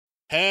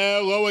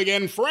Hello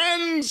again,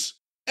 friends!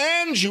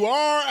 And you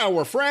are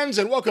our friends,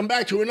 and welcome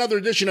back to another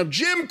edition of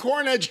Jim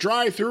Cornette's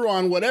Drive-Thru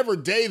on whatever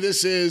day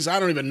this is. I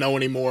don't even know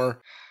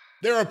anymore.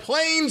 There are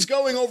planes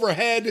going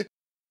overhead,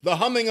 the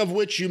humming of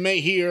which you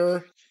may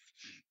hear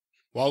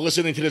while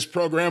listening to this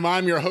program.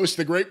 I'm your host,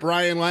 the great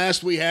Brian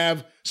Last. We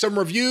have some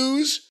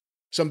reviews,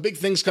 some big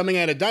things coming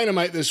out of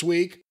Dynamite this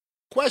week,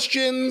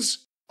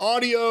 questions,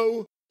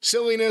 audio,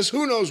 silliness,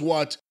 who knows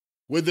what,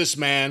 with this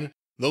man,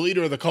 the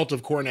leader of the cult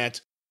of Cornette,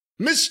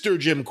 Mr.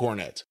 Jim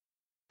Cornette.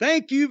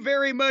 Thank you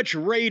very much,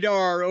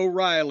 Radar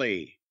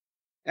O'Reilly.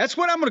 That's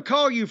what I'm going to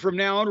call you from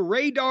now on,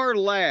 Radar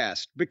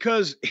Last,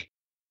 because,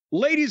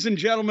 ladies and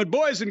gentlemen,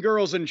 boys and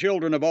girls and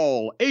children of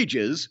all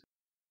ages,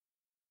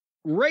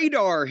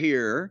 Radar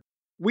here,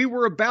 we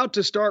were about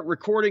to start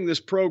recording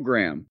this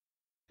program.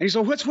 And he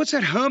said, what's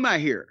that hum I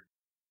hear?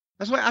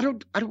 I was like, I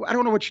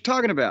don't know what you're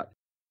talking about.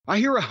 I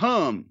hear a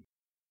hum.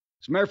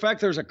 As a matter of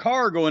fact, there's a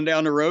car going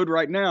down the road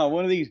right now.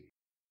 One of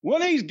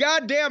these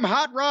goddamn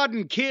hot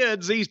rodding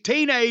kids, these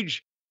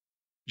teenage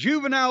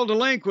juvenile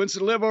delinquents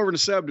that live over in the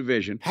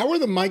subdivision. How are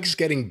the mics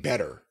getting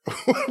better?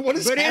 What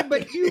is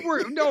happening?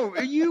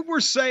 But you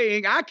were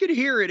saying, I could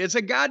hear it. It's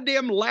a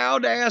goddamn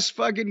loud ass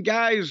fucking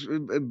guy's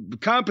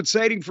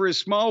compensating for his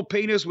small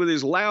penis with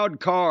his loud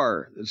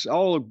car. It's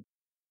all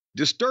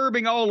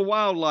disturbing all the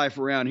wildlife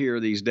around here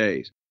these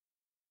days.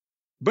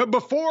 But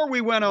before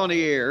we went on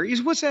the air, he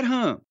said, what's that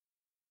hum?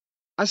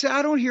 I said,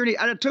 I don't hear any.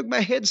 I took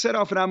my headset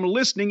off and I'm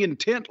listening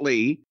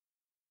intently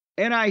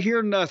and I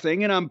hear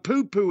nothing and I'm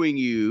poo-pooing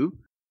you.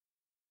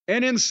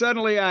 And then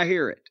suddenly I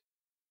hear it.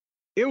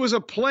 It was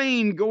a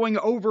plane going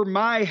over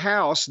my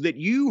house that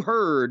you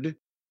heard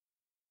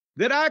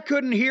that I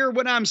couldn't hear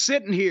when I'm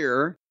sitting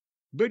here,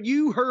 but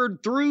you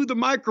heard through the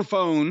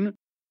microphone,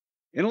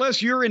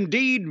 unless you're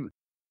indeed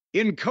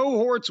in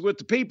cohorts with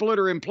the people that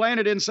are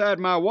implanted inside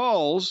my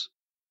walls,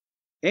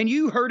 and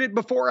you heard it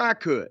before I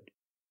could.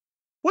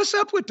 What's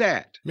up with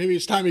that? Maybe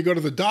it's time you go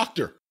to the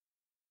doctor.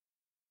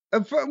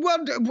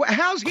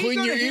 How's he Clean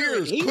going your to hear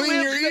ears. it?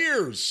 Clean your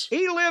ears.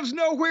 He lives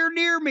nowhere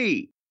near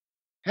me.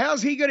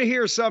 How's he going to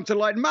hear something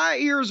like, my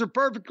ears are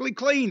perfectly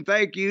clean,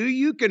 thank you.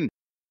 You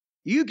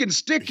can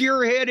stick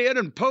your head in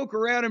and poke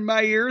around in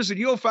my ears and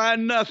you'll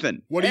find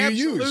nothing. What do you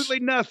use? Absolutely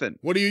nothing.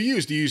 What do you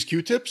use? Do you use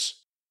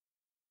Q-tips?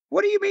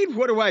 What do you mean,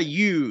 what do I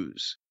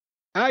use?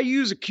 I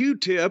use a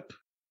Q-tip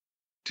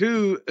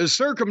to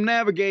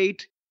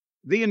circumnavigate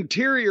the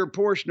interior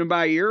portion of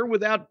my ear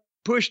without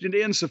pushing it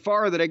in so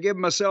far that I give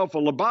myself a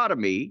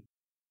lobotomy.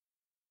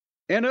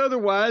 And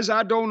otherwise,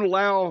 I don't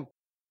allow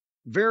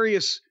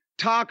various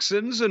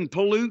toxins and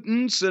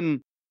pollutants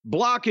and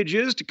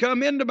blockages to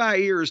come into my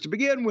ears to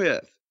begin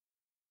with.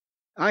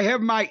 I have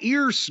my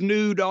ear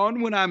snood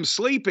on when I'm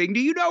sleeping. Do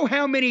you know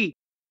how many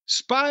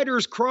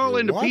spiders crawl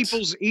into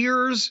people's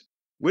ears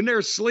when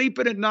they're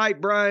sleeping at night,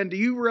 Brian? Do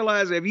you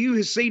realize, have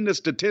you seen the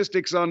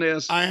statistics on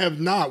this? I have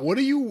not.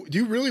 Do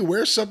you really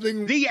wear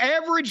something? The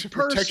average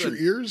person. Protect your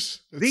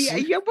ears?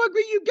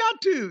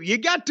 You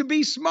got to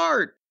be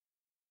smart.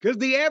 Because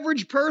the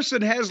average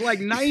person has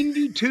like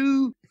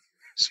 92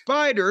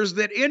 spiders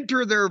that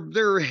enter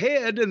their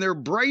head and their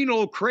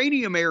brainal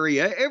cranium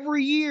area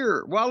every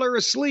year while they're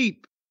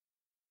asleep.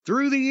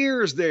 Through the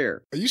ears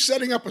there. Are you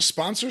setting up a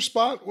sponsor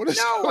spot? What is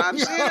I've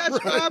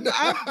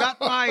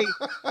got my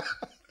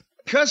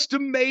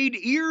custom-made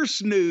ear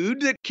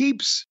snood that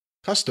keeps...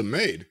 Custom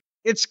made?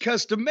 It's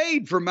custom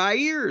made for my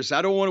ears.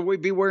 I don't want to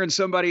be wearing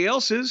somebody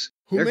else's.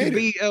 There could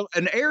be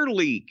an air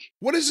leak.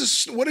 What is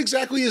this? What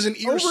exactly is an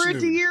ear snood? Over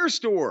at the ear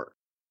store.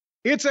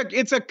 It's a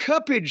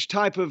cuppage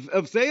type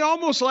of thing,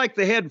 almost like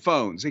the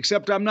headphones,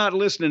 except I'm not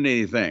listening to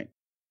anything.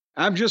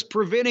 I'm just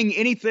preventing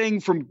anything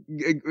from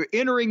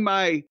entering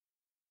my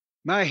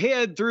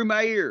head through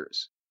my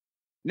ears.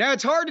 Now,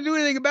 it's hard to do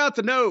anything about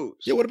the nose.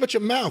 Yeah, what about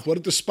your mouth? What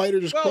if the spider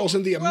just crawls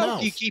into your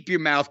mouth? You keep your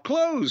mouth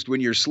closed when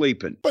you're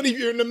sleeping. But if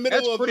you're in the middle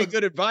That's pretty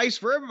good advice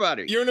for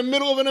everybody. You're in the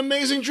middle of an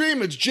amazing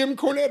dream. It's Jim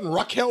Cornette and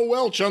Raquel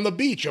Welch on the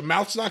beach. Your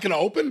mouth's not going to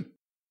open?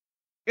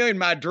 In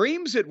my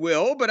dreams, it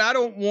will, but I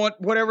don't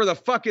want whatever the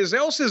fuck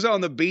else is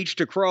on the beach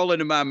to crawl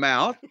into my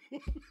mouth.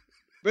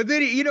 But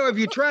then, if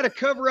you try to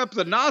cover up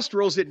the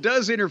nostrils, it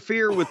does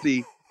interfere with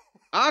the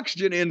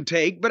oxygen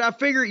intake, but I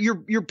figure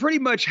you're pretty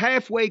much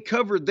halfway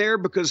covered there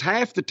because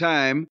half the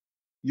time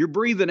you're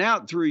breathing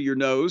out through your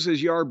nose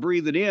as you are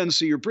breathing in,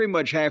 so you're pretty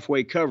much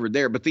halfway covered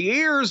there. But the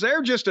ears,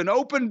 they're just an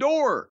open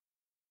door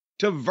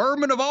to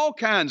vermin of all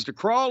kinds to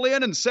crawl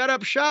in and set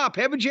up shop.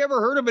 Haven't you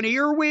ever heard of an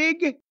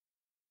earwig?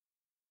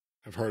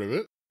 I've heard of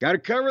it. Got to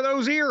cover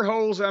those ear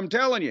holes, I'm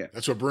telling you.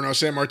 That's what Bruno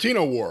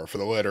Sammartino wore for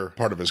the later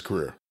part of his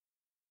career.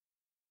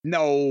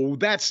 No,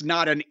 that's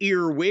not an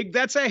earwig.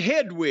 That's a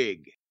head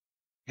wig.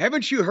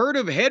 Haven't you heard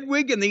of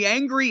Hedwig and the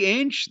Angry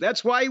Inch?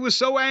 That's why he was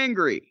so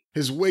angry.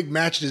 His wig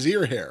matched his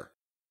ear hair.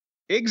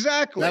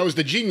 Exactly. That was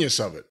the genius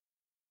of it.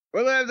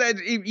 Well,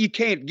 you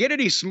can't get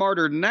any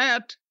smarter than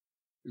that.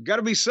 There's got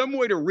to be some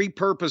way to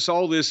repurpose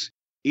all this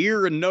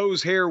ear and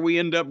nose hair we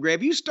end up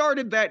grabbing. Have you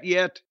started that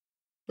yet?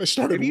 I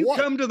started Have you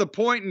what? come to the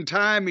point in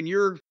time in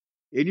your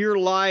in your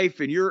life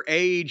and your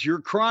age, your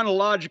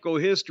chronological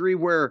history,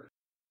 where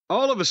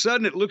all of a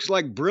sudden it looks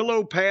like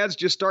Brillo pads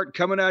just start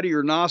coming out of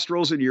your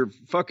nostrils and your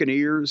fucking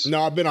ears?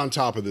 No, I've been on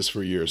top of this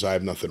for years. I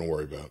have nothing to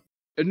worry about.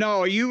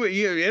 No,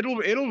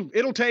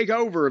 it'll take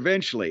over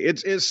eventually.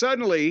 It's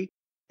suddenly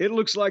it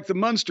looks like the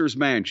Munsters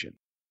mansion.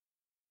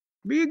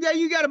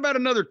 You got about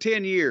another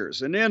 10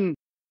 years, and then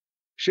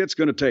shit's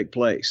going to take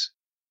place.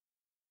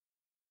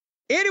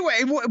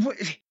 Anyway,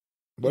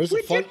 But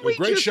it's a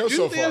great show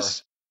so far.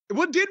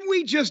 Well, didn't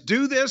we just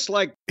do this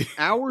like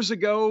hours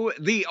ago?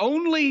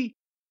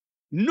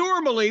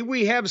 Normally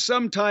we have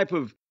some type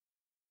of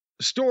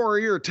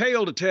story or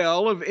tale to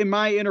tell in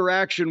my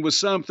interaction with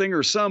something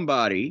or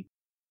somebody.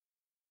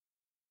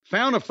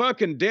 Found a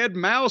fucking dead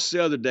mouse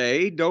the other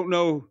day. Don't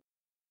know.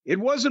 It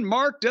wasn't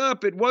marked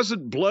up. It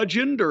wasn't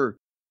bludgeoned or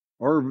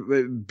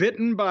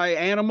bitten by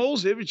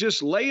animals. It was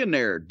just laying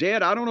there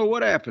dead. I don't know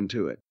what happened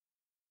to it.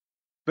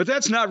 But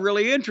that's not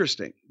really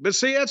interesting. But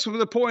see, that's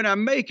the point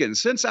I'm making.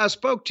 Since I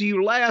spoke to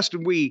you last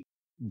and we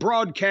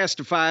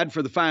broadcastified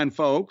for the fine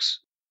folks,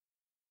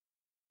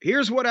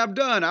 here's what I've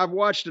done. I've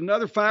watched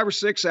another 5 or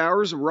 6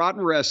 hours of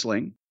Rotten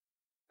Wrestling.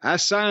 I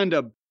signed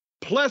a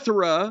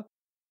plethora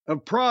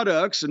of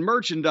products and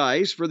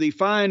merchandise for the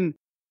fine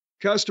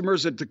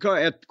customers at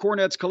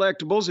Cornette's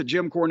Collectibles at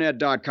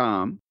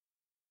JimCornette.com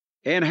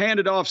and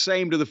handed off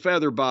same to the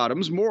Feather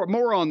Bottoms.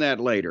 More on that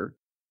later.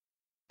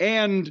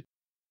 And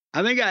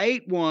I think I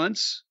ate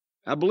once.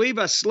 I believe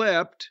I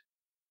slept.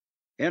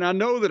 And I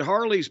know that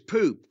Harley's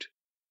pooped.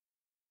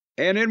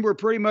 And then we're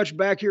pretty much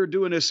back here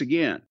doing this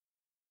again.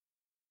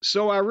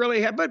 So I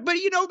really have, but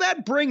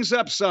that brings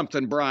up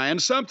something, Brian,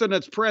 something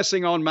that's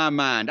pressing on my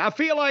mind. I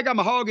feel like I'm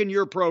hogging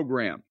your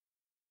program.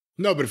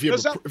 No, but if you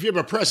have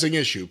a pressing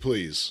issue,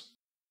 please.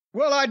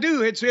 Well, I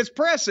do. It's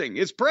pressing.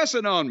 It's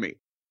pressing on me.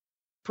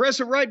 Press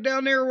it right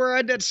down there where I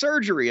had that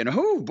surgery. And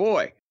oh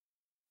boy,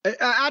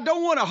 I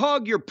don't want to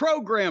hog your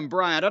program,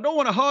 Brian. I don't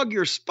want to hog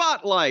your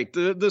spotlight,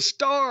 the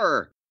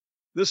star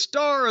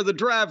of the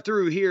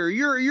drive-through here.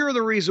 You're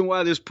the reason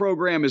why this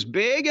program is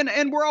big,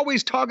 and we're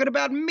always talking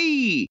about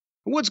me.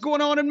 What's going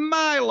on in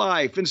my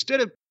life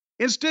instead of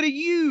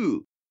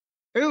you?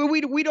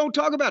 We don't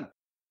talk about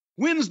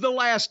when's the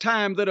last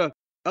time that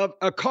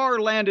a car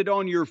landed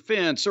on your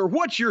fence, or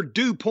what's your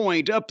dew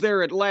point up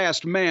there at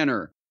Last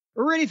Manor,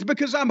 or anything,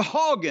 because I'm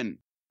hogging.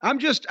 I'm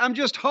just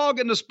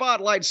hogging the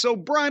spotlight. So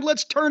Brian,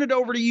 let's turn it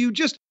over to you.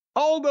 Just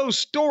all those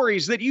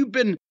stories that you've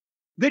been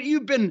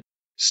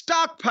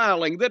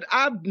stockpiling that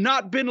I've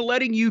not been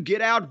letting you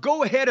get out.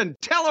 Go ahead and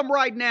tell them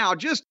right now.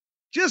 Just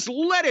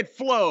let it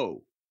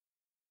flow.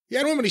 Yeah,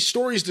 I don't have any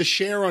stories to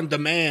share on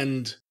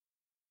demand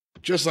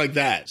just like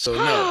that. So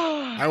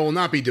no, I will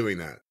not be doing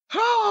that.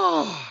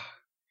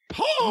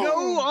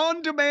 No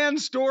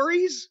on-demand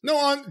stories?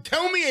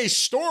 Tell me a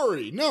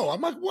story. No, I'm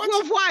like, what?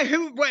 Well,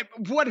 why?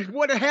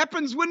 What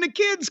happens when the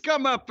kids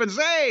come up and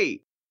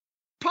say,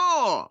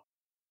 Pa,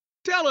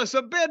 tell us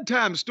a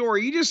bedtime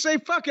story? You just say,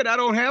 fuck it, I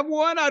don't have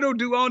one. I don't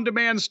do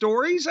on-demand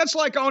stories. That's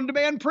like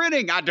on-demand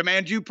printing. I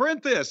demand you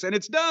print this, and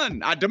it's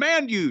done. I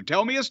demand you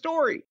tell me a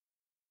story.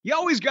 You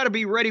always got to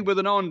be ready with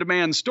an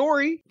on-demand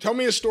story. Tell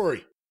me a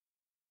story.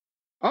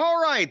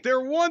 All right.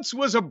 There once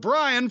was a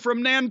Brian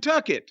from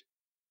Nantucket.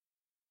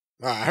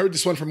 I heard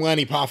this one from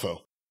Lanny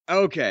Poffo.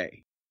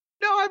 Okay.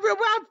 No,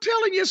 I'm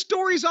telling you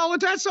stories all the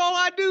time. That's all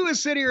I do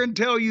is sit here and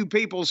tell you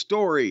people's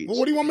stories. Well,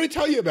 what do you want me to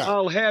tell you about?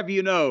 I'll have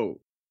you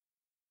know.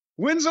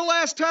 When's the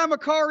last time a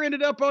car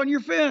ended up on your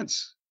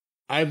fence?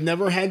 I've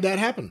never had that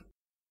happen.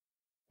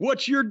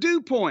 What's your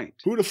dew point?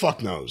 Who the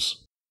fuck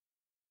knows?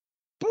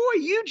 Boy,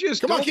 you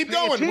just Come on, keep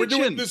going. We're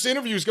doing this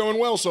interview's going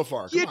well so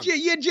far.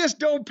 You just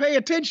don't pay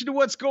attention to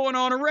what's going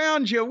on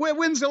around you.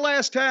 When's the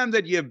last time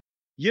that you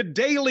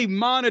daily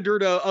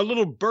monitored a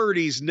little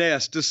birdie's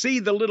nest to see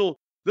the little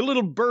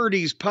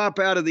birdies pop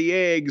out of the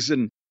eggs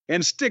and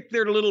stick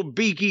their little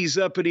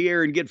beakies up in the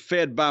air and get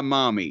fed by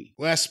mommy?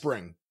 Last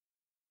spring.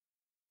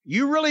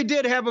 You really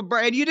did have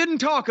and you didn't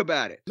talk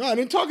about it. No, I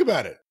didn't talk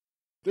about it.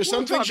 There's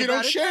some things you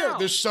don't share.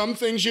 There's some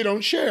things you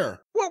don't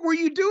share. What were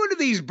you doing to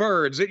these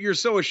birds that you're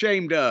so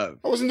ashamed of?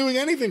 I wasn't doing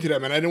anything to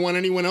them, and I didn't want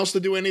anyone else to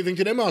do anything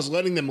to them. I was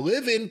letting them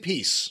live in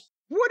peace.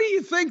 What do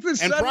you think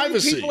that and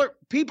privacy.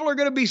 people are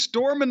going to be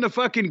storming the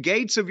fucking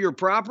gates of your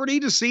property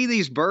to see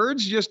these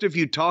birds just if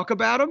you talk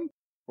about them?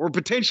 Or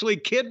potentially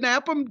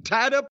kidnap them,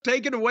 tied up,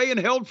 taken away, and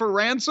held for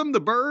ransom, the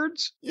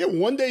birds? Yeah,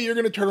 one day you're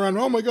going to turn around,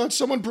 oh my God,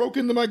 someone broke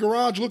into my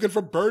garage looking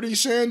for Bertie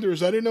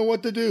Sanders. I didn't know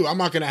what to do. I'm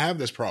not going to have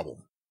this problem.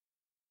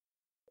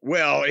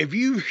 Well, if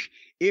you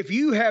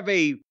have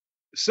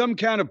some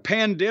kind of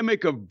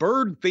pandemic of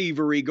bird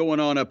thievery going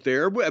on up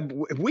there,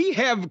 we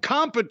have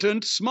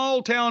competent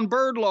small-town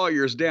bird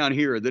lawyers down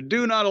here that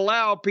do not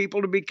allow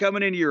people to be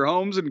coming into your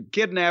homes and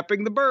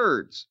kidnapping the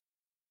birds.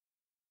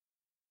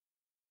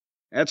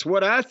 That's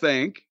what I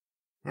think.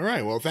 All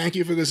right. Well, thank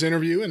you for this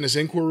interview and this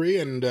inquiry,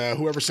 and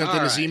whoever sent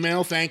in this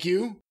email, thank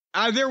you.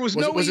 There was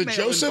no Was it email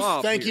Joseph?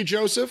 involved Thank here. you,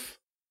 Joseph.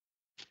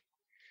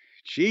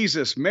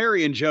 Jesus,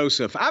 Mary and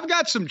Joseph. I've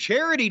got some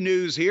charity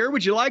news here.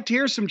 Would you like to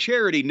hear some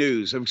charity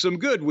news of some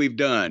good we've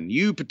done?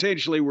 You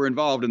potentially were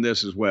involved in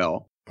this as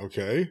well.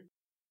 Okay.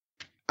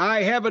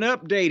 I have an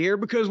update here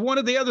because one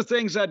of the other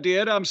things I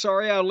did, I'm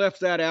sorry I left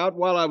that out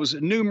while I was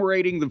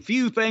enumerating the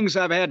few things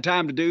I've had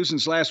time to do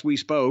since last we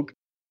spoke,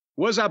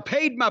 was I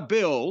paid my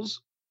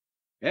bills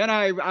and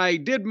I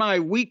did my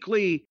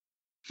weekly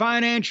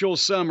financial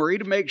summary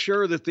to make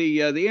sure that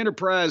the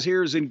enterprise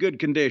here is in good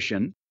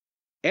condition.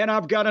 And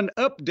I've got an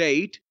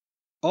update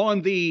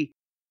on the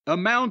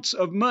amounts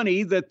of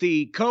money that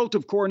the Cult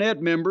of Cornette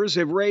members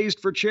have raised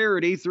for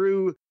charity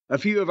through a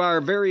few of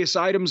our various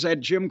items at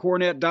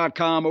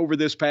jimcornette.com over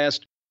this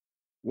past,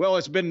 well,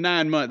 it's been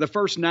 9 months, the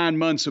first 9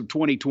 months of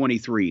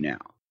 2023 now.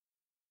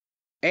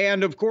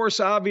 And of course,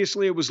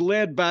 obviously, it was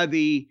led by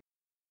the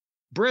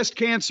breast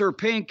cancer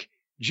pink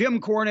Jim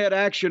Cornette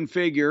action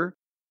figure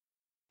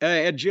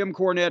at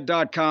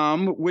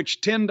jimcornette.com,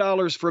 which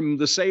 $10 from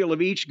the sale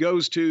of each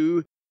goes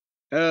to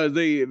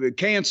the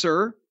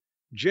cancer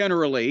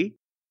generally.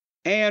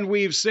 And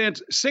we've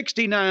sent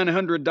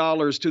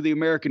 $6,900 to the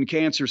American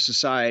Cancer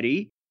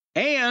Society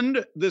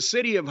and the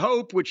City of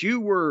Hope, which you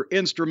were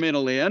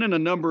instrumental in, and a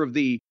number of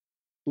the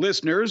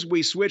listeners.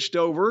 We switched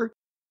over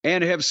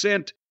and have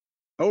sent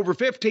over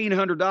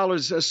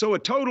 $1,500, so a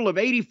total of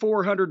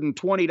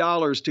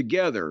 $8,420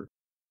 together.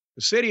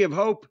 The City of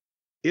Hope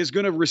is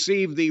going to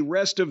receive the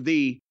rest of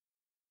the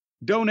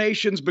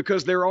donations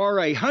because there are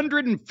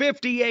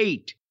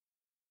 158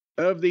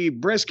 of the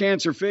breast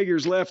cancer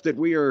figures left that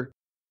we are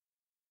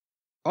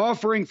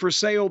offering for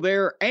sale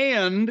there.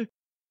 And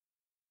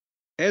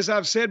as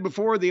I've said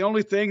before, the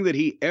only thing that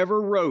he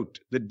ever wrote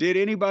that did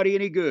anybody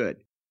any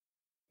good,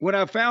 when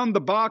I found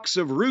the box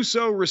of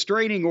Russo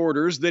restraining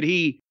orders that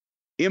he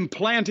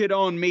implanted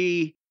on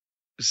me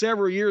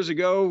several years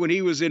ago when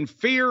he was in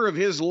fear of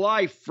his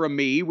life from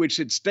me, which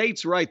it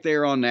states right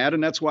there on that,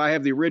 and that's why I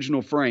have the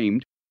original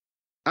framed.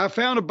 I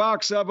found a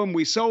box of them.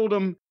 We sold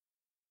them,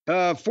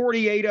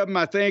 48 of them,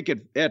 I think,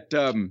 at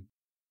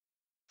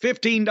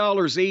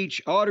 $15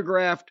 each,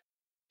 autographed,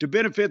 to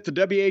benefit the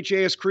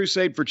WHAS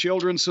Crusade for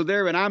Children. So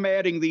there, and I'm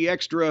adding the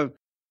extra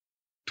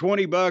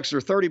 $20 or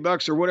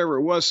 $30 or whatever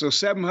it was, so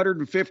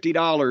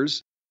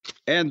 $750.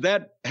 And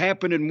that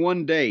happened in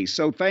one day.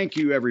 So thank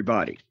you,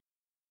 everybody.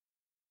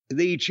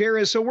 The chair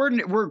is, so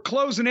we're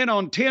closing in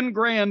on 10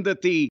 grand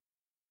that the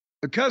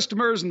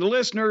customers and the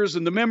listeners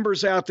and the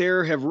members out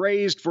there have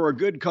raised for a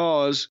good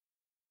cause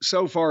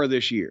so far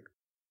this year.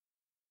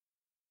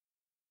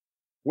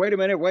 Wait a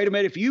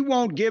minute. If you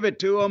won't give it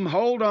to them,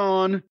 hold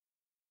on.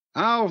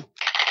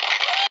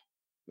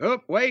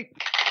 Wait.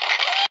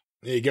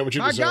 Yeah, you get what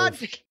you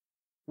deserve.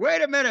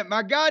 Wait a minute.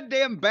 My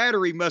goddamn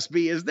battery must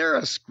be, is there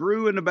a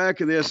screw in the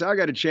back of this? I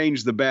got to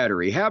change the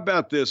battery. How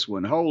about this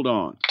one? Hold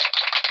on.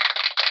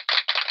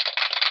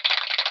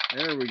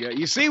 There we go.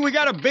 You see, we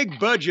got a big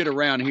budget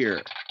around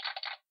here.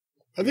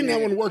 I think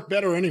that one worked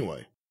better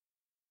anyway.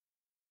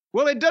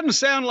 Well, it doesn't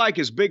sound like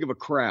as big of a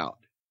crowd.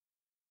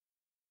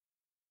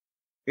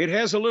 It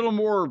has a little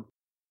more,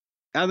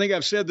 I think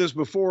I've said this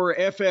before,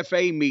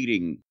 FFA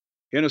meeting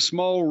in a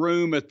small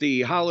room at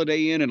the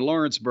Holiday Inn in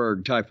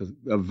Lawrenceburg type of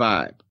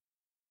vibe.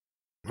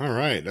 All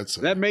right.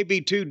 That may be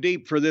too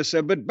deep for this.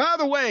 But by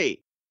the way,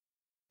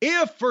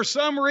 if for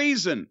some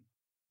reason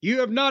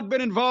you have not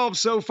been involved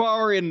so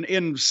far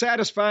in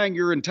satisfying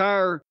your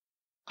entire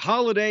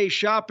holiday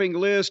shopping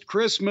list,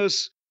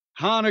 Christmas,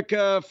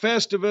 Hanukkah,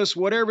 Festivus,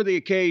 whatever the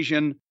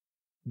occasion,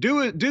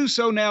 do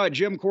so now at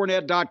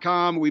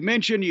jimcornette.com. We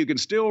mentioned you can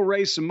still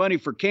raise some money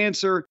for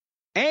cancer,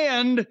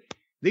 and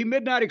the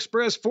Midnight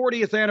Express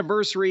 40th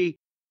anniversary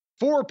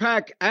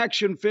 4-pack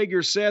action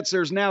figure sets.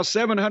 There's now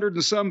 700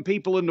 and some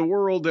people in the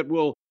world that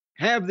will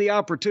have the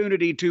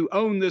opportunity to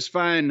own this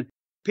fine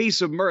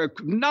piece of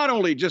not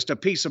only just a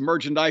piece of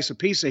merchandise, a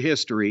piece of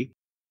history.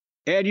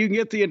 And you can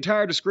get the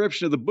entire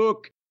description of the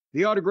book,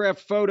 the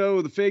autographed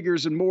photo, the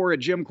figures, and more at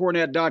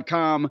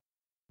jimcornette.com.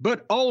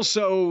 But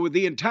also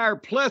the entire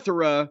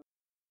plethora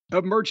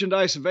of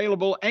merchandise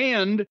available.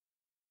 And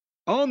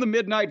on the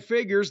Midnight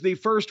Figures, the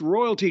first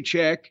royalty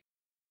check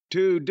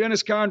to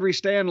Dennis Condrey,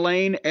 Stan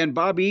Lane, and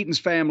Bobby Eaton's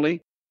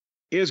family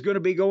is going to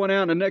be going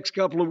out in the next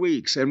couple of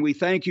weeks. And we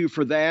thank you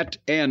for that.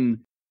 And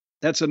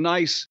that's a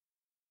nice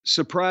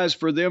surprise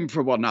for them.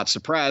 Well, not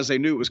surprise, they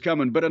knew it was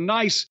coming, but a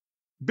nice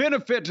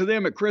benefit to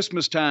them at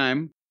Christmas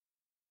time.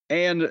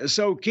 And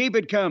so keep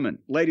it coming,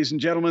 ladies and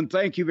gentlemen.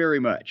 Thank you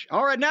very much.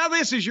 All right, now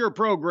this is your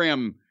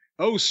program,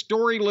 Oh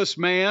Storyless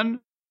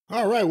Man.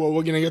 All right, well,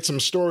 we're going to get some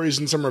stories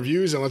and some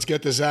reviews, and let's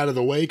get this out of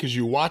the way because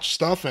you watch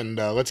stuff, and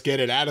let's get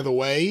it out of the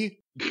way.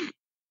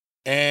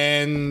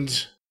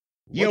 And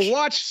you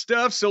watch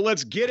stuff, so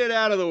let's get it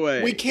out of the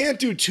way. We can't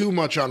do too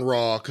much on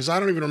Raw because I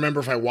don't even remember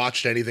if I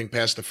watched anything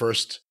past the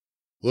first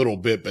little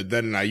bit, but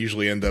then I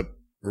usually end up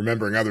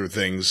remembering other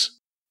things.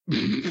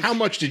 How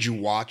much did you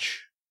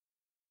watch?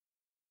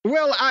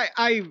 Well,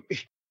 I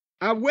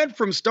went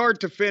from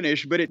start to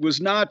finish, but it was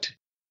not.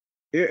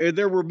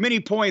 There were many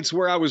points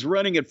where I was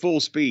running at full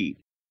speed.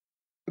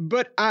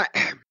 But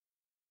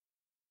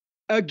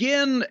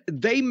again,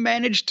 they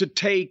managed to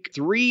take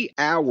 3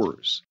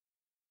 hours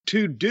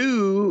to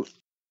do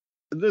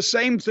the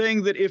same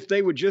thing that if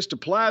they would just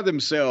apply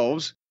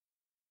themselves,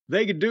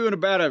 they could do in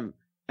about an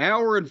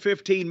hour and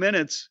 15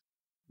 minutes,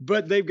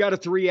 but they've got a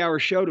 3-hour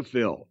show to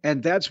fill.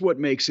 And that's what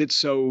makes it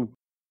so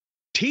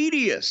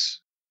tedious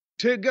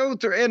to go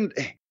through. And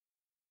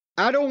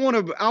I don't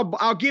want to,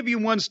 I'll give you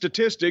one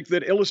statistic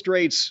that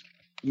illustrates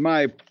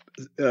my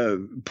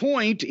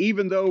point,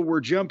 even though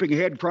we're jumping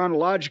ahead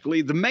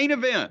chronologically. The main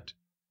event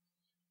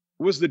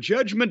was the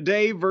Judgment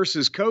Day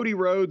versus Cody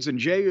Rhodes and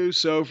Jey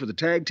Uso for the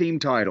tag team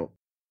title.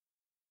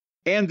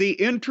 And the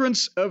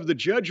entrance of the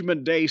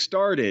Judgment Day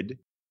started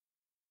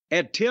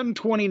at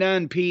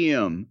 10:29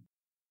 p.m.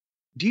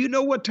 Do you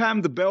know what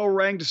time the bell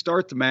rang to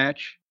start the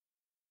match?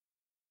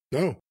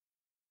 No.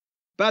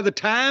 By the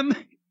time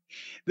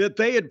that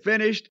they had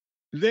finished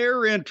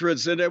their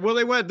entrance, and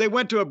they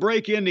went to a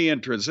break in the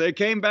entrance. They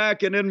came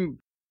back and then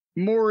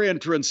more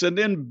entrance and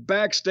then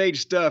backstage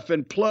stuff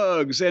and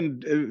plugs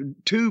and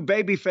 2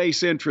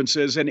 babyface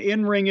entrances and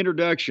in-ring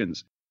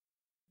introductions.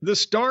 The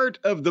start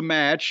of the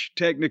match,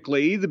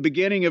 technically, the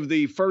beginning of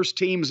the first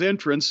team's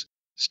entrance,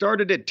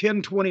 started at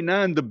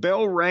 10:29. The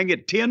bell rang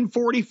at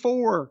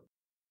 10:44.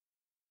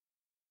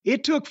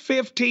 It took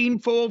 15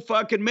 full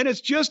fucking minutes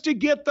just to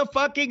get the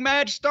fucking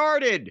match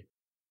started.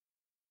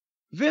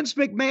 Vince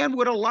McMahon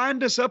would have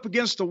lined us up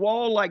against the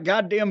wall like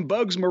goddamn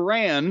Bugs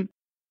Moran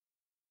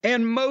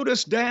and mowed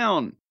us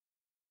down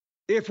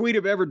if we'd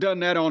have ever done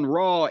that on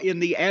Raw in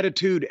the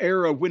Attitude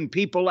Era when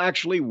people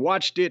actually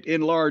watched it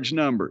in large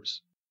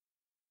numbers.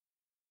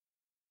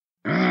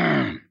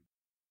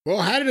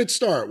 Well, how did it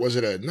start? Was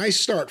it a nice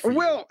start for you?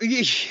 Well,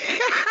 did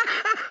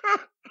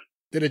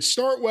it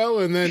start well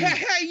and then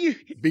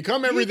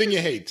become everything you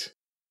hate?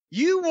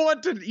 You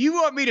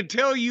want me to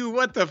tell you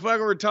what the fuck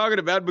we're talking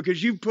about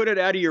because you put it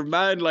out of your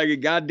mind like a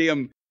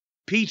goddamn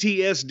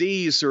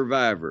PTSD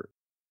survivor.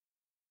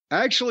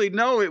 Actually,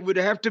 no, it would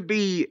have to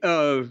be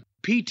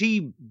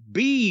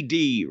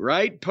PTBD,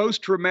 right?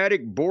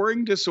 Post-traumatic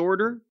boring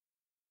disorder.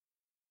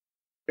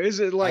 Is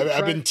it like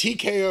I've been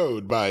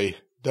TKO'd by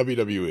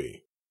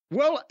WWE?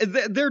 Well,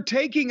 they're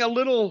taking a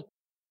little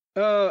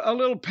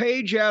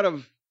page out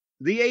of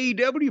the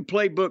AEW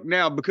playbook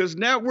now, because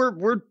now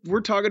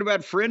we're talking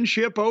about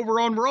friendship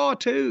over on Raw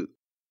too.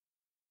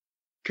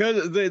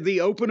 Because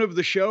the open of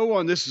the show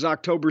on this is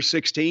October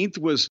 16th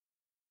was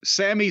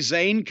Sami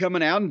Zayn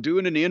coming out and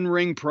doing an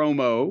in-ring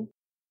promo,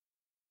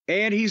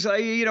 and he's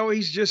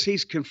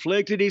he's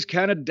conflicted, he's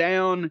kind of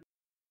down,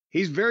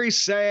 he's very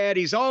sad,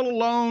 he's all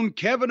alone.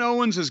 Kevin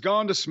Owens has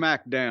gone to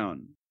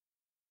SmackDown.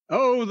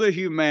 Oh, the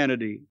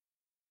humanity.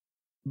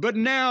 But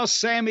now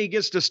Sammy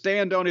gets to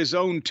stand on his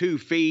own 2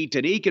 feet,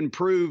 and he can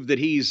prove that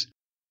he's,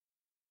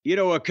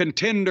 a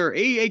contender.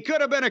 He could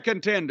have been a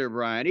contender,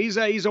 Brian. He's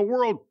a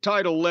world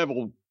title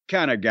level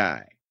kind of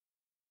guy.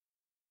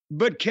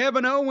 But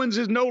Kevin Owens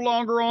is no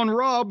longer on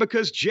Raw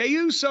because Jey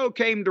Uso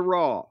came to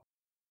Raw.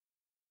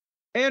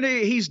 And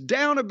he's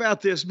down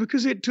about this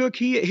because it took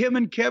him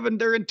and Kevin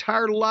their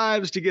entire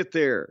lives to get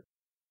there.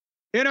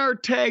 And our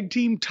tag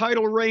team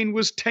title reign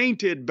was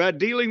tainted by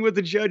dealing with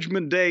the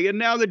Judgment Day. And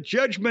now the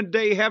Judgment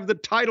Day have the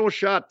title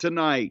shot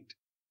tonight.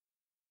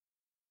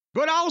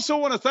 But I also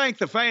want to thank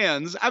the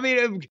fans. I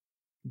mean,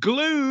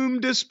 gloom,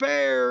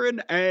 despair,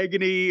 and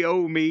agony,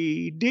 oh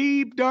me,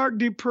 deep, dark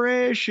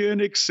depression,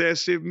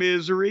 excessive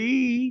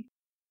misery.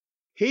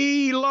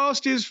 He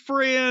lost his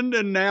friend,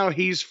 and now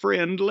he's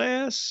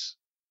friendless.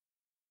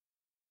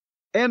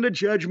 And the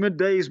Judgment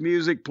Day's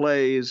music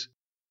plays.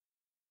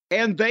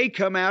 And they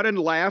come out and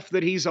laugh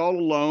that he's all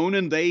alone,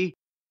 and they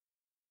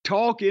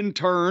talk in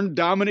turn.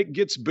 Dominic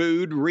gets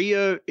booed.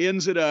 Rhea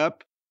ends it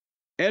up.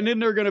 And then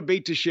they're going to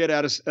beat the shit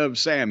out of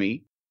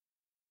Sammy.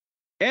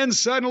 And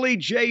suddenly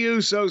Jey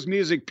Uso's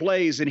music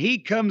plays, and he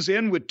comes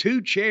in with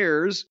 2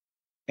 chairs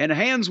and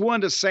hands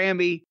one to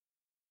Sammy,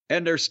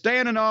 and they're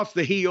standing off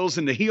the heels,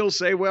 and the heels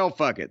say, well,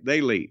 fuck it. They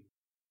leave.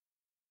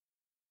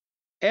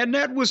 And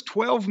that was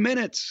 12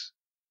 minutes.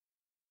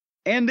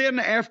 And then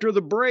after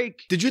the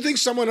break... Did you think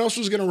someone else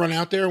was going to run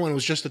out there when it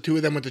was just the 2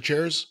 of them with the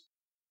chairs?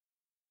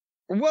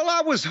 Well,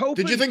 I was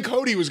hoping... Did you think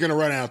Cody was going to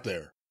run out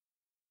there?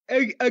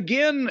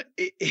 Again,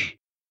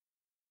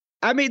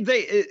 I mean,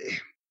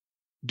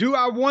 do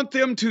I want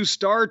them to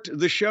start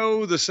the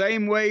show the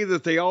same way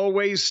that they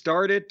always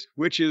start it,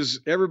 which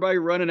is everybody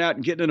running out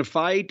and getting in a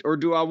fight? Or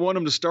do I want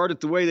them to start it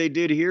the way they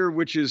did here,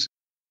 which is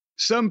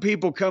some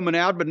people coming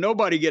out, but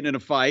nobody getting in a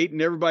fight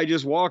and everybody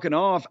just walking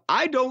off?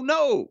 I don't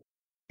know.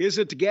 Is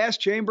it the gas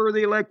chamber or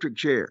the electric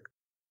chair?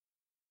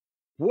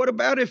 What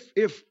about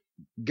if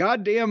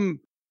goddamn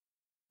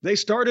they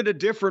started a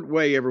different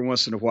way every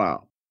once in a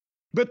while?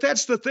 But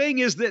that's the thing,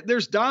 is that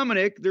there's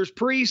Dominic, there's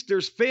Priest,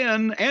 there's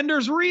Finn, and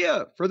there's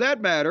Rhea, for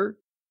that matter.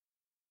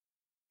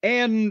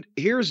 And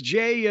here's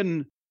Jey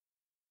and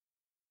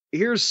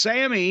here's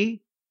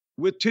Sammy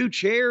with 2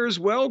 chairs.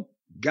 Well,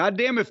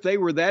 goddamn, if they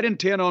were that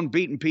intent on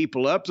beating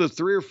people up, the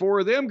 3 or 4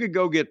 of them could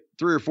go get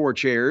 3 or 4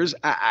 chairs.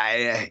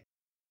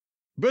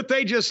 But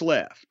they just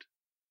left.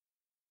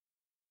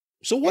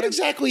 So what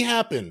exactly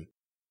happened?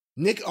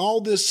 Nick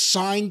Aldis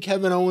signed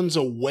Kevin Owens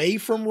away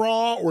from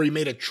Raw, or he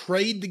made a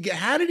trade to get.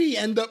 How did he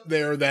end up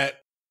there that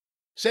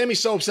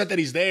Sammy's so upset that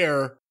he's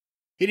there,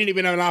 he didn't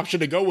even have an option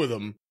to go with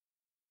him?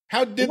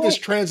 How did this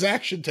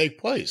transaction take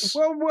place?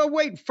 Well,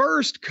 wait.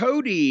 First,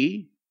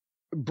 Cody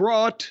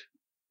brought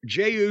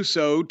Jey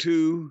Uso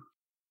to.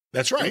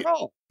 That's right.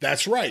 Raw.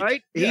 That's right.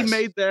 Right? Yes. He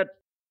made that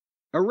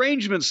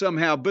arrangement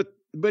somehow, but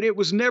it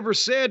was never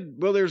said,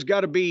 well, there's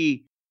got to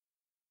be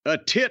a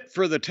tit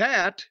for the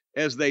tat,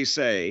 as they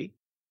say.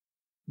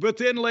 But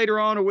then later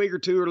on, a week or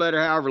two or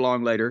later, however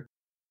long later,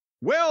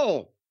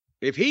 well,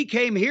 if he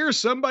came here,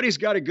 somebody's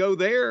got to go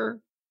there.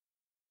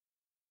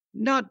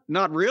 Not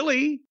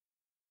really.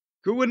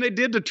 When they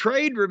did the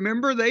trade,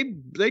 remember,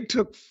 they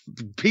took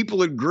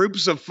people in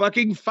groups of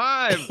fucking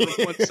 5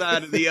 from one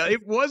side to the other.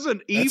 It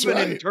wasn't even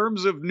in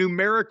terms of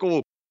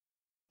numerical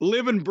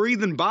living,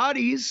 breathing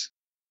bodies.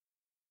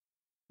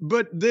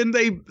 But then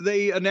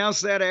they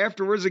announced that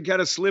afterwards and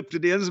kind of slipped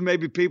it in. So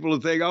maybe people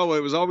would think, oh,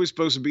 it was always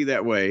supposed to be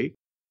that way.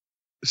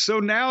 So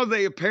now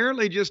they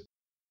apparently just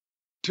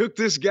took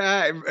this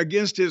guy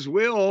against his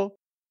will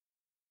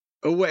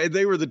away.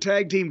 They were the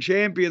tag team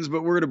champions,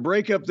 but we're going to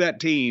break up that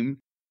team.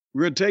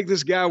 We're going to take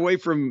this guy away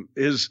from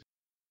his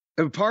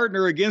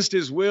partner against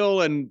his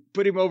will and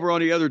put him over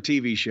on the other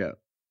TV show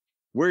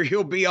where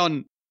he'll be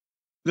on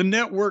the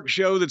network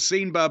show that's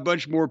seen by a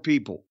bunch more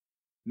people.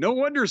 No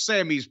wonder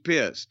Sammy's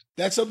pissed.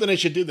 That's something they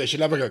should do. They should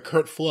have like a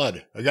Kurt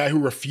Flood, a guy who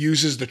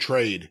refuses to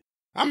trade.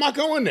 I'm not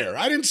going there.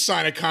 I didn't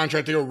sign a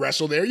contract to go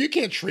wrestle there. You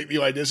can't treat me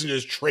like this and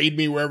just trade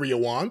me wherever you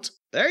want.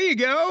 There you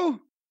go.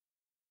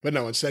 But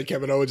no, instead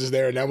Kevin Owens is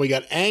there, and now we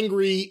got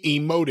angry,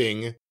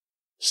 emoting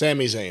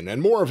Sami Zayn,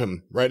 and more of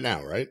him right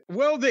now, right?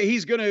 Well,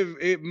 he's going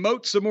to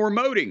emote some more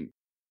emoting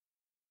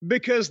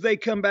because they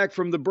come back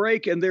from the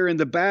break and they're in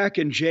the back,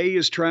 and Jey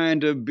is trying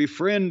to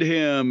befriend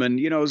him, and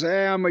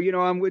say,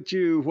 I'm with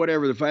you,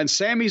 whatever the fine.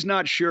 Sammy's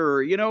not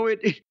sure.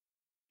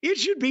 It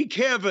should be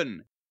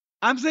Kevin.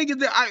 I'm thinking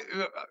that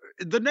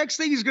the next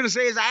thing he's going to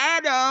say is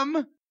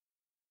Adam.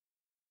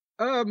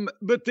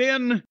 But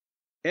then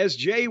as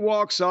Jey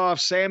walks off,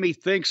 Sami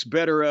thinks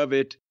better of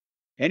it.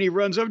 And he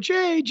runs up,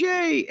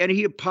 Jey, and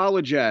he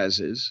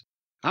apologizes.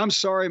 I'm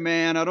sorry,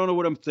 man. I don't know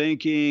what I'm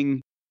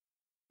thinking.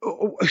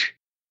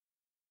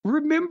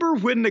 Remember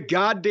when the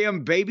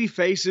goddamn baby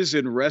faces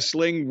in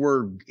wrestling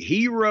were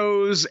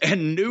heroes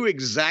and knew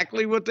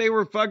exactly what they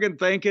were fucking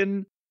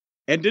thinking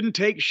and didn't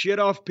take shit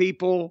off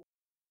people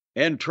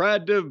and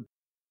tried to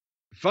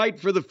fight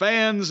for the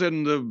fans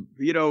and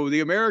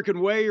the American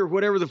way or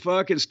whatever the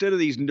fuck, instead of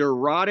these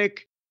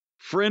neurotic,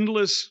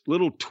 friendless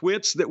little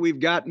twits that we've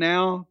got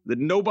now that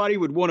nobody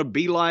would want to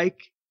be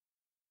like?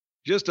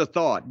 Just a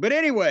thought. But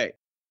anyway,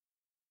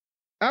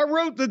 I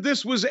wrote that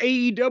this was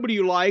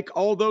AEW-like,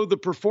 although the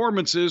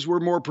performances were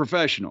more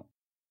professional.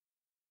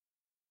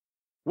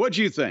 What'd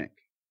you think?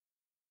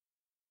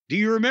 Do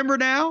you remember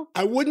now?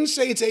 I wouldn't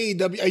say it's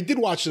AEW. I did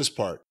watch this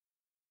part.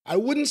 I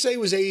wouldn't say it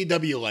was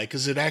AEW-like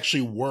because it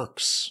actually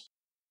works.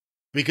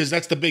 Because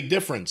that's the big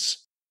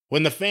difference.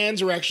 When the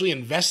fans are actually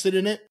invested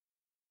in it,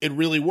 it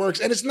really works.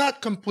 And it's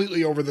not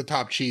completely over the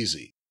top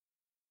cheesy.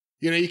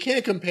 You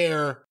can't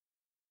compare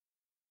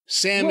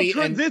Sami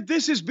and...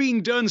 This is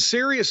being done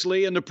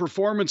seriously and the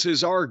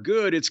performances are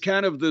good. It's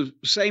kind of the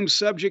same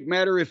subject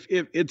matter if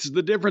it's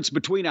the difference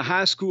between a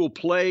high school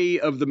play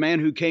of The Man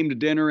Who Came to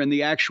Dinner and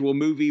the actual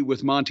movie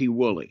with Monty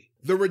Woolley.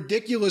 The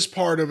ridiculous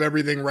part of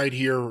everything right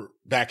here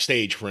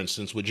backstage, for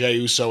instance, with Jey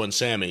Uso and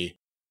Sami,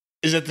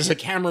 is that there's a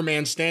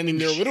cameraman standing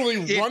there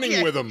literally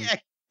running with him.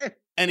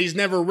 And he's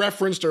never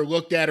referenced or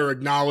looked at or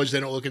acknowledged. They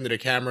don't look into the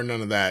camera,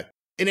 none of that.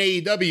 In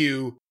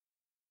AEW,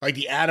 like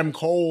the Adam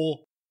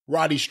Cole,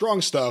 Roddy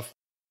Strong stuff,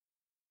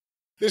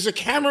 there's a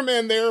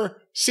cameraman there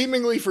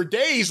seemingly for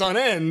days on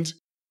end,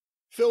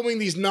 filming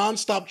these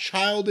nonstop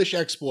childish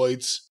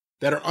exploits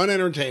that are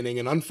unentertaining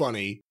and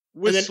unfunny.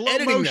 With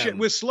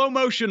slow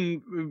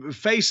motion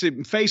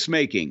face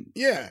making.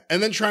 Yeah,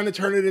 and then trying to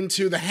turn it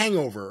into The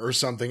Hangover or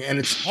something, and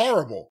it's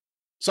horrible.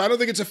 So I don't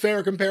think it's a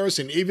fair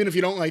comparison. Even if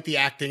you don't like the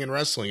acting in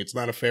wrestling, it's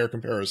not a fair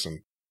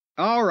comparison.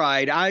 All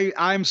right,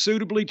 I'm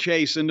suitably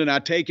chastened, and I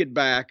take it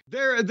back.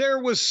 There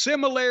was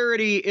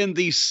similarity in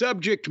the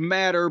subject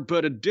matter,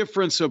 but a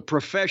difference of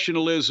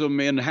professionalism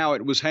in how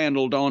it was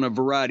handled on a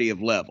variety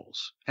of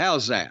levels.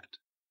 How's that?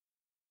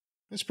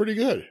 That's pretty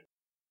good.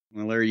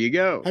 Well, there you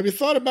go. Have you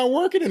thought about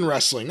working in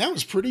wrestling? That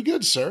was pretty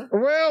good, sir.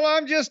 Well,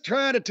 I'm just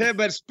trying to tell,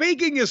 but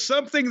speaking of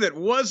something that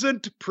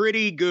wasn't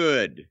pretty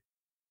good,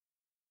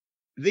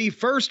 the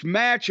first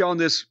match on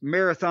this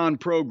marathon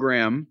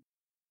program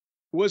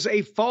was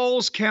a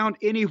Falls Count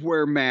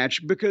Anywhere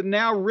match because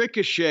now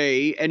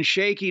Ricochet and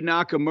Shaky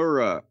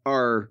Nakamura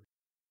are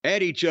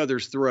at each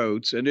other's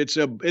throats, and it's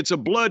a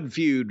blood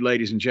feud,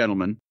 ladies and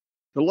gentlemen,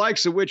 the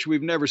likes of which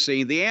we've never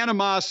seen. The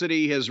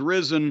animosity has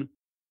risen.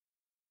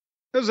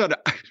 There's a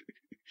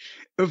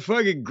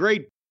fucking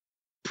great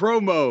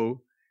promo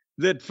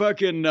that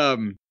fucking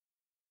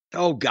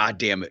oh god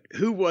damn it,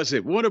 who was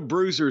it? One of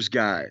Bruiser's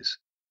guys.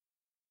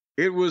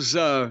 It was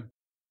I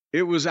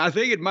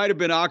think it might have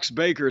been Ox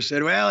Baker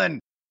said, well, and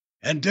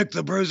and Dick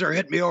the Bruiser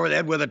hit me over the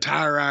head with a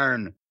tire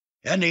iron.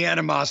 And the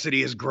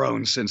animosity has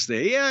grown since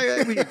then. Yeah,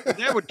 I mean,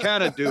 that would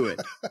kind of do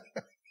it.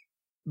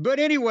 But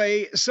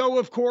anyway, so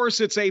of course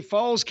it's a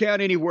Falls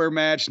Count Anywhere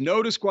match,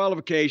 no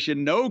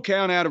disqualification, no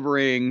count out of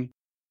ring.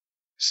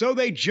 So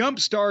they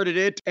jump-started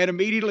it and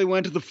immediately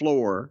went to the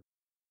floor.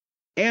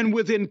 And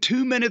within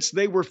 2 minutes,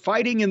 they were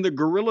fighting in the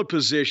gorilla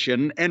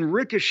position, and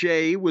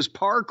Ricochet was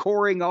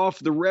parkouring off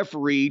the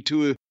referee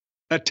to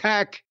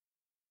attack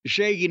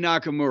Shinsuke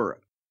Nakamura.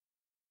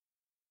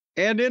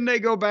 And then they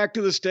go back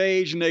to the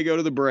stage and they go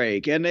to the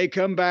break, and they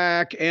come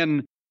back,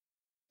 and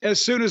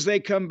as soon as they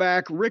come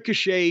back,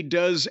 Ricochet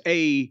does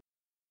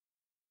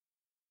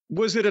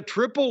was it a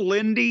triple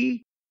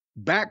Lindy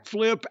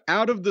backflip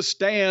out of the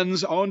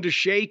stands onto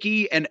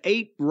Shaky and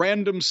 8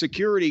 random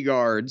security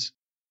guards.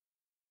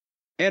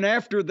 And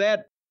after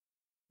that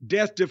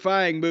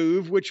death-defying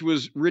move, which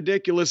was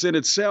ridiculous in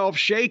itself,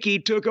 Shaky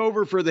took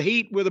over for the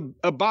Heat with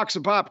a box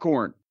of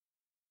popcorn.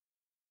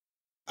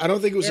 I don't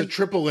think it was a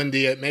triple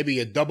Lindy, maybe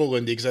a double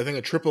Lindy, because I think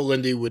a triple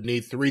Lindy would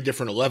need 3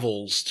 different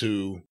levels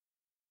to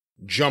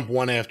jump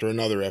one after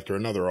another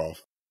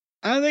off.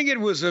 I think it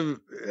was a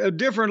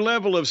different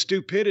level of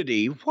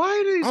stupidity.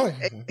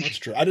 That's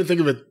true. I didn't think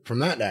of it from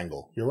that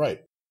angle. You're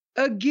right.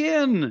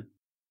 Again.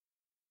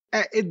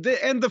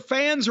 And the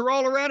fans are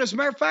all around. As a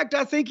matter of fact,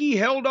 I think he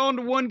held on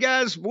to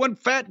one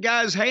fat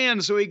guy's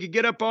hand so he could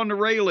get up on the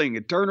railing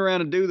and turn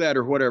around and do that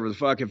or whatever the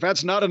fuck. If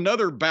that's not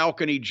another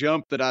balcony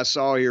jump that I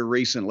saw here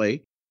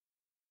recently.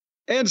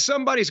 And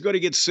somebody's going to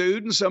get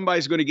sued and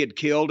somebody's going to get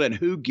killed, and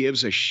who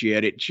gives a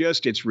shit?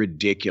 It's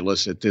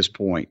ridiculous at this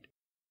point.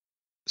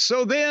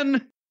 So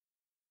then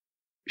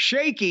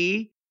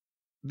Shaky,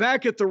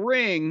 back at the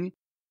ring,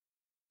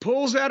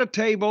 pulls out a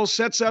table,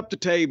 sets up the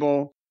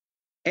table,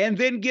 and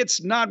then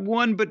gets not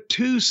 1 but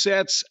 2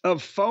 sets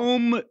of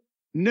foam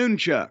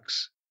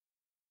nunchucks.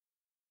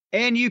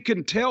 And you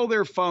can tell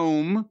they're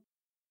foam.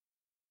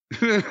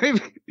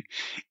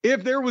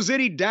 If there was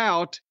any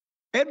doubt.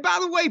 And by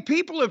the way,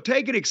 people have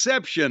taken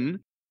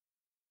exception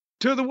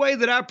to the way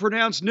that I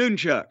pronounce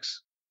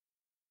nunchucks.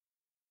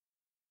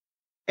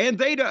 And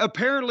they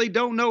apparently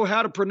don't know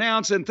how to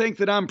pronounce and think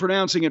that I'm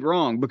pronouncing it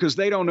wrong because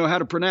they don't know how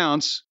to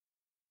pronounce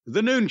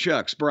the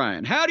nunchucks,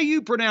 Brian. How do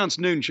you pronounce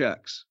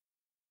nunchucks?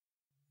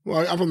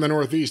 Well, I'm from the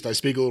Northeast. I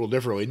speak a little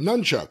differently.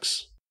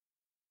 Nunchucks.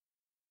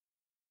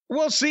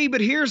 Well, see, but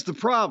here's the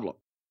problem.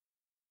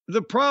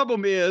 The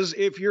problem is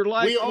if you're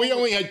like... We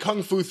only had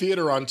Kung Fu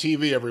Theater on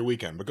TV every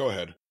weekend, but go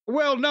ahead.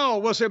 Well, no.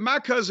 Well, so my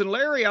cousin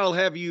Larry, I'll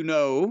have you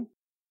know,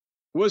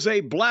 was a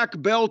black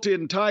belt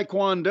in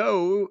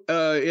Taekwondo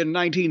in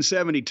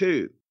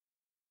 1972.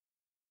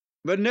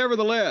 But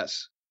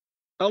nevertheless,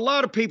 a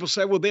lot of people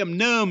say, well, them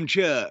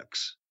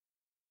nunchucks.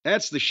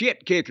 That's the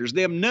shit kickers,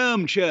 them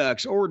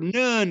nunchucks or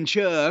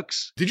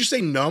nunchucks. Did you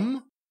say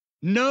numb?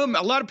 Numb.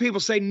 A lot of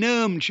people say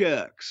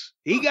nunchucks.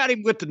 He got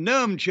him with the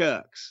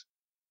nunchucks.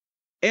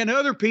 And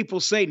other people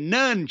say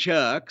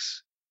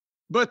nunchucks.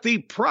 But the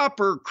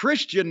proper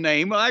Christian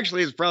name, well,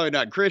 actually, it's probably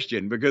not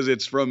Christian because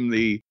it's from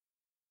the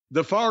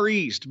Far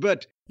East.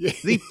 But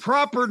the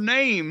proper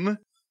name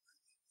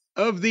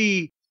of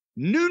the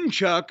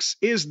nunchucks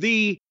is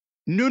the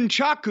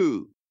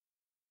nunchaku.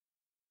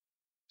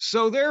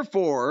 So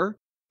therefore,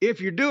 if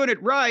you're doing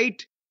it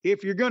right,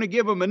 if you're going to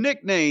give them a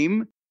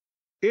nickname,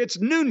 it's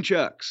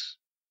nunchucks.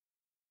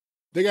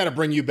 They got to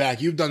bring you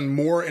back. You've done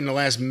more in the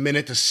last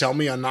minute to sell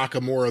me on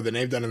Nakamura than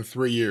they've done in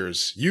 3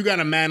 years. You got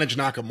to manage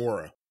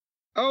Nakamura.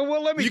 Oh,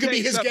 well, let me You could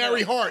be his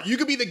Gary Hart. You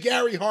could be the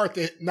Gary Hart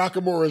that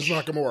Nakamura is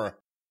Nakamura.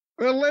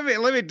 Well, let me.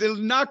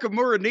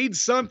 Nakamura needs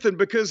something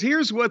because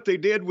here's what they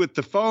did with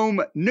the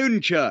foam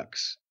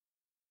nunchucks.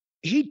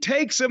 He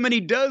takes them and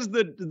he does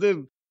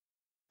the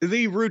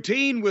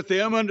routine with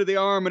them under the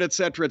arm and et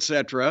cetera, et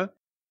cetera.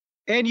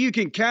 And you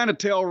can kind of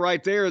tell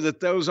right there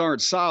that those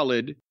aren't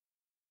solid.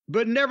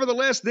 But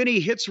nevertheless, then he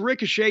hits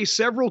Ricochet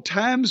several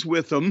times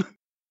with them.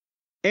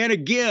 And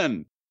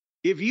again,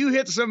 if you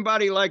hit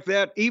somebody like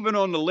that, even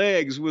on the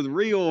legs with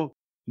real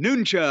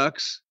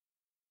nunchucks,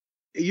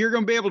 you're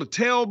going to be able to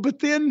tell. But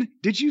then,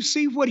 did you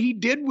see what he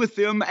did with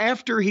them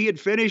after he had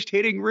finished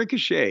hitting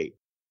Ricochet?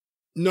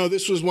 No,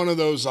 this was one of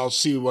those, I'll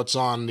see what's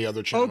on the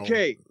other channel.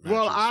 Okay, matches.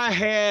 Well, I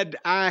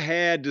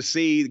had to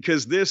see,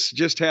 because this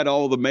just had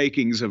all the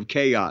makings of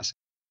chaos.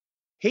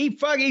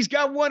 He's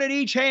got one in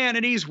each hand,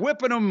 and he's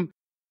whipping them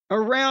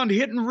around,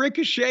 hitting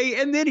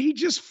Ricochet, and then he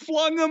just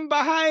flung them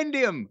behind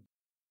him.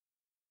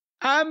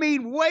 I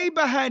mean, way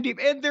behind him.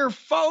 And they're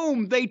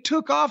foam. They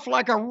took off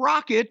like a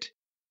rocket.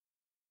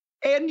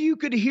 And you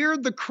could hear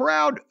the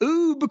crowd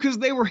ooh because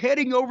they were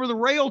heading over the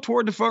rail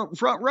toward the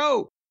front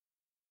row.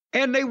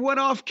 And they went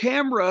off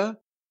camera.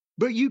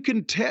 But you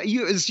can tell,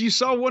 as you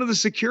saw one of the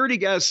security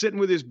guys sitting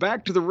with his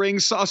back to the ring,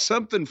 saw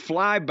something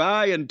fly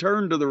by and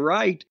turn to the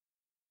right.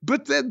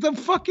 But the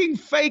fucking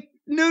fake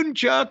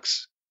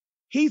nunchucks,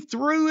 he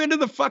threw into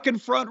the fucking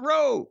front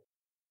row.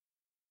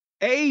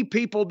 A,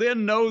 people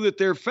then know that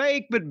they're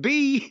fake, but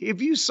B,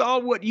 if you saw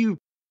what you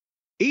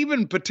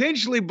even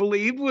potentially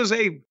believed was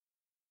a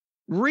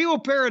real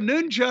pair of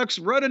nunchucks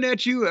running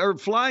at you or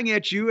flying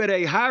at you at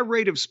a high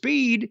rate of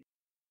speed,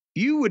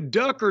 you would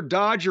duck or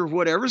dodge or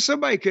whatever.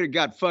 Somebody could have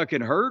got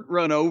fucking hurt,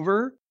 run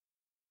over.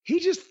 He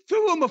just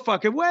threw them a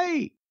fucking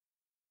way.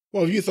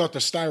 Well, if you thought the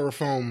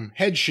styrofoam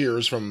head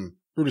shears from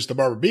Brutus the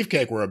Barber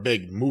Beefcake were a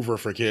big mover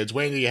for kids,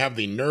 wait until you have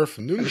the Nerf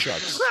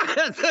nunchucks.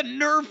 The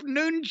Nerf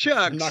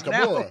nunchucks.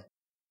 Nakamura.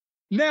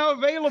 Now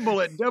available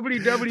at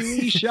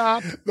WWE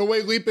Shop. The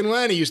way Leapin'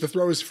 Lanny used to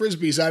throw his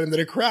frisbees out into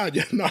the crowd,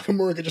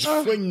 Nakamura could just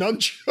fling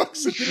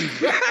nunchucks into the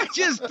crowd.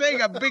 Just take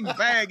a big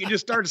bag and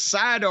just start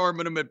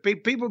sidearming them, and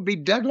people would be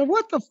like,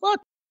 what the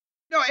fuck?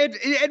 No,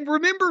 and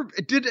remember,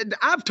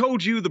 I've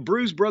told you the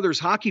Bruise Brothers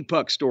hockey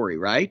puck story,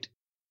 right?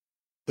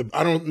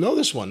 I don't know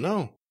this one,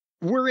 no.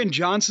 We're in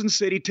Johnson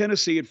City,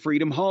 Tennessee at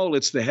Freedom Hall.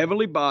 It's the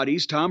Heavenly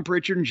Bodies, Tom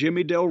Pritchard and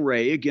Jimmy Del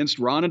Rey against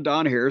Ron and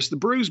Don Harris, the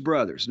Bruise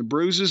Brothers. The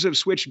Bruises have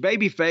switched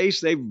babyface.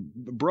 They've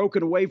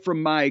broken away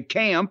from my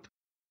camp,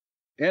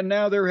 and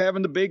now they're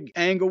having the big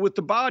angle with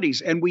the Bodies,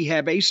 and we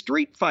have a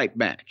street fight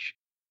match.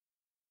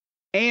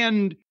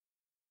 And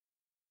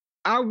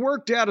I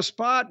worked out a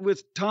spot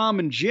with Tom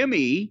and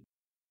Jimmy,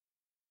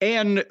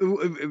 and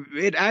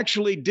it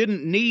actually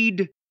didn't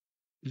need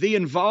the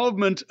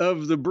involvement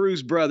of the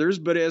Bruise Brothers,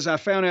 but as I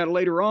found out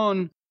later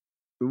on,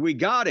 we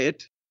got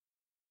it.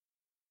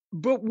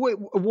 But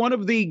one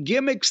of the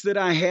gimmicks that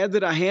I had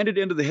that I handed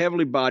into the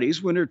Heavenly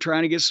Bodies when they're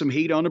trying to get some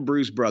heat on the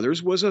Bruise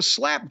Brothers was a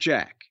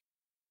slapjack,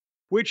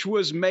 which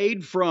was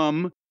made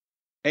from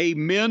a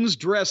men's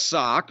dress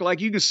sock.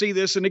 Like you can see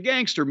this in the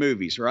gangster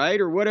movies,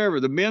 right? Or whatever,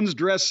 the men's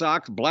dress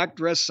sock, the black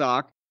dress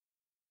sock.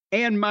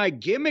 And my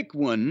gimmick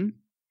one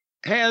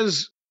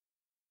has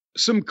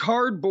some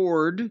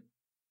cardboard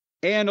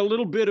and a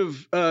little bit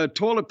of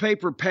toilet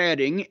paper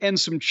padding and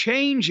some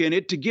change in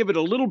it to give it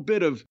a little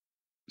bit of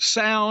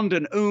sound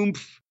and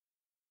oomph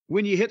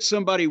when you hit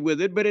somebody with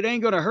it, but it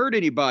ain't going to hurt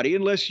anybody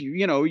unless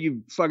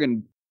you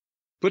fucking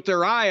put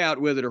their eye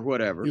out with it or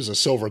whatever. Use a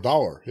silver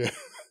dollar. Yeah.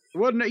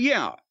 Wasn't it?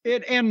 Yeah.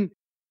 And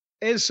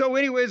so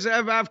anyways,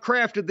 I've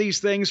crafted these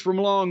things from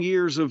long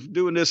years of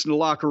doing this in the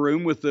locker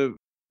room with the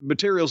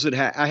materials that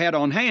I had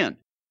on hand.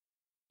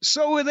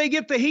 So when they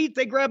get the heat,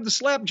 they grab the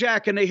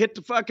slapjack and they hit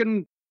the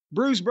fucking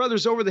Bruise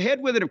Brothers over the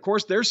head with it. Of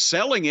course, they're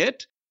selling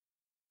it.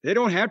 They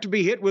don't have to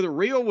be hit with a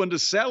real one to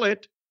sell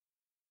it.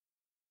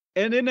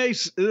 And then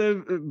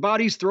the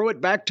Bodies throw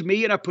it back to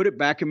me, and I put it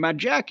back in my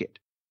jacket.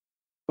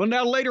 Well,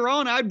 now later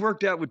on, I'd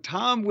worked out with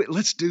Tom.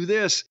 Let's do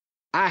this.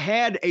 I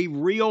had a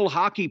real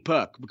hockey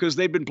puck because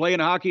they'd been playing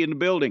hockey in the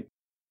building.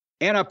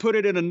 And I put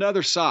it in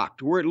another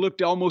sock where it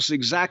looked almost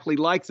exactly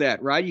like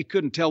that, right? You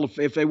couldn't tell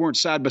if they weren't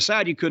side by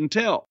side. You couldn't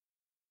tell.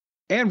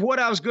 And what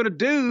I was going to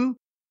do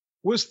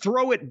was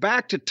throw it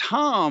back to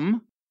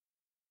Tom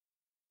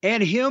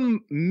and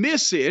him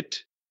miss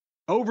it,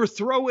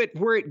 overthrow it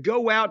where it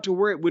go out to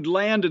where it would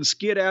land and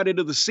skid out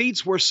into the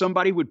seats where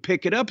somebody would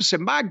pick it up and say,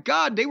 my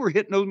God, they were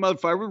hitting those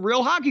motherfuckers with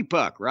real hockey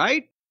puck,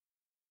 right?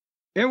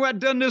 And I'd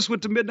done this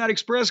with the Midnight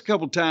Express a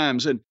couple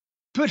times. And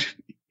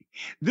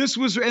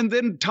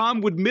then Tom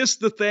would miss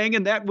the thing,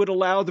 and that would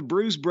allow the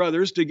Bruise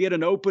Brothers to get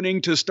an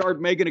opening to start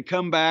making a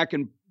comeback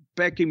and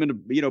peck him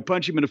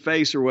punch him in the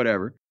face or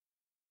whatever.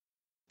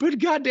 But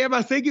goddamn,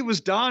 I think it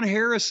was Don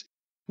Harris.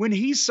 When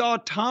he saw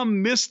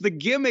Tom miss the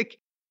gimmick,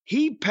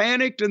 he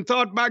panicked and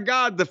thought, my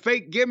God, the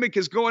fake gimmick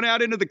is going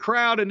out into the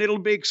crowd and it'll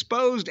be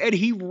exposed. And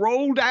he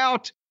rolled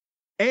out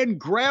and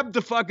grabbed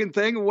the fucking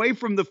thing away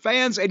from the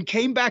fans and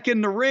came back in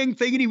the ring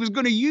thinking he was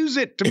going to use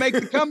it to make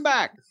the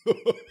comeback.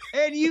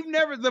 And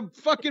the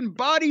fucking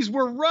Bodies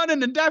were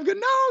running and diving.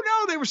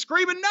 No, they were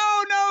screaming,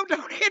 no,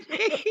 don't hit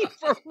me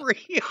for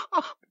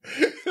real.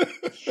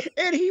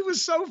 And he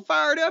was so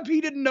fired up,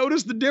 he didn't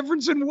notice the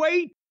difference in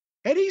weight.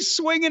 And he's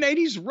swinging and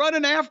he's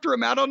running after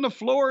him out on the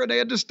floor. And they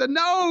had to say,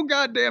 no,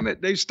 goddamn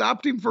it. They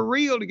stopped him for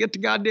real to get the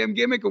goddamn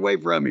gimmick away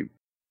from him.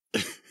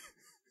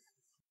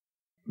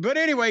 But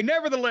anyway,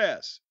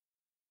 nevertheless.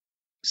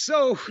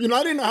 So. I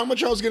didn't know how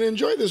much I was going to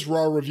enjoy this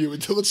Raw review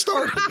until it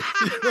started.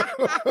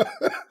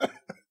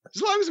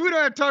 As long as we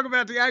don't have to talk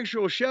about the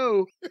actual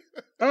show.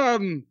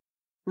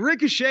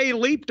 Ricochet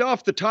leaped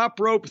off the top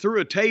rope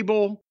through a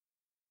table.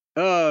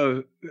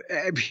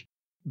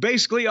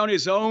 Basically on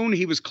his own,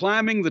 he was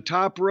climbing the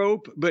top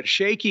rope, but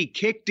Shaky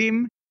kicked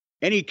him,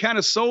 and he kind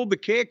of sold the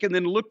kick and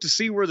then looked to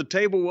see where the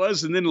table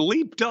was and then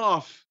leaped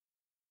off.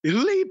 He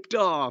leaped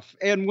off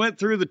and went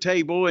through the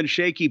table, and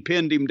Shaky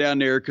pinned him down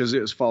there because it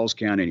was Falls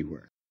Count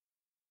Anywhere.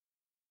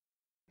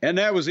 And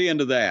that was the end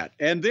of that.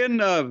 And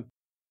then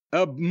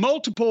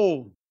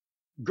multiple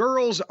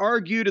girls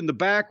argued in the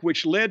back,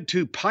 which led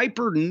to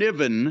Piper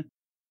Niven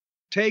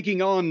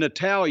taking on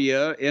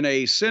Natalya in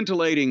a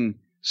scintillating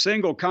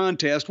single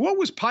contest. What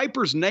was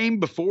Piper's name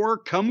before?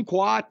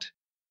 Kumquat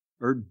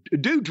or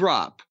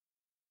Dewdrop?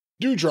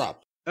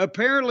 Dewdrop.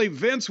 Apparently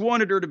Vince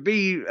wanted her to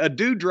be a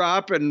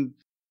Dewdrop, and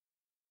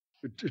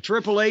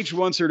Triple H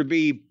wants her to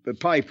be a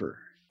Piper.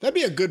 That'd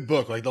be a good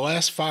book, like the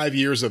last 5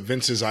 years of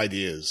Vince's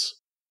ideas.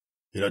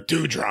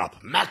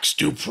 Dewdrop, Max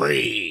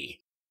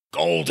Dupree.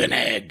 golden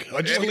egg.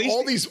 Just like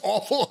all these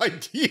awful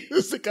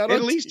ideas that got.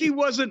 At least he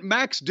wasn't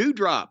Max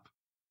Dewdrop.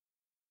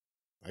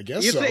 I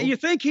guess so. You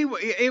think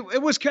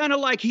it was kind of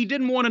like he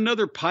didn't want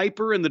another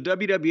Piper in the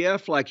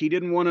WWF, like he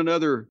didn't want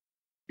another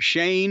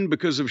Shane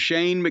because of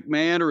Shane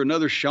McMahon or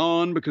another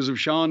Shawn because of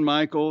Shawn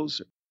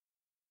Michaels.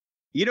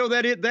 You know,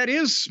 that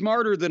is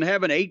smarter than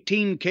having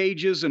 18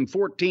 cages and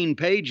 14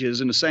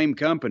 pages in the same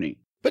company.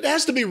 But there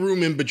has to be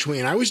room in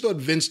between. I always thought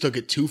Vince took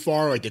it too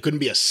far. Like there couldn't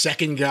be a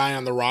second guy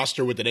on the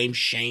roster with the name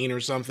Shane or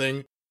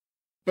something.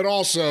 But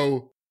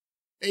also,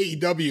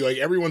 AEW, like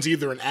everyone's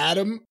either an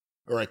Adam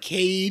or a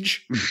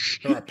Cage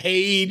or a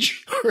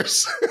Page.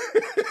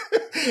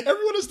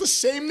 Everyone has the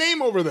same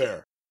name over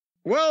there.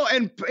 Well,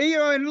 and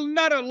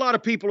not a lot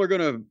of people are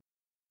going to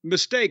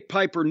mistake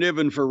Piper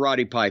Niven for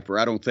Roddy Piper,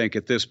 I don't think,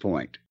 at this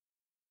point.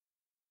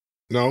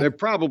 No. They're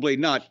probably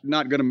not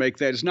going to make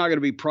that. It's not going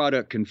to be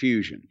product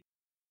confusion.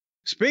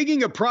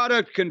 Speaking of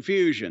product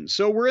confusion,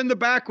 so we're in the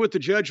back with the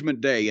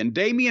Judgment Day, and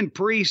Damian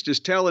Priest is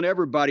telling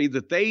everybody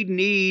that they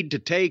need to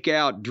take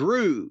out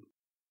Drew.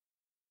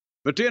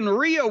 But then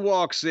Rhea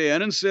walks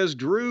in and says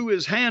Drew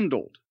is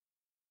handled.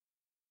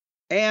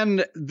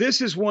 And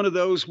this is one of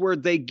those where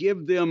they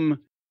give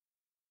them...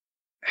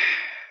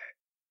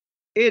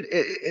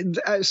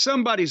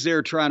 somebody's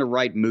there trying to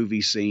write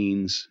movie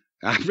scenes.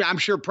 I'm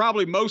sure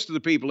probably most of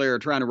the people there are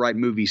trying to write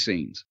movie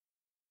scenes.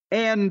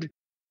 And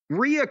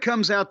Rhea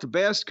comes out the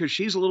best because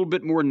she's a little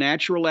bit more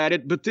natural at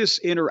it. But this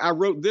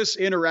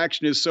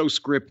interaction is so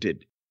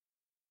scripted.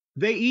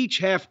 They each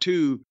have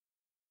to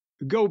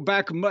go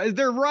back.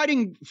 They're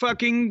writing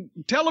fucking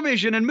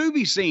television and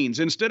movie scenes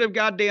instead of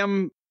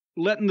goddamn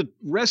letting the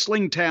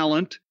wrestling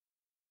talent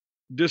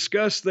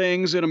discuss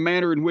things in a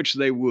manner in which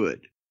they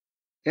would.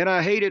 And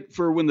I hate it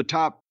for when the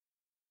top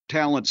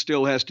talent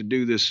still has to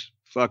do this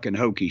fucking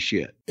hokey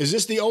shit. Is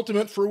this the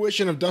ultimate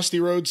fruition of Dusty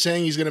Rhodes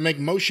saying he's going to make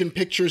motion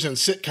pictures and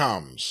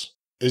sitcoms?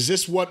 Is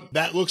this what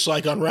that looks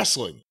like on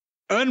wrestling?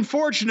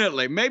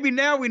 Unfortunately, maybe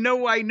now we know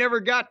why he never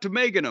got to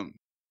making them.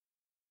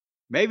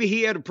 Maybe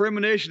he had a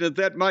premonition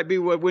that might be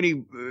what, when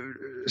he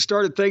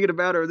started thinking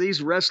about, are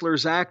these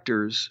wrestlers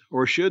actors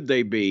or should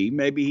they be?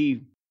 Maybe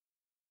he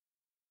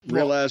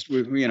realized,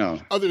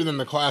 Other than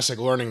the classic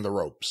learning the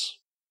ropes.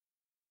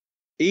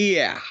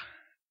 Yeah.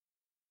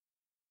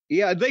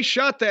 Yeah, they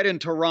shot that in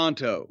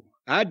Toronto.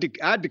 I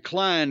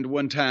declined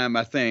one time,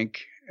 I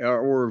think,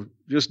 or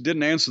just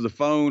didn't answer the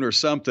phone or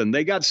something.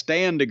 They got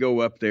Stan to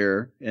go up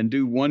there and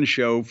do one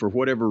show for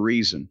whatever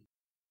reason.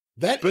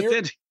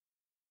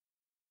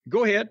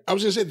 Go ahead. I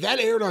was going to say, that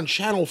aired on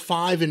Channel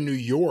 5 in New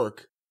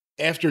York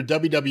after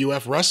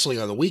WWF Wrestling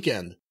on the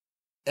weekend.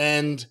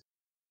 And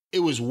it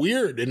was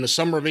weird. In the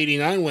summer of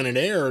 '89 when it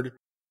aired,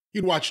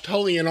 you'd watch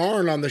Tully and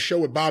Arn on the show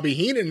with Bobby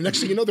Heenan, and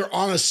next thing you know, they're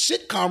on a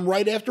sitcom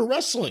right after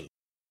wrestling.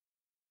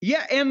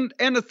 Yeah, and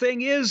the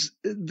thing is,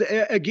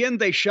 again,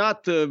 they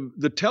shot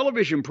the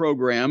television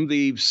program,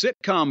 the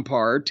sitcom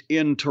part,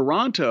 in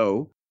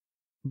Toronto,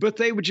 but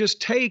they would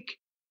just take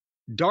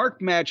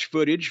dark match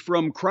footage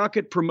from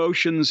Crockett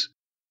Promotions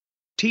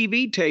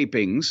TV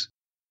tapings,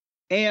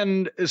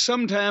 and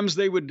sometimes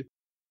they would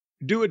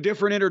do a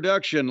different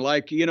introduction,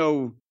 like,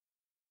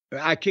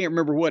 I can't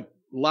remember what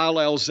Lyle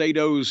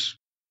Alzado's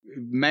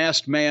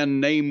masked man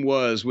name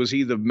was. Was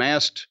he the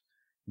masked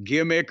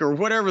gimmick or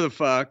whatever the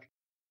fuck?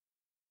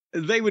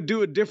 They would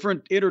do a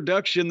different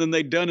introduction than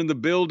they'd done in the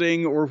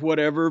building or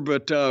whatever,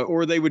 but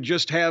or they would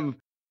just have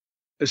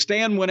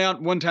Stan went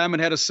out one time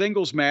and had a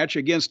singles match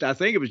against, I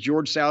think it was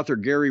George South or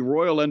Gary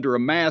Royal under a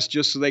mask,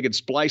 just so they could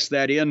splice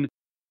that in,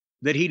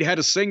 that he'd had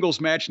a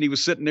singles match and he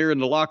was sitting there in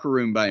the locker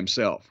room by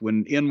himself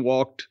when in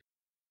walked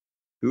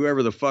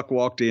whoever the fuck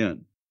walked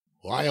in.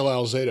 Lyle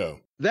Alzado.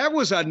 That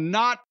was a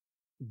not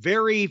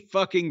very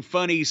fucking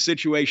funny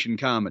situation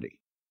comedy.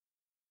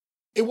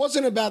 It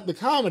wasn't about the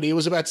comedy. It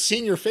was about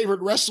seeing your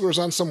favorite wrestlers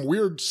on some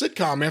weird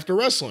sitcom after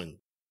wrestling.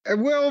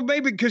 Well,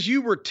 maybe because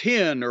you were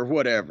 10 or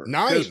whatever.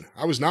 9.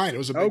 I was 9. It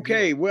was a big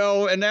deal.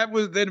 Well, and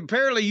then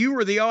apparently you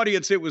were the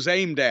audience it was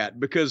aimed at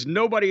because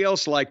nobody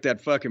else liked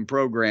that fucking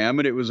program,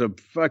 and it was a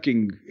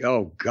fucking,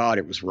 oh God,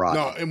 it was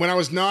rotten. No, and when I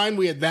was 9,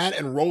 we had that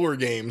and roller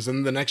games,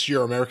 and the next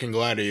year American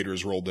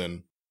Gladiators rolled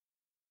in.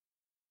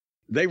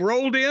 They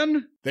rolled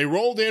in? They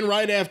rolled in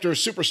right after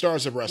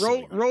Superstars of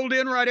Wrestling. Rolled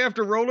in right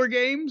after Roller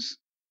Games?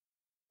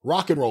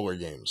 Rock and Roller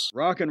Games.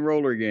 Rock and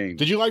Roller Games.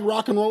 Did you like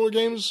Rock and Roller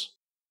Games?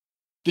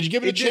 Did you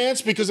give it a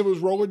chance because it was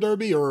roller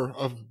derby or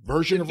a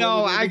version of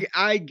roller derby?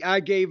 No,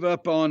 I gave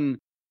up on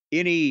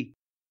any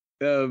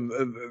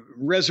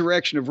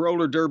resurrection of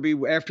roller derby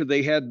after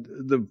they had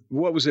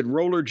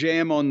Roller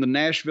Jam on the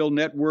Nashville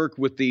network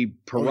with the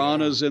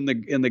piranhas in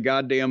the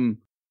goddamn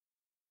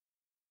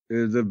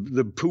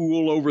the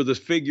pool over the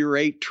figure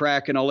 8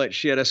 track and all that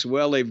shit. I said,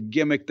 well, they've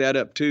gimmicked that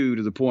up too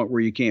to the point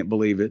where you can't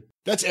believe it.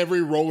 That's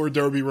every roller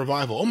derby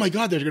revival. Oh my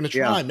God, they're going to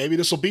try. Yeah. Maybe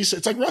this will be.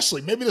 It's like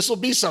wrestling. Maybe this will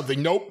be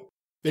something. Nope.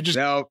 They're just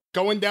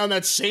going down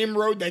that same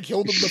road that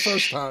killed him the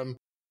first time.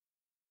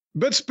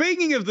 But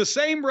speaking of the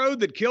same road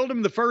that killed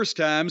him the first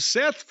time,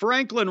 Seth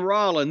Franklin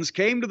Rollins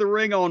came to the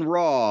ring on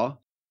Raw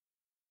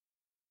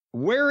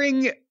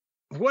wearing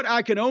what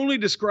I can only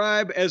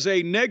describe as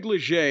a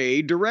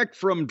negligee direct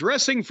from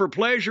Dressing for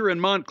Pleasure in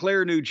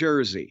Montclair, New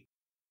Jersey.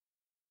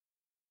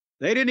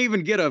 They didn't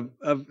even get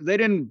they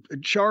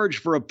didn't charge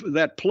for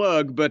that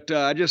plug, but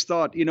I just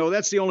thought,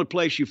 that's the only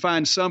place you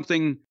find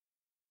something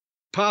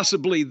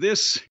possibly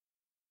this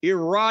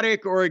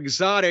erotic or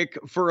exotic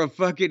for a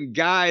fucking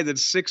guy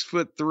that's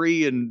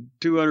 6'3" and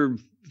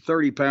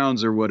 230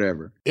 pounds or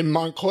whatever. In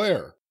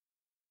Montclair.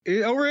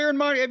 Over here in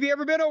Montclair. Have you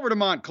ever been over to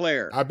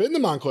Montclair? I've been to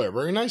Montclair.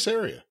 Very nice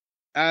area.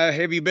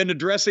 Have you been to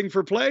Dressing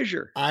for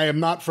Pleasure? I am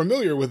not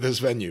familiar with this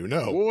venue,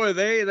 no. Boy,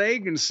 they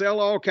can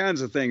sell all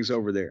kinds of things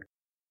over there.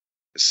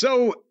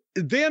 So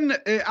then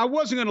I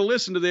wasn't going to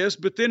listen to this,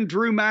 but then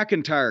Drew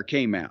McIntyre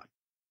came out.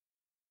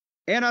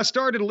 And I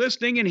started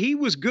listening, and he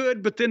was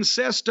good, but then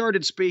Seth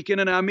started speaking,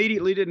 and I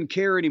immediately didn't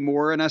care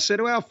anymore. And I said,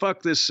 well,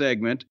 fuck this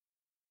segment.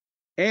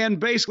 And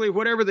basically,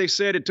 whatever they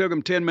said, it took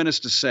them 10 minutes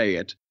to say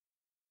it.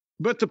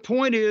 But the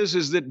point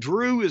is that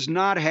Drew is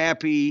not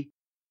happy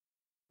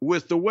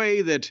with the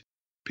way that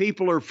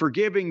people are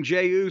forgiving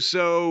Jey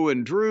Uso,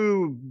 and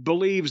Drew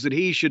believes that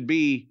he should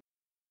be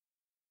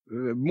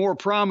more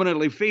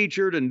prominently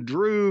featured, and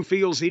Drew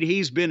feels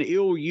he's been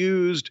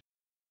ill-used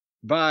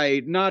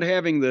by not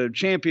having the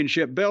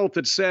championship belt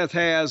that Seth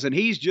has, and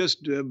he's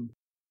just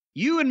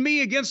you and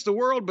me against the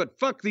world, but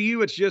fuck the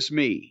you, it's just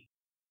me.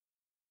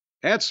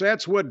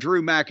 That's what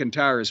Drew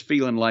McIntyre is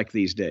feeling like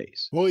these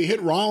days. Well, he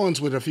hit Rollins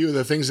with a few of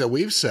the things that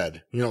we've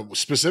said,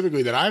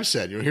 specifically that I've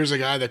said. Here's a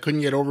guy that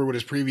couldn't get over with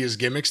his previous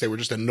gimmicks. They were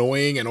just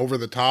annoying and over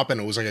the top,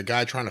 and it was like a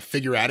guy trying to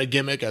figure out a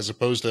gimmick as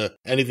opposed to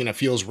anything that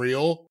feels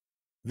real.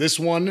 This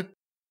one,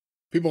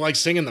 people like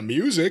singing the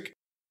music,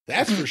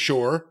 that's for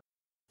sure.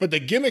 But the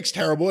gimmick's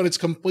terrible, and it's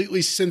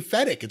completely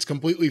synthetic. It's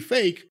completely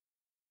fake.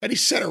 And he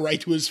said it right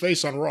to his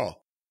face on Raw.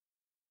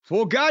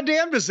 Well,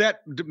 goddamn,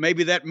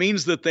 maybe that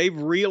means that they've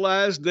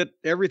realized that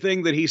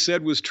everything that he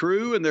said was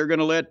true, and they're going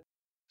to let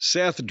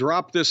Seth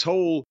drop this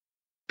whole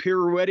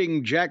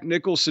pirouetting Jack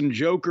Nicholson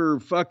Joker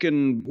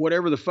fucking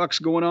whatever the fuck's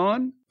going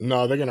on?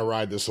 No, they're going to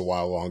ride this a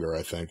while longer,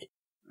 I think.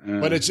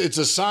 But it's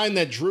a sign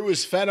that Drew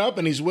is fed up,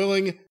 and he's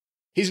going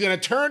to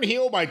turn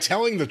heel by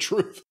telling the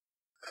truth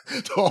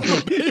to all the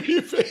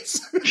babyface.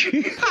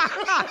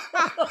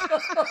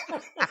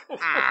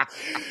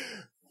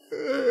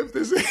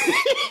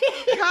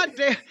 God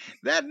damn,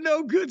 that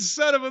no good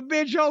son of a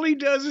bitch, all he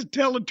does is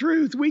tell the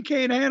truth. We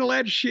can't handle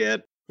that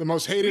shit. The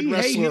most hated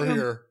wrestler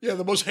here. Yeah,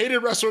 the most hated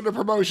wrestler in the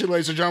promotion,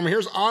 ladies and gentlemen.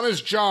 Here's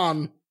Honest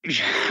John.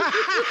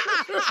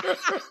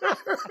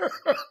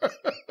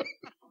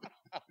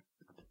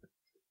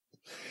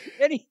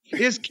 And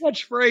his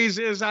catchphrase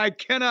is, I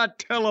cannot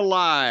tell a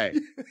lie.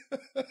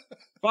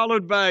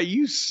 Followed by,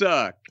 you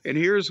suck. And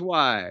here's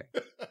why.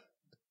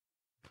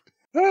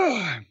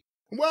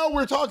 Well,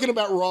 we're talking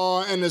about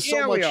Raw, and there's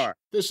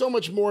so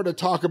much more to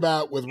talk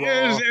about with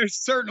Raw. There's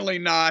certainly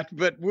not,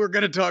 but we're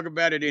going to talk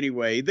about it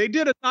anyway. They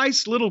did a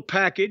nice little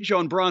package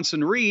on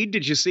Bronson Reed.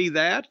 Did you see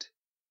that?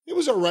 It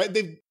was all right.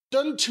 They've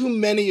done too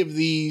many of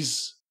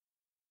these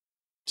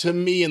to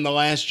me in the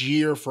last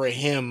year for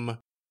him,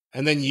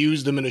 and then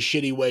used them in a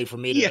shitty way for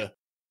me to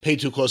pay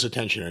too close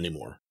attention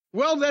anymore.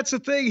 Well, that's the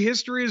thing.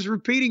 History is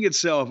repeating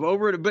itself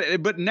over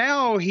it, but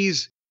now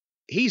he's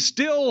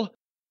still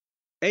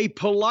a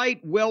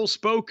polite,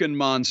 well-spoken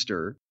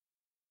monster.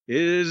 It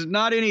is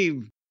not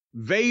any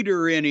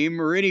Vader in him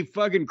or any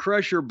fucking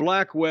Crusher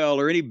Blackwell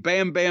or any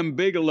Bam Bam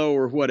Bigelow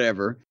or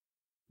whatever.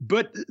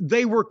 But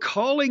they were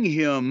calling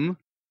him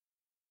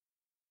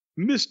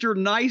Mr.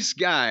 Nice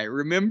Guy,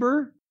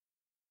 remember?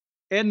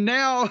 And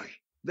now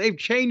they've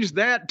changed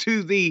that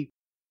to the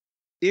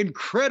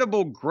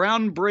incredible,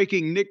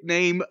 groundbreaking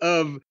nickname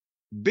of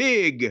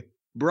Big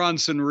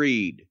Bronson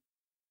Reed.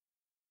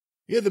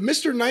 Yeah, the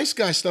Mr. Nice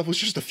Guy stuff was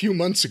just a few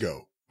months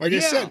ago. Like I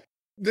said,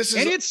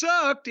 it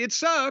sucked. It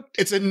sucked.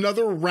 It's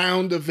another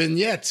round of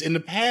vignettes. In the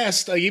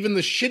past, like even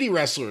the shitty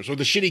wrestlers or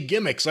the shitty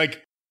gimmicks,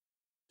 like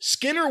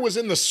Skinner was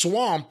in the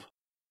swamp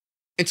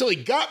until he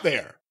got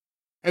there.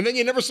 And then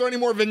you never saw any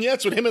more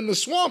vignettes with him in the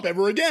swamp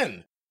ever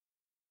again.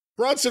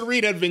 Bronson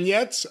Reed had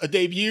vignettes, a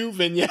debut,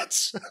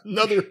 vignettes,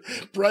 another,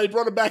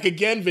 brought him back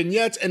again,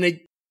 vignettes,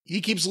 and he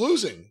keeps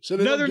losing. So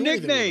another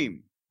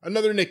nickname.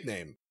 Another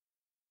nickname.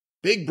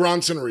 Big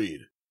Bronson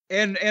Reed.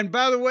 And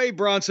by the way,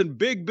 Bronson,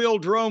 Big Bill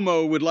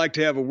Dromo would like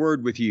to have a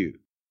word with you.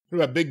 What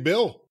about Big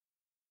Bill?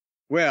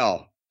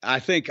 Well, I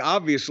think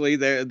obviously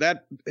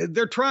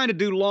they're trying to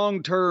do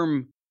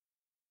long-term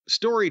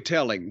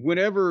storytelling.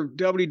 Whenever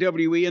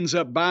WWE ends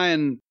up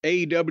buying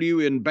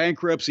AEW in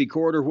bankruptcy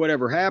court or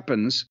whatever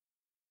happens,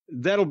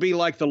 that'll be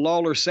like the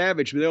Lawler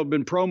Savage. They'll have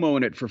been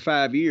promoting it for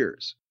 5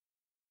 years.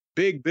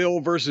 Big Bill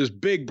versus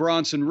Big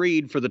Bronson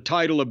Reed for the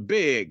title of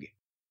Big.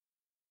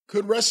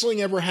 Could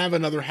wrestling ever have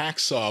another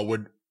Hacksaw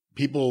with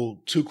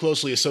people too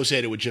closely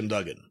associated with Jim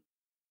Duggan?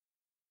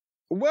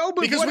 Well,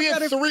 but because we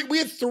had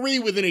three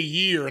within a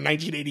year in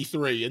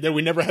 1983, and then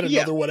we never had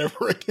another one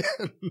ever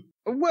again.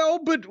 Well,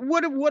 but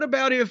what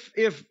about if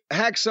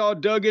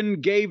Hacksaw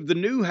Duggan gave the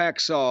new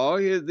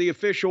Hacksaw the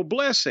official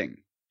blessing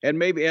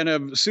and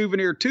a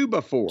souvenir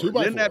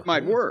 2x4? Then that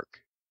might work.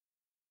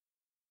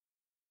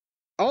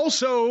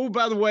 Also,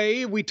 by the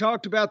way, we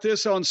talked about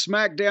this on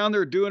SmackDown.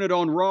 They're doing it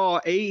on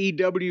Raw.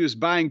 AEW is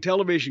buying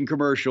television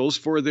commercials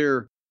for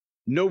their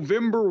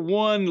November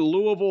 1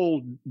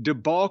 Louisville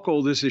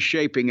debacle. This is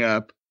shaping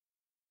up.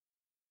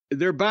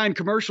 They're buying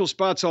commercial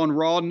spots on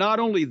Raw. Not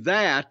only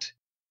that,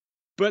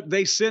 but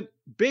they sent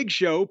Big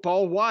Show,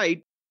 Paul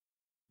White,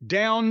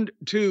 down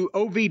to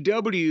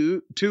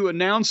OVW to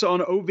announce on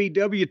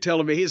OVW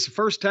television. It's the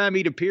first time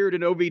he'd appeared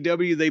in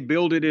OVW. They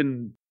built it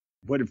in,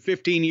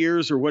 15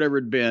 years or whatever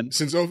it'd been.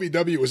 Since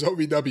OVW was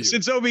OVW.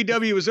 Since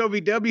OVW was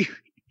OVW.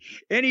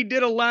 And he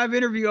did a live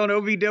interview on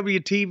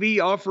OVW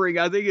TV offering,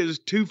 I think it was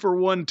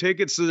 2-for-1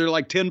 tickets. So they're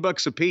like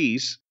 $10 a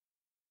piece.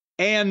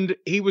 And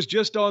he was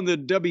just on the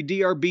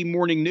WDRB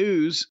Morning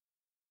News,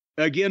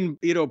 again,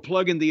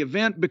 plugging the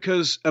event,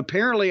 because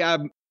apparently I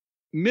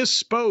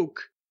misspoke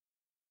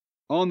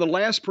on the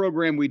last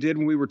program we did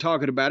when we were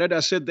talking about it. I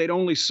said they'd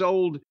only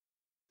sold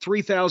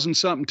 3,000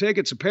 something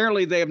tickets.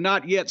 Apparently they have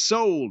not yet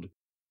sold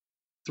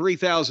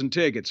 3,000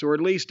 tickets, or at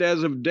least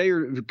as of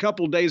a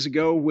couple of days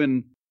ago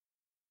when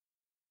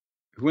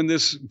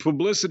this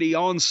publicity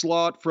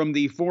onslaught from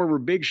the former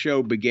Big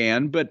Show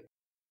began. But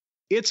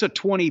it's a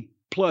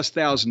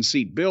 20,000+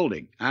 seat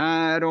building.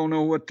 I don't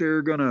know what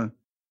they're gonna.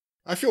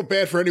 I feel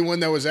bad for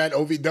anyone that was at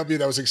OVW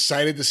that was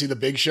excited to see the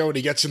Big Show, and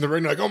he gets in the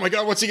ring like, oh my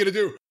God, what's he gonna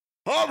do?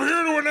 I'm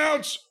here to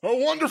announce a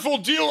wonderful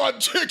deal on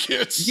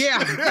tickets.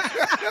 Yeah.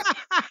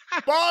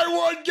 Buy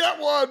one, get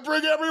one,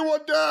 bring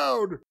everyone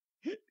down.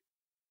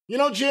 You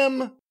know,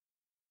 Jim,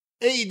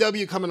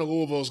 AEW coming to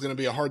Louisville is going to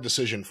be a hard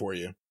decision for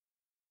you.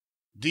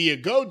 Do you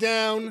go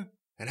down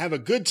and have a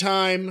good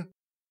time,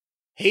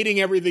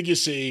 hating everything you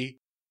see,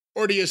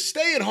 or do you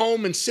stay at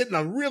home and sit in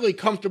a really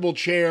comfortable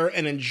chair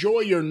and enjoy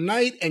your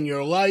night and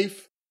your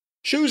life,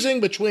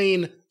 choosing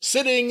between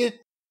sitting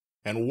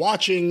and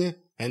watching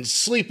and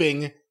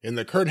sleeping in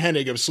the Curt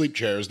Hennig of sleep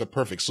chairs, the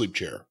perfect sleep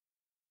chair?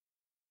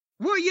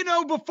 Well,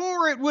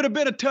 before it would have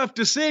been a tough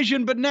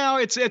decision, but now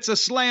it's a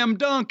slam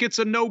dunk. It's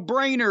a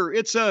no-brainer.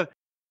 It's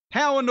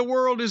how in the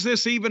world is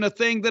this even a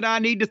thing that I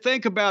need to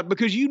think about?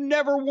 Because you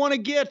never want to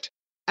get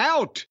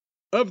out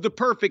of the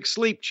perfect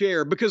sleep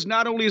chair, because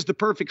not only is the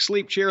perfect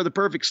sleep chair the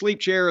perfect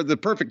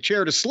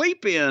chair to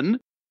sleep in.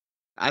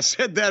 I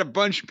said that a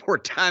bunch more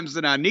times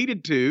than I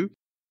needed to,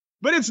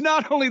 but it's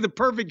not only the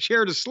perfect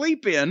chair to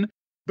sleep in,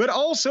 but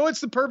also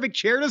it's the perfect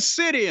chair to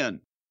sit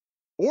in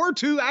or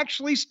to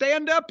actually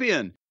stand up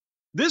in.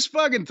 This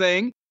fucking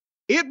thing,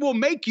 it will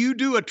make you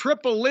do a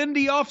triple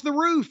Lindy off the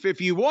roof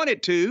if you want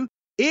it to.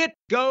 It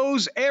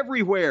goes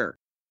everywhere.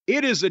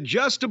 It is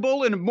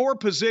adjustable in more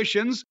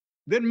positions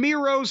than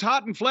Miro's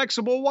hot and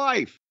flexible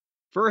wife,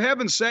 for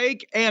heaven's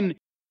sake. And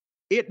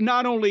it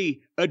not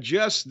only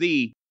adjusts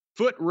the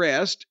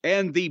footrest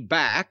and the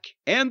back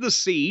and the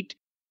seat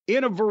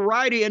in a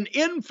variety, an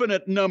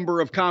infinite number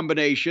of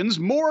combinations,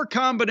 more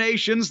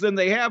combinations than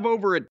they have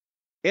over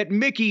at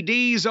Mickey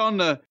D's on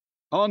the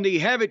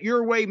Have It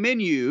Your Way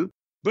menu,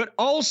 but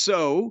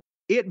also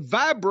it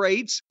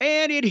vibrates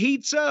and it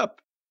heats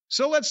up.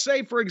 So let's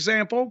say, for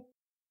example,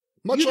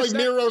 much like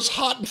Miro's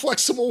hot and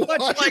flexible wife.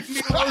 Much like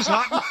Miro's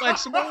hot and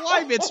flexible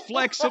wife. It's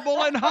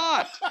flexible and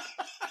hot.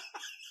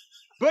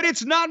 But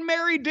it's not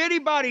married to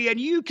anybody, and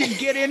you can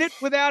get in it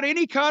without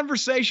any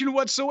conversation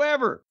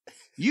whatsoever.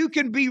 You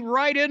can be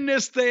right in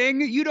this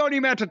thing. You don't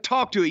even have to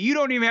talk to it. You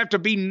don't even have to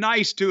be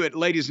nice to it,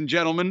 ladies and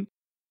gentlemen.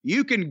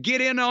 You can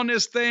get in on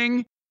this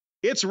thing.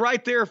 It's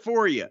right there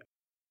for you.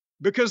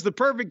 Because the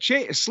perfect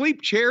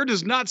sleep chair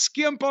does not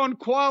skimp on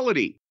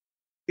quality.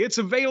 It's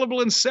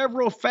available in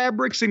several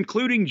fabrics,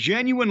 including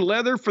genuine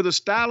leather for the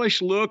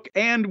stylish look.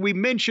 And we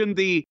mentioned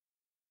the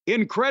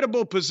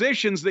incredible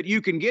positions that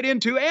you can get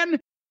into. And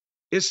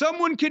if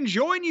someone can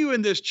join you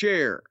in this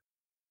chair,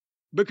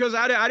 because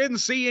I didn't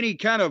see any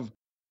kind of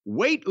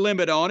weight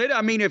limit on it.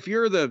 I mean, if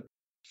you're the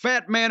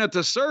fat man at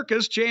the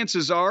circus,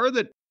 chances are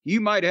that you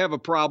might have a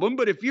problem.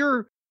 But if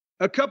you're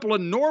a couple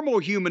of normal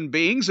human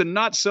beings and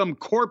not some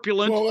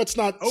corpulent, well, let's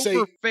not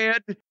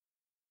overfed,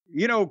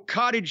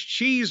 cottage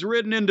cheese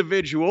ridden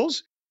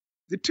individuals,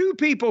 the two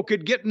people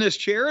could get in this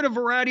chair in a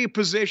variety of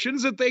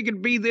positions that they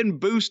could be then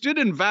boosted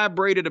and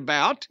vibrated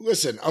about.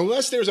 Listen,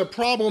 unless there's a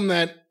problem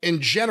that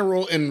in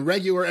general in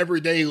regular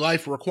everyday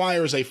life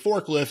requires a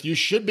forklift, you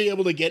should be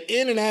able to get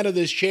in and out of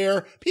this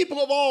chair. People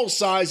of all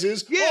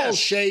sizes, all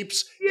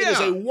shapes. Yeah. It is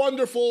a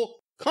wonderful,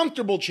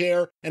 comfortable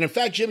chair. And in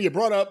fact, Jim, you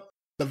brought up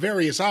the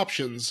various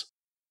options.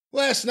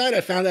 Last night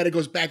I found out it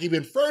goes back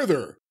even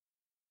further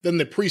than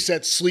the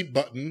preset sleep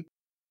button.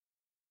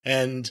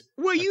 And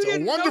it's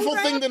a wonderful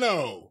thing to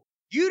know.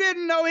 You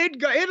didn't know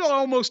it'll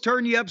almost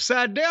turn you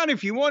upside down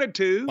if you wanted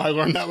to. I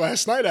learned that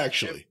last night,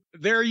 actually.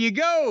 There you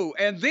go.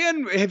 And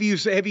then have you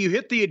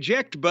hit the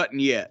eject button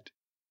yet?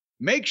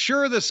 Make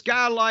sure the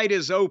skylight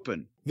is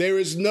open. There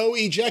is no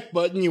eject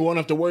button. You won't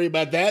have to worry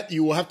about that.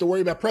 You will have to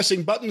worry about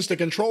pressing buttons to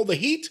control the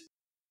heat,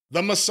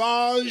 the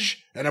massage,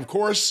 and of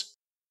course,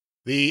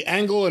 the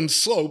angle and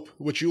slope,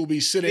 which you will be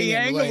sitting and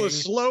laying. The angle, the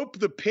slope,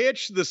 the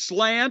pitch, the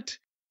slant.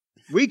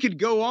 We could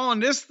go on.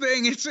 This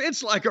thing,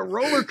 it's like a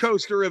roller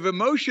coaster of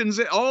emotions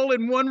all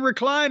in one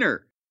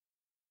recliner.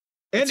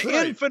 An That's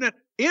right.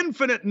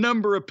 infinite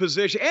number of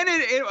positions. And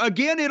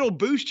again, it'll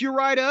boost you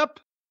right up.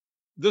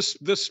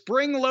 The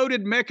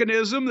spring-loaded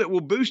mechanism that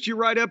will boost you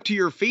right up to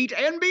your feet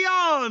and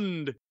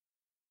beyond.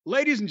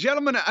 Ladies and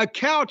gentlemen, a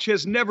couch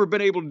has never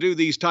been able to do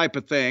these type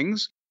of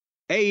things.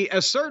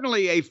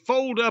 Certainly a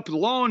fold-up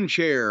lawn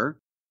chair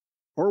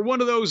or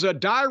one of those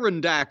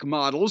Dirondack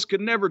models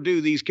could never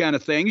do these kind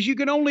of things. You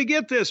can only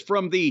get this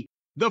from the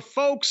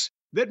folks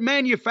that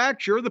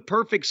manufacture the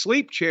perfect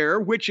sleep chair,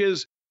 which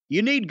is,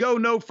 you need go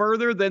no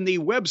further than the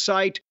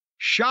website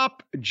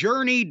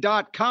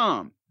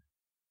shopjourney.com.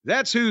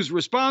 That's who's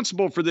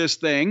responsible for this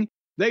thing.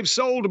 They've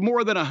sold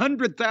more than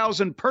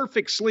 100,000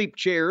 perfect sleep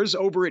chairs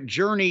over at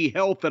Journey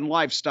Health and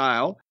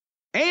Lifestyle,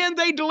 and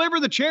they deliver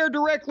the chair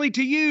directly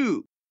to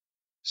you.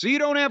 So you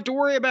don't have to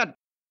worry about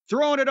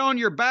throwing it on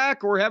your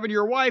back or having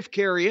your wife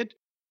carry it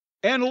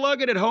and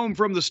lugging it home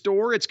from the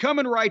store. It's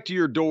coming right to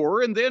your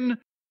door, and then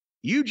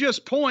you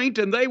just point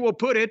and they will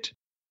put it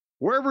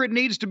wherever it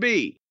needs to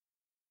be.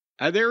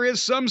 There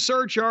is some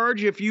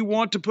surcharge if you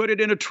want to put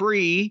it in a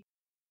tree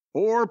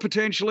or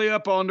potentially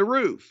up on the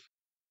roof.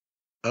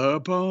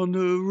 Up on the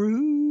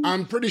roof.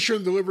 I'm pretty sure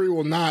the delivery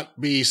will not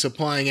be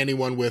supplying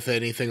anyone with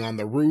anything on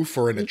the roof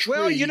or in a tree.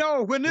 Well, you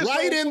know, when this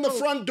right in the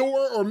front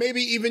door, or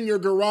maybe even your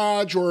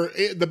garage or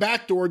the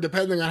back door,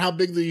 depending on how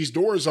big these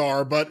doors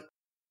are. But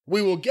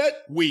they will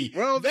get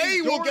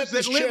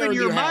this chair in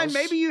your mind. house.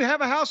 Maybe you have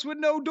a house with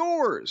no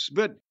doors,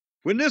 but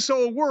when this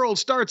old world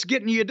starts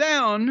getting you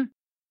down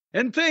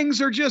and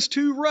things are just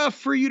too rough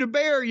for you to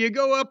bear, you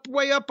go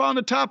way up on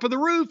the top of the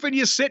roof and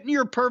you sit in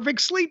your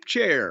perfect sleep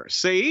chair.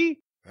 See?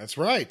 That's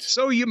right.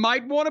 So you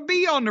might want to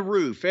be on the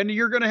roof, and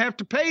you're going to have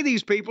to pay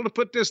these people to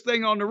put this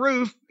thing on the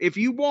roof if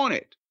you want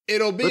it.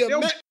 It'll be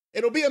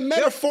a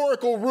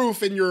metaphorical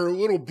roof in your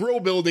little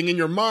Brill building in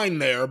your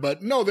mind there,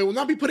 but no, they will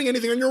not be putting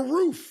anything on your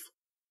roof.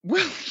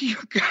 Well,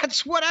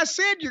 that's what I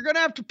said. You're going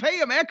to have to pay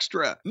them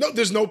extra. No,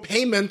 there's no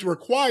payment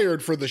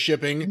required for the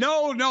shipping.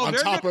 No, they're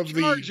not going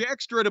to charge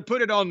extra to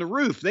put it on the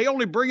roof. They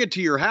only bring it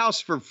to your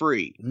house for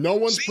free. No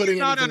one's putting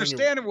anything on your roof. You're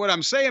not understanding what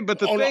I'm saying,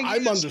 but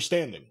I'm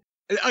understanding.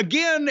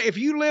 Again, if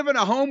you live in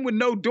a home with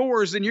no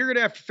doors, then you're going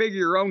to have to figure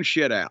your own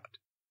shit out.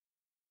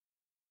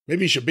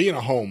 Maybe you should be in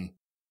a home.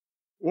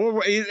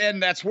 Well,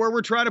 and that's where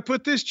we're trying to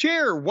put this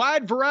chair.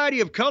 Wide variety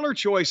of color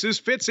choices,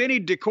 fits any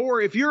decor.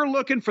 If you're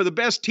looking for the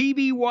best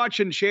TV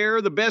watching chair,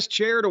 the best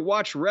chair to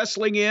watch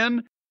wrestling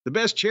in, the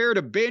best chair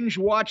to binge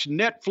watch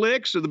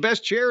Netflix, or the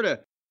best chair to,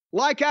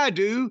 like I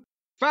do,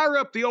 fire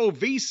up the old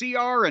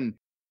VCR and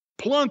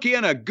plunk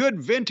in a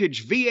good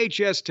vintage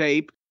VHS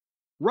tape,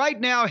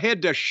 right now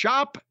head to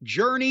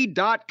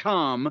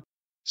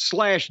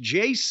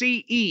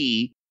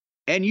shopjourney.com/JCE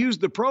and use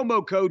the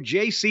promo code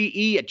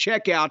JCE at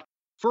checkout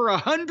for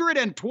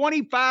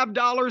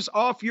 $125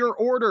 off your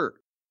order.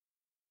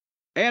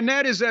 And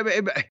that is,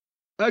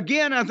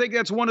 again, I think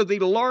that's one of the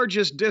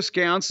largest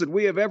discounts that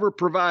we have ever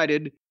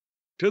provided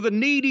to the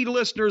needy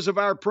listeners of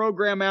our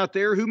program out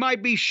there who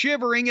might be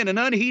shivering in an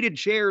unheated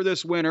chair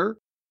this winter,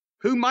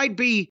 who might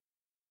be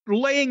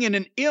laying in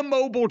an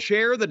immobile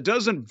chair that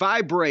doesn't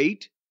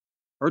vibrate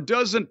or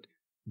doesn't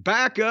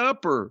back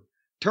up or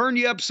turn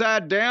you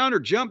upside down or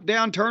jump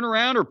down, turn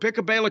around, or pick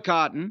a bale of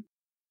cotton.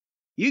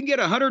 You can get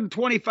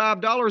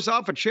 $125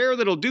 off a chair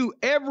that'll do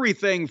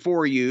everything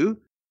for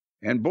you.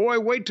 And boy,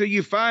 wait till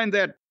you find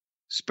that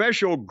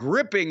special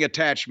gripping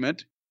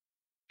attachment.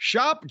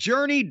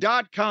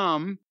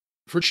 Shopjourney.com.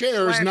 For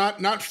chairs,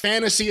 not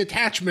fantasy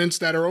attachments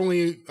that are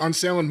only on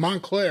sale in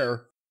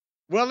Montclair.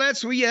 Well,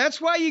 that's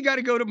why you got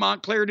to go to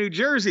Montclair, New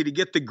Jersey to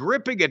get the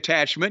gripping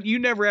attachment. You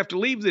never have to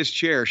leave this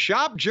chair.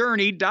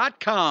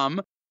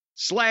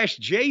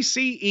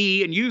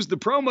 Shopjourney.com/JCE and use the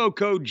promo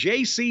code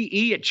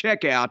JCE at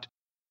checkout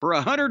for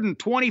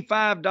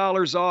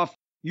 $125 off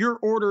your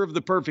order of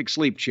the perfect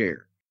sleep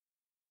chair.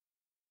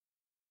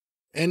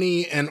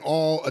 Any and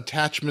all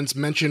attachments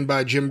mentioned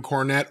by Jim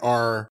Cornette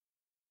are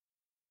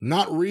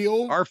not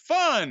real. Are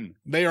fun.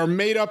 They are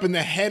made up in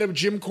the head of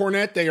Jim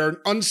Cornette. They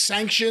are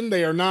unsanctioned.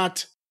 They are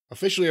not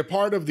officially a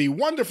part of the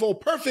wonderful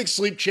perfect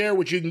sleep chair,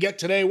 which you can get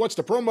today. What's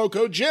the promo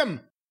code, Jim?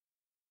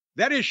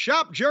 That is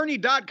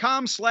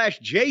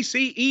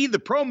shopjourney.com/JCE, the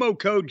promo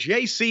code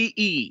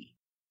JCE.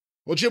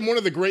 Well, Jim, one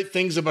of the great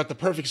things about the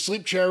perfect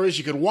sleep chair is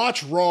you could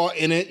watch Raw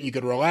in it, you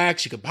could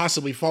relax, you could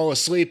possibly fall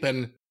asleep,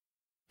 and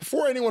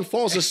before anyone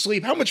falls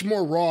asleep, how much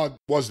more Raw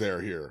was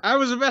there here? I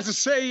was about to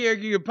say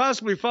you could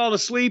possibly fall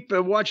asleep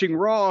watching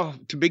Raw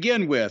to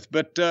begin with,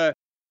 but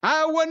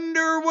I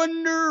wonder,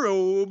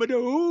 oh, but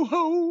oh,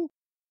 ho,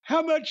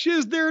 how much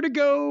is there to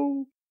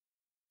go?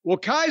 Well,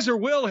 Kaiser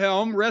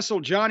Wilhelm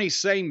wrestled Johnny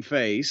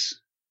Sameface.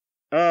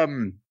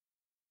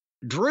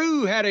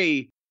 Drew had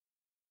a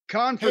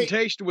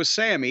confrontation with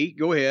Sammy.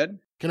 Go ahead.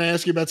 Can I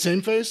ask you about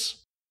Sameface?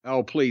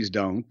 Oh, please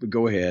don't, but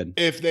go ahead.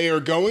 If they are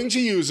going to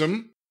use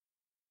him,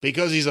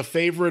 because he's a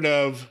favorite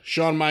of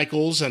Shawn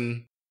Michaels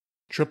and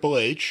Triple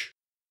H,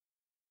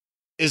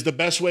 is the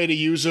best way to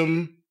use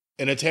him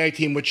in a tag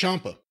team with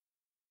Ciampa?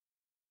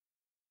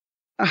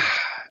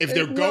 If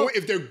they're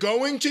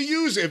going to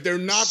use it, if they're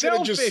not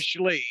going to just...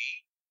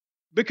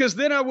 because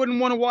then I wouldn't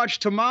want to watch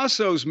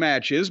Tommaso's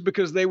matches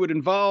because they would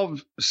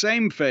involve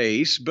same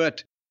face.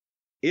 But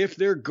if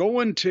they're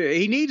going to,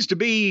 he needs to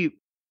be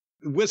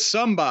with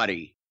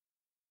somebody.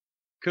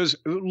 Because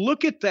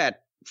look at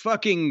that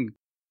fucking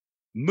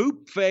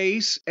moop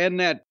face and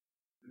that,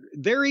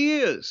 there he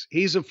is.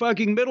 He's a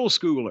fucking middle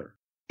schooler.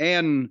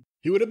 And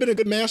he would have been a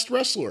good masked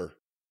wrestler.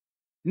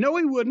 No,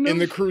 he wouldn't have. In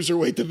the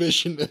cruiserweight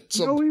division.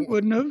 He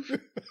wouldn't have.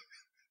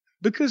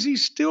 Because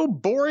he's still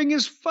boring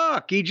as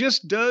fuck. He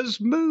just does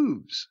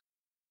moves.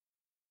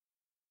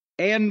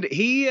 And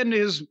he and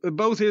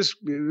both his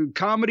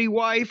comedy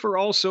wife are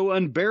also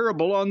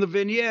unbearable on the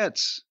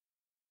vignettes.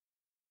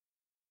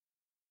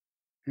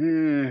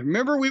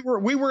 Remember, we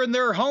were in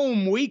their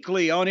home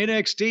weekly on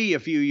NXT a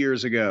few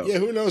years ago. Yeah,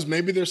 who knows?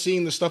 Maybe they're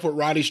seeing the stuff with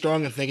Roddy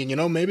Strong and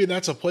thinking, maybe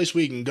that's a place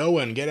we can go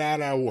and get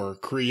at our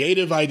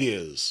creative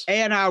ideas.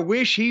 And I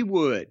wish he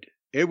would.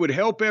 It would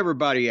help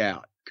everybody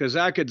out. Because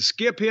I could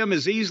skip him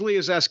as easily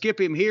as I skip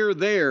him here,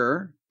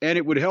 there, and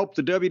it would help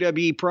the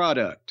WWE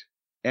product.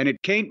 And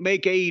it can't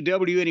make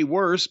AEW any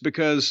worse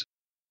because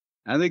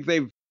I think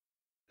they've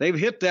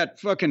hit that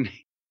fucking.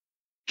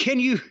 Can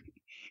you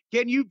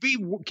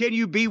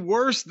be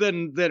worse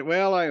than that?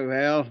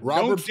 Well,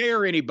 don't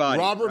dare anybody.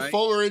 Robert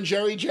Fuller and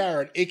Jerry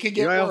Jarrett. It could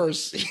get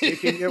worse. It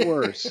can get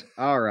worse.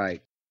 All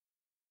right.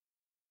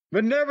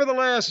 But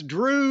nevertheless,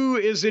 Drew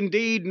is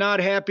indeed not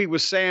happy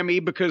with Sammy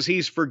because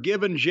he's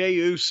forgiven Jey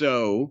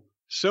Uso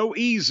so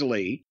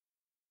easily.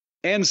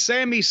 And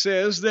Sammy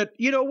says that,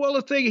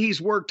 the thing, he's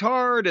worked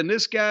hard and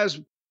this guy's,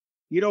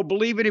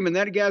 believing him and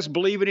that guy's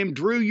believing him.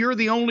 Drew, you're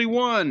the only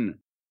one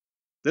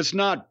that's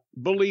not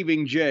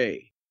believing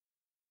Jey.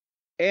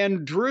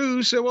 And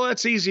Drew said, well,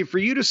 that's easy for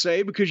you to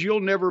say because you'll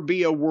never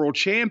be a world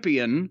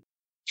champion,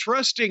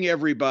 trusting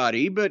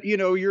everybody, but,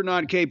 you're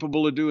not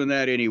capable of doing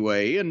that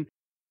anyway. And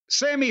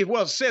Sammy,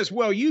 says,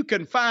 you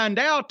can find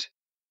out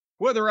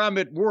whether I'm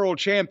at world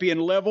champion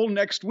level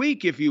next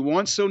week if you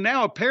want. So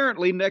now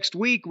apparently next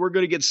week we're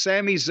going to get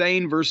Sami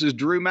Zayn versus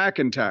Drew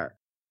McIntyre,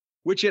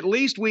 which at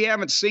least we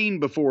haven't seen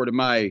before to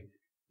my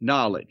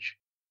knowledge.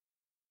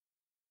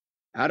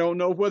 I don't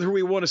know whether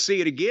we want to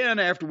see it again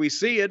after we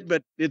see it,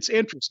 but it's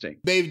interesting.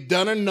 They've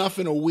done enough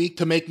in a week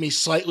to make me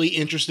slightly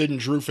interested in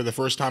Drew for the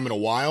first time in a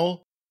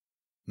while.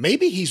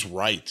 Maybe he's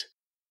right.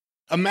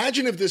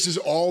 Imagine if this is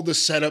all to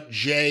set up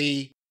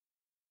Jey.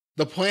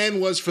 The plan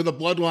was for the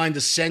Bloodline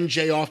to send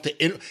Jey off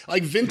to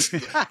Vince.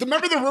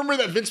 Remember the rumor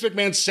that Vince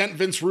McMahon sent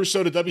Vince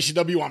Russo to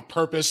WCW on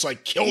purpose?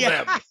 Kill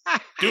them.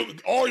 Do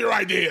all your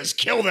ideas.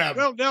 Kill them.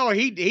 Well, no,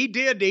 he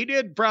did. He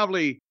did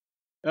probably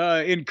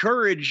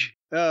encourage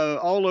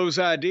all those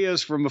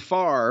ideas from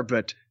afar.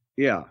 But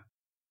yeah.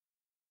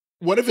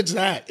 What if it's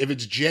that? If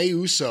it's Jey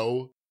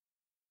Uso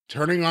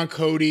turning on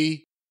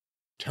Cody,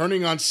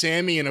 turning on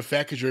Sammy in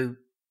effect, because you're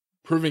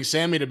proving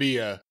Sammy to be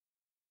a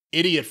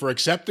idiot for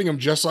accepting him,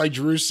 just like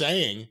Drew's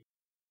saying.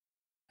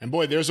 And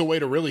boy, there's a way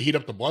to really heat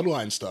up the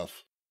Bloodline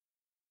stuff.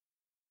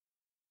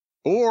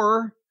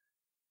 Or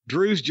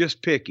Drew's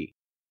just picky.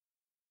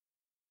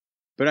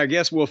 But I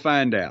guess we'll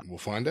find out. We'll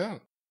find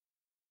out.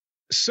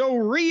 So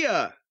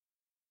Rhea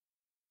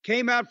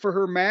came out for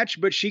her match,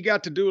 but she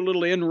got to do a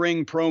little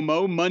in-ring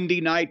promo,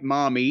 Monday Night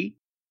Mommy.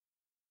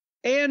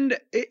 And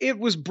it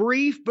was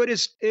brief, but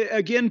it's,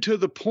 again, to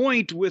the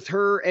point with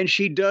her, and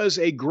she does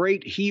a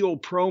great heel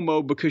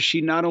promo because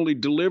she not only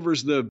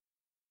delivers the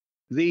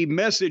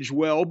message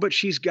well, but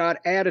she's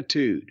got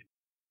attitude.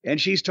 And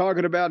she's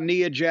talking about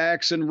Nia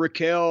Jax and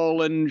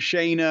Raquel and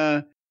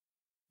Shayna,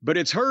 but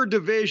it's her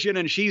division,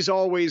 and she's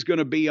always going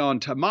to be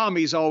on top.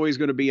 Mommy's always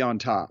going to be on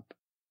top.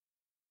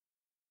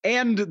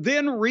 And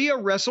then Rhea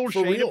wrestled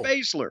Shayna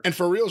Baszler. And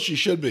for real, she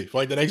should be.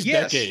 For the next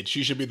decade,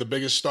 she should be the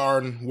biggest star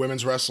in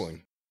women's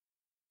wrestling.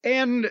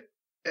 And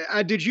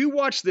did you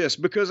watch this?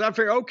 Because I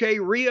figured, okay,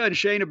 Rhea and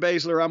Shayna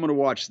Baszler, I'm going to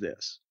watch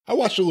this. I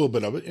watched a little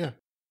bit of it, yeah.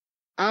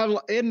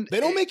 And they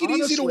don't make it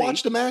easy to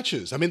watch the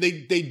matches. I mean,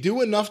 they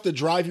do enough to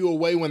drive you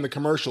away when the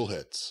commercial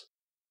hits.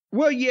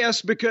 Well,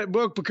 yes,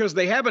 because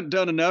they haven't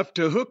done enough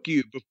to hook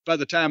you by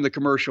the time the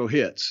commercial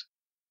hits.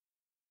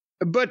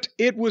 But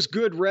it was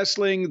good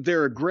wrestling.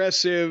 They're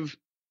aggressive.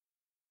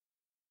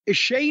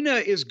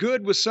 Shayna is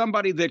good with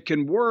somebody that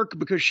can work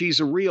because she's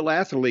a real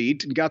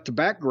athlete and got the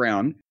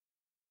background.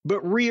 But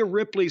Rhea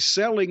Ripley's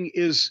selling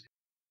is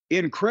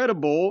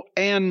incredible.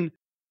 And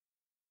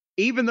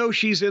even though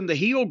she's in the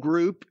heel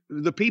group,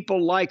 the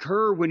people like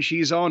her when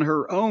she's on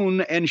her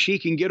own, and she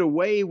can get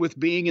away with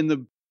being in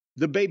the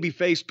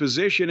babyface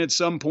position at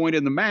some point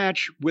in the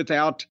match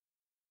without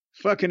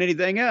fucking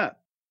anything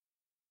up.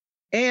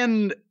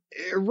 And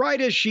right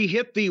as she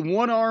hit the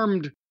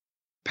one-armed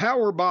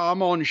power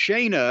bomb on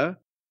Shayna,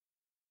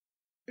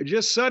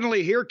 just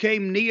suddenly here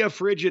came Nia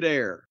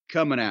Frigidaire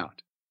coming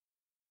out.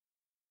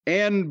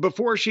 And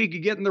before she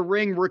could get in the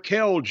ring,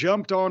 Raquel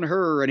jumped on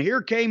her, and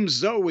here came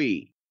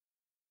Zoe.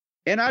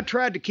 And I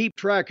tried to keep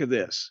track of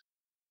this.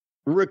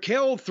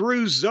 Raquel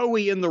threw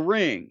Zoe in the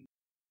ring,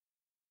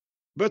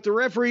 but the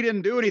referee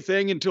didn't do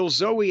anything until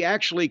Zoe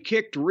actually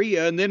kicked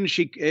Rhea, and then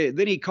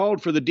he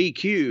called for the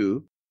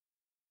DQ.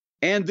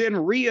 And then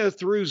Rhea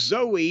threw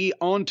Zoe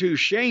onto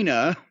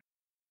Shayna.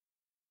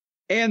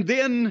 And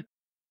then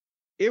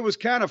it was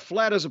kind of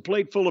flat as a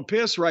plate full of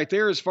piss right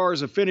there as far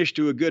as a finish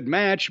to a good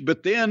match.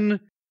 But then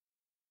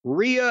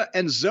Rhea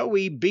and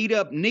Zoe beat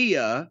up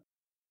Nia.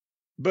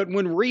 But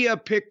when Rhea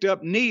picked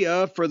up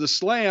Nia for the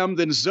slam,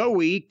 then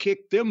Zoe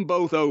kicked them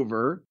both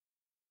over.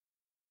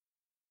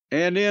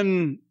 And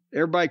then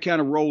everybody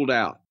kind of rolled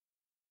out.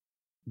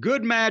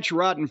 Good match,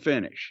 rotten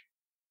finish.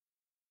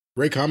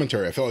 Great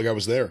commentary. I felt like I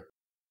was there.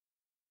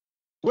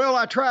 Well,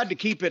 I tried to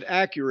keep it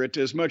accurate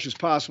as much as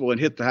possible and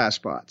hit the high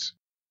spots.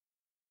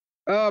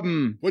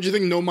 What'd you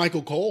think? No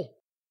Michael Cole?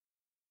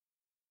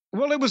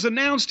 Well, it was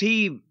announced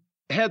he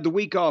had the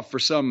week off for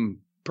some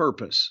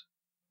purpose,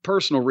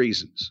 personal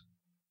reasons.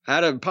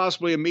 Had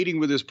possibly a meeting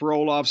with his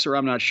parole officer,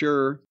 I'm not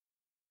sure.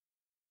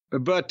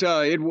 But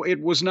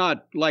it was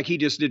not like he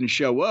just didn't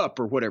show up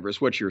or whatever is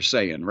what you're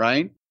saying,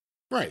 right?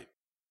 Right.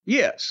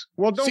 Yes.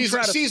 Well,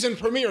 season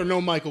premiere,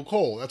 no Michael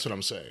Cole. That's what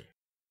I'm saying.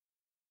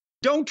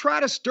 Don't try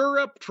to stir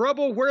up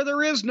trouble where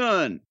there is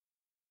none.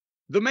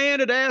 The man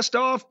had asked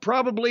off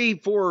probably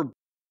for,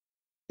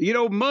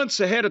 months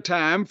ahead of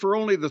time for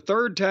only the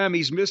third time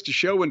he's missed a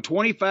show in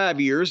 25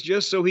 years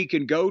just so he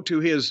can go to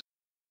his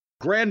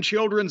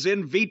grandchildren's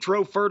in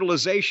vitro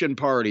fertilization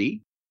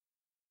party.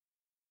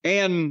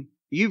 And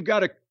you've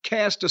got to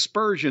cast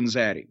aspersions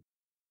at him.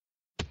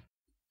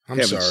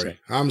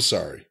 I'm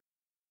sorry.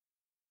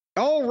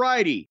 All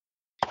righty.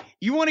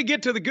 You want to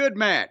get to the good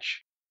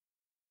match?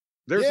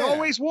 There's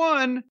always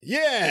one.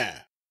 Yeah.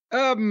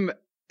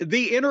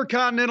 The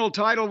Intercontinental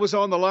title was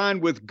on the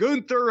line with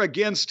Gunther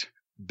against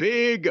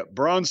Big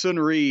Bronson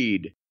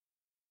Reed.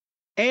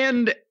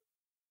 And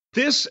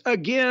this,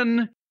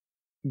 again,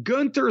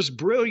 Gunther's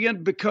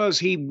brilliant because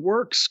he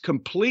works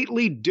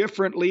completely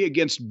differently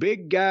against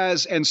big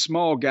guys and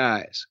small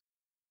guys.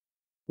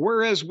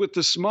 Whereas with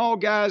the small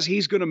guys,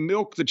 he's going to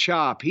milk the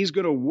chop. He's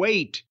going to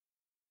wait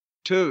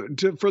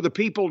for the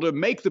people to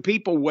make the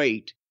people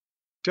wait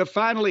to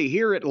finally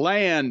hear it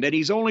land. And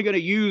he's only going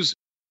to use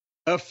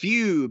a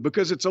few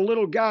because it's a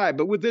little guy.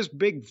 But with this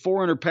big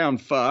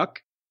 400-pound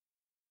fuck,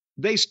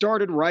 they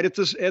started right at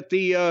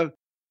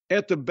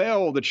the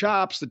bell, the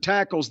chops, the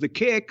tackles, the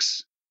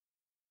kicks,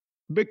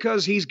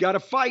 because he's got to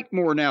fight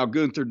more now,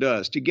 Gunther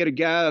does, to get a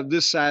guy of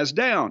this size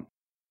down.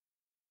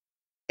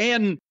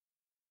 And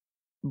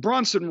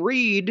Bronson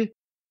Reed,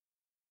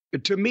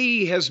 to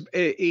me,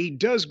 he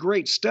does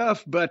great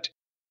stuff, but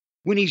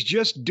when he's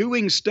just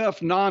doing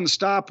stuff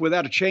nonstop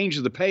without a change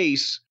of the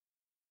pace,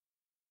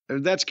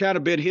 that's kind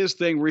of been his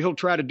thing where he'll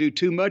try to do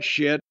too much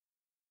shit.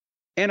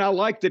 And I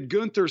like that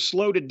Gunther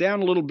slowed it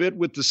down a little bit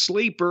with the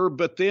sleeper,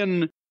 but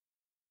then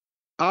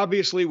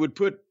obviously would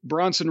put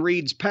Bronson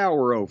Reed's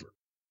power over.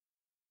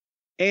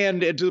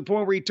 And to the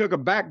point where he took a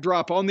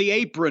backdrop on the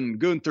apron,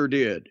 Gunther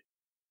did.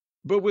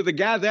 But with a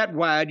guy that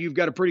wide, you've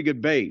got a pretty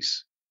good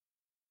base.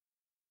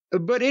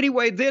 But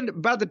anyway, then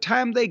by the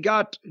time they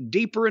got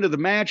deeper into the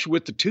match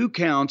with the 2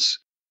 counts,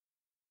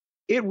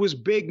 it was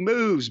big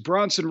moves.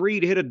 Bronson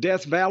Reed hit a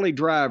Death Valley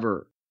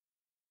driver,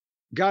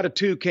 got a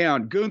 2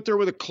 count. Gunther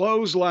with a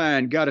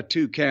clothesline, got a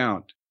 2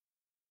 count.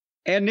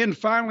 And then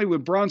finally,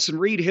 when Bronson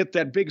Reed hit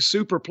that big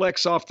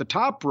superplex off the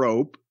top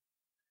rope,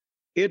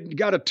 it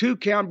got a 2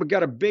 count, but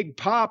got a big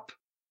pop,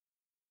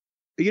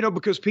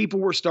 because people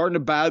were starting to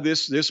buy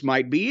this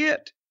might be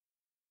it.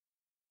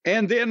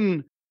 And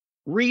then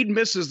Reed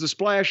misses the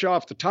splash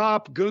off the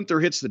top. Gunther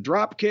hits the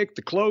drop kick,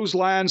 the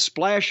clothesline,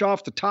 splash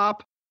off the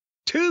top,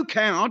 2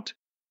 count.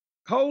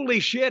 Holy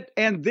shit.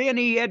 And then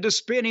he had to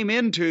spin him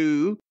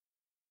into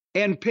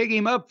and pick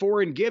him up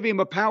for and give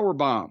him a power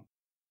bomb.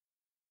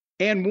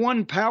 And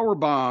one power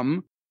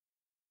bomb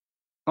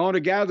on a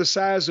guy the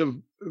size of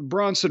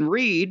Bronson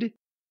Reed,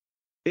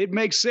 it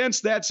makes sense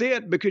that's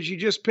it, because you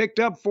just picked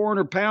up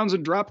 400 pounds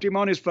and dropped him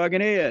on his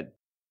fucking head.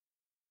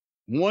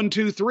 1,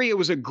 2, 3. It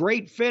was a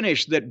great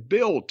finish that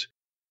built.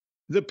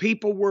 The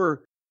people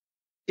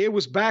it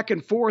was back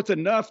and forth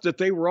enough that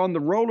they were on the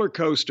roller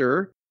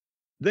coaster.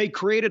 They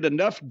created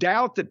enough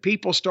doubt that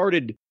people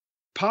started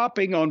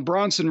popping on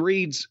Bronson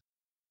Reed's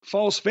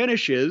false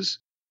finishes.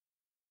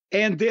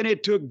 And then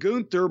it took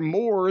Gunther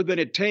more than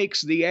it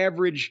takes him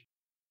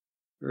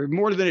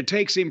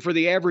for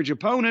the average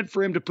opponent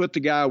for him to put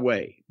the guy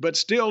away. But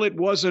still, it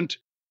wasn't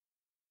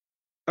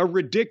a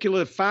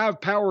ridiculous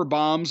 5 power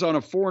bombs on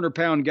a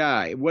 400-pound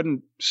guy. It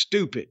wasn't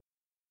stupid.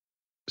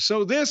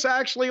 So this I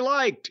actually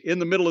liked in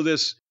the middle of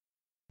this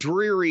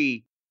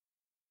dreary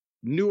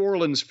New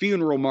Orleans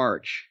funeral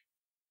march.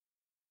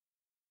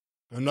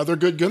 Another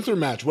good Gunther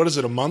match. What is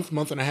it, a month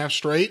and a half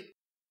straight?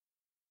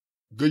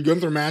 Good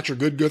Gunther match or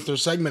good Gunther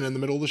segment in the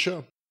middle of the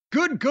show.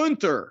 Good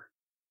Gunther.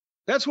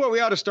 That's what we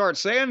ought to start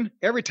saying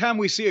every time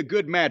we see a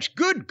good match.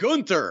 Good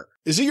Gunther.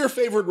 Is he your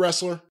favorite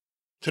wrestler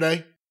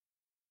today?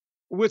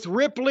 With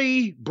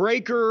Ripley,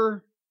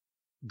 Breaker,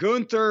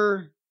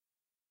 Gunther,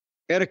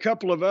 and a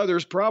couple of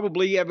others,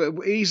 probably. Yeah,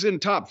 but he's in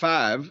top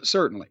 5,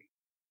 certainly.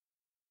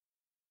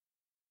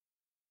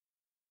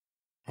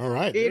 All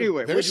right.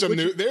 Anyway, there's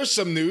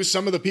some news.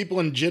 Some of the people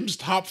in Jim's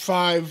top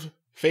 5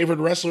 favorite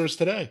wrestlers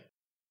today.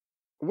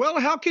 Well,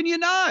 how can you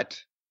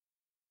not?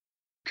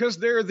 Because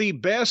they're the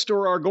best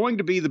or are going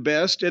to be the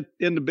best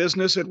in the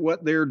business at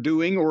what they're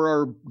doing or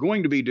are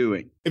going to be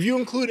doing. If you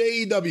include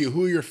AEW,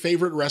 who are your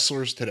favorite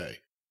wrestlers today?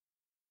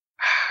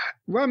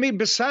 Well, I mean,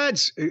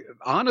 besides,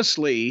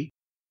 honestly,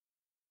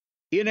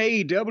 in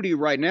AEW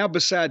right now,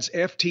 besides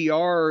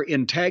FTR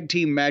in tag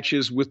team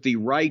matches with the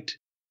right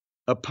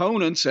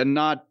opponents and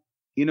not,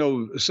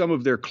 some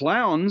of their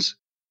clowns,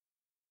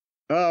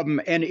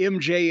 and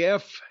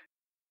MJF,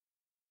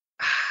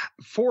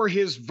 for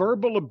his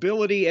verbal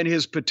ability and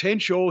his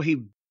potential,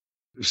 he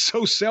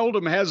so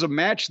seldom has a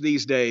match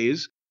these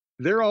days.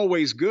 They're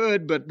always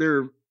good, but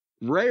they're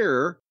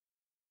rare.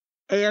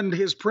 And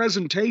his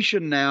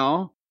presentation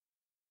now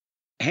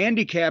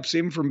handicaps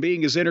him from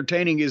being as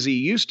entertaining as he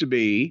used to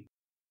be.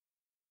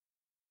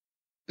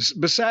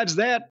 Besides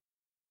that,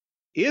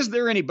 is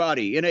there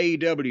anybody in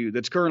AEW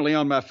that's currently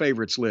on my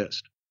favorites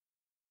list?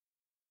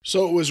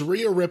 So it was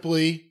Rhea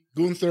Ripley,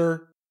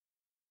 Gunther,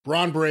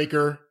 Braun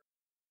Breaker.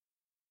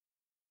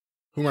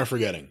 Who am I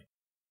forgetting?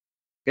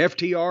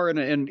 FTR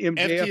and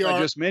MJF, FTR, I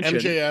just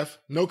mentioned. MJF.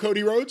 No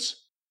Cody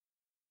Rhodes?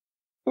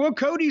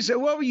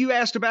 Well, you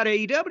asked about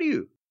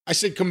AEW. I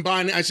said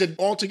combine. I said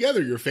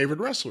altogether your favorite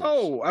wrestlers.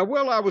 Oh,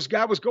 well, I was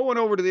going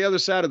over to the other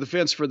side of the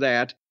fence for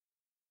that.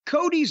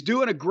 Cody's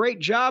doing a great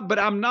job, but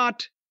I'm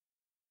not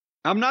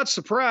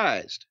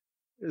surprised.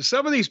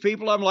 Some of these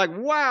people, I'm like,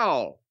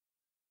 wow.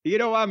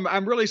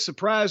 I'm really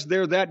surprised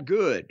they're that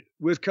good.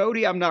 With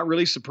Cody, I'm not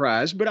really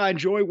surprised, but I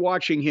enjoy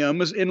watching him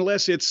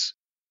unless it's,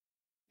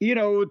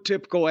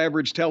 typical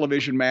average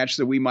television match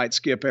that we might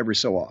skip every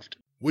so often.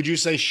 Would you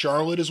say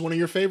Charlotte is one of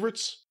your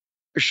favorites?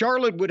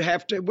 Charlotte would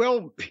have to,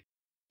 well,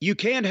 you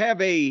can't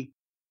have it's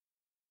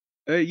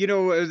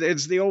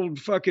the old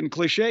fucking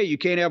cliche. You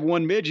can't have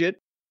one midget.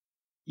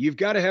 You've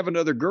got to have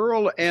another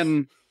girl.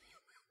 And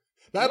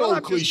that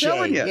old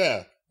cliche.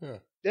 Yeah.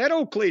 That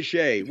old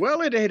cliche.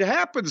 Well, it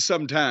happens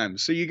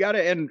sometimes. So you got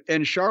to,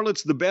 and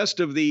Charlotte's the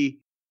best of the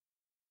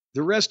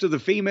rest of the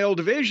female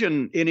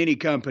division in any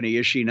company,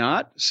 is she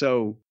not?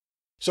 So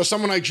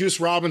someone like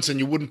Juice Robinson,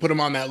 you wouldn't put him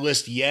on that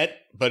list yet,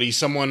 but he's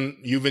someone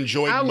you've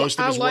enjoyed most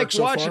of his work so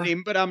far? I like watching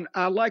him, but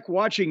I like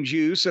watching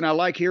Juice, and I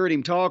like hearing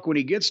him talk when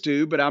he gets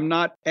to, but I'm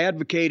not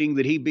advocating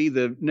that he be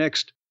the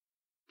next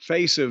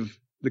face of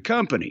the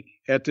company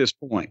at this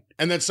point.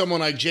 And then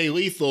someone like Jay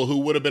Lethal, who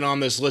would have been on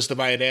this list if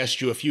I had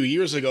asked you a few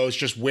years ago, it's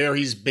just where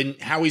he's been,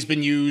 how he's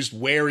been used,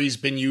 where he's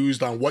been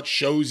used, on what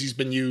shows he's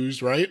been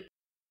used, right?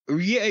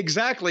 Yeah,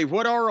 exactly.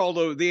 What are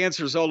all the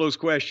answers to all those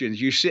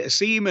questions? You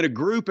see him in a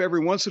group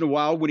every once in a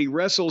while. When he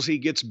wrestles, he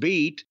gets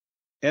beat.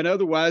 And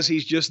otherwise,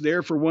 he's just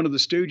there for one of the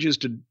Stooges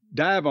to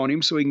dive on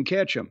him so he can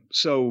catch him.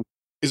 So,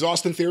 is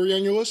Austin Theory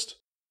on your list?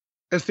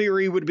 A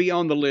Theory would be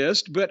on the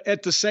list. But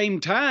at the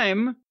same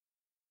time,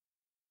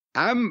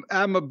 I'm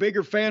a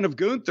bigger fan of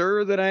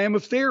Gunther than I am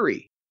of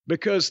Theory.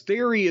 Because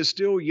Theory is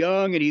still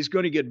young and he's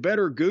going to get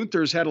better.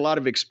 Gunther's had a lot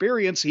of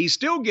experience. He's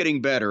still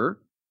getting better.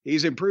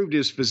 He's improved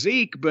his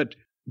physique, but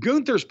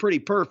Gunther's pretty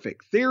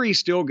perfect. Theory's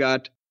still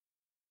got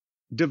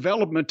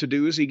development to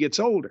do as he gets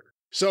older.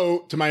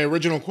 So, to my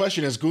original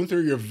question, is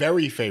Gunther your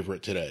very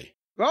favorite today?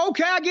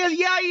 Okay, I guess,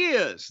 yeah, he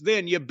is.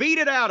 Then you beat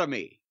it out of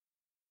me.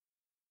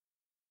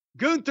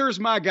 Gunther's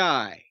my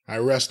guy. I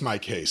rest my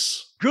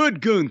case.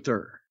 Good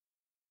Gunther.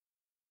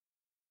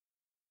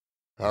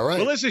 All right.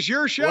 Well, this is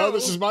your show.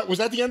 Well, was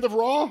that the end of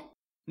Raw?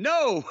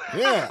 No.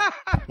 Yeah.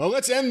 Well,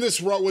 let's end this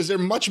Raw. Was there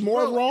much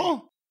more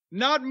Raw?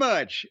 Not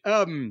much.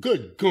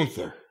 Good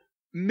Gunther.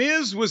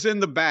 Miz was in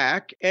the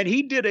back, and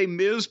he did a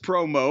Miz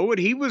promo, and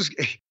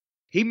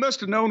he must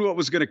have known what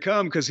was going to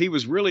come because he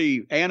was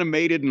really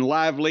animated and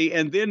lively.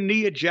 And then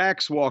Nia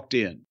Jax walked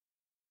in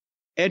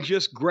and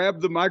just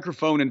grabbed the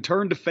microphone and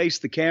turned to face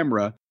the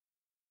camera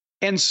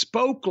and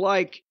spoke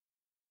like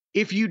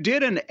if you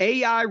did an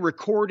AI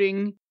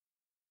recording,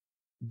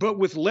 but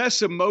with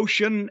less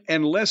emotion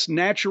and less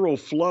natural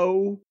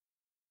flow.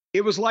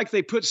 It was like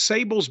they put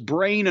Sable's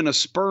brain in a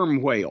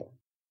sperm whale.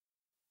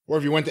 Or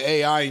if you went to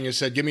AI and you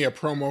said, give me a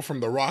promo from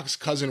The Rock's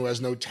cousin who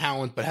has no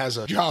talent but has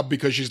a job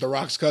because she's The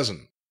Rock's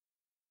cousin.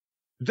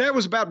 That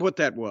was about what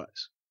that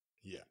was.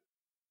 Yeah.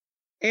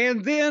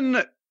 And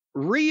then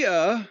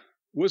Rhea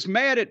was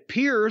mad at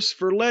Pierce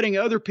for letting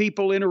other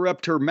people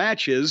interrupt her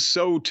matches.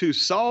 So to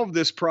solve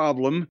this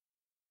problem,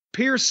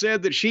 Pierce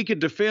said that she could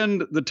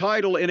defend the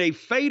title in a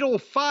fatal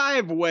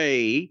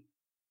 5-way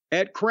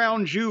at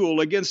Crown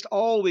Jewel against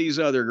all these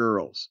other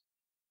girls.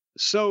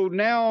 So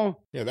now...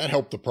 Yeah, that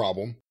helped the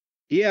problem.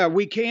 Yeah,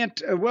 we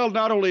can't... well,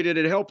 not only did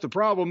it help the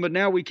problem, but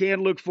now we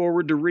can't look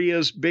forward to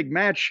Rhea's big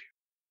match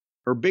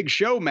or big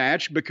show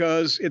match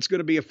because it's going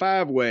to be a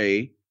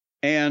 5-way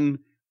and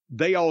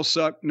they all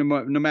suck no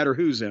matter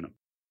who's in them.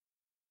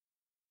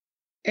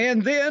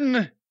 And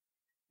then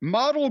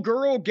model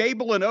girl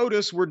Gable and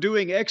Otis were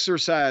doing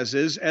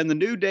exercises and the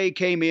New Day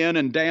came in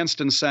and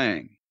danced and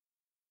sang.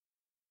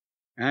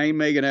 I ain't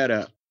making that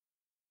up.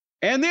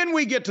 And then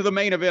we get to the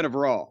main event of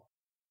Raw.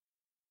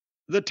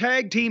 The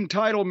tag team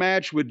title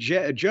match with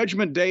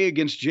Judgment Day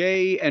against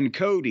Jay and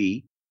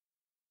Cody.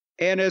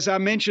 And as I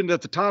mentioned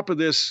at the top of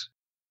this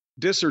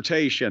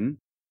dissertation.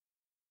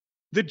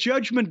 The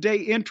Judgment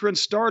Day entrance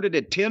started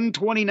at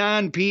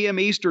 10:29 p.m.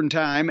 Eastern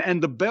Time,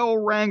 and the bell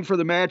rang for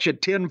the match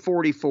at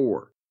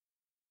 10:44.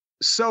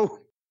 So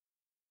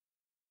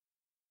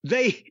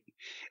they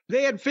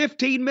had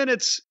 15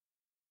 minutes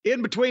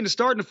in between the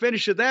start and the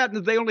finish of that,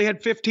 and they only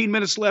had 15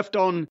 minutes left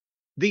on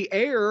the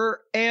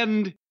air,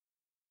 and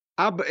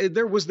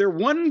there was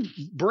one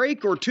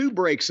break or two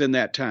breaks in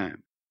that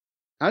time.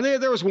 I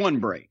think there was one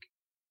break.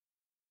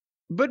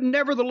 But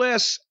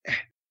nevertheless,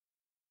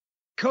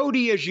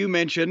 Cody, as you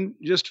mentioned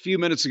just a few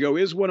minutes ago,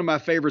 is one of my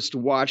favorites to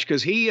watch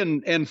because he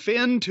and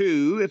Finn,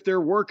 too, if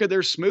they're working,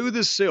 they're smooth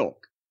as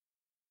silk,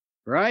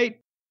 right?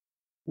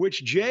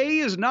 Which Jay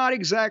is not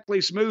exactly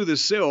smooth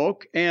as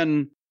silk,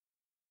 and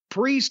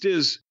Priest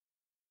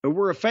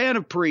we're a fan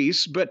of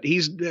Priest, but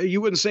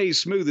you wouldn't say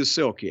he's smooth as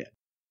silk yet.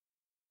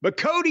 But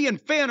Cody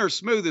and Finn are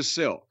smooth as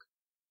silk.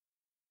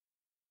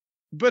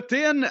 But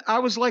then I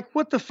was like,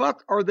 what the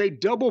fuck? Are they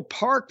double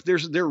parked?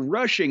 They're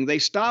rushing. They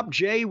stopped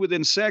Jay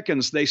within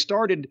seconds. They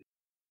started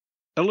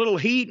a little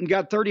heat and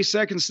got 30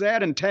 seconds to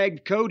that and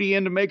tagged Cody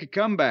in to make a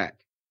comeback.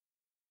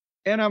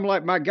 And I'm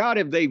like, my God,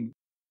 have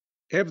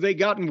they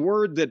gotten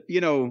word that,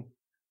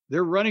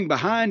 they're running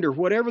behind or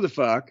whatever the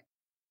fuck?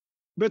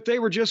 But they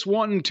were just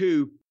wanting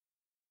to.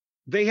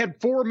 They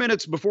had 4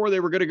 minutes before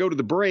they were going to go to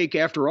the break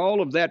after all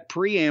of that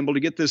preamble to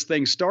get this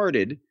thing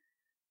started.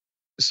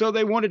 So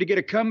they wanted to get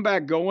a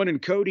comeback going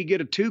and Cody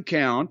get a 2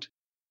 count.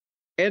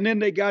 And then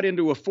they got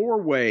into a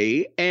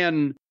 4-way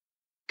and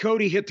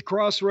Cody hit the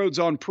crossroads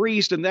on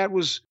Priest. And that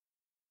was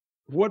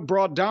what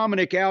brought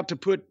Dominic out to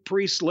put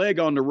Priest's leg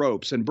on the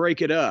ropes and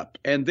break it up.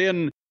 And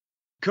then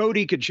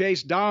Cody could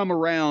chase Dom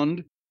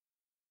around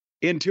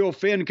until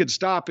Finn could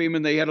stop him.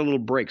 And they had a little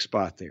break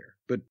spot there.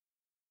 But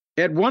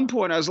at one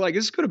point, I was like,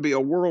 this is going to be a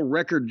world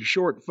record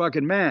short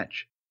fucking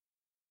match.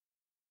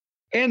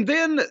 And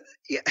then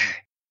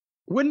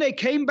when they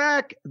came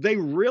back, they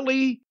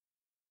really,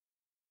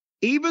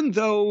 even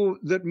though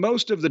that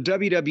most of the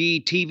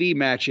WWE TV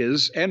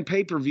matches and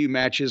pay-per-view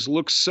matches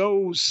look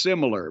so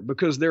similar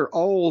because they're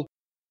all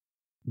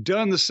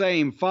done the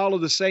same, follow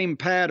the same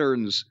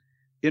patterns,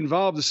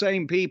 involve the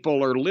same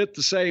people, or lit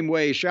the same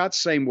way, shot the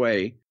same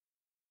way,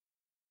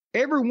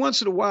 every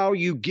once in a while,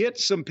 you get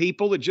some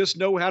people that just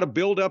know how to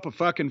build up a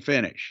fucking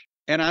finish.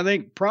 And I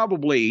think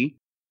probably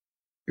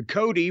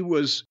Cody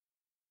was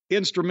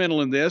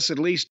instrumental in this, at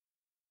least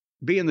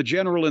being the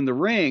general in the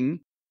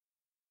ring.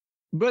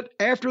 But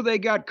after they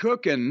got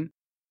cooking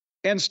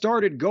and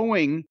started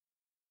going,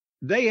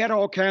 they had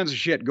all kinds of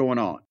shit going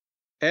on.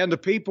 And the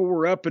people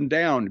were up and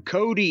down.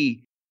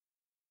 Cody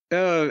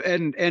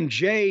and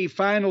Jay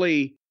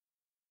finally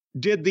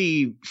did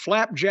the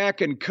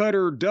flapjack and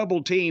cutter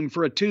double team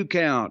for a 2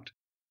 count.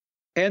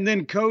 And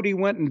then Cody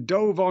went and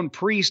dove on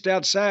Priest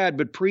outside,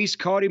 but Priest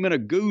caught him in a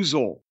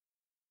goozle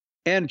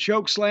and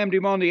choke slammed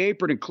him on the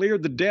apron and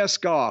cleared the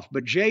desk off.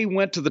 But Jay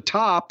went to the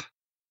top.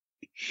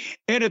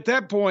 And at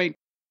that point,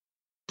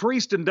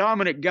 Priest and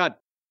Dominic got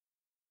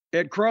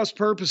at cross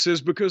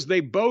purposes because they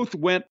both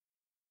went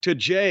to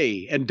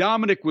Jay, and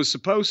Dominic was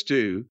supposed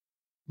to.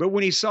 But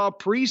when he saw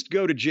Priest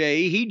go to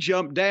Jay, he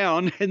jumped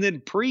down, and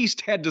then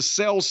Priest had to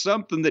sell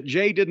something that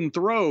Jay didn't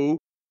throw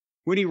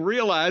when he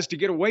realized to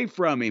get away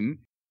from him.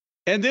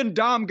 And then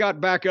Dom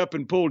got back up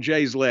and pulled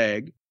Jay's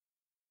leg.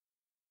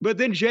 But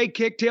then Jay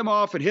kicked him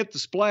off and hit the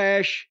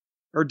splash,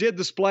 or did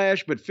the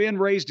splash, but Finn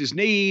raised his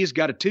knees,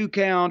 got a 2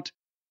 count.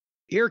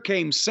 Here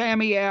came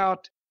Sammy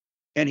out,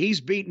 and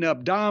he's beating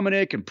up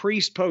Dominic, and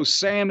Priest posts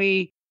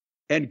Sammy,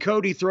 and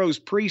Cody throws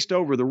Priest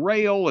over the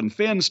rail, and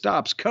Finn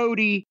stops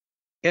Cody.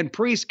 And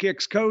Priest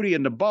kicks Cody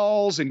in the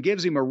balls and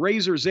gives him a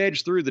razor's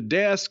edge through the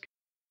desk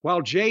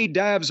while Jay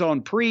dives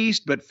on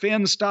Priest, but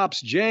Finn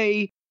stops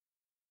Jay.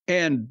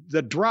 And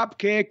the drop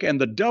kick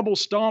and the double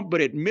stomp, but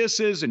it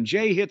misses, and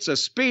Jay hits a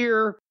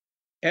spear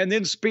and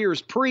then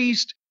spears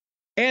Priest.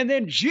 And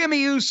then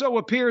Jimmy Uso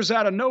appears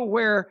out of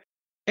nowhere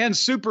and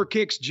super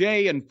kicks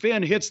Jay, and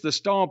Finn hits the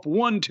stomp.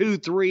 1, 2,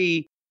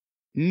 3.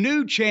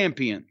 New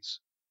champions.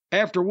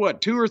 After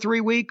what, 2 or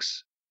 3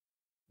 weeks?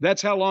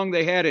 That's how long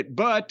they had it.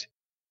 But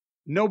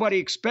nobody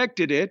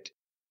expected it,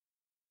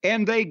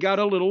 and they got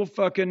a little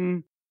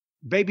fucking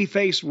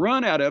babyface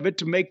run out of it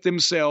to make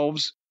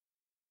themselves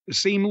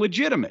seem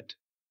legitimate.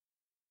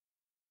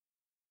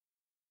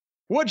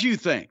 What'd you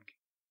think?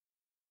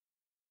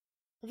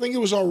 I think it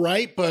was all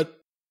right,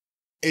 but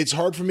it's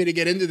hard for me to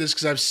get into this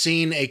because I've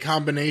seen a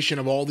combination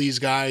of all these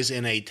guys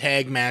in a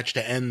tag match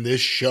to end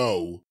this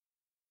show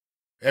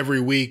every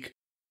week,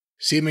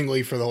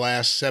 seemingly for the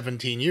last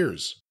 17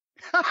 years.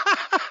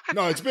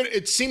 No,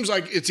 it seems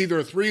like it's either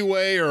a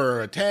 3-way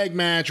or a tag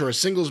match or a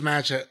singles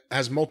match that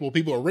has multiple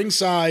people at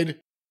ringside.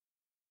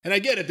 And I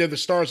get it, they're the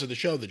stars of the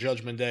show, the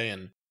Judgment Day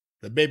and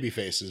the baby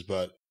faces,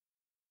 but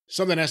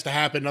something has to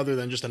happen other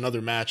than just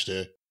another match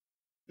to...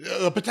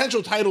 A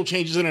potential title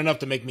change isn't enough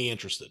to make me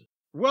interested.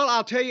 Well,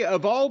 I'll tell you,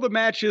 of all the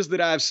matches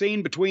that I've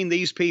seen between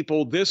these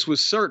people, this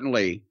was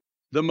certainly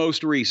the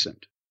most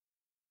recent.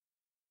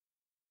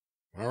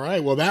 All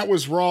right, well, that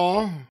was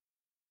Raw.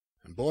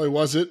 And boy,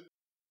 was it.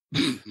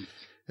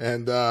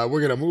 And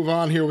we're going to move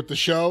on here with the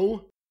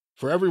show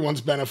for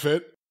everyone's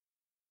benefit.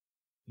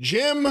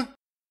 Jim,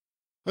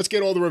 let's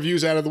get all the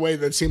reviews out of the way.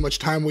 Let's see how much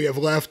time we have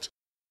left.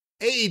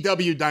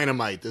 AEW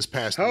Dynamite this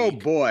past week. Oh,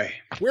 boy.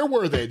 Where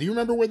were they? Do you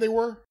remember where they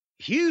were?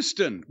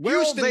 Houston.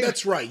 Houston,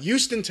 that's right.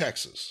 Houston,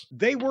 Texas.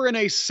 They were in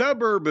a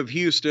suburb of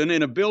Houston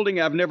in a building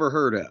I've never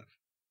heard of,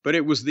 but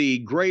it was the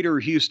greater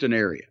Houston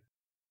area.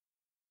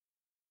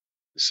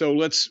 So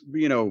let's,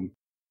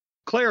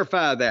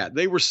 clarify that.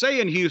 They were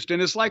saying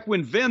Houston. It's like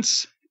when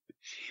Vince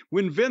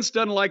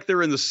doesn't like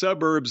they're in the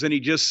suburbs and he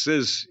just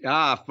says,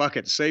 fuck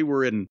it, say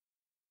we're in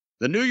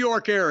the New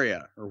York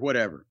area or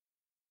whatever.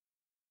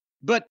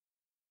 But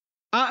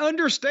I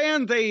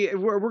understand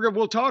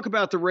we'll talk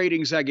about the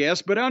ratings, I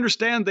guess, but I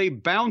understand they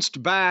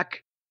bounced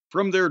back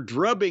from their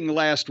drubbing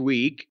last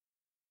week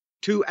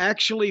to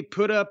actually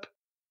put up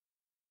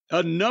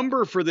a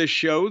number for this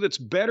show that's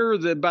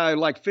better by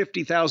like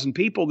 50,000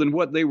 people than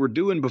what they were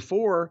doing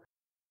before.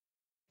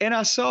 And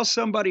I saw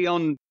somebody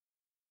on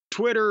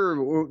Twitter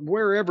or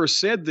wherever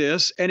said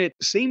this, and it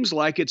seems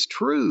like it's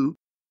true.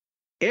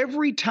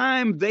 Every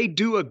time they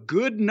do a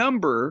good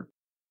number,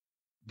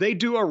 they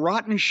do a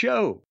rotten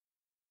show.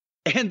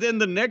 And then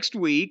the next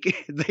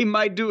week, they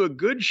might do a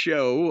good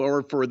show,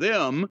 or for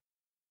them,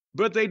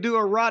 but they do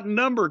a rotten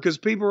number because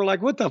people are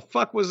like, what the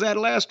fuck was that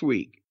last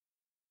week?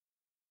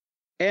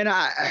 And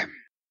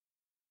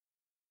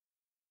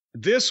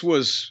this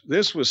was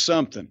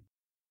something.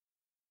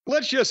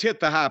 Let's just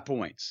hit the high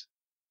points.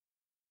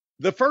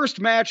 The first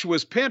match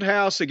was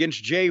Penthouse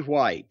against Jay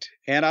White,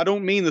 and I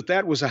don't mean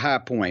that was a high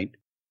point,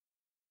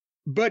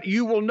 but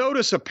you will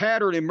notice a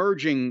pattern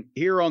emerging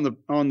here on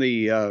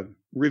the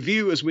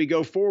review as we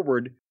go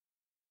forward.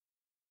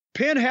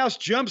 Penthouse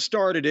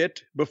jump-started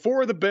it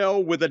before the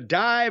bell with a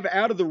dive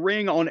out of the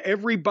ring on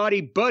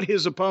everybody but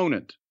his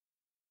opponent.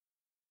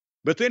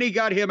 But then he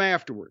got him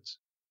afterwards.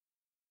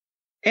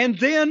 And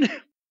then,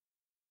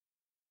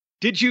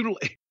 did you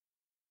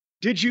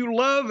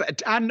love,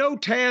 I know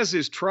Taz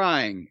is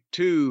trying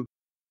to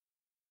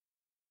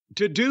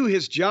do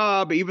his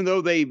job, even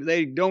though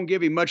they don't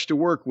give him much to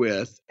work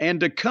with,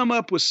 and to come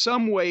up with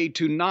some way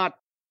to not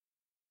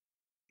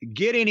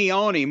get any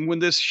on him when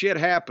this shit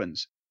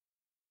happens.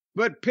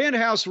 But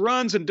Penthouse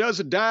runs and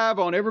does a dive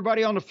on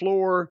everybody on the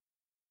floor,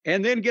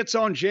 and then gets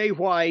on Jay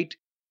White,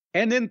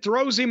 and then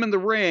throws him in the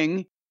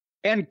ring,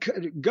 and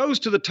goes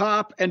to the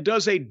top and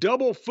does a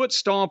double foot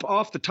stomp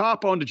off the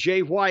top onto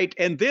Jay White,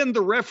 and then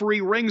the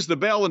referee rings the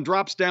bell and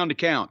drops down to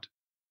count.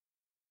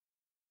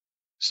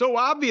 So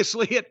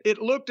obviously it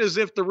looked as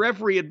if the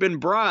referee had been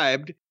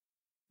bribed,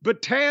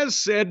 but Taz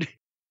said,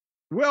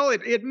 well,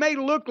 it may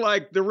look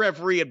like the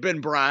referee had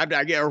been bribed,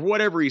 I guess, or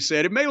whatever he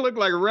said. It may look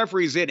like a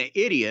referee's an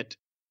idiot,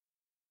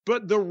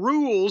 but the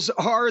rules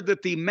are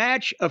that the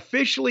match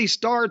officially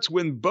starts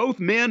when both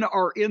men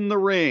are in the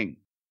ring.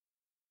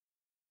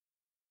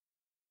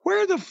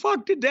 Where the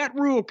fuck did that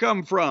rule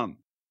come from?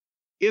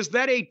 Is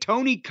that a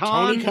Tony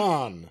Khan? Tony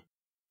Khan.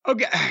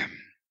 Okay.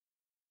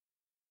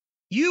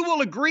 You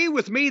will agree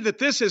with me that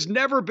this has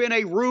never been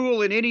a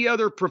rule in any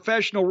other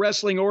professional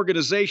wrestling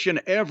organization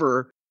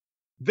ever,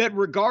 that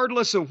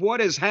regardless of what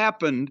has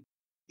happened,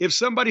 if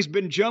somebody's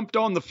been jumped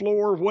on the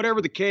floor,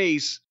 whatever the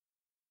case,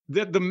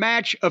 that the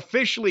match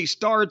officially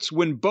starts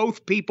when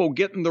both people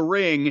get in the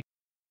ring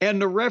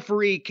and the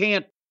referee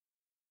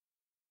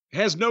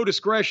has no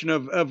discretion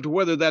of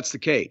whether that's the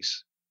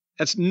case.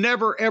 That's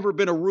never, ever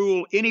been a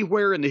rule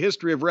anywhere in the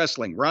history of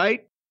wrestling,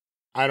 right?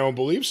 I don't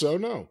believe so,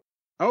 no.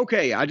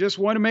 Okay, I just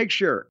want to make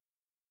sure.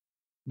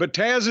 But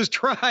Taz is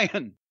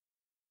trying.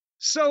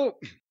 So,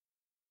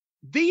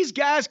 these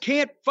guys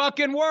can't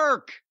fucking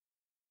work.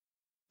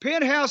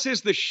 Penthouse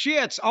is the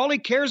shits. All he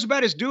cares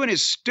about is doing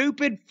his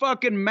stupid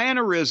fucking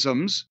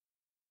mannerisms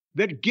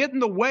that get in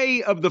the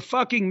way of the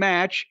fucking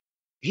match.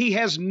 He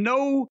has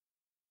no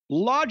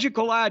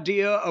logical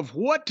idea of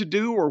what to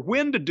do or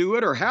when to do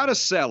it or how to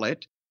sell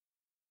it.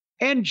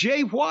 And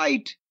Jay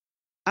White,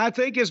 I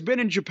think, has been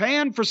in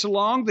Japan for so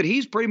long that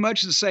he's pretty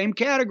much the same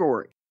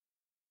category.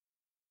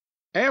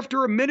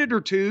 After a minute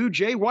or two,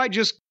 Jay White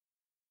just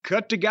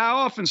cut the guy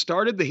off and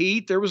started the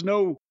heat. There was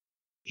no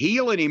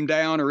heeling him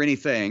down or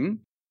anything.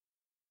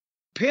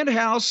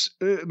 Penthouse,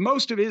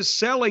 most of his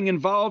selling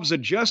involves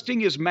adjusting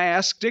his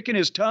mask, sticking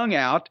his tongue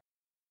out,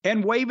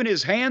 and waving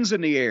his hands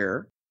in the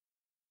air.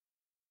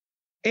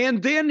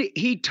 And then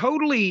he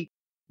totally,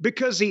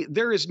 because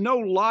there is no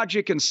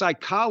logic and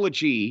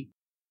psychology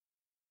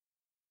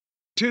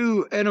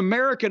to an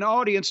American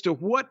audience to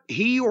what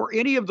he or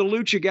any of the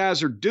Lucha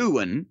guys are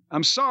doing.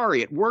 I'm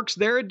sorry, it works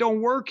there, it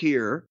don't work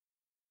here.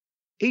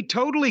 He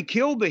totally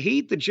killed the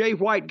heat that Jay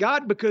White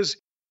got because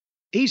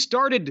he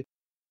started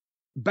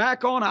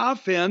back on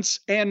offense.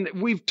 And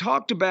we've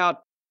talked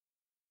about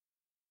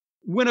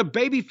when a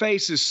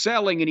babyface is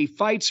selling and he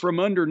fights from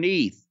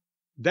underneath,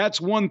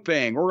 that's one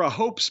thing, or a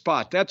hope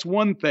spot, that's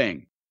one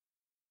thing.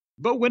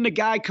 But when the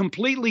guy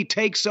completely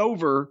takes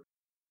over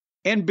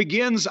and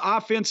begins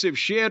offensive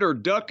shit or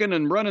ducking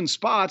and running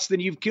spots,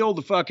 then you've killed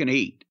the fucking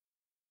heat.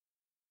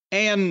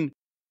 And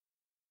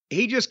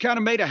he just kind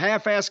of made a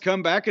half-ass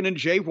comeback, and then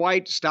Jay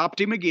White stopped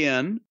him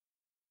again.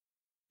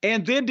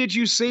 And then did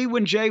you see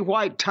when Jay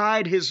White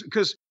tied his,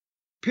 because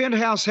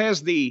Penthouse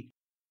has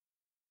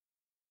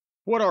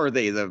what are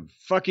they, the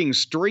fucking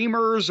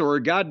streamers or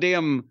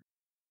goddamn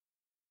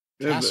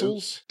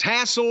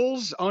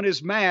tassels on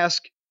his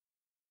mask.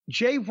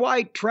 Jay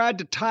White tried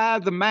to tie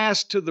the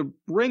mask to the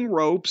ring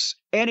ropes,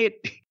 and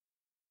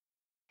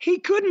he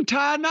couldn't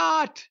tie a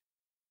knot.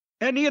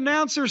 And the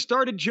announcer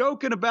started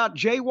joking about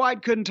Jay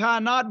White couldn't tie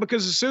a knot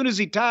because as soon as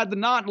he tied the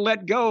knot and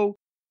let go,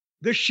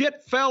 the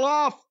shit fell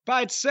off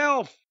by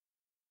itself.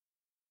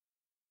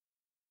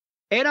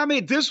 And I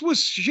mean, this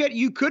was shit.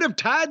 You could have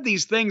tied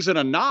these things in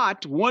a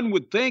knot. One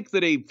would think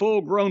that a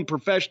full-grown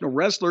professional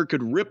wrestler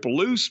could rip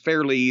loose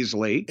fairly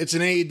easily. It's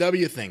an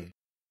AEW thing.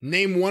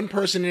 Name one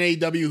person in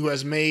AEW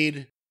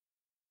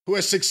who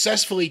has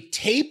successfully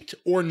taped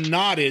or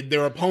knotted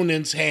their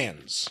opponent's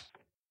hands.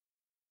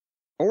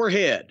 Or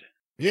head.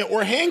 Yeah,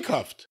 or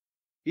handcuffed.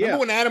 Yeah. Remember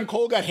when Adam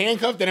Cole got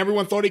handcuffed and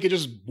everyone thought he could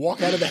just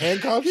walk out of the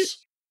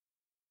handcuffs?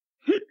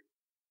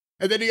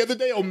 And then the other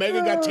day,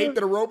 Omega got taped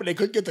to the rope and they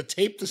couldn't get the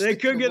tape to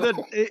stick to the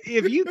rope.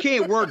 If you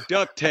can't work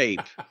duct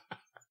tape,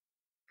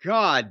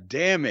 God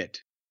damn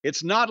it.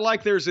 It's not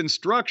like there's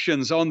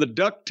instructions on the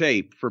duct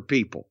tape for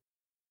people.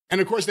 And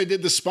of course, they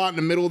did the spot in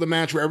the middle of the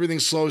match where everything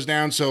slows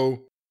down.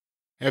 So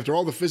after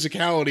all the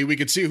physicality, we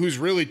could see who's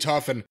really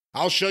tough. And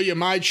I'll show you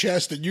my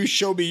chest and you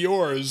show me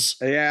yours.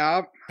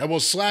 Yeah. And we'll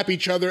slap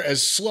each other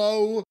as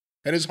slow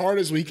and as hard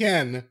as we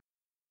can.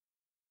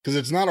 Because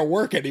it's not a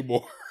work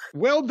anymore.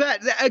 Well,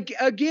 that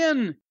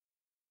again,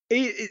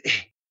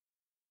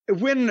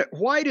 when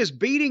White is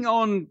beating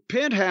on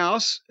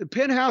Penthouse,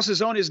 Penthouse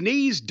is on his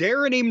knees,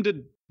 daring him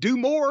to do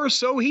more,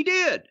 so he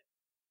did.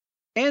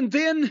 And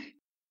then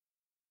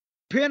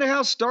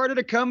Penthouse started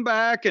to come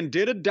back and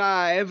did a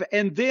dive,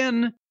 and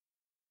then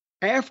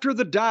after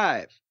the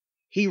dive,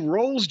 he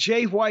rolls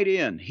Jay White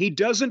in. He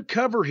doesn't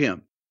cover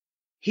him.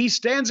 He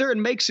stands there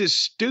and makes his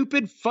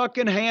stupid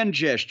fucking hand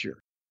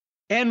gesture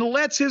and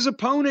lets his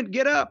opponent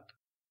get up.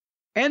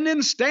 And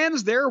then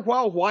stands there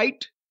while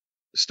White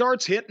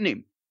starts hitting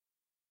him.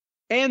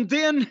 And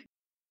then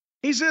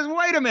he says,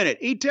 wait a minute.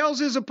 He tells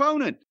his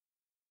opponent,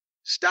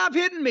 stop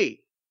hitting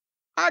me.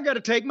 I got to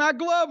take my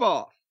glove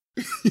off.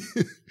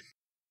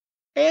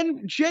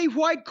 And Jay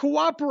White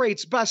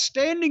cooperates by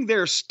standing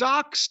there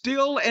stock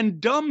still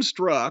and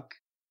dumbstruck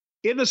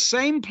in the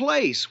same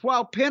place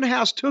while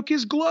Penthouse took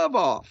his glove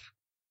off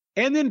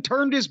and then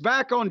turned his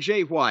back on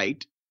Jay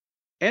White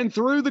and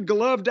threw the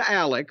glove to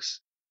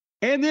Alex.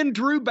 And then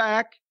drew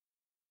back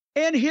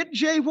and hit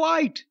Jay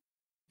White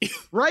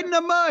right in the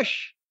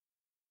mush.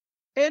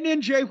 And then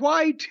Jay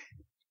White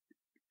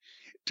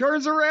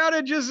turns around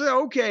and just says,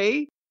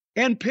 okay.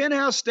 And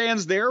Penthouse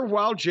stands there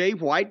while Jay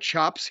White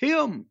chops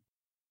him.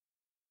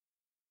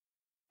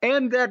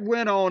 And that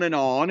went on.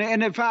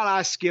 And in fact,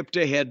 I skipped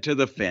ahead to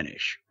the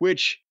finish,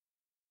 which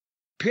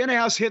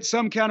Penthouse hit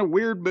some kind of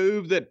weird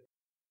move that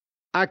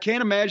I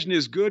can't imagine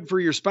is good for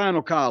your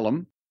spinal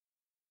column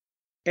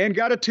and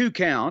got a 2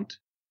 count.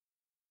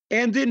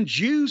 And then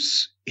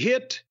Juice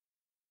hit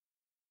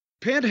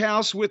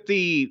Penthouse with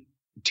the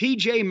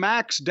TJ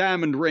Maxx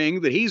diamond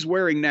ring that he's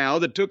wearing now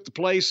that took the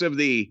place of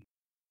the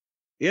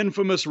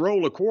infamous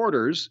roll of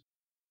quarters.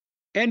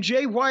 And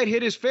Jay White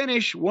hit his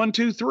finish 1,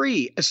 2,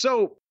 3.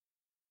 So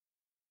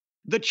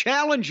the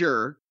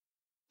challenger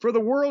for the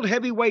World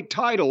Heavyweight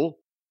title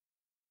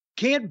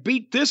can't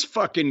beat this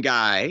fucking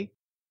guy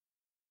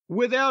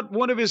without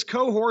one of his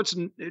cohorts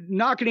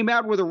knocking him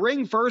out with a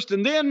ring first.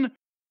 And then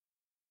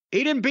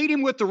he didn't beat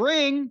him with the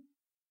ring.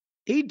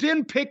 He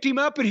then picked him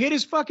up and hit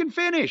his fucking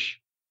finish.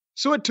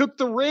 So it took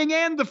the ring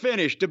and the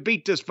finish to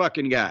beat this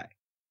fucking guy.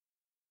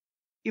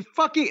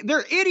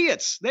 They're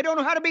idiots. They don't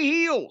know how to be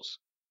heels.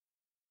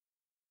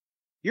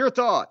 Your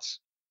thoughts?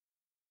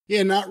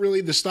 Yeah, not really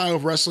the style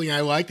of wrestling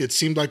I liked. It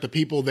seemed like the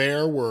people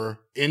there were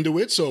into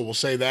it, so we'll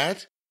say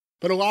that.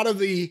 But a lot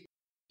of you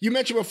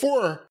mentioned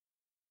before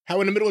how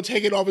in the middle of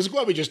taking off his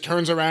glove, he just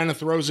turns around and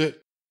throws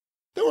it.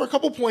 There were a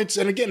couple points,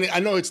 and again, I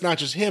know it's not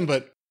just him,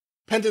 but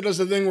Penta does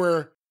the thing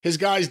where his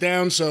guy's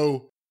down,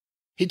 so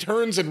he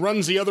turns and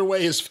runs the other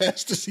way as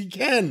fast as he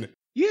can.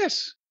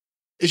 Yes.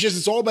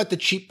 It's all about the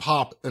cheap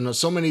pop in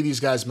so many of these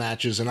guys'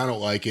 matches, and I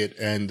don't like it.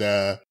 And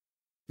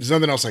there's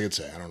nothing else I could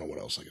say. I don't know what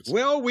else I could say.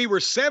 Well, we were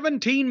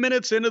 17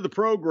 minutes into the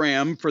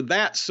program for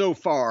that so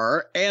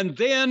far, and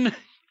then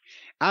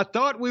I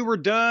thought we were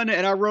done,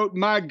 and I wrote,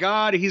 my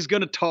God, he's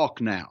going to talk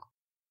now.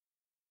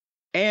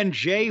 And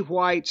Jay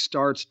White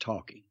starts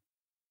talking.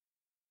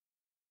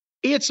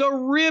 It's a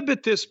rib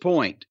at this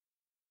point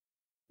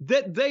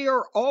that they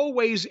are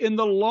always in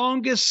the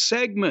longest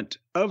segment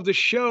of the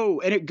show,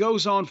 and it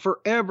goes on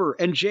forever.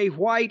 And Jay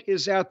White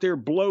is out there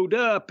blowed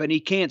up, and he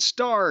can't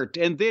start.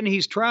 And then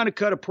he's trying to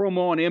cut a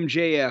promo on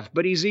MJF,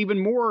 but he's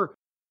even more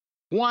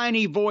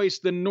whiny voice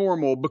than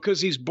normal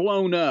because he's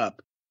blown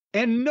up.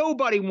 And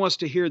nobody wants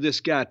to hear this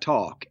guy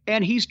talk.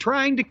 And he's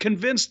trying to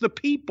convince the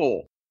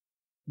people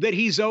that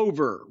he's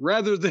over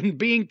rather than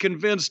being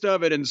convinced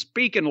of it and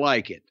speaking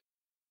like it.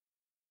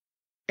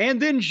 And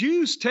then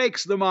Juice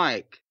takes the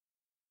mic,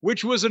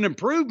 which was an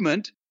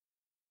improvement.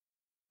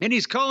 And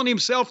he's calling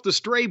himself the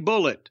Stray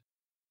Bullet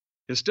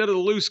instead of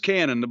the Loose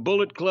Cannon, the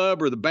Bullet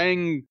Club or the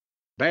Bang,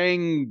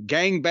 Bang,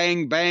 Gang,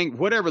 Bang, Bang,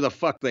 whatever the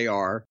fuck they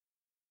are.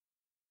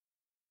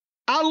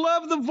 I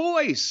love the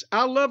voice.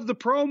 I love the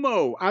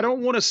promo. I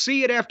don't want to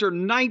see it after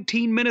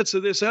 19 minutes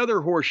of this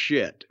other horse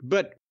shit.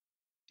 But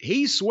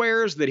he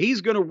swears that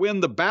he's going to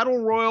win the battle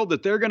royal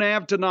that they're going to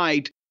have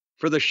tonight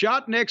for the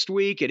shot next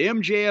week at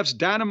MJF's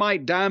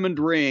Dynamite Diamond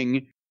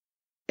ring.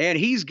 And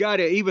he's got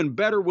an even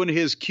better one,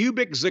 his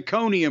cubic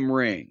zirconium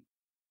ring.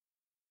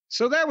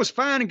 So that was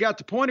fine and got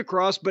the point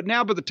across. But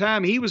now by the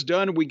time he was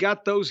done and we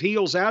got those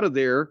heels out of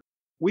there,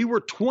 we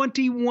were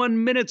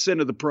 21 minutes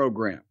into the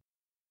program.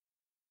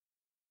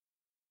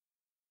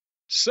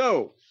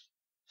 So,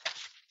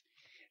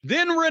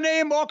 then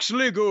Renee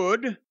Moxley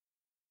Good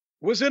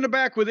was in the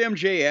back with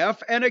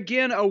MJF, and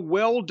again, a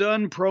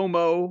well-done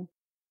promo.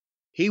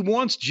 He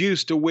wants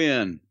Juice to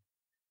win,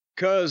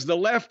 because the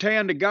left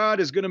hand of God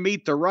is going to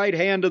meet the right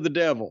hand of the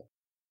devil.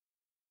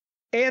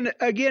 And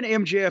again,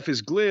 MJF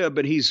is glib,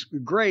 and he's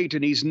great,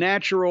 and he's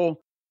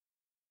natural.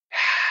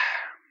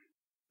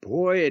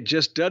 Boy, it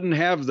just doesn't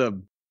have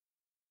the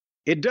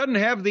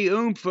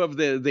oomph of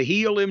the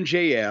heel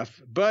MJF,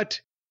 but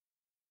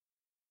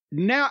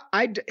now,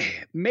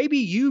 maybe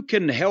you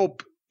can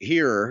help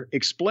here.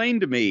 Explain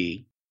to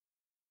me.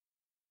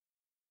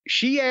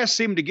 She asks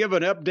him to give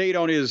an update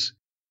on his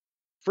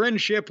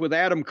friendship with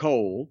Adam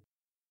Cole.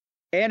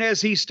 And as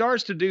he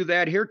starts to do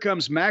that, here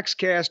comes Max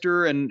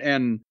Caster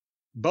and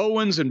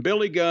Bowens and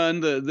Billy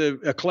Gunn, the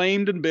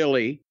Acclaimed and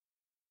Billy.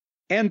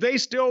 And they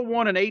still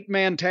want an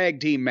 8-man tag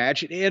team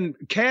match. And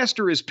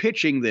Caster is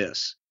pitching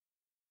this.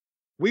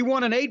 We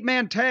want an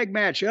 8-man tag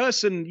match,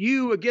 us and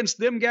you against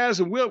them guys,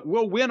 and we'll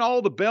win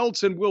all the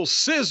belts and we'll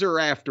scissor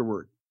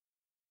afterward.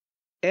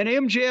 And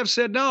MJF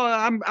said, no,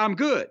 I'm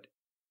good.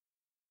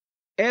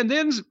 And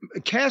then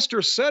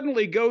Caster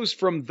suddenly goes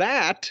from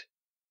that,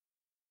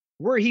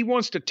 where he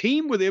wants to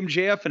team with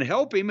MJF and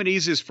help him, and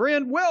he's his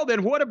friend. Well,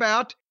 then what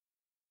about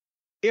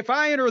if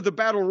I enter the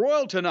Battle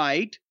Royal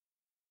tonight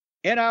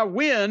and I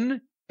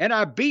win and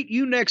I beat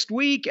you next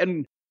week,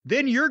 and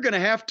then you're going to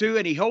have to,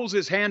 and he holds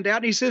his hand out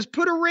and he says,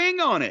 put a ring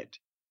on it.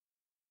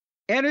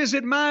 And is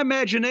it my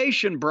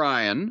imagination,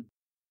 Brian,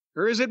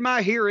 or is it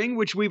my hearing,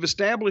 which we've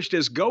established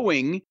as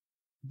going?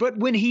 But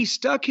when he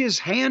stuck his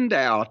hand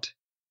out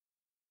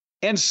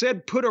and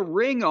said, put a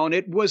ring on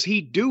it, was he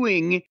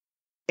doing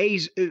a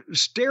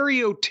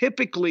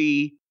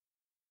stereotypically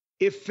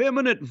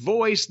effeminate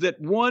voice that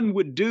one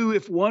would do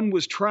if one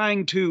was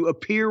trying to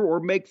appear or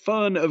make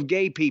fun of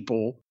gay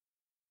people,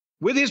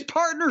 with his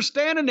partner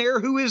standing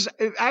there who is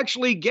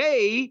actually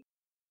gay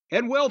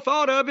and well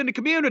thought of in the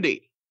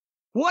community?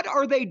 What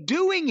are they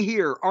doing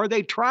here? Are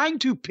they trying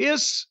to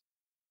piss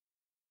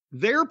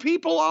their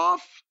people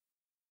off?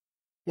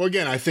 Well,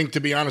 again, I think,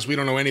 to be honest, we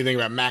don't know anything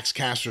about Max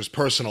Caster's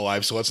personal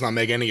life, so let's not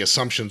make any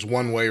assumptions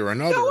one way or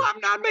another. No, I'm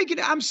not making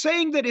it. I'm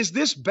saying that is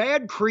this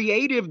bad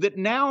creative that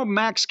now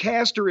Max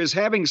Caster is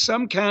having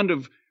some kind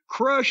of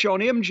crush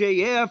on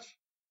MJF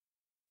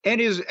and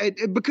is,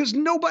 because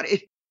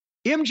nobody...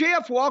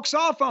 MJF walks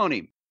off on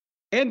him.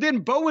 And then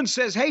Bowen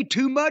says, hey,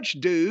 too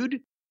much, dude.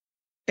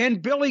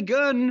 And Billy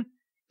Gunn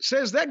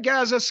says that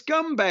guy's a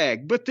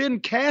scumbag. But then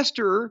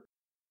Caster,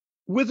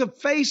 with a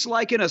face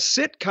like in a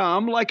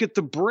sitcom, like at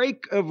the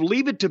break of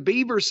Leave It to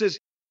Beaver, says,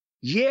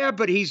 yeah,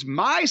 but he's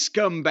my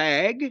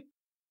scumbag.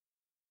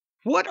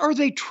 What are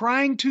they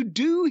trying to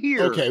do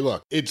here? Okay,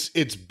 look,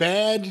 it's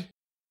bad,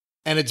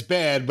 and it's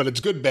bad, but it's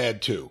good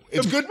bad too.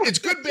 It's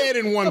good bad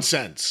in one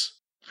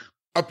sense.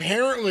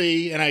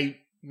 Apparently, and I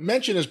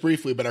mentioned this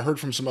briefly, but I heard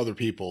from some other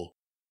people,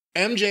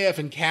 MJF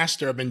and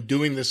Caster have been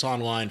doing this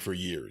online for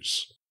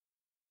years,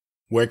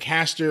 where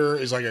Caster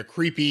is like a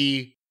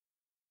creepy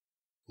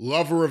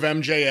lover of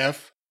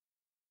MJF,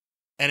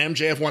 and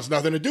MJF wants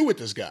nothing to do with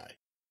this guy.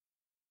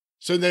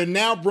 So they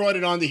now brought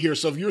it on to here.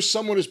 So if you're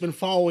someone who's been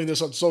following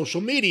this on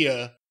social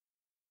media,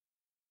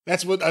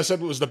 that's what I said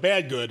was the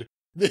bad good.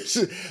 This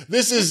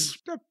is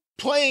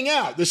playing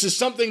out. This is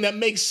something that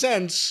makes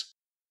sense.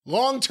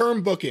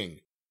 Long-term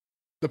booking.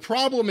 The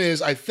problem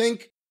is, I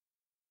think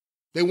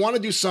they want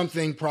to do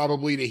something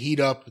probably to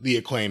heat up the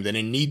Acclaimed, and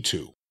they need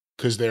to,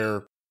 because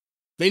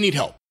they need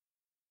help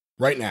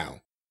right now.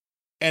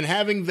 And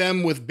having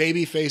them with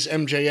babyface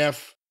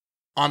MJF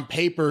on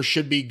paper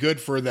should be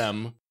good for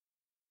them.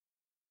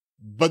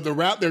 But the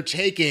route they're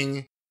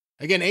taking,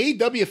 again,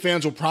 AEW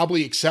fans will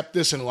probably accept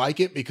this and like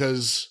it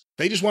because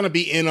they just want to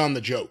be in on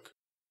the joke.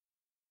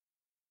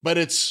 But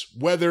it's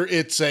whether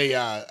it's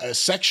a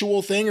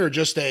sexual thing or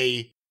just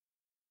a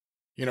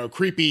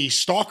creepy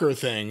stalker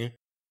thing.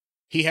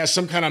 He has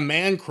some kind of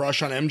man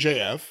crush on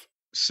MJF.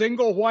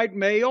 Single white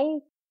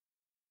male?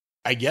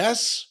 I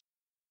guess.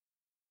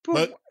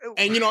 But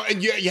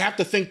you have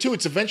to think too,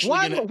 it's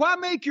eventually why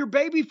make your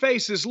baby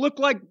faces look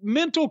like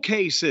mental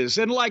cases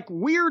and like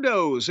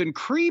weirdos and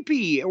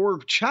creepy or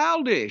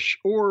childish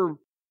or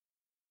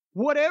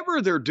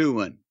whatever they're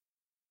doing?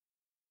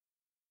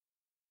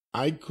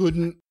 I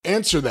couldn't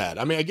answer that.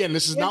 I mean, again,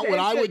 this is not what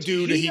I would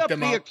do to heat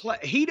them up.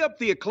 Heat up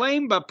the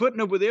Acclaim by putting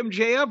them with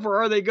MJF,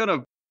 or are they going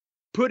to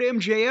put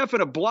MJF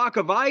in a block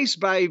of ice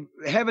by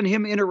having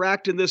him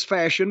interact in this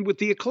fashion with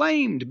the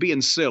Acclaimed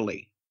being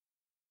silly?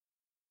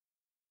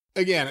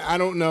 Again, I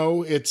don't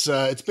know. It's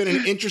been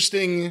an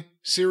interesting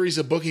series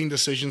of booking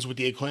decisions with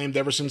the Acclaimed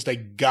ever since they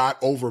got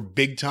over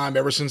big time,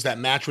 ever since that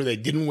match where they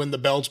didn't win the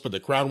belts, but the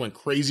crowd went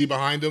crazy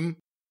behind them.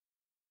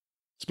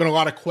 It's been a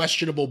lot of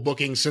questionable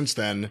booking since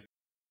then.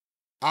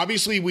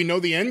 Obviously, we know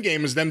the end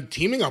game is them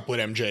teaming up with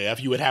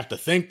MJF, you would have to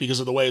think, because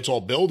of the way it's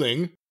all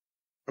building.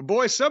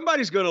 Boy,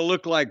 somebody's going to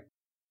look like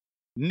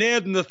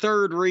Ned and the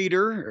third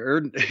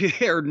reader,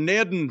 or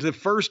Ned and the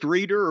first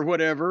reader, or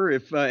whatever,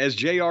 if as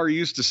JR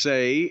used to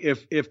say,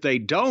 if they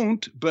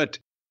don't. But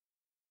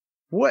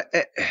what?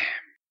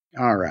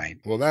 All right.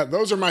 Well,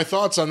 those are my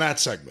thoughts on that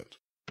segment.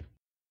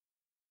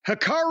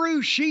 Hikaru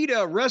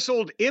Shida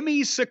wrestled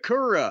Emi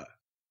Sakura.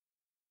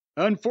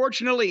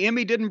 Unfortunately,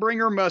 Emi didn't bring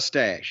her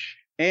mustache.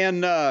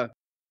 And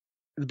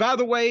by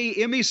the way,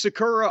 Emi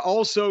Sakura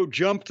also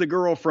jumped the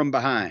girl from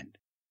behind.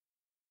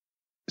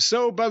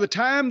 So by the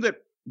time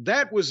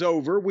that was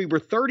over, we were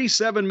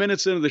 37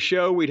 minutes into the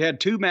show. We'd had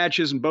 2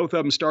 matches, and both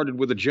of them started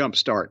with a jump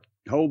start.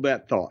 Hold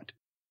that thought.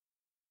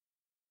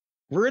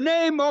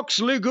 Renee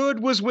Moxley Good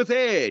was with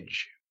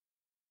Edge.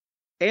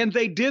 And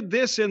they did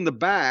this in the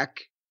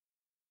back.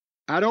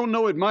 I don't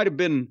know, it might have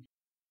been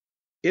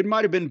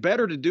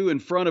better to do in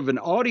front of an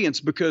audience,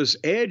 because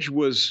Edge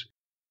was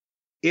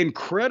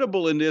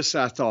incredible in this,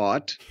 I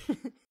thought.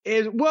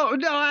 Well,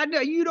 no,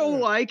 you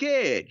don't like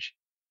Edge.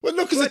 Well,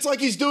 no, because it's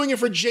like he's doing it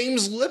for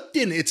James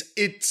Lipton.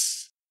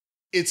 It's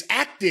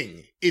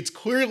acting. It's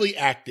clearly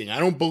acting. I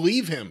don't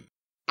believe him.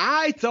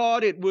 I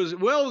thought it was,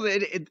 well,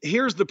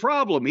 here's the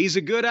problem. He's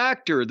a good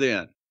actor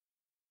then.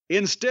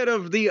 Instead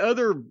of the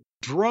other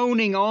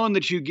droning on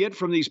that you get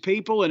from these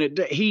people, and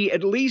he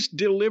at least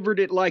delivered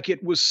it like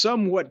it was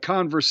somewhat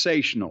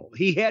conversational.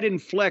 He had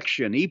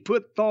inflection. He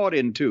put thought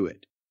into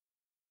it.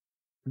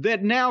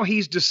 That now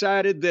he's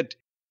decided that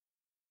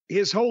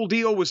his whole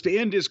deal was to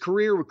end his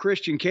career with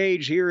Christian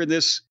Cage here in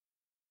this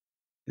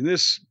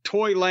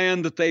toy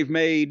land that they've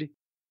made.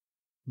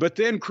 But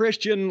then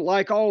Christian,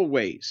 like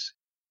always,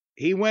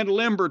 he went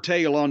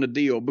limbertail on the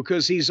deal,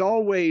 because he's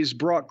always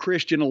brought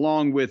Christian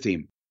along with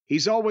him.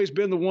 He's always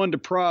been the one to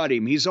prod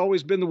him. He's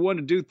always been the one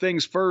to do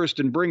things first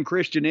and bring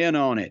Christian in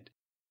on it.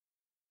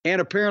 And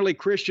apparently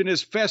Christian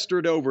has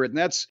festered over it, and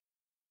that's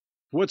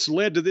what's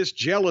led to this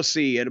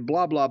jealousy and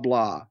blah, blah,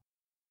 blah.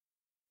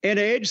 And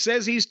Edge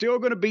says he's still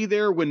going to be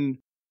there when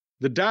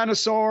the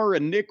Dinosaur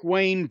and Nick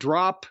Wayne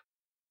drop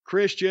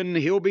Christian.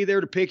 He'll be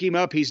there to pick him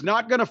up. He's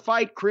not going to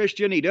fight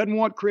Christian. He doesn't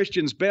want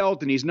Christian's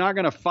belt, and he's not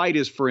going to fight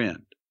his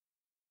friend.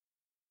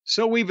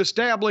 So we've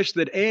established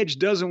that Edge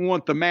doesn't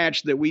want the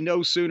match that we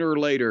know sooner or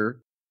later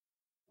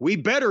we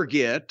better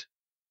get.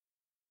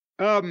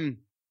 But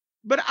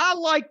I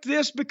like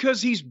this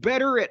because he's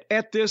better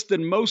at this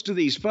than most of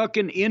these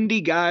fucking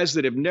indie guys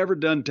that have never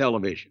done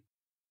television.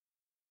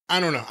 I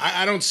don't know.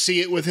 I don't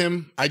see it with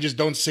him. I just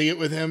don't see it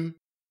with him.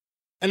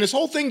 And this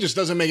whole thing just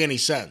doesn't make any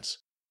sense.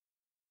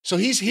 So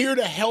he's here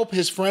to help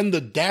his friend, the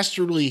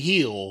dastardly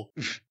heel,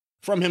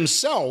 from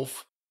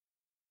himself,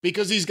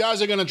 because these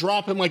guys are going to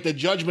drop him like the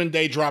Judgment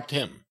Day dropped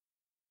him.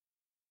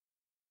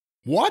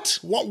 What?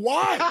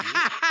 Why?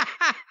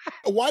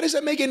 Why does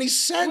that make any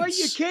sense? Well,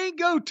 you can't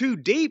go too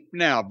deep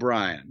now,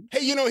 Brian. Hey,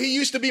 he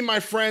used to be my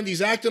friend.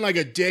 He's acting like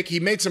a dick. He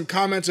made some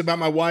comments about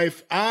my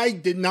wife. I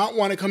did not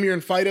want to come here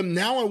and fight him.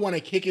 Now I want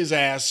to kick his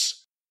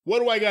ass. What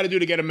do I got to do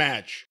to get a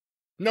match?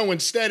 No,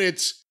 instead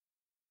it's,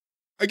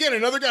 again,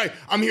 another guy.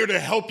 I'm here to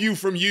help you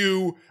from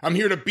you. I'm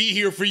here to be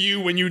here for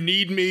you when you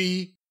need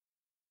me.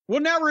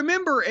 Well, now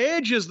remember,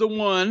 Edge is the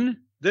one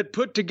that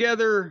put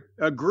together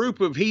a group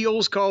of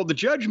heels called the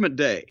Judgment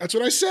Day. That's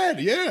what I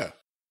said, yeah.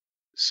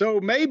 So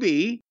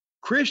maybe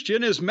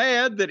Christian is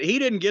mad that he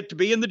didn't get to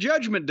be in the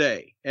Judgment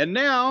Day. And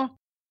now,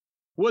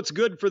 what's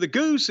good for the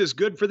goose is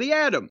good for the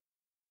Adam.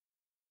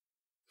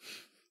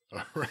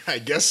 All right, I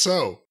guess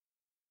so.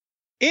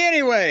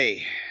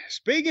 Anyway,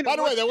 speaking By of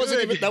the way,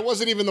 that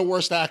wasn't even the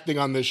worst acting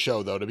on this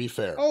show, though, to be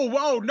fair.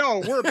 Oh, no,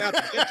 we're about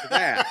to get to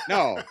that.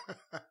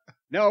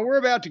 No, we're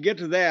about to get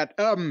to that.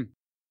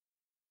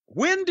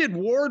 When did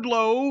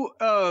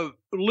Wardlow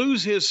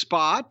lose his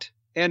spot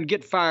and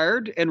get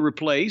fired and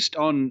replaced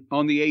on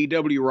the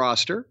AEW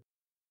roster?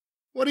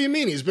 What do you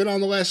mean? He's been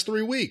on the last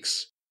 3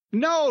 weeks.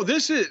 No,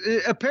 this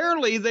is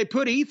apparently they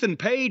put Ethan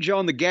Page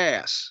on the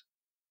gas.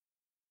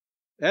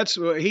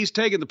 He's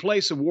taken the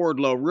place of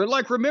Wardlow.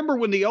 Like, remember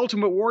when the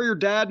Ultimate Warrior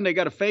died and they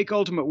got a fake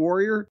Ultimate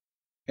Warrior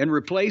and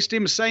replaced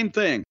him? Same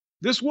thing.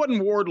 This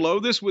wasn't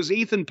Wardlow. This was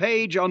Ethan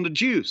Page on the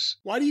juice.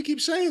 Why do you keep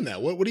saying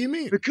that? What do you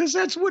mean? Because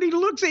that's what he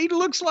looks. He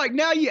looks like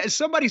now.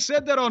 Somebody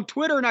said that on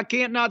Twitter, and I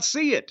can't not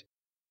see it.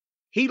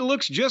 He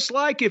looks just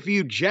like if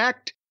you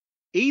jacked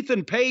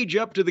Ethan Page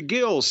up to the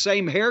gills.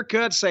 Same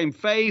haircut, same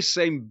face,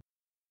 same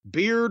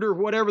beard or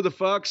whatever the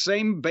fuck,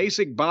 same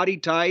basic body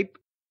type,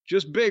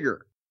 just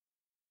bigger.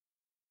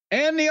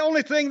 And the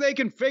only thing they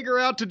can figure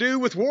out to do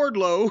with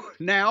Wardlow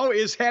now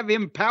is have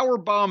him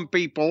powerbomb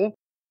people,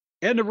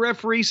 and the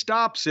referee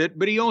stops it,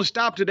 but he only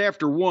stopped it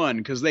after one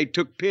because they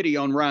took pity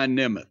on Ryan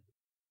Nemeth.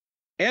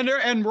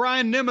 And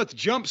Ryan Nemeth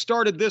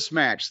jump-started this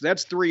match.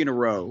 That's 3 in a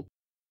row.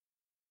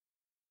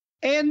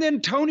 And then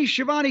Tony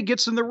Schiavone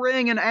gets in the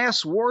ring and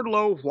asks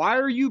Wardlow, why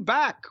are you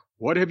back?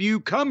 What have you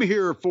come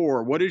here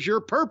for? What is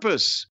your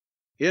purpose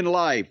in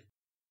life?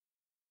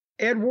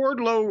 And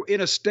Wardlow,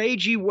 in a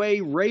stagey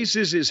way,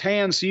 raises his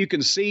hand so you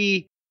can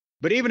see,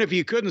 but even if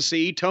you couldn't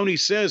see, Tony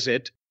says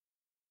it,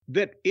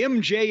 that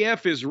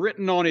MJF is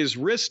written on his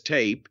wrist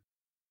tape.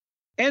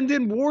 And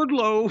then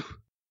Wardlow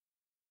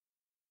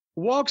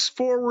walks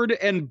forward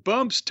and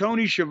bumps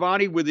Tony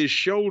Schiavone with his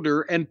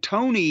shoulder, and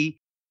Tony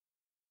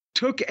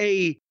took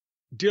a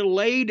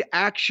delayed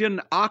action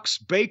Ox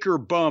Baker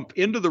bump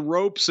into the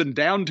ropes and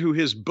down to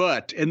his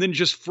butt, and then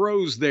just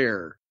froze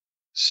there,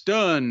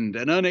 stunned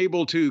and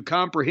unable to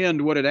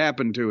comprehend what had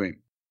happened to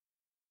him.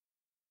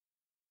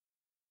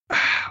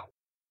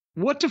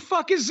 What the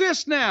fuck is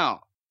this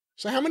now?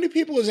 So how many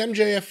people is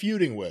MJF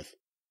feuding with?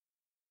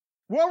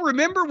 Well,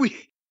 remember a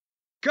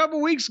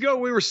couple weeks ago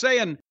we were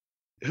saying,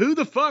 who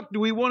the fuck do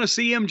we want to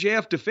see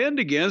MJF defend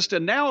against?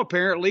 And now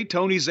apparently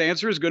Tony's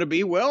answer is going to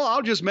be, well,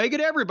 I'll just make it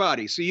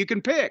everybody so you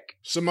can pick.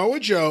 Samoa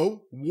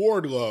Joe,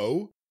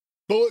 Wardlow,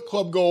 Bullet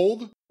Club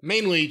Gold,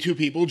 mainly 2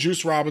 people,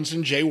 Juice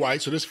Robinson, Jay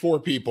White, so there's 4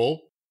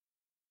 people.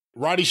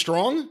 Roddy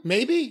Strong,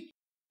 maybe?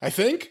 I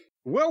think?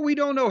 Well, we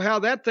don't know how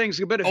that thing's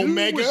going to be.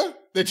 Omega?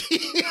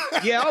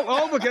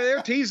 Yeah, because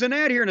they're teasing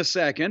that here in a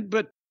second.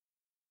 But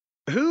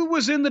who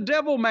was in the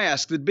devil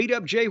mask that beat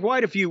up Jay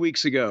White a few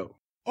weeks ago?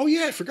 Oh,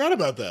 yeah, I forgot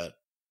about that.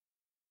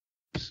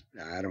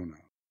 I don't know.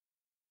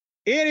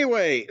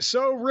 Anyway,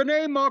 so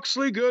Renee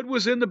Moxley Good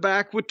was in the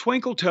back with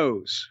Twinkle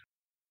Toes.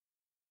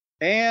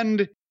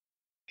 And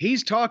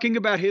he's talking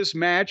about his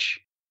match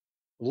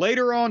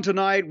later on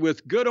tonight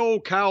with good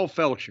old Kyle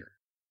Felcher.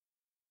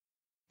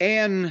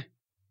 And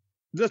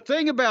the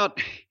thing about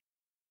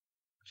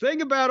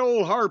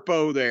old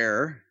Harpo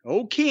there,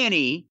 old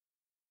Kenny,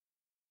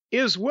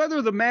 is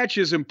whether the match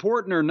is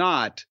important or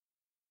not,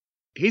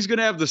 he's going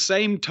to have the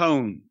same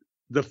tone,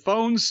 the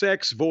phone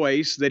sex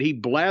voice that he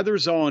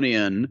blathers on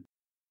in,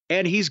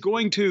 and he's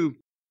going to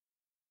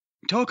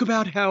talk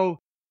about how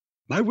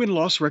my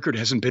win-loss record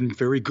hasn't been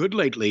very good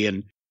lately,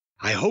 and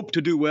I hope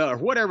to do well, or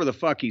whatever the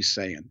fuck he's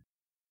saying.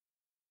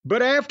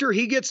 But after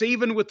he gets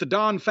even with the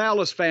Don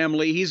Fallis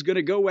family, he's going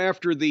to go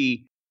after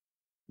the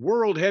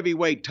World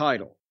Heavyweight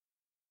title,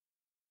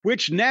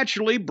 which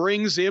naturally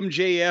brings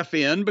MJF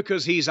in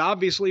because he's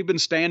obviously been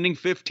standing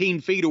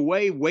 15 feet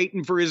away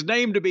waiting for his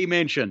name to be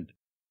mentioned.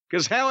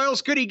 Because how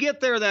else could he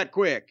get there that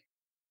quick?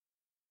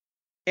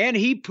 And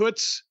he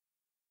puts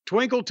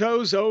Twinkle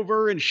Toes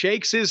over and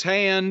shakes his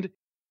hand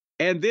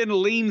and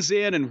then leans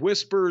in and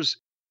whispers,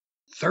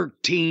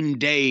 13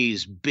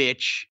 days,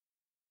 bitch,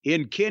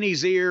 in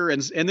Kenny's ear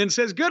and then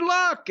says, good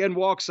luck, and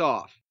walks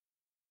off.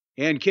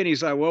 And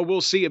Kenny's like, well,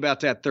 we'll see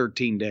about that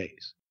 13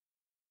 days.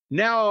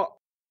 Now,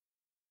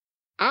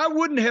 I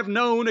wouldn't have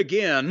known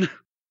again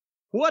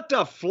what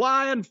the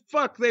flying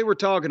fuck they were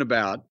talking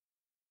about,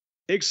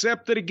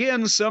 except that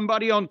again,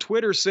 somebody on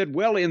Twitter said,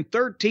 well, in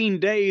 13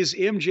 days,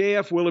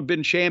 MJF will have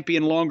been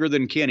champion longer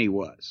than Kenny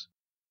was.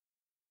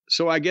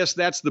 So I guess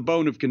that's the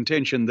bone of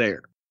contention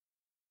there.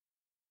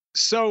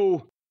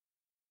 So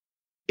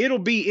it'll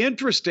be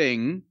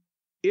interesting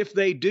if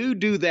they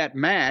do that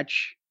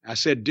match. I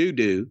said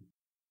do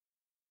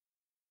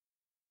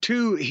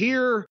to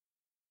hear.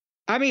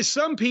 I mean,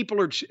 some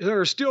people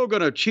are still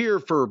going to cheer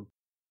for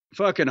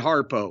fucking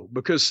Harpo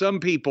because some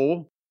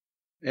people,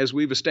 as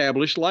we've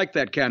established, like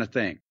that kind of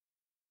thing.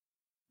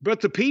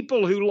 But the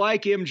people who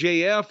like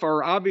MJF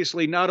are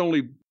obviously not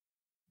only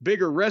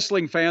bigger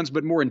wrestling fans,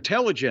 but more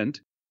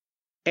intelligent.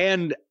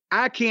 And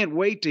I can't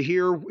wait to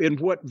hear in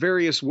what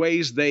various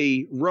ways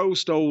they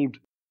roast old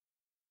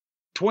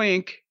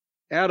Twink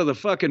out of the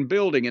fucking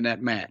building in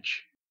that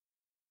match.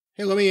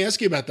 Hey, let me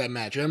ask you about that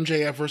match,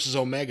 MJF versus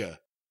Omega.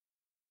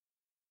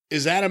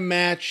 Is that a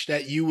match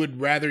that you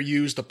would rather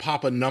use to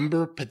pop a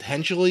number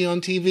potentially on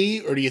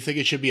TV, or do you think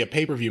it should be a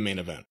pay-per-view main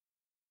event?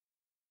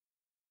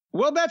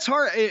 Well, that's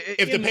hard.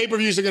 If the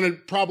pay-per-views are going to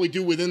probably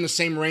do within the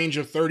same range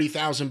of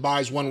 30,000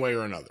 buys one way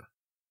or another.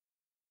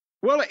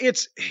 Well,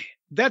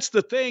 that's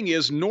the thing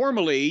is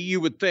normally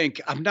you would think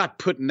I'm not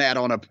putting that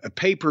on a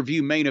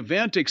pay-per-view main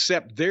event,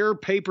 except their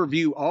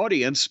pay-per-view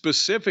audience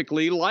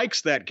specifically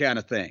likes that kind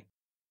of thing.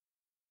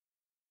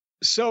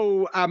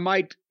 So I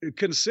might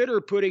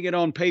consider putting it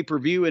on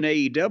pay-per-view in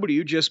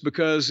AEW just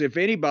because if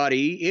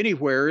anybody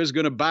anywhere is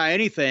going to buy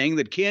anything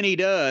that Kenny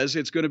does,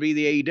 it's going to be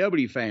the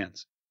AEW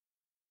fans.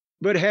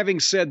 But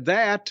having said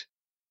that,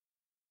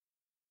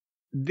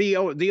 the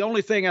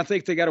only thing I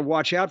think they got to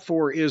watch out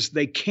for is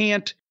they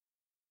can't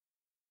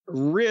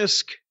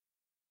risk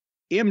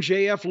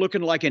MJF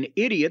looking like an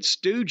idiot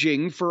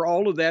stooging for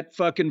all of that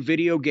fucking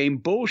video game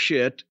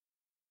bullshit.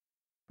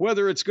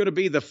 Whether it's going to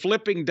be the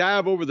flipping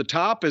dive over the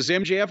top, is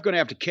MJF going to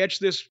have to catch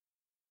this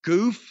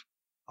goof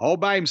all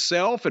by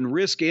himself and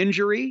risk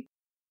injury?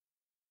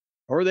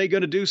 Or are they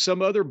going to do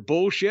some other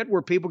bullshit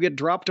where people get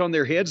dropped on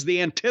their heads? The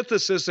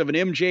antithesis of an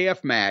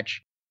MJF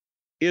match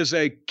is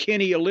a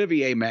Kenny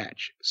Olivier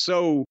match.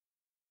 So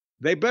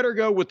they better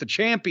go with the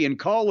champion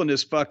calling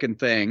this fucking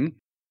thing,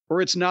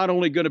 or it's not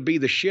only going to be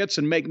the shits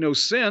and make no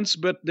sense,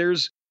 but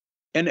there's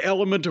an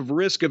element of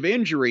risk of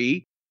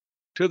injury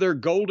to their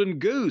golden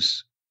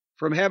goose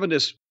from having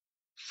this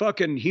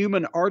fucking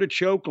human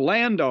artichoke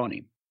land on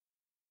him.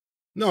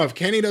 No, if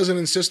Kenny doesn't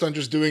insist on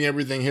just doing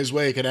everything his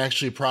way, it could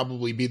actually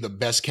probably be the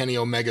best Kenny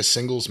Omega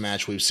singles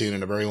match we've seen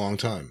in a very long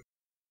time.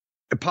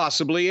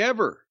 Possibly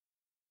ever.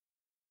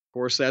 Of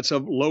course, that's a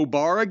low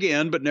bar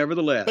again, but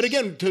nevertheless. But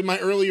again, to my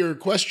earlier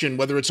question,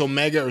 whether it's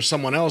Omega or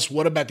someone else,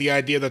 what about the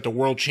idea that the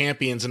world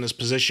champion's in this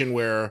position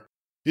where,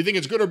 do you think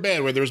it's good or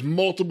bad, where there's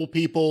multiple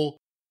people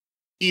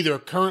either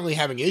currently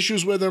having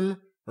issues with him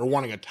or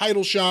wanting a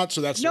title shot, so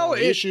that's the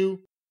only issue?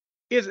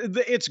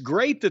 It's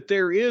great that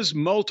there is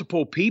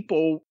multiple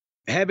people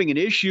having an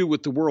issue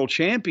with the world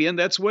champion.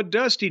 That's what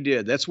Dusty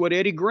did. That's what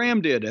Eddie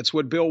Graham did. That's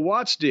what Bill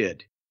Watts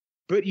did.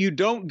 But you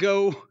don't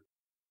go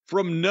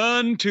from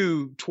none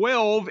to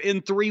 12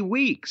 in 3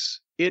 weeks.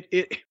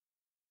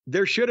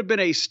 There should have been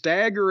a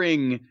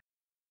staggering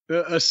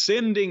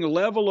ascending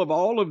level of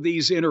all of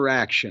these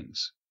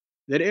interactions,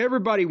 that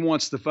everybody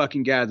wants the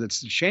fucking guy that's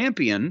the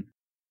champion.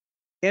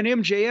 And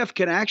MJF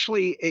can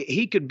actually,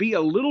 he could be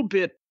a little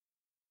bit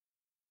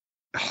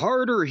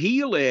harder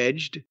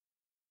heel-edged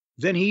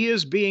than he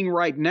is being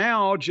right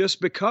now,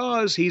 just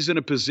because he's in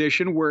a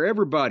position where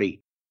everybody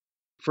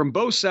from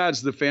both sides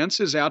of the fence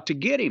is out to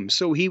get him.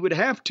 So he would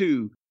have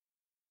to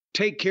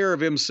take care of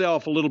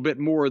himself a little bit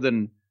more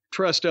than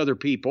trust other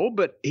people,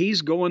 but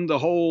he's going the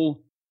whole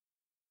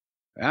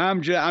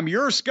I'm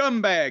your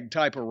scumbag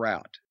type of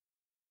route.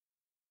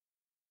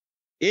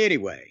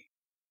 Anyway,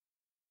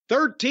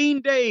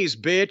 13 days,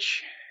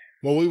 bitch.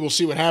 Well, we will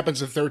see what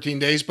happens in 13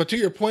 days. But to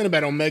your point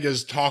about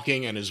Omega's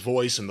talking and his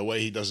voice and the way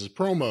he does his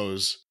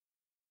promos,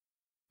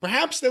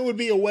 perhaps there would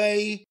be a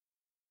way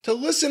to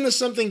listen to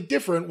something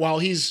different while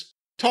he's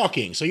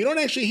talking. So you don't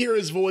actually hear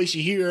his voice,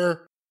 you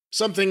hear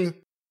something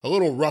a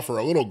little rougher,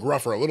 a little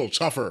gruffer, a little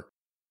tougher,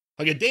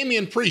 like a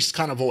Damian Priest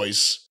kind of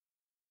voice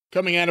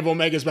coming out of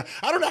Omega's mouth.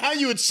 I don't know how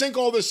you would sync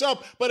all this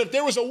up, but if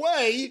there was a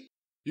way,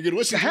 you could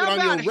listen to it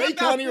on your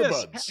Raycon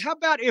earbuds. How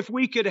about if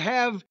we could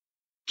have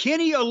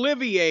Kenny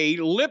Olivier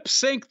lip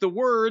sync the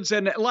words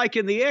and, like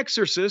in The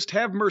Exorcist,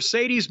 have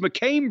Mercedes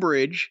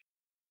McCambridge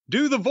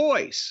do the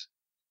voice?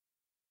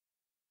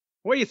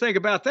 What do you think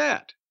about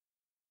that?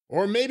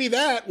 Or maybe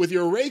that with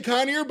your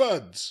Raycon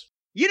earbuds.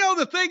 You know,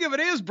 the thing of it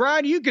is,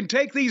 Brian, you can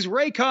take these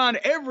Raycon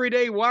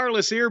everyday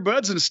wireless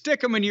earbuds and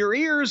stick them in your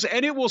ears,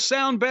 and it will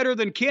sound better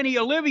than Kenny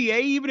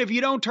Olivier, even if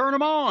you don't turn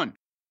them on.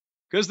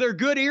 Because they're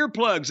good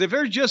earplugs. If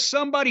there's just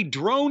somebody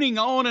droning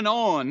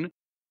on,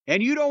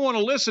 and you don't want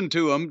to listen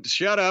to them,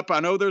 shut up, I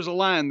know there's a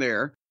line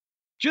there.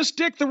 Just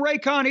stick the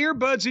Raycon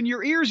earbuds in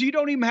your ears. You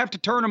don't even have to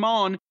turn them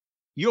on.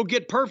 You'll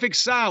get perfect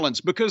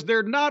silence, because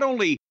they're not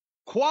only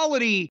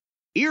quality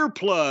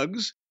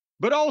earplugs,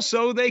 but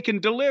also they can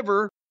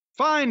deliver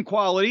fine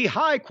quality,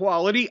 high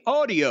quality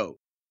audio,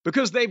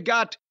 because they've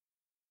got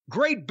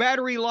great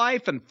battery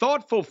life and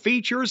thoughtful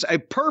features, a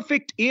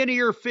perfect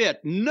in-ear fit.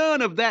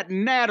 None of that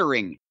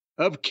nattering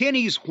of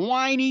Kenny's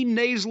whiny,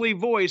 nasally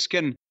voice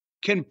can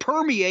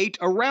permeate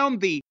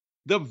around the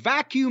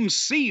vacuum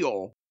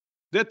seal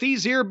that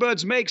these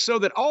earbuds make, so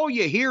that all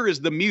you hear is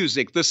the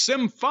music, the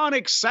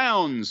symphonic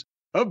sounds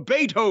of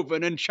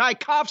Beethoven and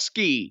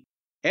Tchaikovsky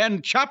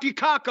and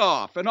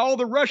Chapyakov and all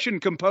the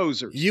Russian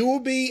composers. You will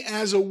be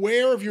as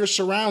aware of your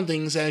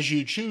surroundings as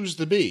you choose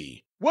to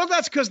be. Well,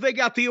 that's because they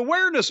got the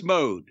awareness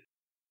mode.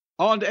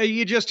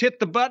 You just hit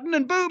the button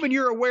and boom, and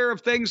you're aware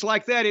of things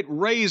like that. It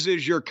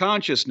raises your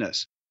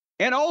consciousness.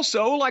 And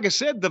also, like I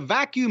said, the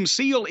vacuum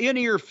seal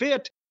in-ear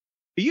fit,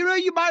 you know,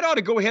 you might ought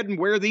to go ahead and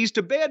wear these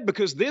to bed,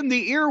 because then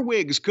the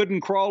earwigs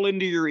couldn't crawl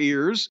into your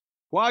ears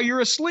while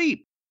you're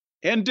asleep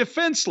and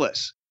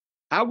defenseless.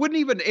 I wouldn't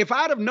even, if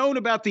I'd have known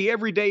about the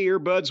everyday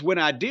earbuds when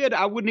I did,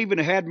 I wouldn't even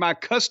have had my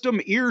custom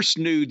ear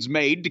snoods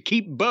made to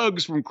keep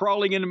bugs from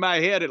crawling into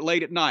my head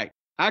late at night.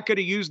 I could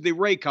have used the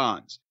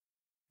Raycons.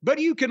 But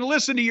you can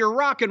listen to your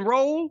rock and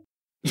roll.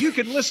 You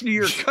can listen to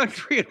your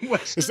country and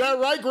western. Is that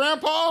right,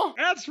 Grandpa?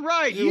 That's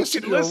right. You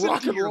can listen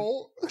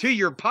to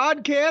your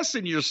podcasts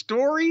and your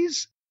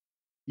stories.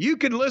 You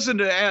can listen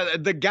to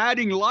the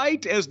guiding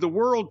light as the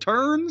world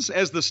turns,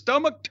 as the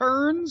stomach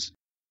turns,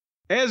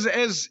 as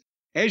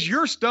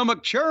your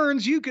stomach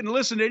churns. You can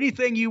listen to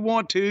anything you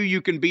want to.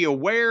 You can be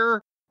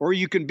aware or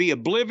you can be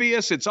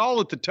oblivious. It's all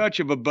at the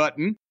touch of a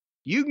button.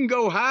 You can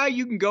go high,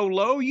 you can go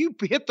low. You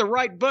hit the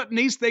right button,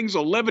 these things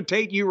will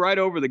levitate you right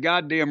over the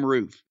goddamn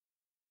roof.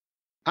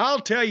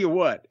 I'll tell you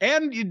what.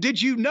 And did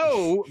you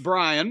know,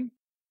 Brian,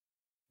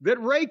 that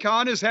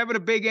Raycon is having a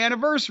big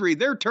anniversary?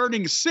 They're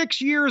turning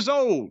 6 years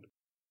old.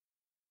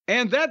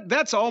 And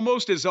that's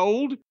almost as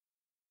old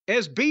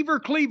as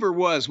Beaver Cleaver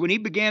was when he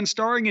began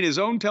starring in his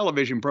own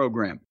television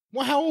program.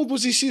 Well, how old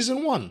was he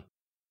season 1?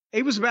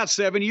 He was about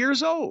 7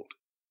 years old.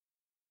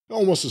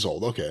 Almost as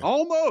old, okay.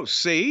 Almost,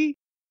 see?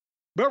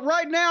 But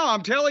right now,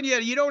 I'm telling you,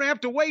 you don't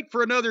have to wait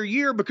for another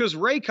year because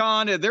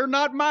Raycon, they're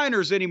not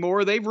minors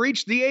anymore. They've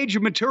reached the age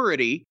of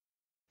maturity,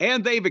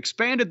 and they've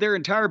expanded their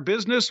entire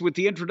business with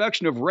the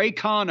introduction of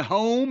Raycon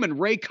Home and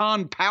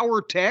Raycon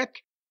Power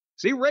Tech.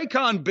 See,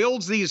 Raycon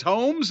builds these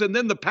homes, and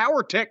then the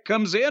Power Tech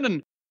comes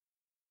in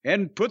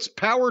and puts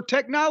power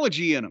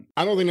technology in them.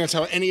 I don't think that's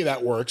how any of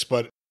that works,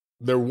 but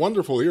they're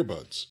wonderful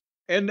earbuds.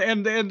 And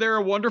they're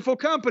a wonderful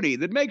company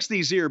that makes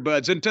these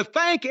earbuds. And to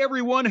thank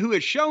everyone who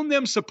has shown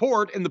them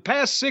support in the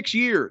past 6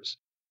 years.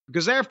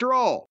 Because after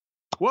all,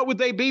 what would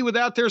they be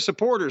without their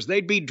supporters?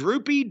 They'd be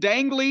droopy,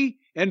 dangly,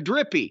 and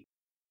drippy.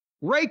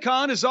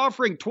 Raycon is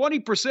offering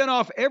 20%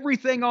 off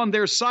everything on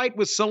their site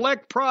with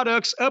select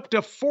products up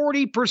to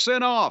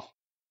 40% off.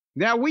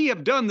 Now, we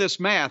have done this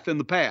math in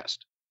the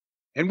past,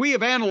 and we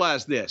have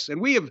analyzed this,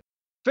 and we have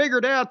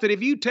figured out that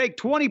if you take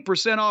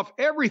 20% off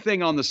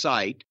everything on the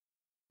site,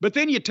 but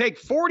then you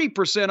take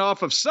 40%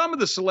 off of some of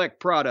the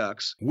select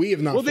products. We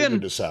have not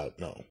figured this out,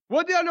 no.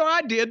 Well, no,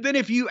 I did. Then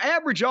if you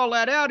average all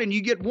that out and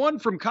you get one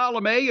from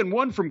column A and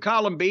one from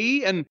column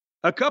B and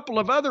a couple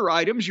of other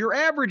items, your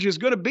average is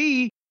going to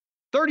be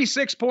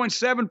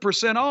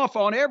 36.7% off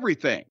on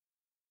everything.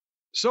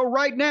 So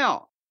right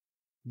now,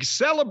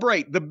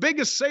 celebrate the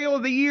biggest sale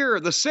of the year,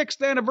 the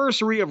 6th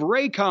anniversary of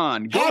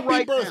Raycon. Go Happy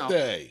right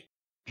birthday.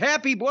 Now.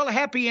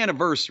 Happy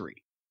anniversary.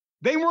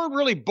 They weren't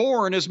really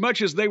born as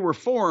much as they were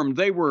formed.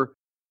 They were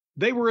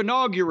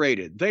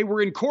inaugurated. They were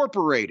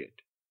incorporated.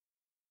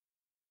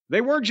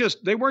 They weren't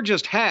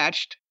just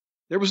hatched.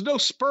 There was no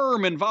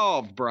sperm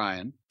involved,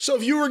 Brian. So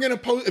if you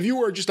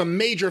were just a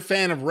major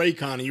fan of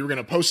Raycon and you were going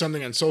to post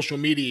something on social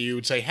media, you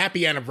would say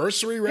happy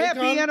anniversary, Raycon?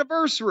 Happy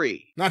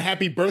anniversary. Not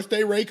happy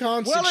birthday,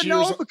 Raycon? Well,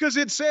 no, because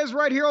it says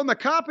right here on the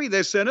copy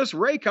they sent us,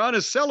 Raycon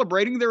is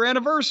celebrating their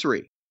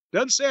anniversary.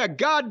 Doesn't say a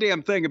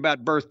goddamn thing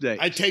about birthdays.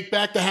 I take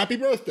back the happy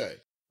birthday.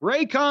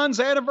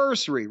 Raycon's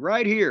anniversary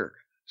right here.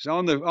 It's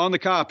on the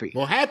copy.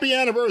 Well, happy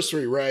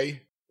anniversary,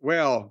 Ray.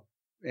 Well,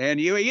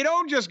 and you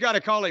don't just got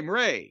to call him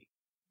Ray.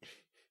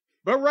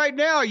 But right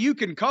now you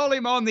can call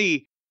him on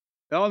the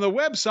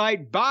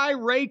website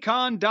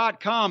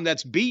buyraycon.com.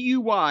 That's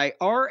BUYRAYCON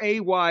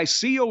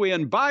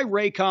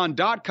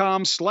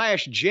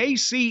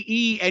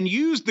buyraycon.com/JCE and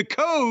use the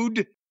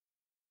code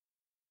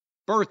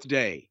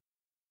birthday.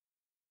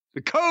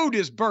 The code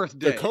is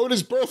birthday. The code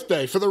is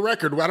birthday. For the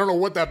record, I don't know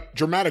what that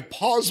dramatic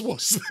pause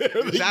was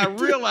there. I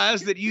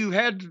realized that you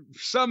had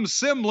some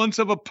semblance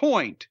of a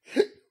point.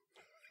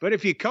 But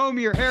if you comb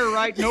your hair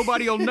right,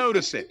 nobody will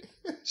notice it.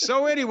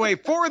 So anyway,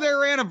 for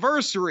their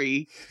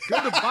anniversary, go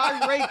to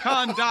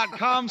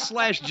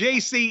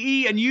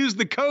buyraycon.com/JCE and use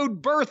the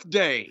code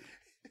birthday.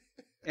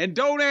 And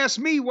don't ask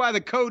me why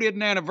the code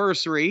isn't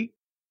anniversary.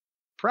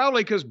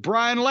 Probably because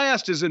Brian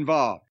Last is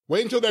involved.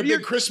 Wait until that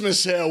big Christmas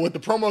sale with the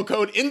promo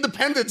code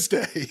Independence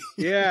Day.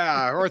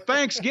 Yeah, or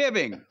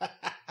Thanksgiving.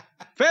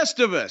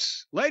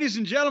 Festivus. Ladies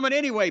and gentlemen,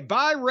 anyway,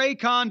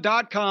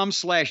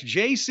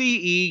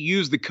 buyraycon.com/JCE.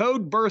 Use the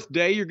code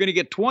birthday. You're going to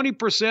get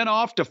 20%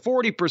 off to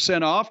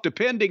 40% off,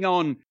 depending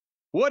on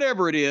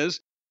whatever it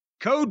is.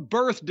 Code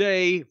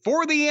birthday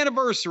for the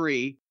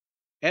anniversary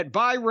at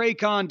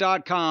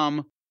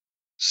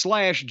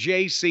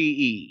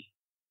buyraycon.com/JCE.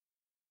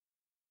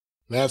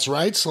 That's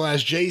right,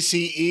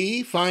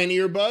 /JCE, fine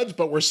earbuds,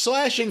 but we're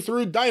slashing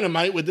through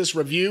dynamite with this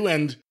review,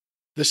 and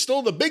there's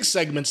still the big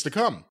segments to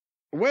come.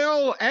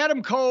 Well,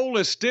 Adam Cole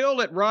is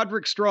still at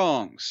Roderick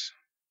Strong's,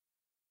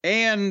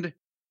 and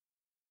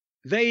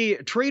they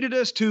treated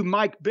us to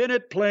Mike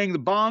Bennett playing the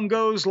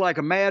bongos like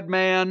a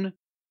madman.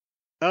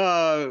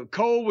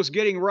 Cole was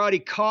getting Roddy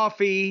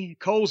coffee.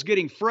 Cole's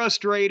getting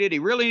frustrated. He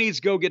really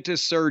needs to go get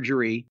this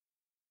surgery.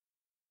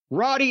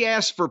 Roddy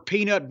asked for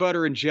peanut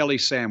butter and jelly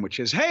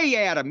sandwiches. Hey,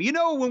 Adam, you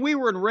know, when we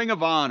were in Ring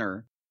of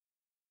Honor,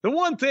 the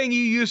one thing you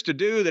used to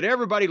do that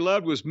everybody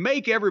loved was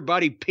make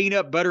everybody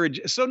peanut butter.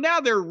 So now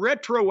they're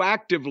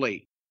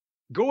retroactively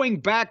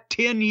going back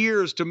 10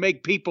 years to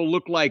make people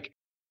look like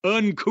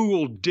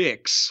uncool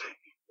dicks.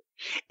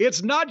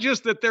 It's not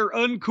just that they're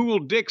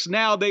uncool dicks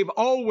now. They've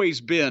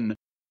always been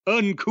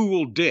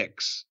uncool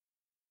dicks.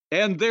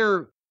 And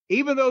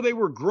even though they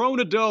were grown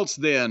adults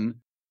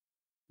then,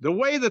 the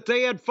way that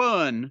they had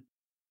fun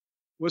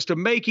was to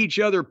make each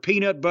other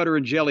peanut butter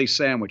and jelly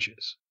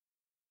sandwiches.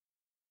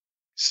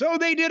 So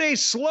they did a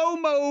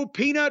slow-mo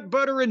peanut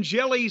butter and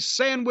jelly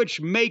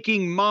sandwich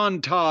making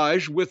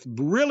montage with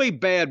really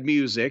bad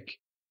music.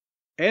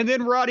 And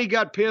then Roddy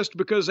got pissed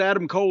because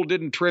Adam Cole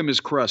didn't trim his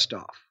crust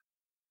off.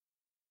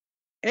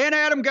 And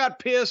Adam got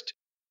pissed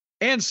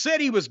and said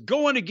he was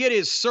going to get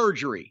his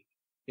surgery.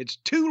 It's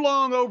too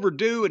long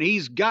overdue and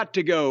he's got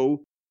to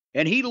go.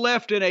 And he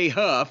left in a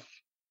huff.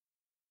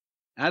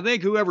 I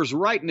think whoever's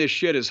writing this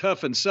shit is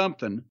huffing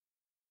something.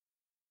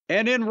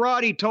 And then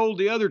Roddy told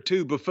the other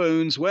two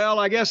buffoons, well,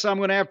 I guess I'm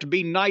going to have to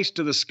be nice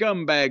to the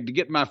scumbag to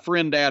get my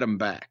friend Adam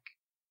back.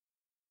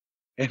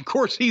 And of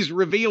course, he's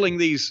revealing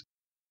these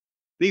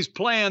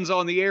plans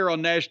on the air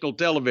on national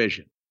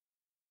television.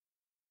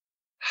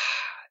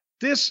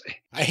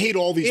 I hate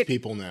all these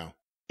people now.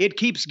 It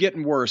keeps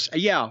getting worse.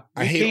 Yeah,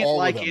 I we hate can't all of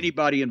like them.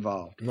 anybody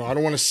involved. No, I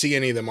don't want to see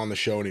any of them on the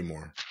show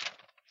anymore.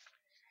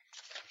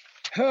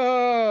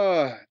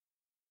 I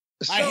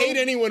I hate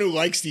anyone who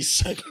likes these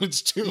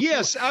segments too.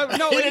 Yes, I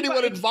hate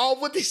anyone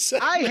involved with these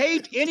segments. I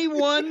hate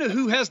anyone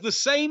who has the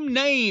same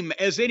name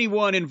as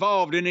anyone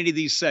involved in any of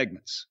these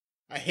segments.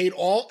 I hate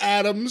all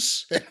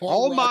Adams, and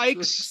All Rodgers.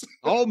 Mikes,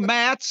 all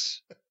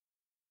Matts.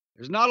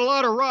 There's not a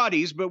lot of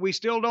Roddies, but we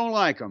still don't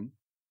like them.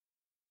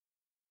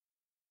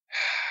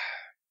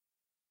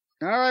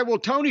 All right, well,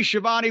 Tony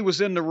Schiavone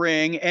was in the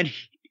ring, and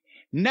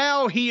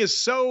now he is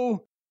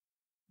so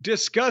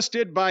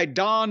disgusted by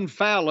Don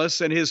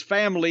Fallis and his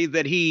family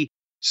that he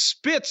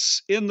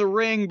spits in the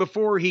ring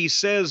before he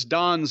says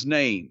Don's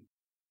name.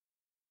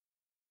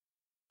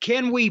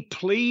 Can we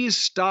please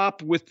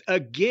stop with,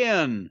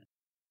 again,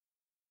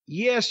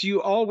 yes,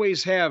 you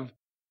always have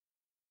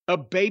a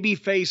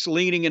babyface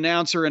leaning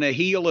announcer and a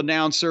heel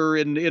announcer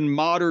in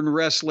modern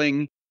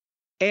wrestling.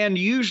 And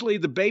usually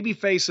the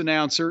babyface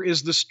announcer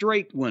is the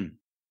straight one.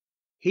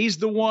 He's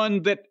the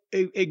one that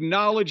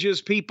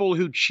acknowledges people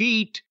who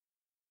cheat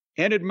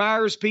and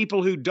admires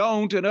people who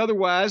don't, and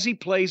otherwise he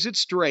plays it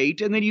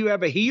straight. And then you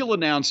have a heel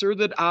announcer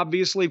that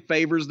obviously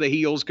favors the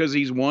heels because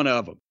he's one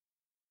of them.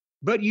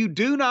 But you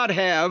do not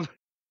have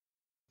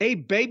a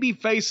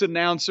babyface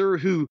announcer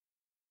who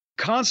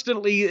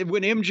constantly,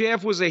 when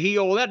MJF was a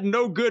heel, that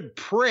no good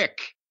prick,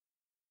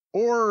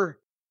 or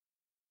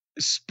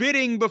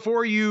spitting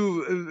before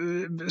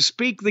you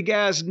speak the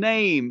guy's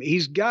name.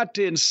 He's got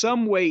to, in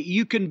some way,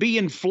 you can be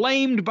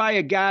inflamed by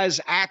a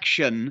guy's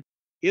action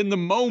in the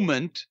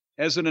moment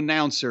as an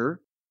announcer.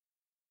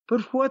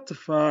 But what the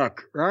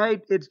fuck,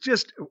 right? It's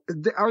just,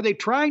 are they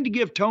trying to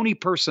give Tony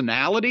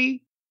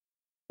personality?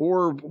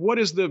 Or what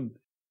is the...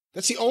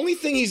 That's the only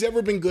thing he's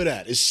ever been good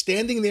at, is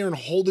standing there and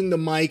holding the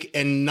mic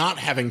and not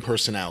having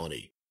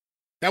personality.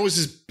 That was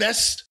his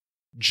best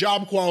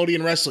job quality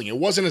in wrestling. It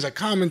wasn't as a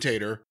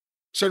commentator,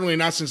 certainly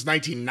not since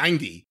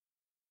 1990.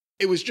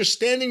 It was just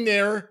standing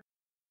there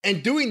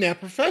and doing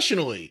that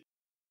professionally.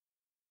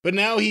 But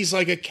now he's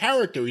like a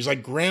character. He's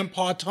like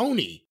Grandpa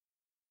Tony.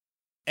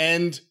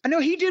 And I know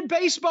he did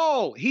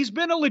baseball. He's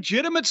been a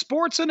legitimate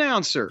sports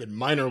announcer. in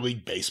minor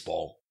league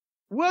baseball.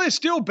 Well, it's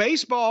still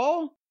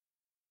baseball.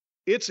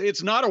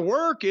 It's not a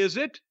work, is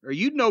it? Or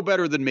you'd know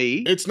better than me.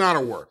 It's not a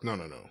work. No.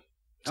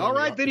 All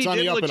right, then he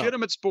did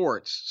legitimate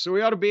sports. So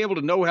we ought to be able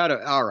to know how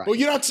to, all right.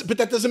 Well, but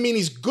that doesn't mean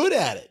he's good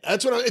at it.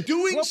 That's what I'm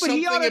doing. Well,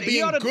 something and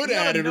being good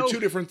at it are two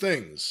different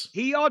things.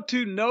 He ought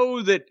to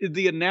know that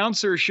the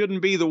announcer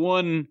shouldn't be the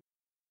one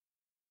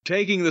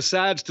taking the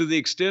sides to the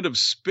extent of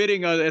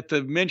spitting at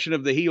the mention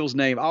of the heel's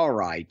name. All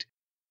right.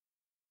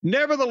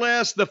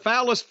 Nevertheless, the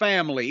Fallis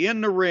family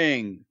in the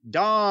ring,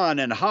 Don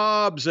and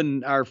Hobbs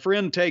and our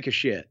friend Take a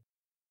Shit.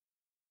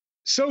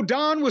 So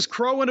Don was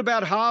crowing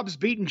about Hobbs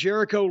beating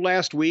Jericho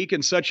last week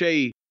in such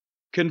a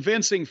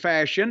convincing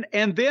fashion,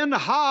 and then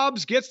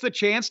Hobbs gets the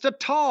chance to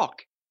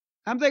talk.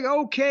 I'm thinking,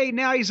 okay,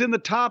 now he's in the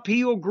top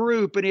heel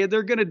group, and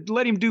they're going to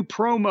let him do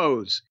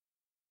promos.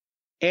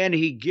 And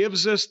he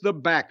gives us the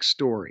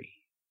backstory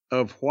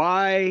of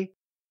why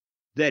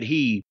that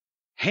he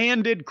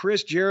handed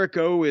Chris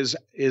Jericho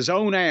his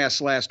own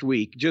ass last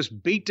week,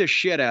 just beat the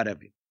shit out of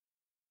him.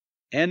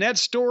 And that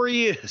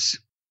story is...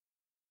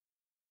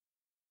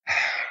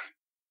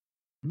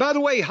 By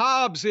the way,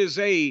 Hobbs is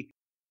a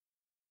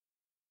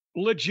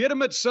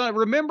legitimate son.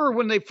 Remember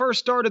when they first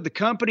started the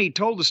company, he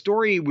told the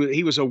story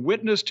he was a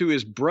witness to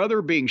his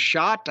brother being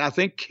shot, I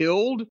think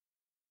killed,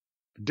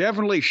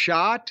 definitely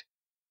shot.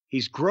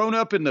 He's grown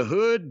up in the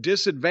hood,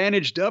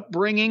 disadvantaged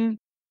upbringing.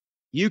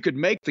 You could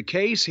make the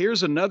case,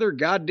 here's another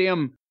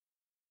goddamn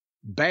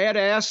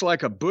badass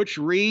like a Butch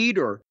Reed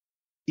or,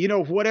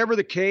 whatever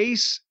the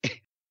case.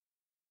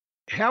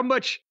 How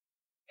much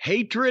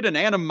hatred and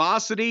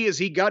animosity as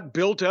he got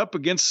built up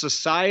against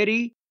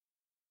society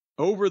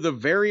over the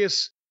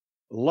various,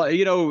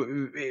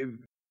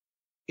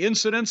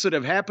 incidents that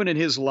have happened in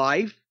his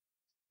life.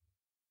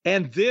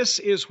 And this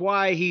is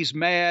why he's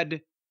mad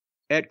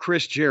at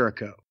Chris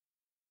Jericho.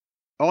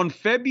 On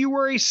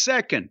February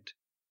 2nd,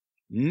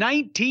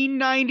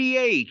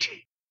 1998,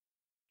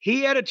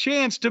 he had a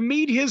chance to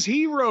meet his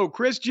hero,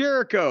 Chris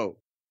Jericho.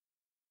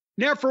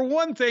 Now, for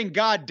one thing,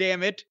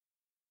 goddammit,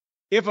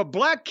 if a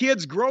black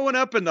kid's growing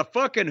up in the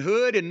fucking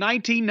hood in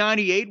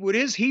 1998, would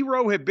his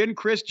hero have been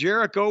Chris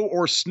Jericho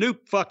or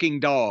Snoop fucking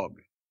Dogg?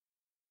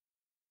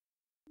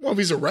 Well, if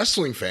he's a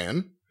wrestling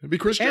fan, it'd be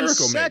Chris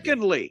Jericho. And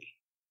secondly,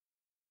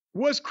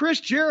 was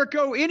Chris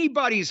Jericho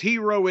anybody's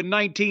hero in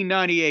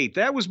 1998?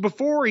 That was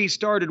before he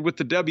started with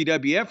the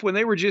WWF, when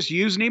they were just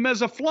using him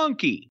as a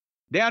flunky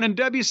down in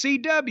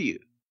WCW.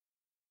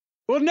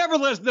 Well,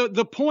 nevertheless,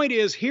 the point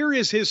is, here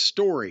is his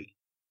story.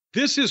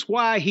 This is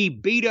why he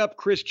beat up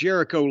Chris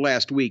Jericho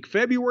last week.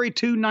 February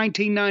 2,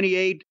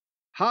 1998,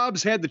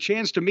 Hobbs had the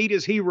chance to meet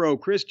his hero,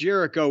 Chris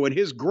Jericho, and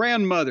his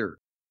grandmother,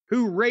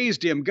 who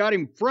raised him, got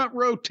him front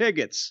row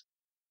tickets.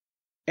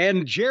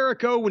 And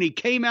Jericho, when he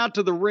came out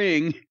to the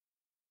ring,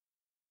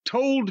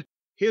 told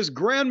his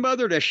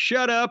grandmother to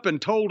shut up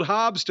and told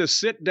Hobbs to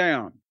sit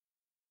down.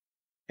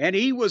 and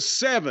he was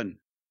 7.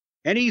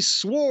 And he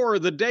swore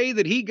the day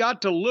that he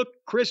got to look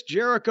Chris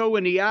Jericho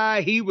in the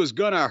eye, he was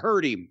going to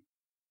hurt him.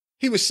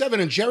 He was 7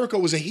 and Jericho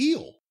was a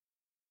heel.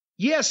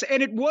 Yes,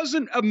 and it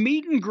wasn't a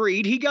meet and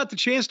greet. He got the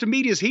chance to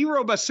meet his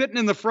hero by sitting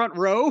in the front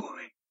row.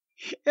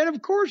 And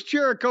of course,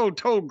 Jericho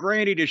told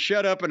Granny to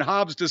shut up and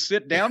Hobbs to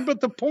sit down.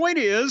 But the point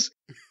is,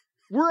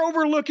 we're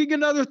overlooking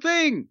another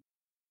thing.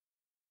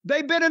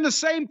 They've been in the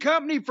same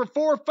company for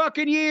 4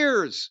 fucking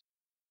years.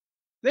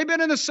 They've been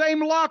in the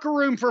same locker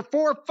room for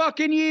 4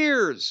 fucking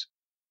years.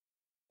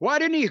 Why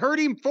didn't he hurt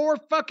him 4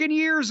 fucking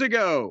years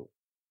ago?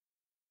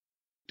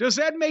 Does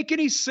that make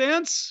any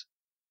sense?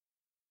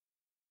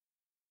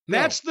 No.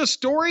 That's the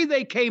story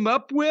they came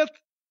up with?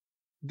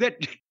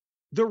 That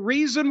the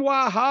reason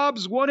why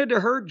Hobbs wanted to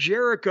hurt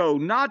Jericho,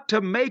 not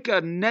to make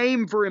a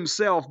name for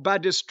himself by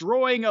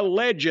destroying a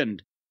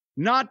legend,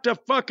 not to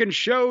fucking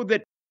show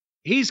that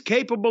he's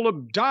capable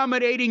of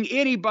dominating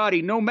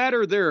anybody, no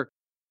matter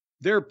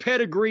their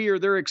pedigree or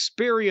their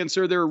experience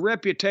or their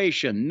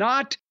reputation,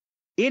 not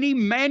any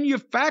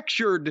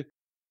manufactured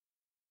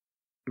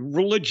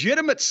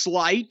legitimate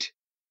slight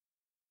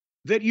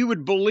that you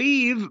would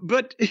believe,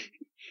 but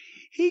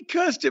he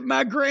cussed at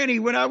my granny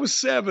when I was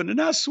 7,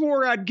 and I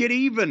swore I'd get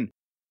even.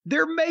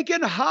 They're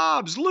making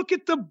Hobbs. Look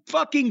at the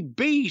fucking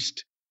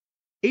beast.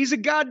 He's a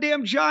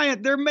goddamn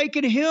giant. They're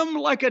making him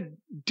like a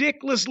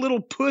dickless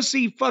little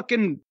pussy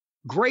fucking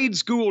grade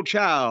school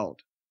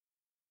child.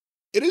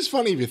 It is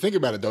funny if you think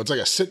about it, though. It's like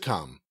a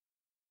sitcom.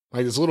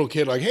 Like this little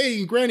kid, like,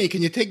 hey, Granny,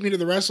 can you take me to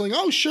the wrestling?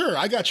 Oh, sure.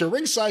 I got your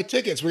ringside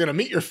tickets. We're going to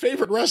meet your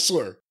favorite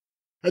wrestler.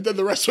 And then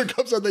the wrestler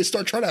comes out, they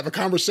start trying to have a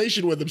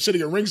conversation with him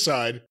sitting at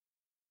ringside.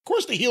 Of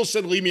course, the heel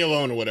said, leave me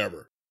alone or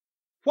whatever.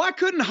 Why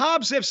couldn't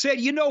Hobbs have said,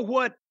 you know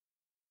what?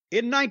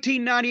 In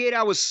 1998,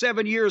 I was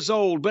 7 years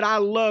old, but I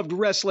loved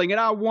wrestling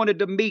and I wanted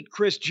to meet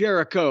Chris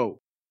Jericho.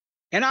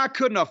 And I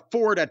couldn't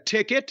afford a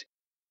ticket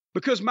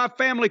because my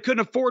family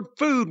couldn't afford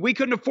food. We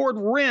couldn't afford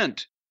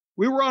rent.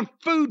 We were on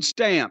food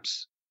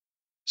stamps.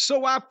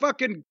 So I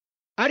didn't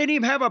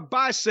even have a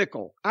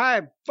bicycle.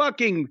 I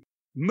fucking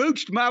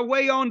mooched my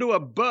way onto a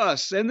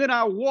bus, and then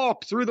I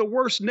walked through the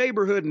worst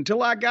neighborhood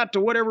until I got to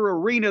whatever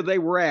arena they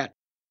were at.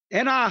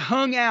 And I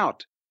hung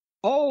out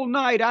all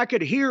night. I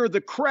could hear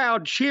the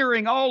crowd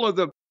cheering all of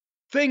the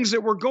things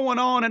that were going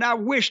on, and I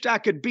wished I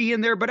could be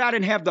in there, but I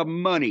didn't have the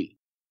money.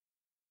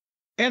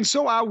 And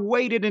so I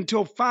waited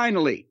until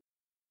finally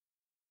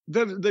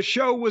the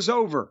show was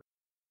over,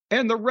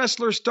 and the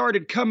wrestlers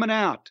started coming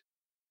out.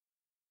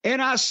 And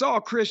I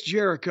saw Chris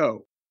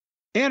Jericho.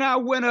 And I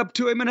went up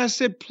to him and I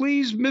said,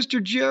 please,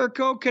 Mr.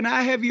 Jericho, can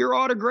I have your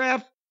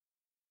autograph?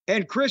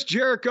 And Chris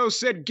Jericho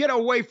said, get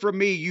away from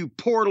me, you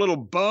poor little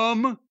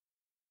bum.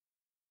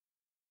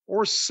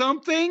 Or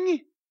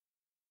something.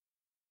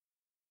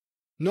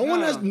 No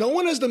one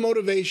has the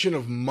motivation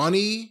of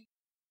money,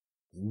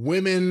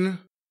 women,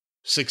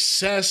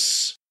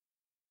 success,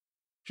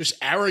 just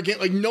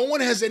arrogant. Like, no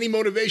one has any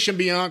motivation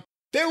beyond,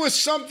 there was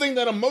something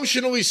that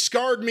emotionally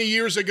scarred me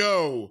years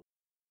ago,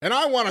 and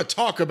I want to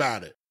talk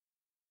about it.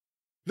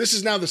 This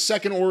is now the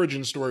second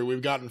origin story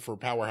we've gotten for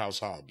Powerhouse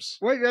Hobbs.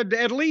 Wait,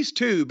 at least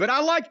 2, but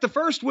I liked the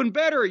first one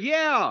better.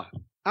 Yeah,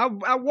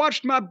 I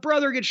watched my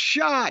brother get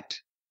shot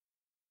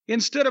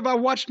instead of I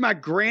watched my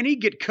granny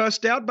get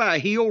cussed out by a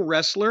heel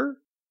wrestler.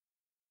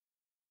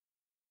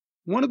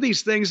 One of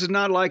these things is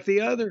not like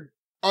the other.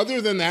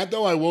 Other than that,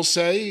 though, I will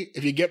say,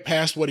 if you get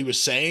past what he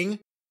was saying,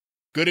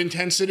 good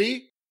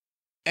intensity,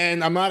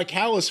 and I'm not a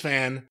Callis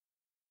fan,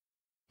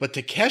 but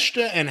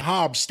Takeshita and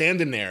Hobbs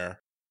standing there,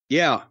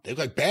 yeah, they look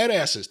like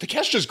badasses.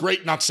 Takeshita's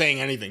great not saying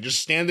anything,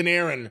 just standing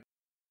there and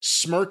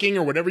smirking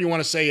or whatever you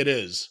want to say it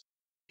is.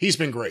 He's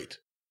been great.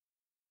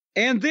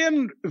 And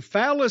then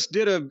Phallus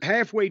did a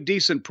halfway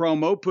decent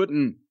promo,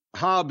 putting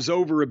Hobbs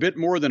over a bit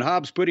more than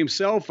Hobbs put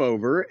himself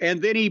over.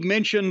 And then he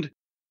mentioned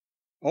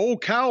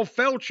old Kyle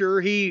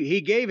Felcher.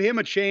 He gave him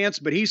a chance,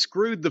 but he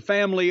screwed the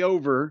family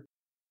over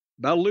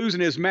by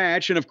losing his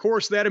match. And of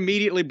course, that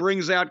immediately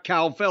brings out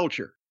Kyle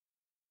Felcher.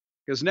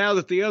 Because now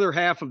that the other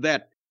half of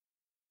that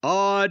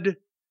odd,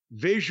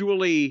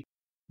 visually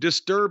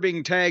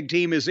disturbing tag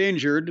team is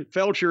injured,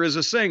 Felcher is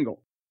a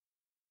single.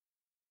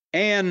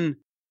 And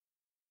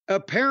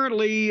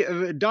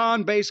apparently,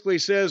 Don basically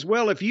says,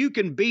 well, if you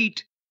can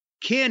beat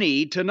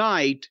Kenny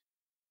tonight,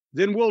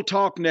 then we'll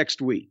talk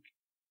next week.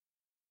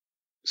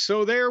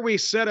 So there we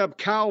set up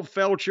Kyle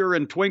Felcher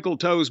and Twinkle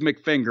Toes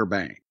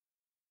McFingerbang.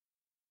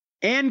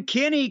 And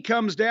Kenny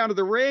comes down to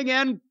the ring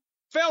and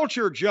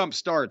Felcher jump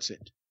starts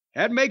it.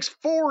 That makes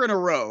 4 in a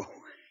row.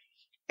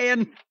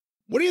 And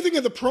what do you think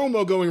of the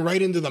promo going right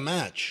into the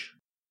match?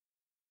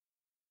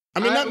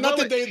 I mean, not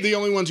that they're the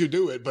only ones who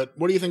do it, but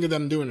what do you think of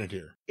them doing it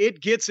here? It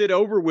gets it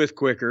over with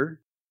quicker.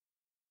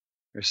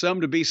 There's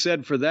something to be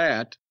said for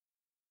that.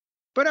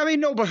 But I mean,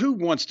 no, but who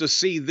wants to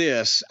see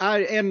this? I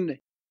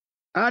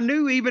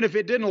knew even if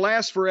it didn't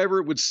last forever,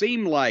 it would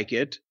seem like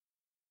it.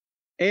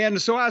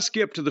 And so I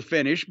skipped to the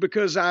finish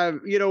because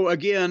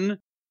again,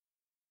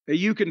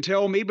 You can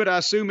tell me, but I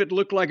assume it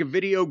looked like a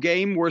video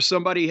game where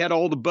somebody had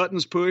all the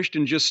buttons pushed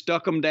and just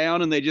stuck them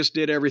down and they just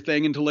did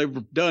everything until they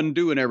were done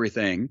doing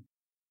everything.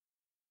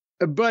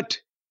 But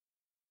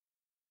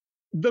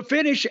the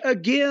finish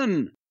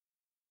again,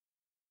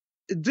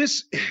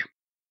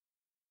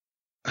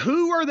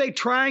 who are they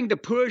trying to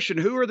push and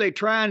who are they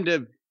trying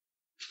to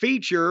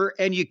feature,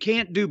 and you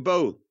can't do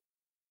both?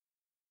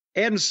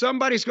 And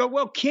somebody's going,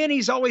 well,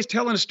 Kenny's always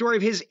telling a story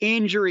of his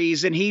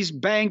injuries and he's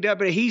banged up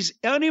and he's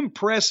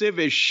unimpressive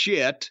as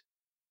shit.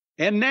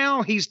 And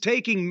now he's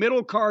taking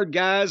middle card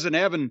guys and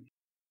having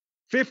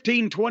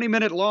 15,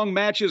 20-minute long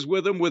matches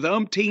with them with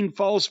umpteen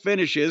false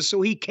finishes.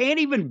 So he can't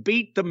even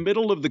beat the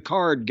middle of the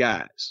card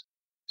guys.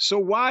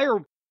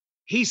 So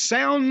he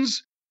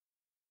sounds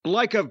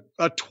like a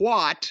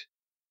twat.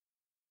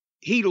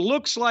 He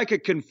looks like a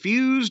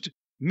confused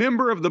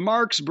member of the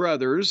Marx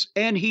Brothers,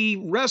 and he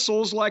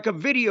wrestles like a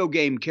video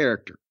game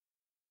character.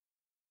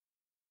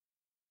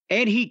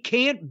 And he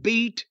can't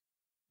beat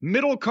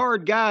middle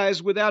card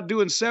guys without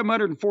doing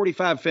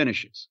 745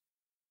 finishes.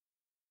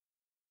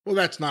 Well,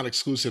 that's not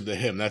exclusive to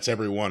him. That's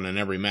everyone in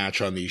every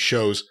match on these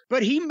shows.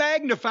 But he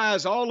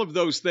magnifies all of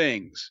those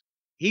things.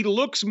 He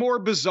looks more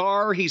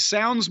bizarre. He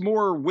sounds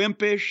more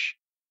wimpish.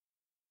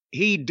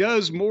 He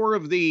does more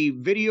of the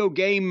video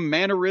game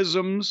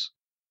mannerisms.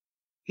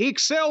 He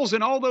excels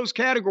in all those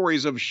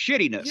categories of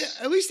shittiness.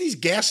 Yeah, at least he's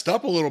gassed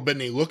up a little bit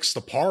and he looks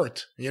the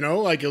part. You know,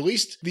 like at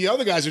least the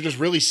other guys are just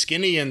really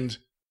skinny and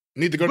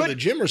need to go to the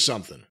gym or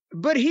something.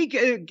 But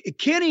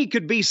Kenny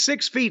could be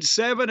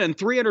 6'7" and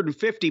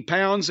 350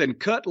 pounds and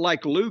cut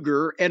like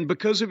Luger, and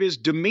because of his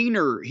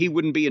demeanor, he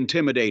wouldn't be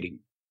intimidating.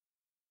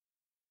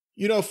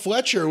 You know,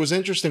 Fletcher was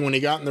interesting when he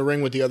got in the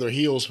ring with the other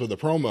heels for the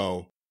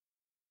promo.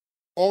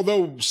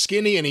 Although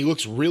skinny and he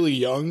looks really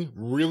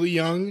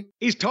young.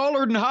 He's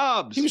taller than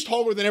Hobbs. He was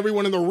taller than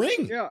everyone in the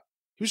ring. Yeah.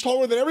 He was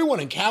taller than everyone.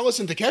 And Callis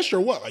and Takeshita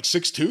are what, like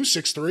 6'2",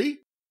 6'3"?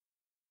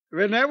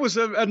 And that was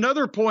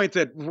another point,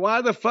 that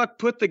why the fuck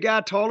put the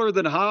guy taller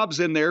than Hobbs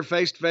in there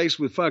face to face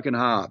with fucking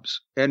Hobbs?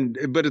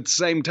 But at the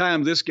same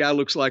time, this guy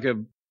looks like a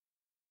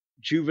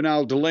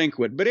juvenile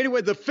delinquent. But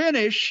anyway, the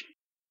finish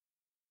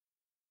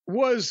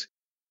was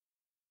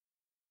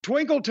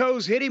Twinkle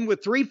Toes hit him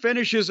with 3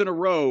 finishes in a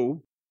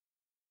row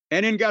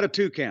and then got a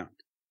 2 count.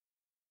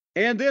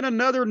 And then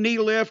another knee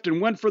lift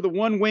and went for the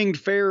one-winged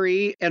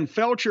fairy, and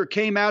Felcher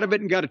came out of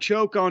it and got a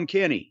choke on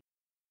Kenny.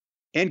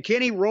 And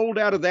Kenny rolled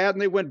out of that,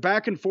 and they went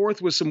back and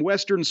forth with some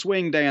Western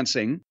swing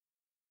dancing.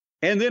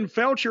 And then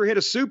Felcher hit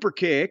a super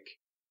kick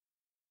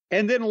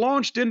and then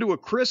launched into a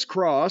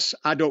crisscross.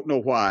 I don't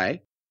know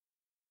why.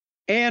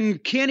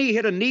 And Kenny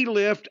hit a knee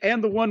lift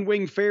and the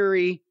one-winged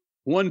fairy,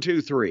 1,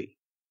 2, 3.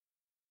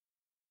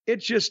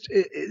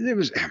 It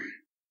was,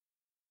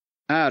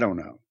 I don't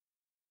know.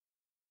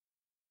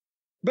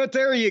 But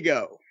there you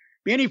go.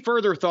 Any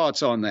further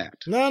thoughts on that?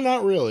 No,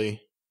 not really.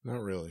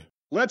 Not really.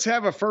 Let's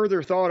have a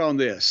further thought on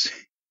this.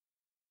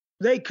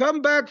 They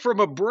come back from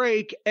a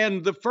break,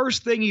 and the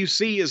first thing you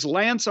see is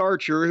Lance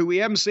Archer, who we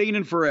haven't seen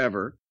in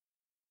forever,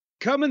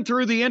 coming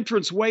through the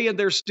entranceway, and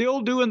they're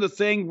still doing the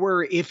thing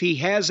where if he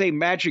has a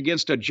match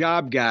against a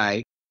job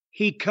guy,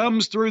 he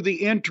comes through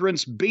the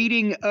entrance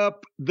beating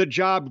up the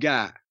job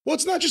guy. Well,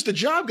 it's not just the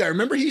job guy.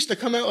 Remember, he used to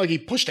come out like he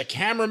pushed a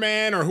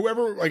cameraman or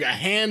whoever, like a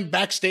hand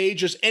backstage,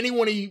 just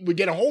anyone he would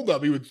get a hold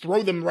of, he would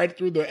throw them right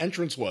through the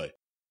entranceway.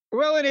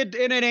 Well, and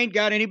it ain't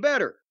got any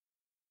better.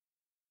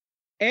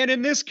 And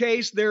in this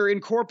case, they're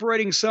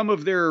incorporating some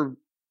of their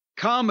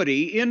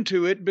comedy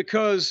into it,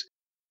 because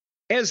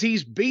as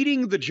he's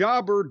beating the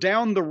jobber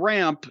down the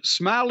ramp,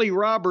 Smiley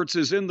Roberts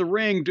is in the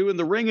ring doing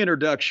the ring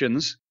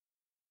introductions.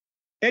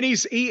 And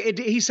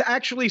he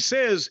actually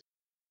says,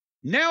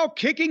 now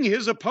kicking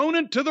his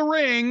opponent to the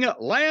ring,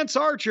 Lance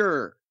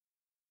Archer.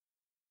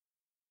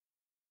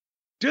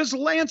 Does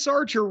Lance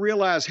Archer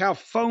realize how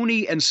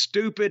phony and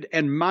stupid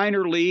and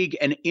minor league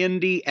and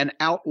indie and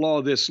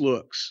outlaw this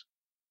looks?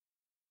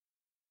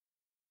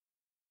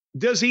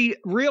 Does he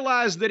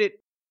realize that it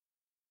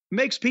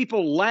makes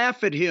people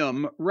laugh at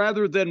him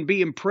rather than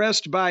be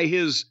impressed by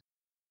his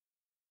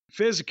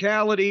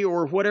physicality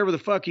or whatever the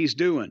fuck he's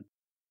doing?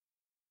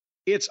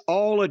 It's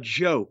all a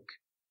joke.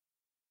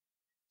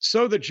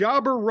 So the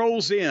jobber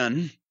rolls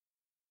in.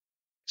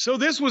 So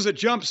this was a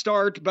jump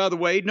start, by the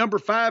way, number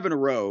 5 in a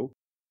row.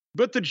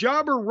 But the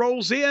jobber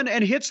rolls in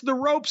and hits the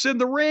ropes in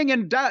the ring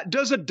and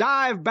does a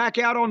dive back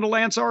out onto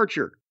Lance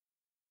Archer.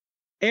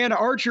 And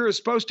Archer is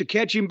supposed to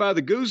catch him by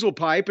the goozle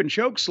pipe and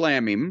choke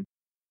slam him.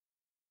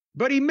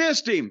 But he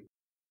missed him.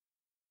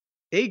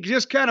 He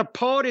just kind of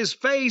pawed his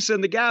face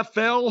and the guy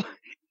fell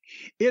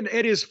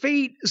at his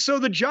feet. So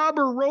the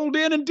jobber rolled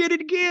in and did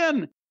it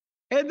again.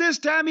 And this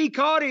time he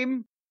caught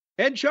him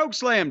and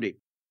chokeslammed him.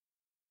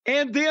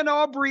 And then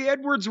Aubrey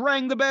Edwards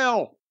rang the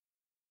bell.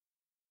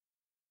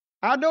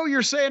 I know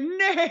you're saying,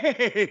 nay,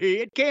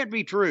 it can't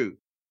be true.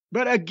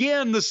 But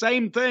again, the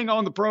same thing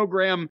on the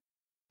program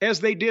as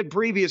they did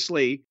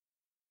previously.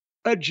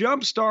 A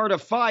jump start, a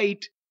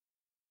fight.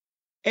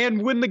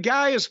 And when the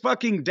guy is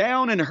fucking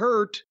down and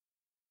hurt,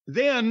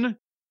 then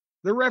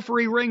the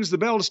referee rings the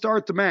bell to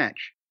start the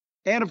match.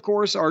 And of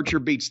course, Archer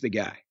beats the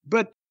guy.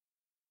 But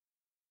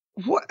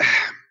what?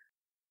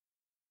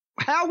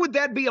 How would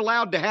that be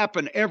allowed to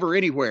happen ever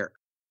anywhere?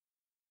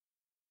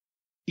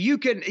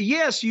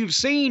 Yes, you've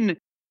seen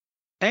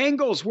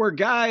angles where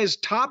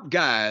top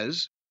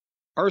guys,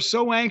 are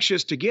so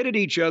anxious to get at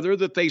each other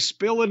that they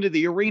spill into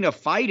the arena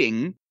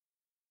fighting,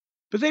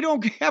 but they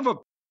don't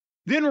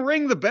then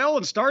ring the bell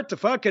and start the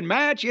fucking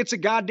match. It's a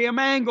goddamn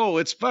angle.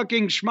 It's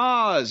fucking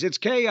schmoz. It's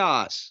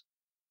chaos.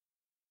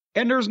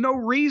 And there's no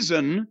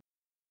reason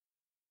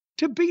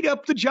to beat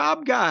up the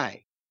job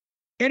guy.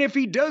 And if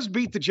he does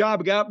beat the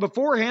job guy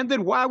beforehand,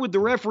 then why would the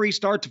referee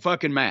start the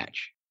fucking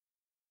match?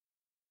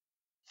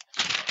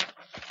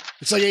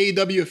 It's like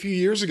AEW a few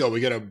years ago.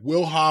 We get a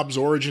Will Hobbs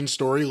origin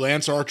story,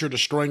 Lance Archer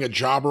destroying a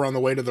jobber on the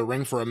way to the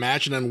ring for a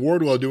match, and then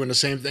Wardlow doing the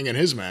same thing in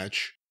his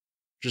match,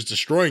 just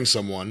destroying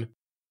someone.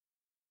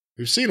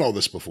 We've seen all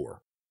this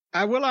before.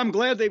 I'm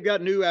glad they've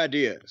got new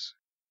ideas.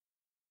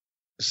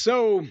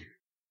 So,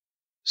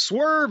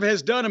 Swerve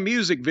has done a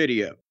music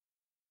video.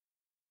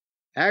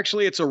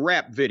 Actually, it's a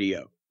rap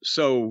video,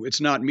 so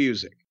it's not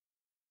music.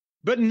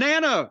 But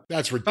Nana...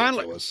 That's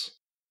ridiculous.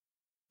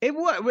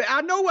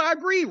 I know, I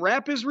agree.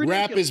 Rap is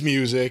ridiculous. Rap is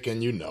music,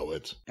 and you know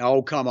it.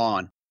 Oh, come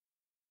on.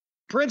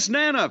 Prince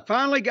Nana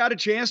finally got a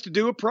chance to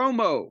do a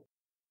promo.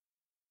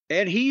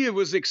 And he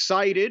was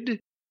excited,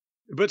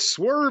 but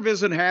Swerve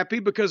isn't happy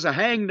because of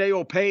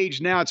Hangnail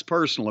Page, now it's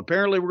personal.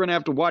 Apparently, we're going to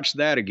have to watch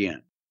that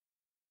again.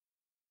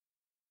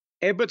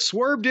 But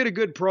Swerve did a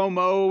good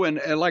promo,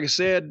 and like I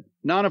said,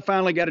 Nana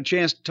finally got a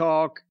chance to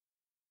talk.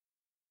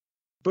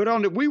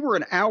 But we were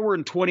an hour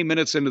and 20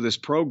 minutes into this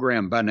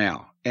program by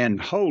now, and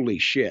holy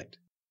shit.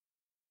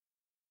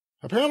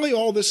 Apparently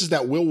all this is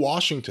that Will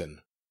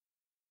Washington.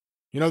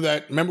 You know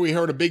that, remember we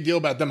heard a big deal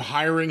about them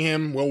hiring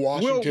him, Will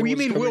Washington? You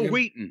mean Will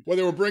Wheaton? Well,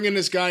 they were bringing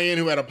this guy in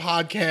who had a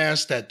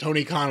podcast that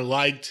Tony Khan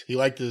liked. He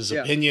liked his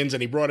opinions,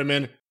 and he brought him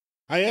in.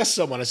 I asked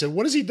someone, I said,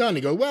 what has he done?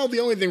 He goes, well, the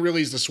only thing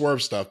really is the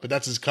Swerve stuff, but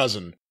that's his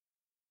cousin.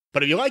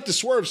 But if you like the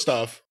Swerve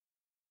stuff,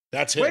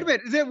 that's him. Wait a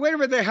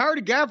minute. They hired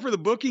a guy for the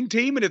booking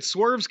team and it's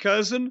Swerve's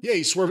cousin? Yeah,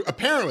 he's Swerve.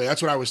 Apparently,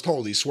 that's what I was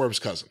told. He's Swerve's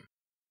cousin.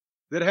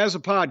 That has a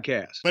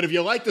podcast. But if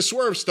you like the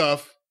Swerve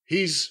stuff,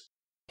 he's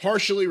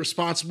partially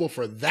responsible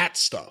for that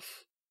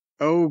stuff.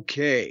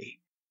 Okay.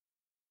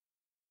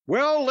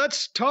 Well,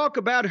 let's talk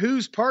about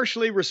who's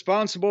partially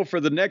responsible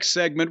for the next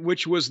segment,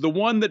 which was the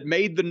one that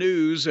made the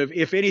news,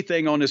 if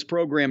anything on this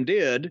program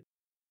did.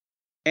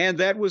 And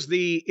that was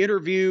the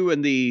interview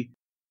and the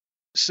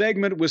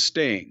segment with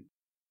Sting.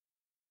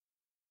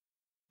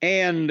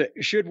 And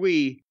should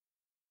we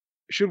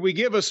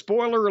give a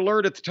spoiler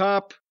alert at the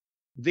top?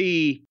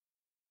 The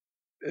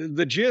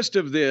gist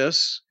of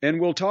this, and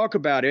we'll talk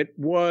about it,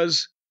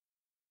 was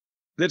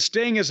that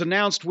Sting has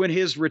announced when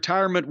his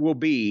retirement will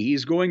be.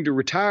 He's going to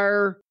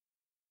retire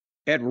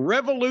at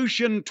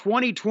Revolution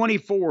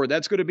 2024.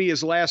 That's going to be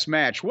his last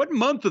match. What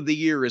month of the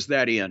year is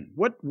that in?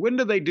 When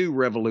do they do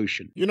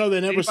Revolution? You know,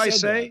 they never said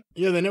that.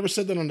 Yeah, they never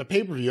said that on the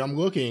pay-per-view. I'm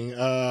looking.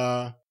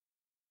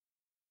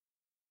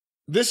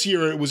 This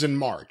year it was in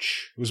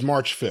March. It was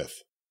March 5th.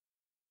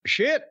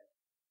 Shit.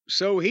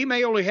 So he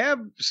may only have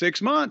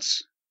 6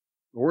 months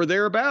or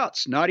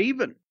thereabouts, not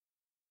even.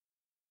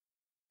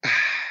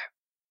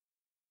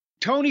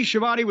 Tony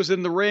Schiavone was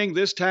in the ring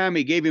this time.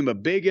 He gave him a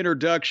big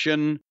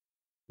introduction,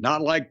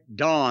 not like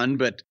Don,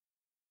 but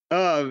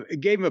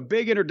gave him a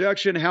big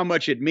introduction, how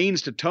much it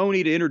means to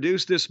Tony to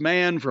introduce this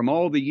man from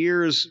all the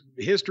years'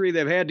 history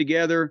they've had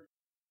together.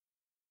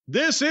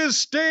 This is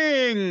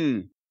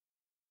Sting.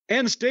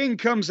 And Sting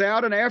comes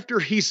out, and after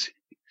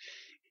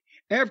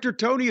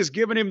Tony has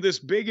given him this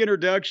big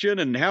introduction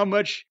and how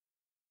much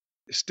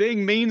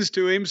Sting means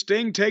to him,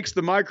 Sting takes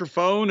the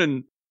microphone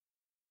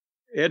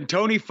and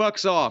Tony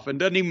fucks off and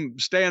doesn't even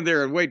stand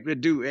there and wait to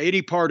do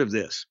any part of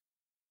this.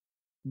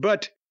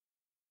 But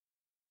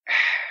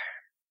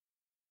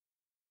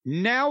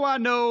now I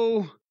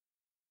know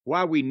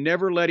why we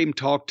never let him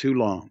talk too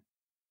long.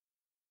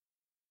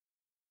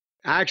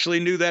 I actually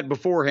knew that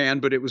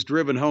beforehand, but it was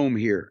driven home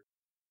here.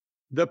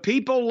 The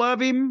people love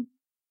him.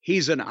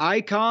 He's an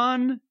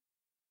icon.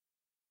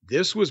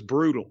 This was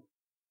brutal.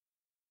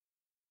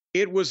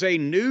 It was a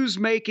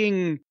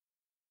news-making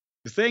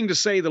thing, to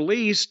say the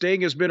least. Sting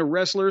has been a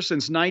wrestler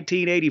since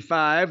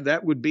 1985.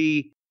 That would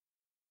be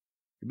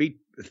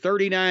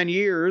 39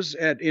 years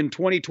in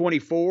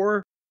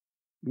 2024.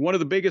 One of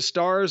the biggest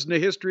stars in the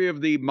history of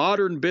the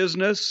modern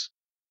business.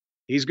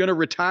 He's going to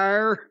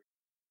retire.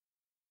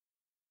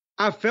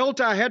 I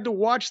felt I had to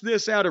watch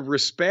this out of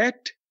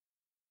respect.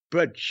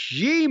 But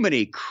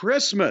Jiminy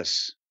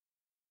Christmas,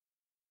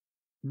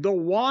 the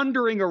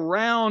wandering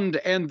around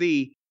and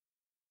the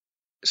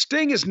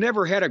Sting has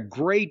never had a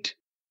great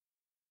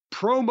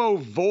promo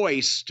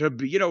voice to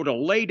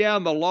lay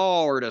down the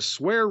law or to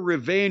swear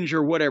revenge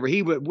or whatever.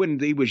 When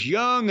he was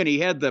young and he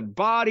had the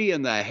body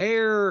and the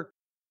hair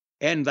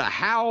and the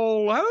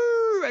howl,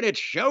 and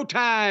it's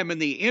showtime,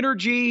 and the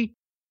energy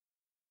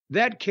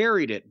that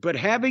carried it. But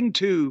having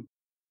to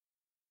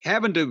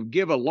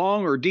give a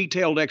long or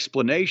detailed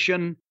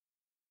explanation,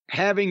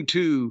 having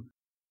to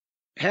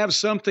have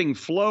something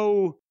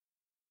flow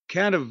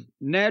kind of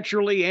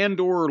naturally and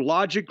or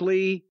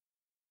logically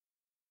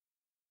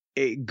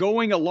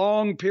going a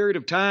long period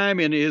of time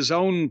in his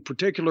own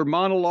particular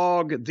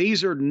monologue.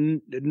 These are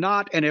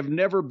not and have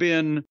never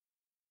been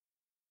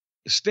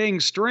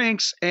Sting's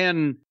strengths.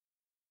 And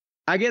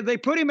I get they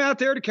put him out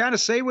there to kind of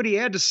say what he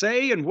had to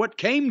say and what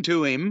came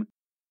to him.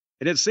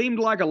 And it seemed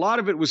like a lot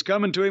of it was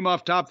coming to him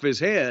off top of his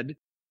head.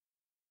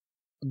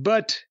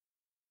 But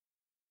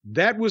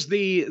that was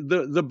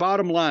the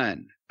bottom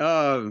line.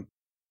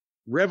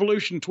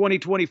 Revolution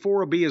 2024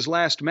 will be his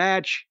last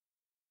match.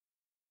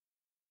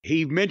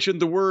 He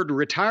mentioned the word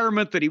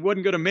retirement that he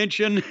wasn't going to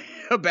mention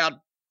about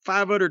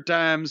 500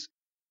 times.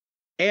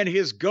 And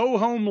his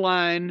go-home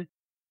line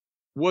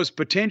was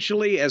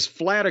potentially as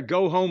flat a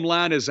go-home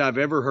line as I've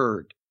ever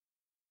heard.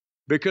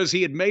 Because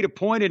he had made a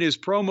point in his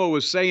promo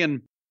of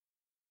saying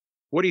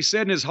what he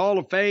said in his Hall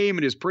of Fame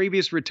and his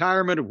previous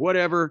retirement or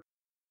whatever.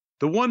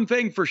 The one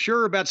thing for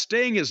sure about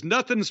Sting is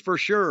nothing's for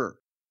sure.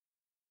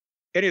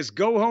 And his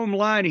go-home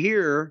line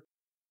here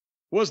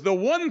was the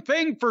one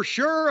thing for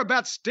sure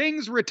about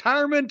Sting's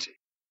retirement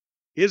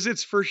is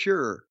it's for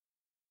sure.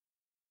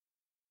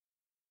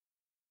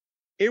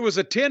 It was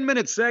a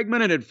 10-minute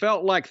segment and it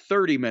felt like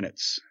 30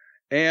 minutes.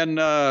 And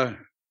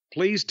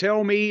please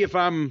tell me if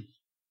I'm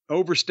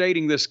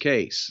overstating this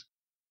case.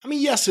 I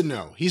mean, yes and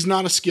no. He's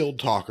not a skilled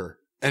talker.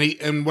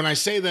 And when I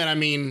say that, I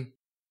mean,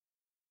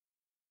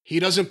 he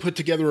doesn't put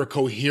together a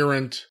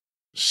coherent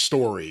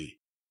story.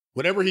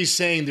 Whatever he's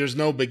saying, there's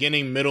no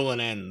beginning, middle,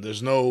 and end.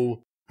 There's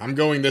no, I'm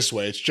going this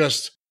way. It's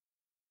just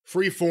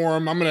free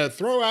form. I'm going to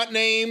throw out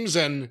names.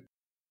 And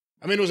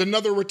I mean, it was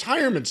another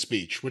retirement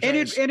speech.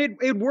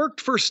 It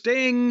worked for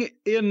Sting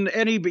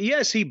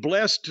he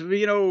blessed,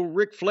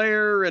 Ric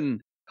Flair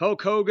and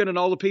Hulk Hogan and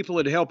all the people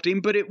that helped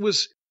him. But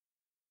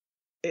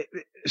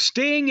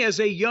Sting as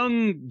a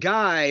young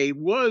guy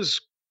was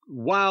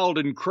wild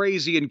and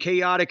crazy and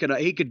chaotic, and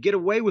he could get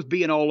away with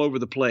being all over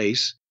the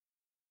place.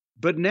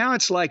 But now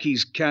it's like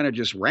he's kind of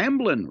just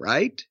rambling,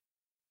 right?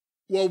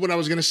 Well, what I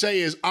was going to say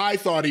is I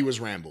thought he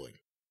was rambling.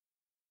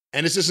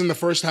 And this isn't the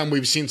first time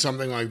we've seen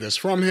something like this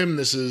from him.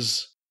 This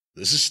is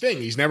Sting.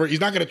 He's not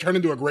going to turn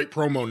into a great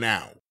promo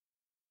now.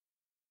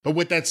 But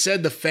with that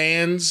said, the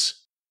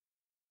fans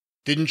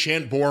didn't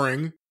chant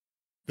boring.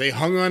 They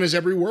hung on his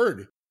every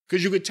word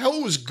because you could tell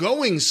it was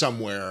going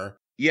somewhere.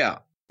 Yeah.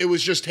 It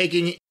was just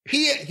taking,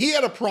 he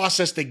had a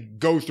process to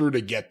go through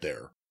to get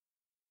there.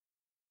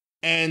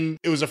 And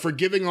it was a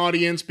forgiving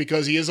audience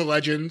because he is a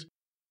legend.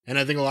 And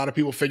I think a lot of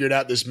people figured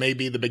out this may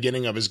be the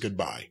beginning of his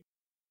goodbye.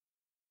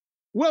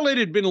 Well, it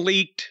had been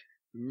leaked,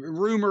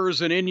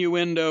 rumors and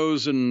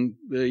innuendos and,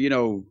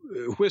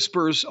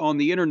 whispers on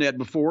the internet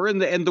before.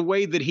 And the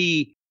way that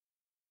he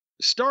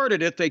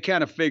started it, they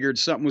kind of figured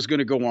something was going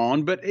to go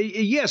on. But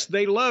yes,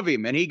 they love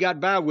him and he got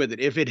by with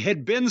it. If it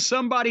had been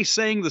somebody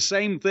saying the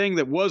same thing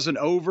that wasn't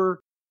over,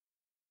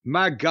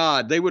 my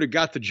God, they would have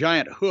got the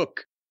giant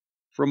hook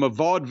from a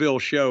vaudeville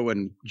show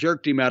and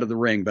jerked him out of the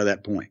ring by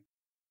that point.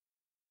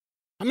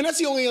 I mean, that's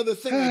the only other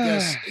thing, I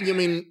guess. I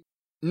mean,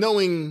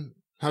 knowing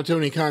how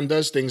Tony Khan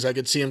does things, I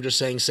could see him just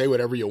saying, say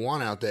whatever you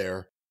want out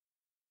there.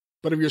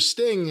 But if you're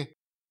Sting,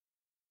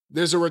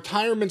 there's a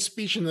retirement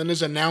speech and then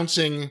there's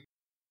announcing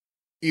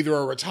either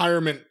a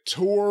retirement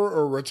tour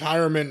or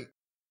retirement,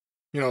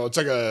 it's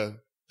like a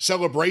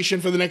celebration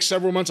for the next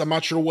several months. I'm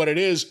not sure what it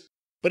is,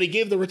 but he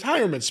gave the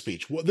retirement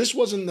speech. Well, this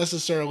wasn't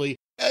necessarily,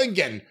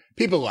 again,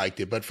 people liked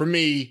it, but for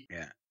me,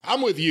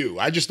 I'm with you.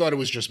 I just thought it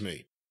was just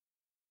me.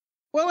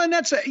 Well, and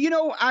that's,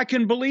 I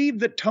can believe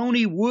that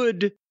Tony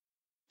would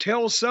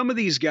tell some of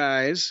these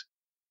guys,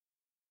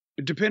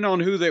 depending on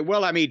who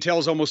he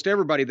tells almost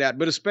everybody that,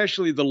 but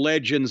especially the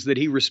legends that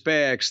he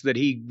respects, that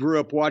he grew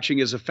up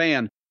watching as a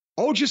fan.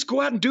 Oh, just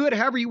go out and do it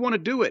however you want to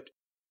do it.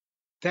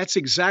 That's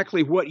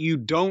exactly what you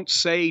don't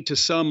say to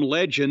some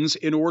legends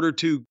in order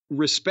to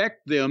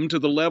respect them to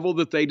the level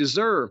that they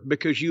deserve,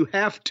 because you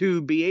have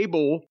to be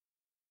able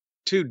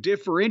to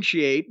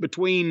differentiate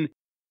between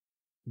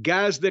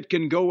guys that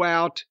can go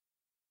out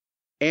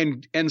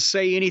and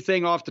say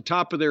anything off the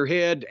top of their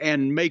head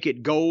and make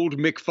it gold,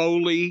 Mick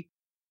Foley,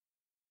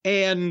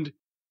 and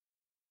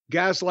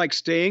guys like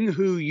Sting,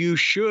 who you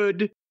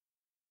should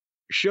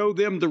show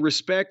them the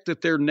respect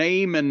that their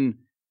name and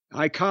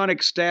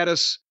iconic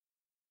status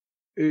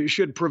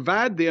should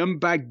provide them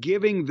by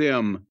giving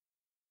them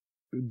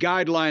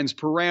guidelines,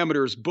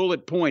 parameters,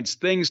 bullet points,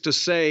 things to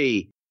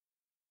say,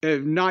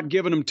 not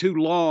giving them too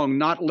long,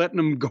 not letting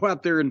them go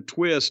out there and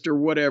twist or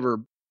whatever.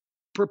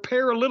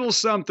 Prepare a little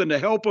something to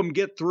help them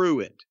get through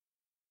it.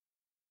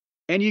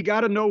 And you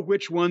got to know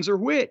which ones are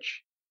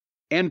which.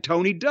 And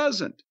Tony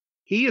doesn't.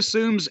 He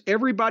assumes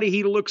everybody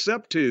he looks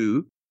up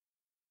to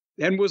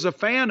and was a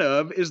fan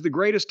of is the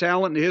greatest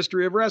talent in the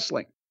history of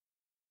wrestling.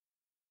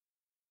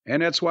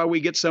 And that's why we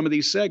get some of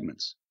these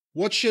segments.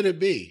 What should it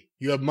be?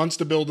 You have months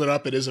to build it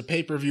up. It is a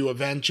pay-per-view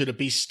event. Should it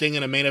be Sting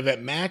in a main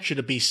event match? Should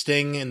it be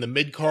Sting in the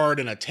mid-card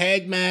in a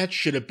tag match?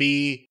 Should it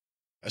be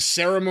a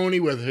ceremony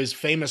with his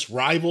famous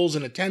rivals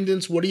in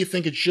attendance? What do you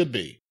think it should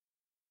be?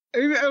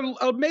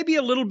 Maybe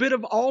a little bit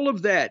of all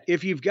of that.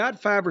 If you've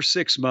got 5 or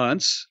 6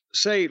 months,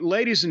 say,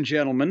 ladies and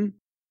gentlemen,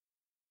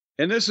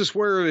 and this is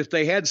where if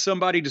they had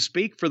somebody to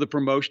speak for the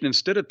promotion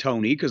instead of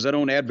Tony, because I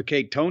don't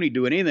advocate Tony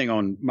doing anything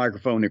on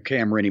microphone or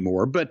camera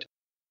anymore, but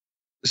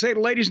say,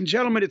 ladies and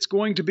gentlemen, it's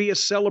going to be a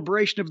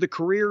celebration of the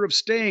career of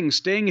Sting.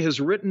 Sting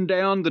has written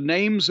down the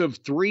names of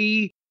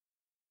 3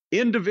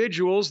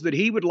 individuals that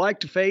he would like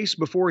to face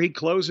before he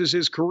closes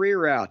his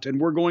career out. And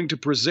we're going to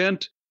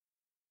present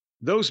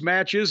those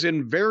matches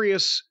in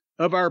various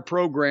of our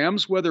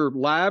programs, whether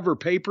live or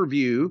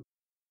pay-per-view,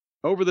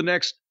 over the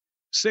next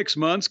 6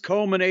 months,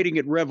 culminating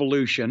at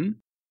Revolution.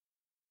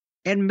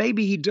 And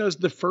maybe he does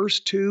the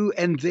first 2,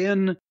 and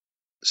then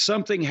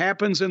something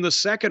happens in the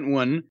second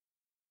one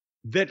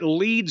that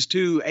leads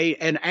to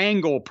an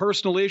angle,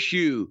 personal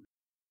issue.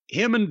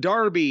 Him and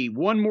Darby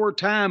one more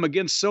time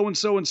against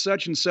so-and-so and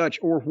such,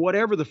 or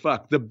whatever the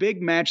fuck, the big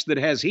match that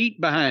has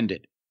heat behind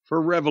it for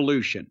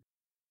Revolution.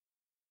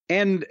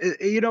 And,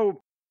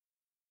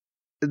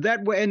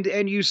 that way,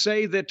 and you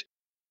say that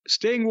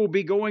Sting will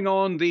be going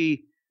on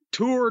the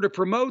tour to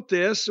promote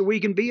this so we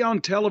can be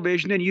on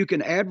television and you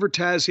can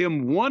advertise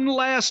him one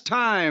last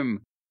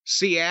time,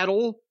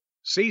 Seattle,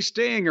 see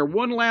Sting, or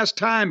one last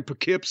time,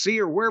 Poughkeepsie,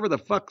 or wherever the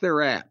fuck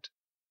they're at.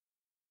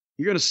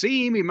 You're going to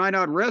see him. He might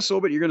not wrestle,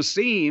 but you're going to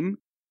see him.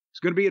 He's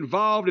going to be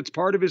involved. It's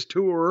part of his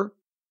tour.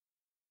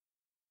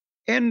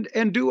 And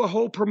do a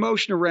whole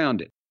promotion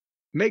around it.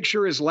 Make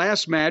sure his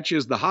last match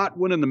is the hot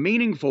one and the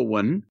meaningful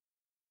one.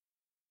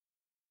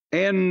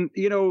 And,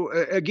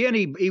 again,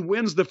 he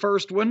wins the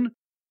first one.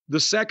 The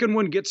second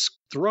one gets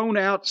thrown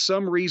out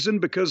some reason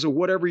because of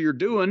whatever you're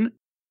doing.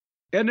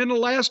 And in the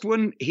last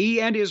one,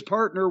 he and his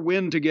partner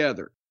win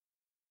together.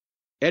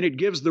 And it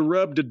gives the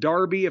rub to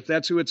Darby, if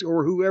that's who it's,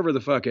 or whoever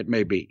the fuck it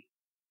may be.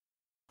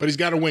 But he's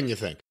got to win, you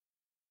think?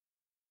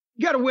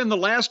 You got to win the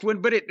last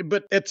one, but at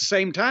the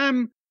same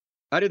time,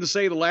 I didn't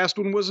say the last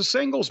one was a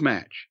singles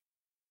match.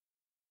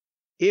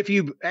 If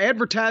you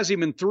advertise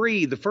him in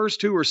 3, the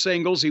first 2 are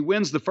singles, he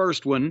wins the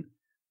first one.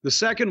 The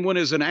second one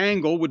is an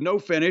angle with no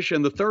finish,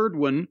 and the third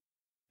one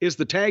is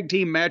the tag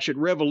team match at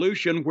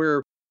Revolution,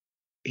 where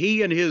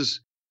he and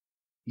his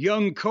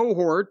young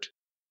cohort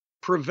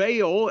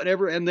prevail,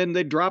 and then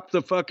they drop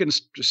the fucking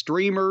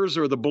streamers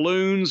or the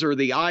balloons or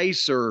the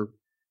ice or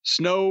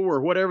snow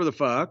or whatever the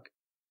fuck.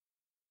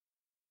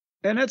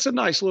 And that's a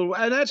nice little,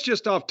 and that's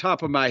just off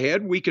top of my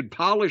head. We could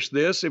polish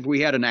this if we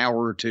had an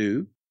hour or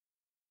 2.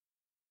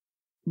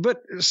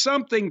 But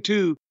something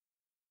to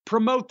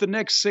promote the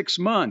next 6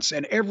 months.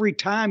 And every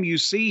time you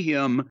see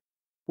him,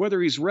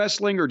 whether he's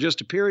wrestling or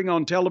just appearing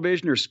on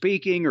television or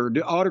speaking or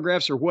do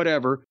autographs or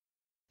whatever,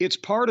 it's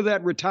part of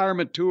that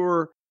retirement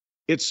tour.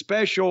 It's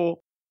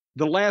special.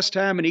 The last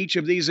time in each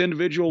of these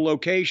individual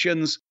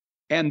locations.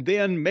 And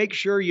then make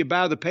sure you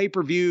buy the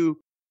pay-per-view.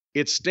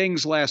 It's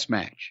Sting's last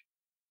match.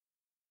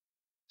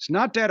 It's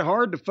not that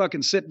hard to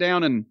fucking sit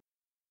down and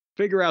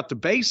figure out the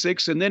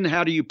basics. And then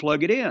how do you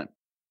plug it in?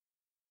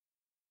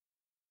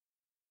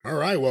 All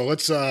right, well,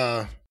 let's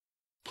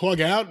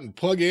plug out and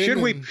plug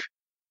in.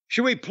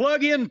 Should we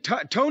plug in?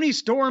 Tony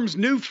Storm's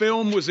new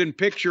film was in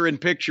picture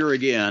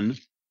again.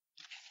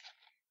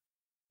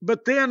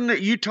 But then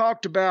you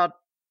talked about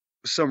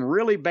some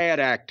really bad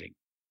acting.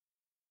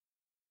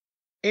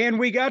 And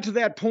we got to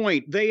that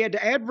point. They had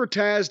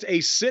advertised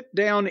a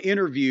sit-down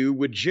interview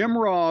with Jim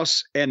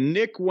Ross and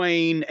Nick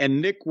Wayne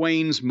and Nick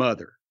Wayne's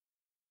mother.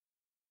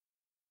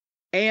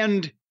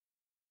 And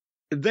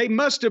they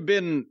must have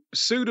been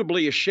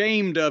suitably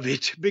ashamed of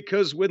it,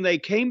 because when they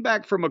came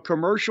back from a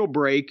commercial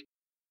break,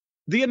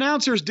 the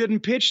announcers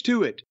didn't pitch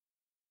to it.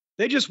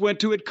 They just went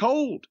to it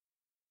cold.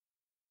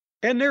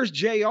 And there's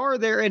JR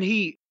there, and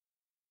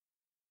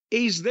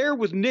he's there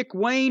with Nick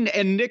Wayne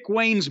and Nick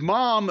Wayne's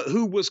mom,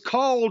 who was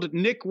called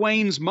Nick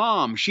Wayne's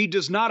mom. She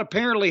does not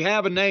apparently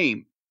have a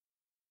name.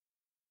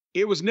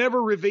 It was never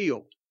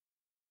revealed.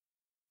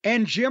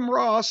 And Jim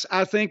Ross,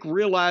 I think,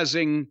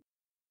 realizing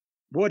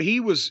what he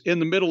was in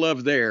the middle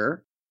of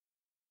there,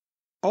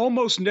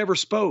 almost never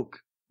spoke.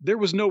 There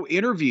was no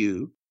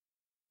interview.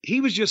 He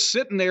was just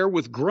sitting there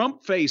with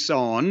grump face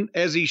on,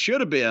 as he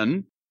should have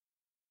been,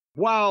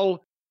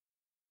 while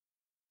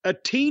a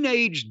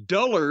teenage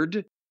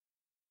dullard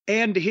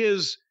and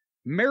his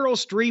Meryl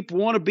Streep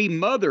wannabe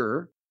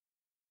mother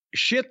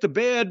shit the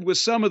bed with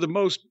some of the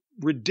most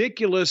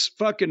ridiculous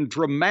fucking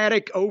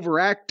dramatic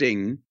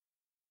overacting.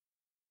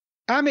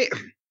 I mean,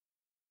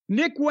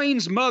 Nick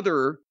Wayne's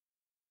mother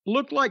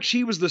looked like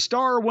she was the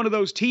star of one of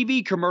those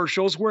TV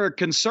commercials where a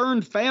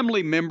concerned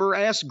family member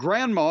asks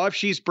grandma if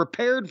she's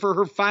prepared for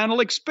her final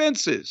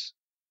expenses.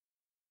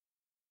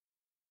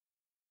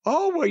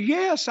 Oh, well,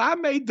 yes, I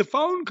made the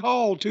phone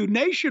call to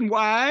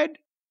Nationwide.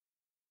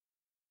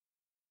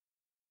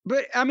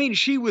 But, I mean,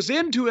 she was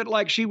into it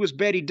like she was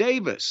Betty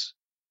Davis.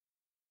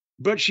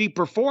 But she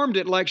performed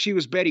it like she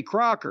was Betty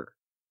Crocker.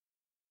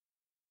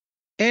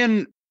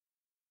 And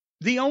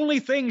the only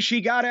thing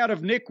she got out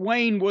of Nick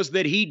Wayne was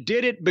that he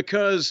did it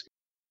because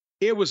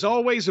it was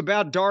always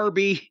about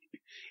Darby.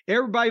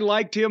 Everybody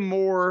liked him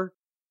more.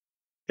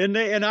 And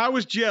I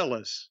was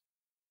jealous.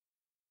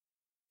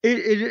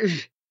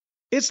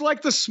 It's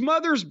like the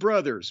Smothers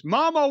Brothers.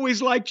 Mom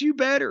always liked you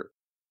better.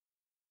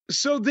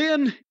 So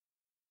then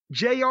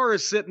JR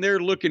is sitting there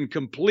looking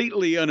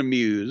completely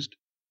unamused.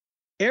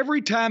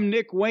 Every time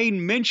Nick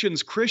Wayne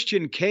mentions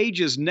Christian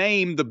Cage's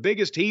name, the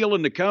biggest heel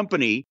in the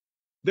company,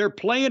 they're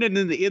playing it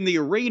in the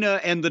arena,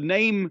 and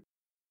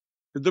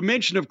the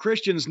mention of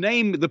Christian's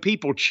name, the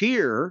people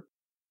cheer.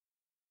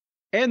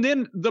 And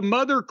then the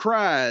mother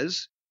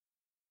cries,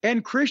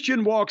 and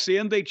Christian walks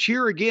in, they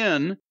cheer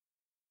again,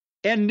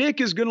 and Nick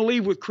is going to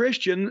leave with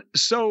Christian,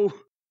 so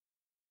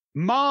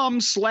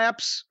Mom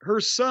slaps her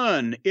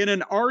son in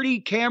an arty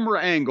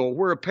camera angle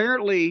where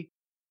apparently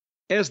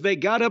as they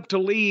got up to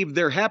leave,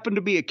 there happened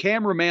to be a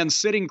cameraman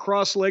sitting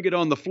cross-legged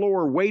on the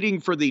floor waiting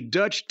for the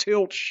Dutch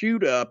tilt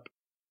shoot up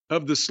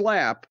of the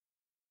slap.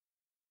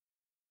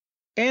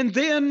 And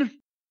then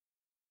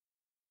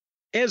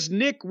as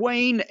Nick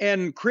Wayne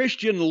and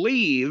Christian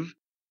leave,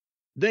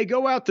 they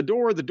go out the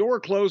door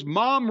closed.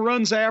 Mom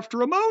runs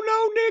after him. Oh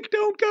no, Nick,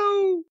 don't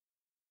go.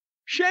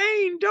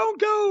 Shane, don't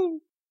go.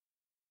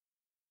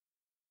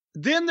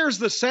 Then there's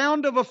the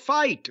sound of a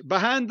fight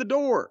behind the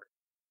door.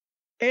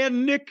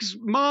 And Nick's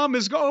mom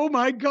is oh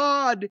my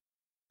God.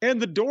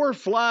 And the door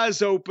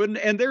flies open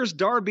and there's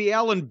Darby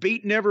Allin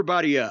beating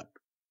everybody up.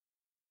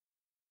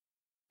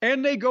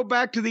 And they go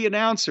back to the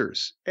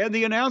announcers. And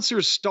the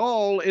announcers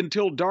stall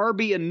until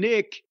Darby and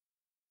Nick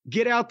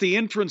get out the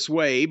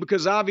entranceway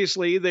because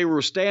obviously they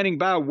were standing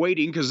by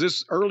waiting because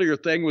this earlier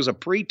thing was a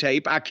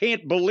pre-tape. I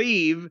can't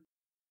believe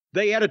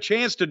they had a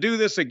chance to do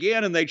this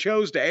again and they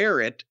chose to air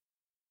it.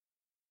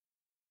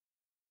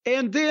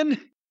 And then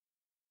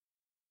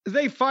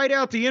they fight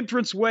out the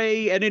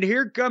entranceway, and then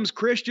here comes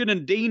Christian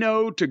and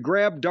Dino to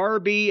grab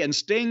Darby, and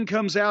Sting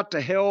comes out to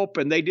help,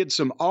 and they did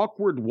some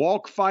awkward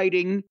walk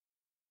fighting.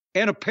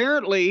 And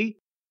apparently,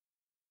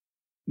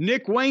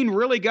 Nick Wayne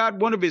really got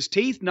one of his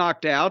teeth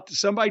knocked out.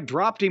 Somebody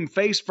dropped him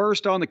face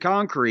first on the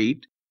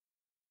concrete,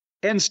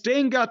 and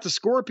Sting got the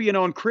scorpion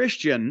on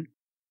Christian.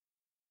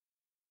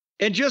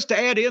 And just to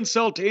add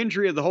insult to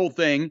injury of the whole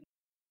thing,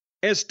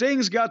 as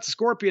Sting's got the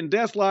scorpion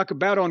deathlock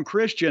about on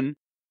Christian,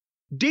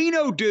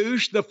 Dino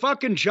douche, the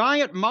fucking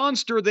giant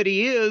monster that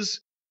he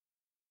is,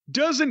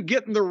 doesn't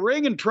get in the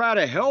ring and try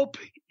to help.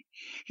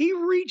 He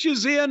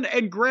reaches in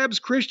and grabs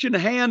Christian's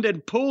hand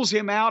and pulls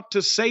him out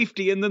to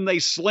safety, and then they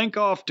slink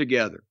off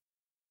together.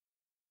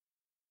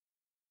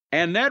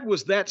 And that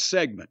was that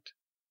segment.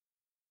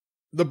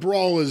 The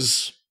brawl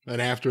is an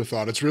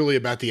afterthought. It's really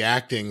about the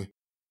acting.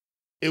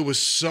 It was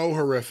so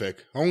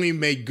horrific. Only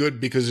made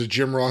good because of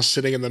Jim Ross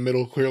sitting in the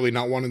middle, clearly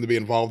not wanting to be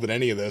involved in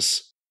any of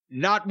this.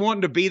 Not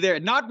wanting to be there,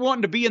 not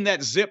wanting to be in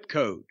that zip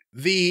code.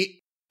 The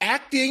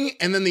acting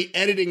and then the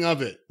editing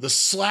of it. The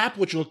slap,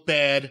 which looked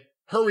bad,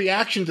 her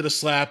reaction to the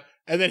slap,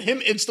 and then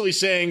him instantly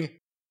saying,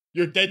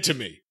 "You're dead to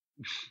me."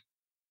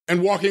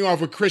 And walking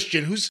off with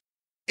Christian, who's,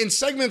 in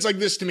segments like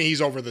this, to me,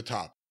 he's over the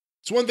top.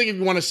 It's one thing if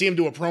you want to see him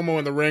do a promo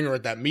in the ring or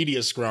at that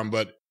media scrum,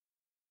 but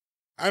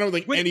I don't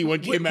think anyone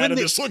came out of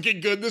this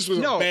looking good. This was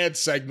a bad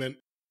segment.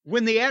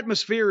 When the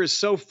atmosphere is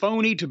so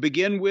phony to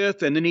begin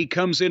with, and then he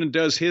comes in and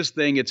does his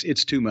thing,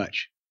 it's too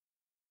much.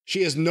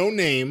 She has no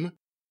name.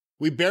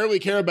 We barely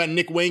care about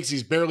Nick Wayne because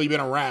he's barely been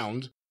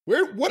around.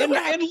 And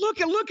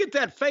look at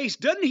that face.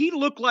 Doesn't he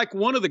look like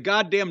one of the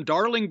goddamn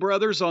Darling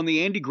brothers on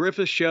the Andy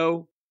Griffith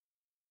Show?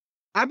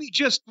 I mean,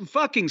 just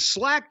fucking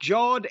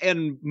slack-jawed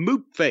and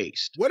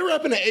moop-faced. Whatever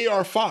happened to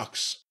A.R.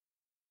 Fox?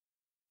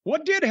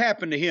 What did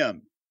happen to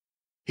him?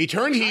 He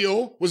turned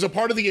heel, was a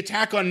part of the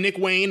attack on Nick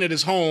Wayne at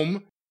his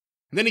home.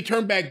 And then he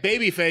turned back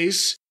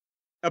babyface.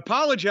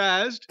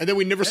 Apologized. And then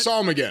we never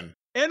saw him again.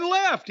 And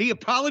left. He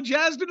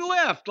apologized and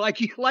left like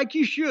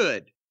you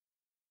should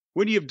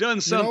when you've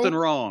done something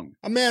wrong.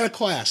 A man of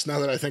class, now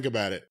that I think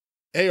about it.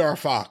 A.R.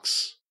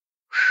 Fox.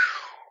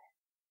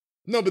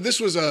 No, but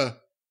this was a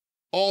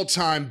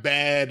all-time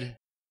bad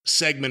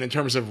segment in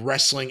terms of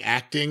wrestling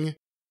acting.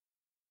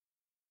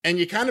 And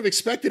you kind of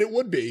expected it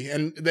would be.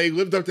 And they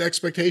lived up to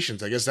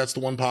expectations. I guess that's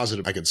the one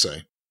positive I could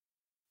say.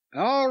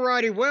 All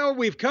righty, well,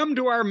 we've come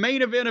to our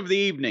main event of the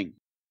evening.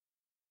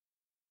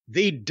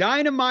 The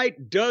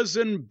Dynamite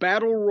Dozen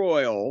Battle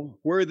Royal,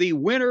 where the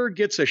winner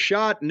gets a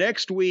shot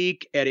next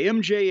week at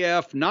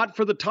MJF, not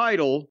for the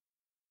title,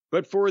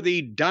 but for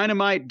the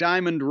Dynamite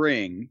Diamond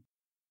Ring.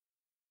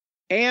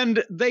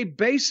 And they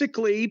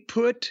basically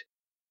put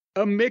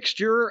a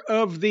mixture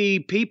of the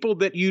people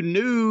that you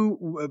knew,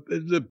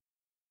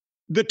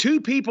 the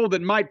two people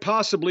that might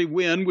possibly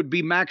win would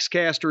be Max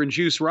Caster and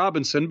Juice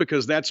Robinson,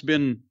 because that's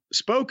been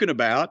spoken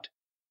about,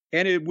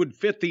 and it would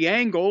fit the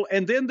angle.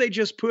 And then they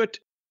just put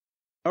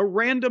a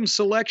random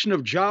selection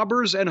of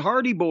jobbers and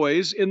Hardy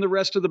Boys in the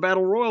rest of the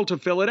Battle Royal to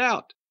fill it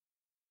out.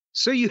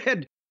 So you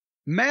had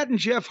Matt and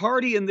Jeff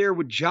Hardy in there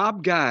with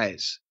job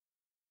guys.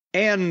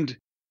 And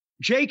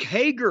Jake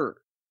Hager.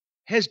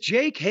 Has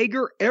Jake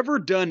Hager ever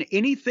done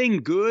anything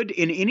good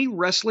in any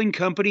wrestling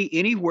company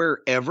anywhere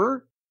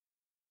ever?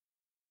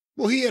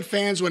 Well, he had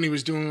fans when he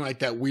was doing like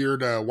that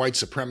weird white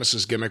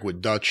supremacist gimmick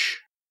with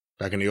Dutch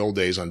back in the old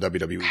days on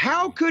WWE.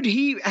 How could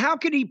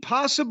he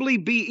possibly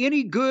be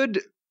any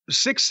good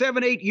 6,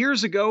 7, 8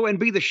 years ago and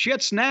be the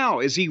shits now?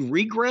 Is he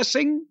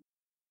regressing?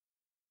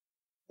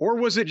 Or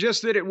was it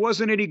just that it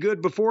wasn't any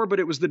good before, but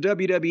it was the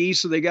WWE,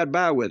 so they got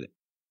by with it?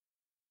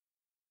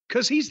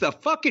 Because he's the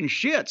fucking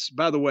shits,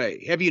 by the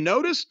way. Have you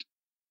noticed?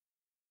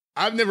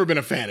 I've never been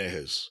a fan of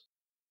his.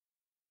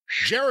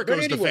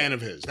 Jericho's the fan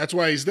of his. That's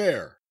why he's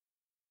there.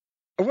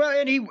 Well,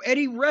 and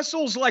he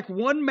wrestles like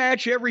one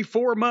match every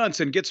 4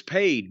 months and gets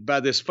paid by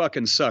this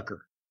fucking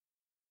sucker.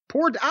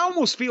 I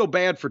almost feel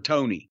bad for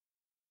Tony.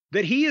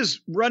 That he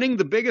is running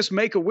the biggest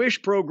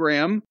Make-A-Wish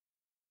program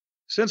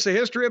since the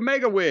history of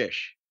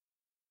Make-A-Wish.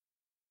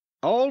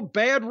 All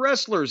bad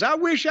wrestlers. I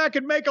wish I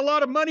could make a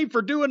lot of money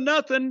for doing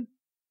nothing.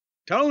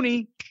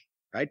 Tony,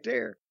 right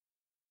there.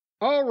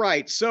 All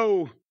right,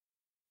 so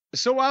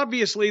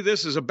obviously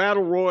this is a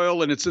battle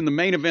royal and it's in the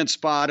main event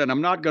spot, and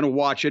I'm not going to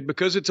watch it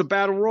because it's a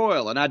battle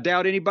royal, and I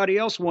doubt anybody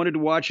else wanted to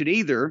watch it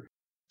either.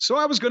 So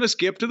I was going to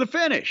skip to the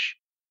finish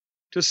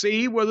to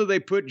see whether they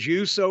put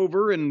Juice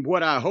over and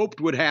what I hoped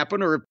would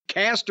happen, or if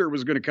Caster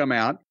was going to come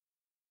out.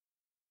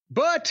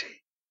 But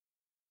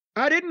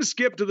I didn't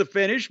skip to the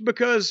finish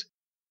because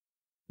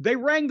they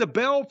rang the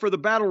bell for the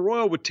Battle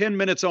Royal with 10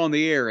 minutes on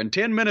the air, and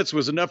 10 minutes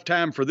was enough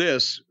time for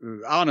this,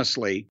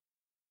 honestly.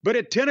 But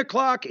at 10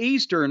 o'clock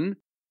Eastern,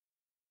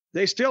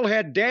 they still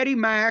had Daddy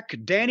Mac,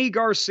 Danny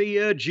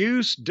Garcia,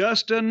 Juice,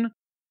 Dustin,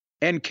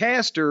 and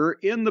Caster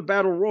in the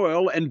Battle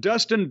Royal, and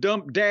Dustin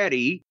dumped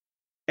Daddy,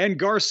 and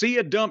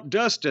Garcia dumped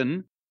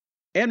Dustin,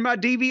 and my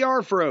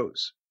DVR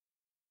froze.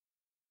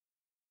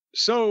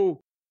 So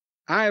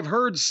I have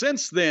heard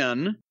since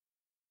then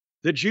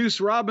that Juice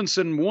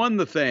Robinson won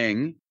the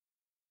thing.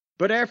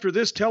 But after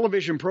this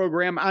television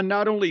program, I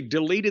not only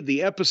deleted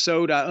the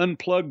episode, I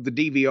unplugged the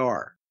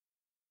DVR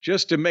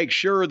just to make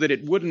sure that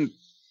it wouldn't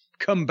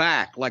come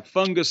back like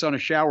fungus on a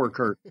shower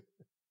curtain.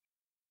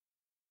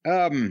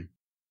 Well,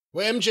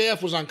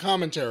 MJF was on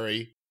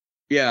commentary.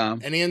 Yeah.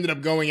 And he ended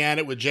up going at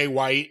it with Jay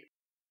White,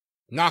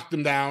 knocked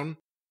him down,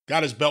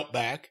 got his belt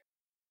back.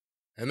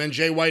 And then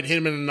Jay White hit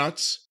him in the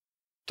nuts,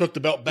 took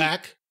the belt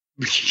back.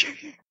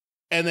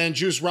 And then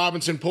Juice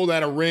Robinson pulled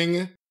out a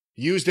ring,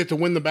 used it to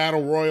win the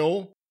Battle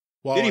Royal.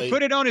 Did he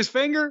put it on his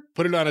finger?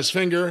 Put it on his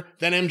finger.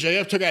 Then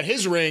MJF took out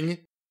his ring,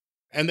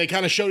 and they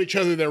kind of showed each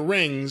other their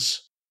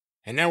rings.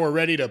 And now we're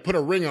ready to put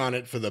a ring on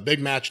it for the big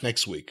match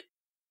next week.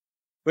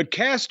 But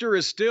Caster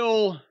is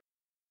still,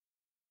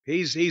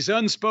 he's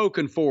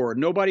unspoken for.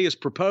 Nobody has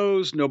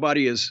proposed.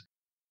 Nobody has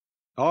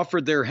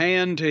offered their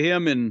hand to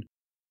him in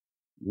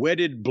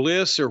wedded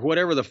bliss or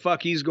whatever the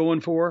fuck he's going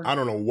for. I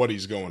don't know what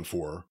he's going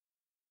for.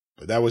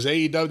 But that was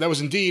AEW. That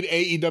was indeed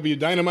AEW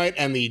Dynamite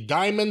and the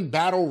Diamond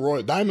Battle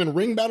Royal. Diamond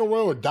Ring Battle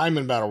Royal or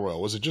Diamond Battle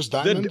Royal? Was it just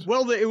Diamond?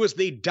 It was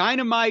the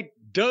Dynamite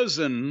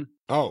Dozen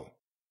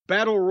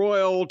Battle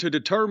Royal to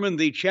determine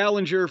the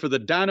challenger for the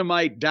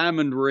Dynamite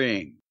Diamond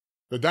Ring.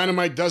 The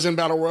Dynamite Dozen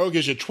Battle Royal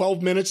gives you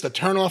 12 minutes to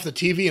turn off the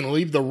TV and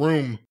leave the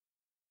room.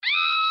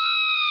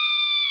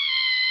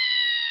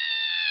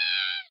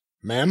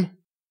 Ma'am?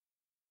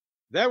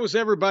 That was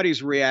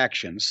everybody's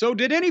reaction. So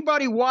did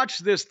anybody watch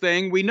this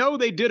thing? We know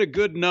they did a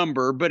good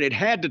number, but it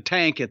had to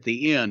tank at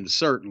the end,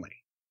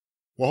 certainly.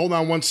 Well, hold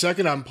on 1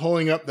 second. I'm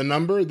pulling up the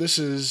number. This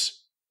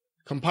is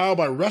compiled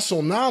by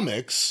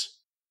WrestleNomics.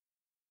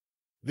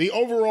 The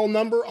overall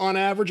number on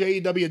average,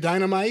 AEW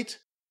Dynamite,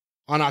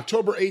 on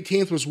October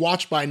 18th was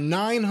watched by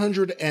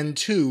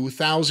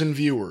 902,000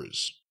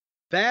 viewers.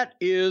 That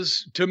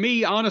is, to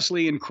me,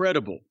 honestly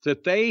incredible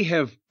that they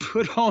have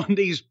put on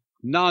these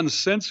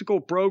nonsensical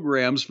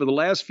programs for the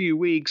last few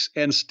weeks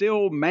and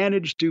still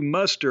managed to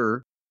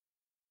muster.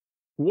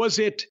 What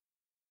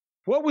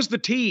was the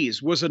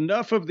tease? Was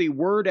enough of the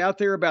word out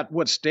there about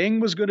what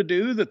Sting was going to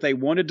do that they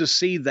wanted to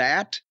see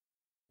that?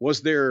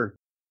 Was there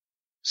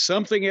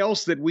something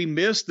else that we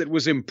missed that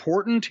was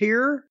important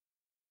here?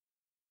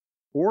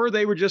 Or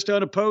they were just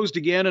unopposed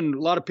again and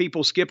a lot of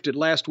people skipped it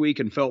last week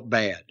and felt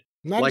bad.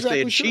 Not like exactly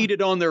they had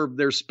cheated on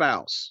their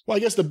spouse. Well, I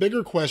guess the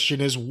bigger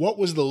question is, what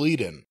was the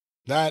lead-in?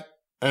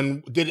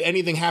 And did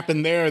anything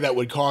happen there that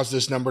would cause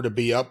this number to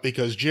be up?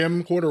 Because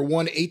Jim, quarter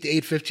 1, 8 to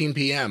 8:15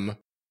 p.m.,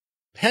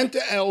 Penta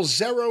El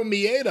Zero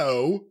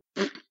Miedo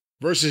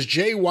versus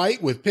Jay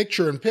White with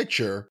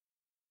picture-in-picture,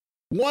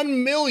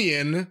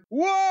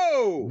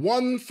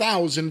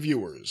 1,001,000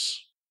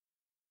 viewers.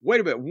 Wait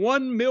a minute,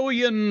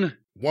 1,000,000.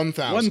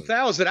 1,000.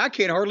 1,000. I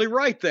can't hardly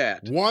write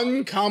that.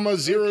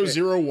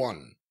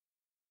 1,001.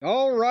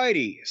 All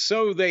righty.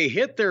 So they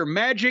hit their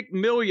magic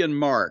million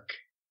mark.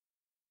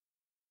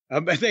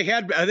 They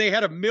had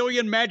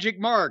 1,000,000 magic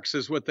marks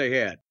is what they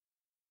had.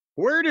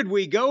 Where did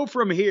we go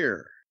from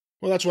here?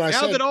 Well, that's what I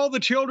said. Now that all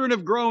the children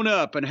have grown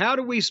up, and how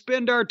do we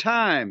spend our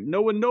time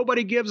knowing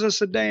nobody gives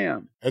us a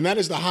damn? And that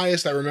is the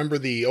highest I remember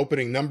the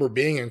opening number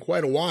being in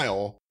quite a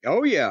while.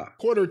 Oh, yeah.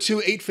 Quarter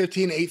 2,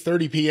 8:15,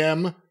 8:30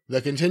 p.m., the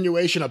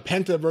continuation of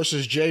Penta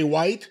versus Jay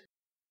White,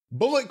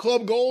 Bullet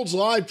Club Gold's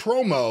live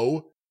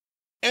promo,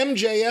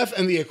 MJF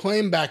and the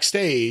Acclaim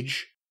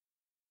backstage,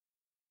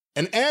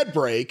 an ad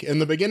break in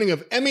the beginning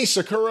of Emi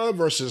Sakura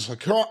versus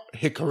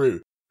Hikaru.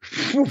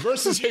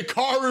 versus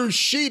Hikaru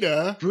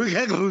Shida,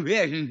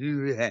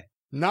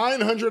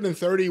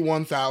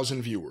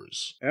 931,000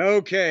 viewers.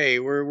 Okay,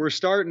 we're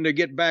starting to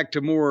get back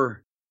to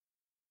more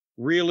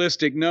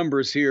realistic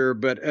numbers here,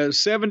 but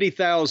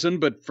 70,000,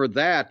 but for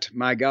that,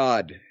 my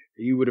God,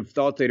 you would have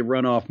thought they'd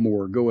run off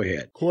more. Go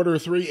ahead. Quarter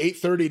 3,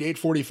 8:30 to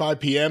 8:45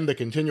 p.m., the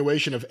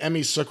continuation of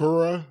Emi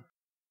Sakura.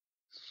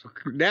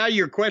 Now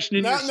you're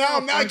questioning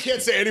yourself. Now I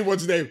can't say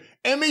anyone's name.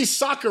 Emi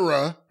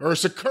Sakura, or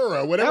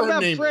Sakura, whatever her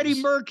name is. How about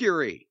Freddie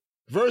Mercury?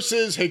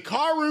 Versus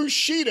Hikaru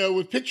Shida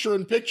with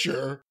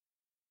picture-in-picture.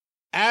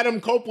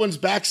 Adam Copeland's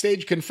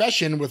backstage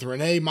confession with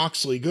Renee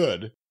Moxley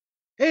Good.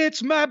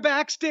 It's my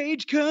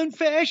backstage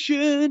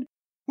confession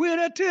when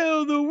I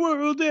tell the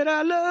world that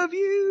I love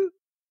you.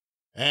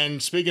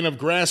 And speaking of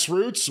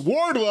grassroots,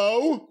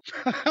 Wardlow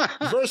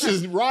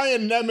versus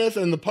Ryan Nemeth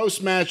in the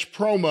post-match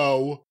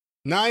promo,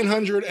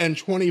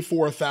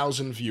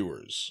 924,000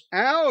 viewers.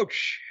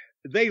 Ouch.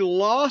 They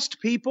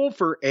lost people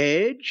for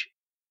Edge?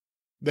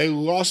 They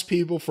lost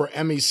people for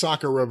Emi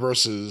Sakura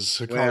versus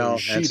Hikaru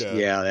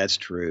Shida. That's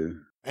true.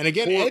 And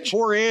again,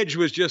 poor Edge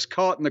was just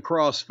caught in the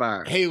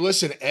crossfire. Hey,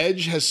 listen,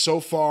 Edge has so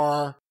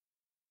far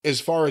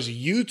as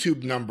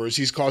YouTube numbers,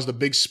 he's caused a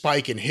big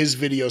spike in his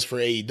videos for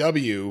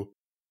AEW.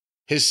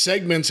 His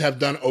segments have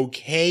done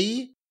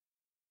okay,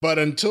 but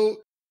until,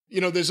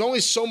 there's only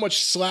so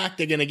much slack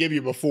they're going to give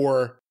you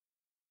before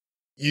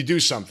you do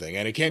something.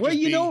 And it can't just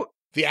be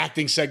the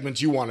acting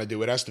segments you want to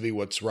do. It has to be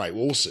what's right.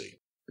 We'll see.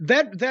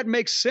 That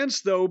makes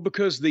sense, though,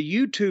 because the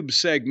YouTube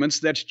segments,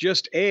 that's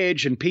just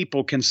Edge, and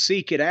people can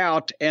seek it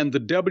out, and the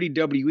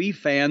WWE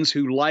fans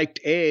who liked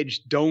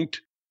Edge don't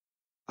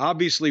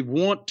obviously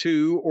want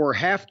to or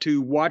have to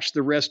watch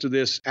the rest of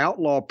this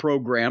Outlaw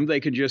program.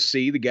 They can just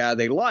see the guy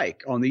they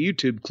like on the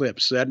YouTube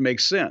clips. So that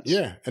makes sense.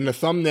 Yeah, and the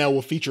thumbnail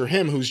will feature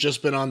him, who's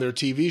just been on their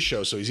TV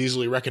show, so he's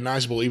easily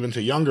recognizable even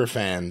to younger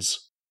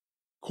fans.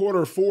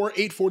 Quarter 4,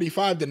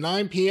 8:45 to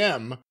 9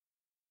 p.m.,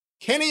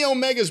 Kenny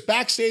Omega's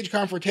backstage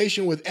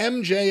confrontation with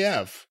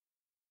MJF,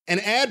 an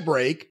ad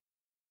break,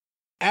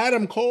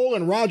 Adam Cole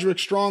and Roderick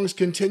Strong's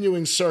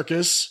continuing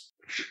circus,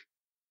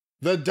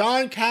 the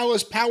Don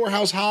Callis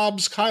Powerhouse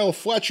Hobbs Kyle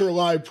Fletcher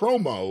live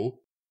promo,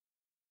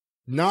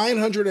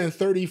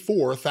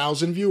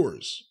 934,000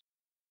 viewers.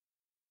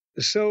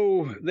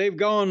 So they've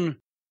gone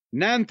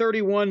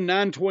 931,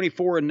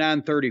 924, and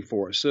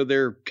 934. So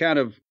they're kind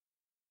of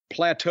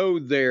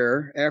plateaued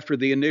there after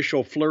the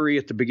initial flurry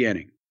at the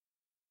beginning.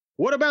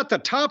 What about the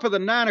top of the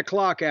 9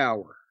 o'clock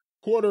hour?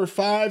 Quarter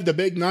 5, the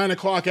big 9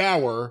 o'clock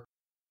hour.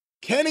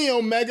 Kenny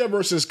Omega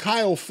versus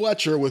Kyle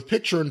Fletcher with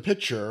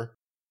picture-in-picture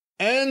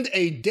and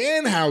a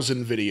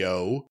Danhausen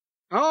video.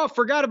 Oh,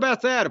 forgot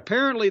about that.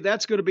 Apparently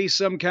that's going to be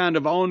some kind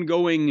of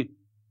ongoing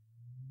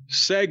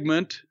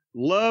segment.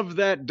 Love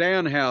that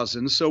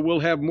Danhausen, so we'll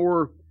have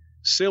more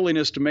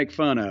silliness to make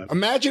fun of.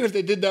 Imagine if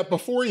they did that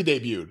before he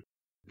debuted.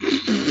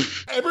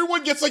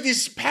 Everyone gets like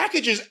these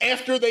packages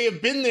after they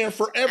have been there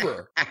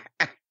forever.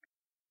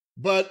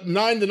 But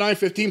 9 to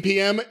 9:15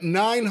 p.m.,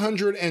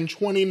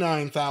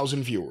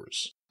 929,000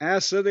 viewers.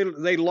 So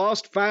they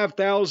lost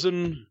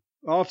 5,000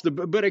 off the...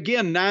 But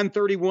again,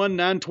 931,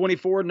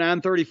 924,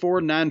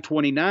 934,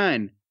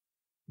 929.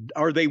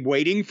 Are they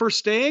waiting for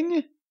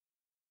Sting?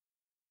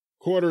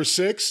 Quarter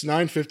 6,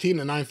 9:15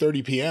 to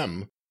 9:30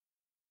 p.m.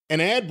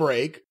 An ad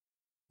break.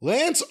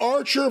 Lance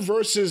Archer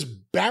versus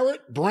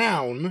Barrett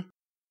Brown.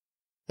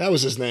 That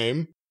was his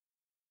name.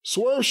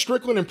 Swerve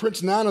Strickland and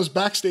Prince Nana's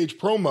backstage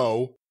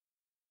promo.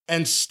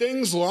 And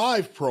Sting's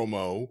live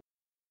promo,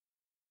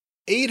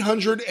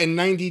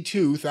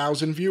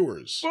 892,000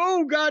 viewers.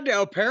 Oh, God,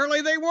 now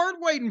apparently they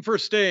weren't waiting for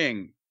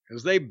Sting,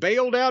 because they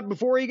bailed out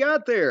before he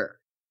got there.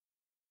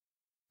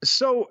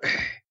 So,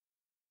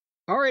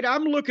 all right,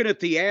 I'm looking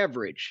at the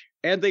average,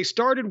 and they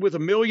started with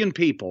 1 million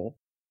people,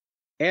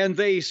 and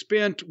they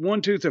spent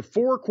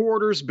 4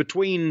 quarters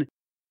between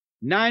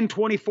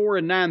 924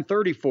 and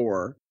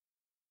 934.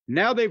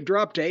 Now they've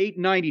dropped to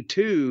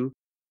 892.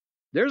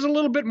 There's a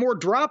little bit more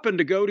dropping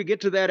to go to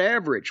get to that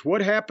average.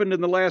 What happened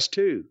in the last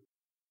 2?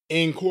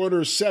 In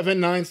quarters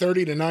 7,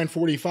 9:30 to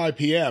 9:45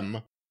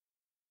 p.m.,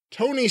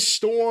 Tony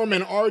Storm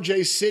and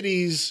RJ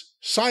City's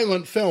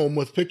silent film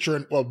with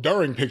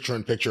during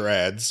picture-in-picture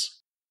ads.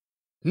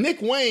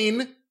 Nick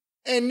Wayne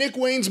and Nick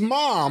Wayne's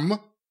mom,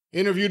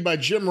 interviewed by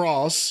Jim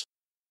Ross.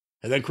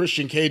 And then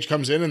Christian Cage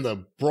comes in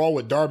the brawl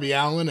with Darby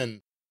Allin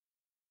and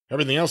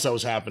everything else that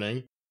was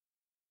happening.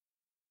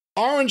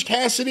 Orange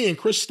Cassidy and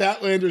Chris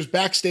Statlander's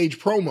backstage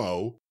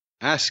promo.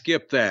 I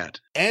skipped that.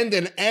 And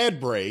an ad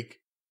break.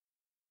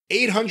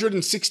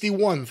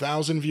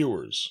 861,000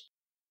 viewers.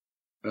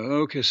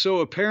 Okay, so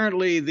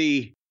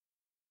apparently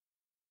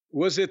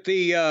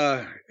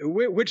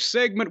which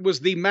segment was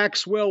the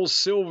Maxwell's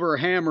Silver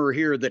Hammer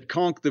here that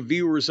conked the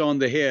viewers on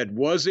the head?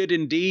 Was it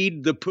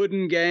indeed the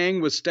Puddin' Gang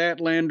with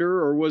Statlander,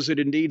 or was it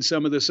indeed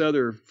some of this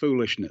other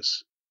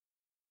foolishness?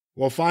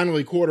 Well,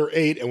 finally, quarter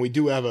 8, and we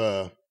do have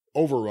a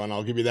overrun.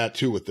 I'll give you that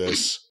too with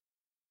this.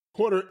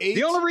 Quarter 8.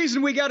 The only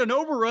reason we got an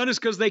overrun is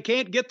because they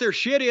can't get their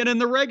shit in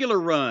the regular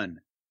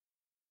run.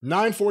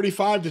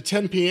 9:45 to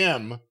 10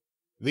 p.m.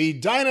 The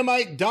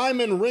Dynamite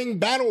Diamond Ring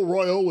Battle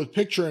Royal with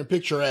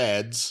picture-in-picture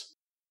ads,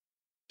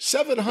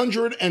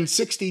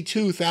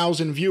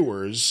 762,000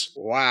 viewers.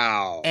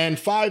 Wow. And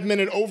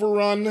 5-minute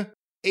overrun,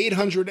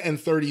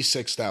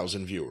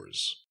 836,000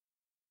 viewers.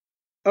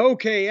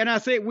 Okay, and I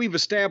think we've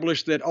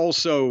established that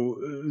also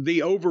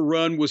the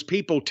overrun was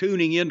people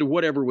tuning into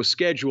whatever was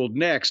scheduled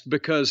next,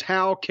 because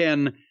how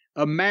can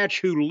a match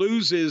who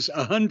loses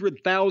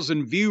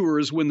 100,000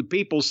 viewers when the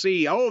people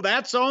see, oh,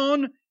 that's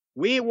on?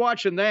 We ain't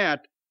watching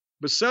that.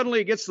 But suddenly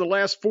it gets the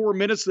last 4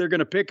 minutes, they're going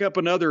to pick up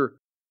another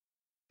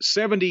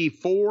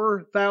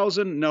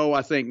 74,000? No,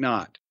 I think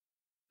not.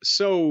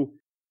 So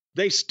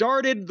they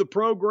started the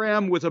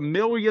program with 1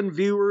 million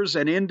viewers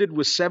and ended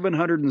with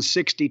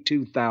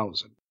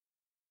 762,000.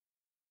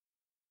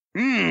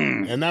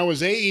 And that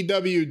was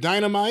AEW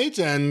Dynamite,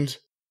 and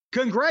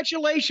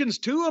congratulations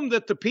to them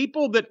that the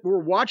people that were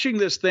watching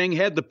this thing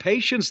had the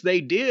patience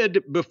they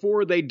did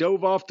before they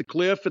dove off the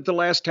cliff at the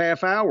last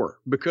half hour,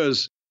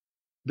 because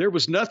there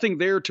was nothing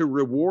there to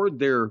reward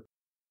their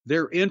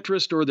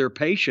interest or their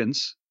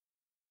patience.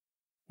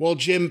 Well,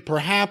 Jim,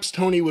 perhaps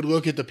Tony would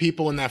look at the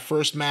people in that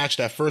first match,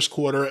 that first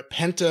quarter,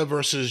 Penta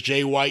versus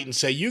Jay White, and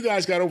say, you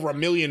guys got over 1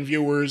 million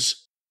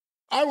viewers.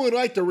 I would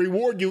like to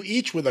reward you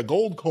each with a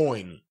gold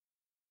coin.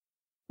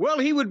 Well,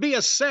 he would be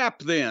a sap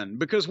then,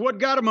 because what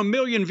got him 1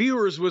 million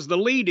viewers was the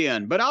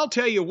lead-in. But I'll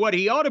tell you what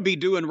he ought to be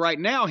doing right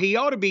now. He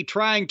ought to be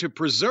trying to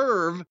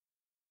preserve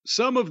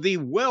some of the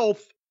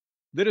wealth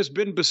that has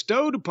been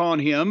bestowed upon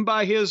him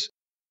by his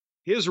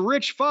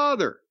rich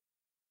father,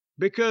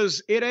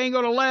 because it ain't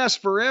going to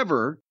last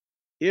forever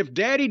if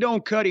Daddy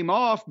don't cut him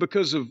off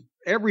because of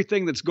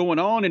everything that's going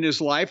on in his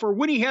life, or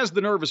when he has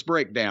the nervous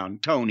breakdown,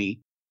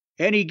 Tony,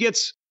 and he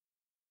gets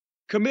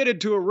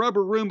committed to a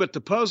rubber room at the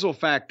Puzzle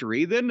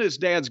Factory, then his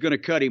dad's going to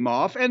cut him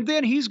off, and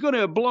then he's going to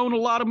have blown a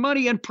lot of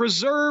money and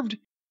preserved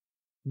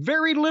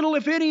very little,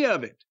 if any,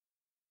 of it.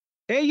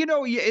 And, you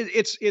know,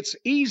 it's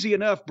easy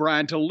enough,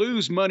 Brian, to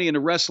lose money in the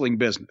wrestling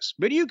business,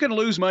 but you can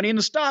lose money in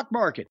the stock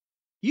market.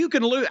 You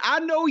can lose. I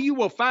know you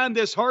will find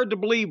this hard to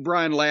believe,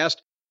 Brian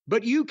Last,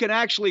 but you can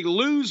actually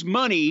lose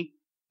money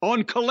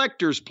on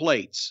collector's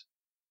plates.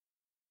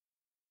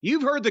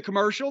 You've heard the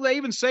commercial. They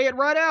even say it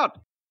right out.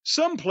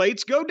 Some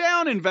plates go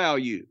down in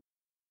value.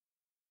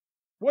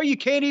 Well, you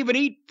can't even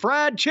eat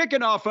fried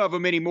chicken off of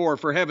them anymore,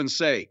 for heaven's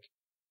sake.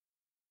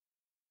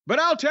 But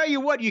I'll tell you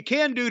what you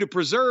can do to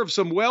preserve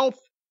some wealth,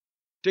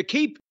 to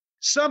keep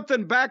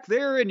something back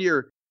there in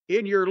your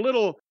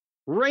little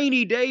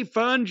rainy day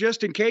fund,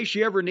 just in case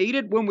you ever need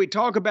it. When we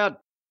talk about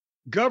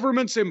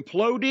governments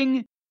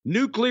imploding,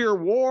 nuclear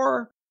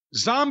war,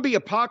 zombie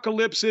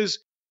apocalypses,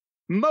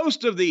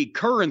 most of the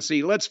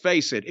currency, let's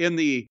face it, in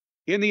the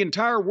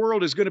entire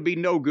world is going to be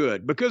no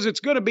good, because it's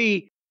going to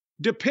be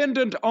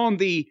dependent on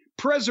the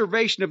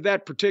preservation of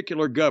that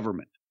particular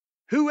government,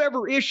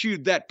 whoever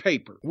issued that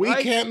paper. We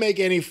right? can't make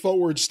any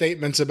forward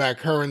statements about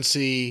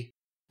currency,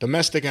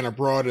 domestic and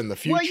abroad, in the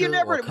future. Well, you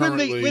never. Or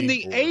currently, when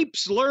the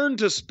apes learn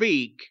to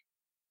speak,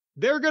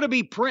 they're going to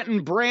be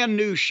printing brand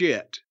new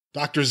shit.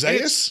 Dr.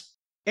 Zaius?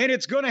 And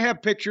it's going to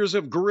have pictures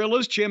of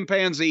gorillas,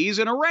 chimpanzees,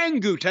 and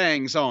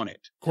orangutans on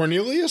it.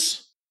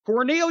 Cornelius,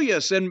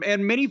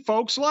 and many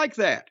folks like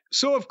that.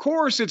 So, of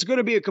course, it's going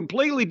to be a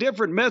completely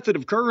different method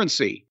of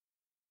currency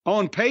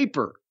on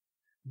paper.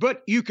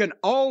 But you can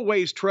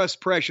always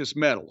trust precious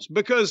metals,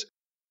 because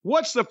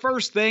what's the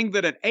first thing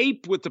that an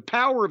ape with the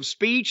power of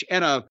speech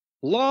and a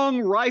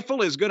long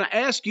rifle is going to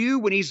ask you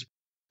when he's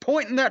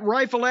pointing that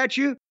rifle at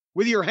you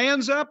with your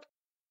hands up?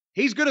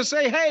 He's going to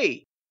say,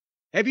 hey,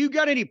 have you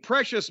got any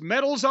precious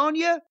metals on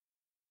you?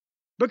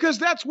 Because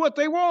that's what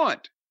they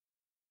want.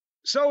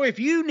 So if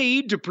you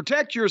need to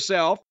protect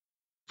yourself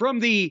from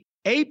the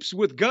apes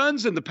with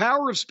guns and the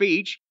power of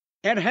speech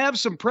and have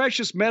some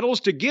precious metals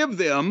to give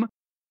them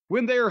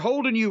when they're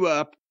holding you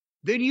up,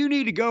 then you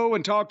need to go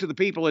and talk to the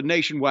people at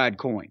Nationwide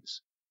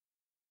Coins.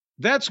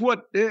 That's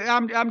what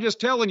I'm just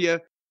telling you.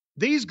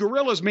 These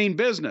gorillas mean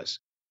business.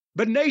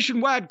 But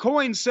Nationwide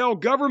Coins sell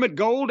government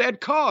gold at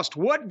cost.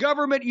 What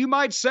government, you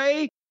might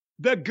say?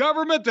 The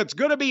government that's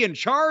going to be in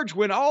charge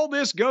when all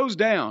this goes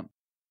down.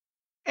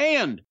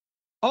 And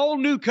all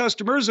new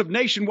customers of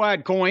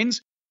Nationwide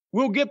Coins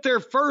will get their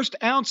first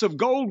ounce of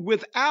gold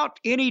without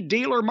any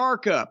dealer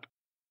markup.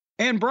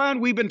 And Brian,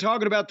 we've been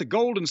talking about the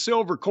gold and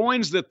silver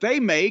coins that they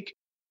make,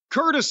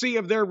 courtesy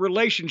of their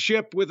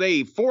relationship with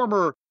a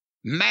former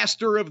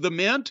master of the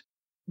mint.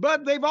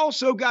 But they've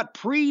also got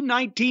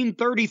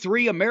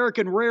pre-1933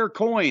 American rare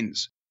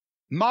coins,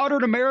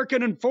 modern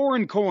American and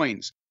foreign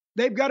coins.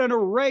 They've got an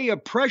array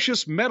of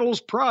precious metals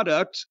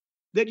products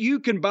that you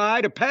can buy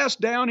to pass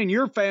down in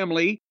your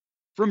family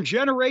from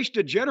generation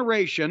to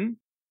generation,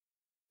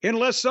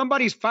 unless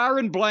somebody's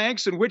firing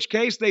blanks, in which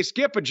case they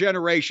skip a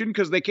generation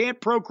because they can't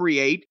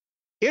procreate,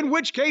 in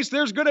which case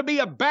there's going to be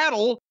a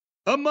battle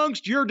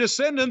amongst your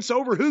descendants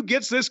over who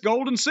gets this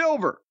gold and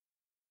silver.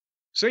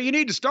 So you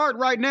need to start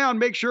right now and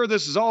make sure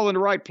this is all in the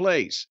right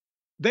place.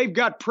 They've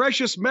got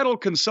precious metal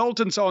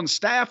consultants on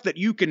staff that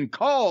you can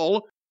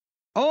call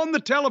on the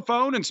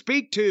telephone and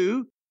speak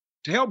to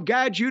to help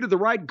guide you to the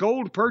right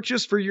gold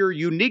purchase for your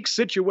unique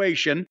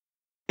situation.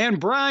 And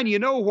Brian, you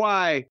know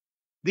why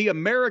the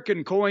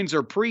American coins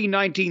are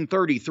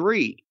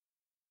pre-1933?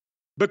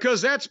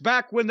 Because that's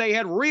back when they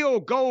had real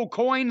gold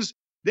coins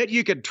that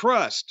you could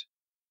trust.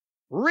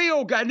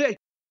 Real gold.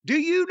 Do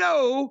you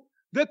know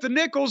that the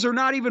nickels are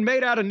not even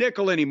made out of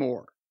nickel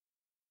anymore?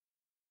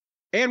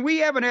 And we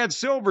haven't had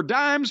silver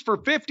dimes for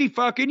 50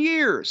 fucking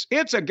years.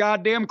 It's a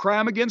goddamn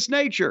crime against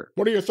nature.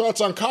 What are your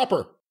thoughts on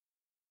copper?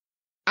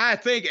 I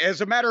think,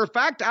 as a matter of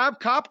fact, I've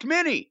copped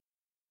many.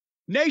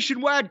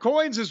 Nationwide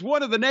Coins is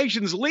one of the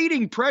nation's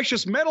leading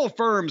precious metal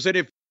firms.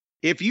 And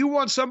if you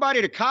want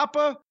somebody to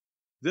copper,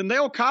 then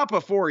they'll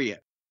copper for you.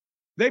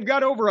 They've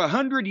got over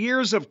 100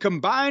 years of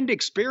combined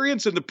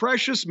experience in the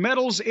precious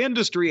metals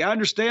industry. I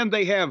understand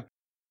they have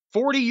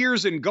 40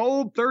 years in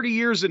gold, 30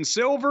 years in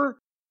silver,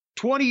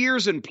 20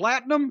 years in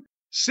platinum,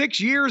 6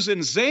 years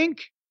in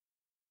zinc,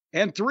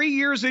 and 3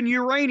 years in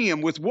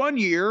uranium, with 1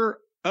 year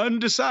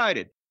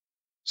undecided.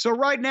 So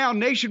right now,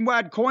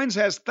 Nationwide Coins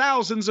has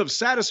thousands of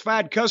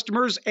satisfied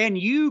customers, and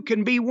you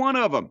can be one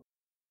of them.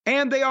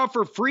 And they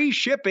offer free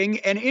shipping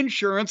and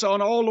insurance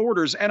on all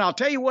orders. And I'll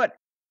tell you what,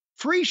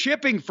 free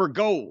shipping for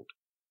gold.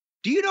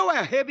 Do you know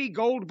how heavy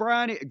gold,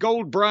 Brian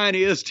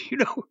is? Do you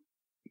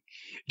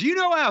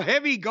know how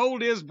heavy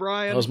gold is,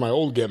 Brian? That was my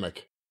old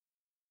gimmick.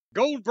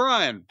 Gold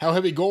Brian. How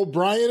heavy Gold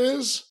Brian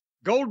is?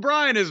 Gold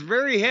Brian is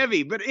very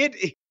heavy, but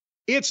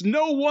it's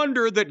no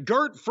wonder that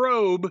Gert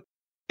Frobe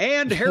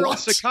and Harold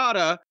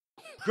Sakata,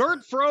 Gert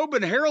Frobe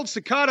and Harold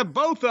Sakata,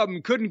 both of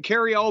them couldn't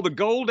carry all the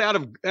gold out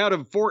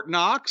of Fort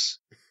Knox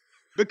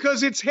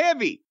because it's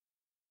heavy.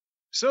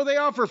 So they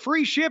offer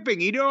free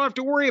shipping. You don't have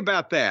to worry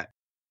about that.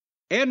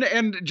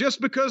 And just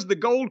because the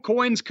gold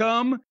coins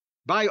come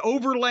by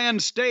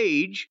overland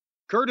stage,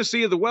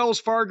 courtesy of the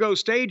Wells Fargo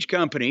Stage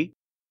Company,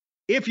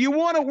 if you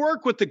want to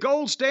work with the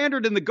gold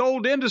standard in the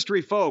gold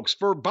industry, folks,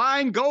 for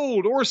buying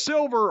gold or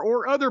silver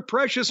or other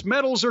precious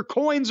metals or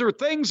coins or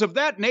things of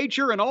that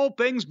nature and all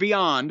things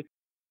beyond,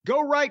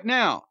 go right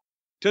now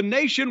to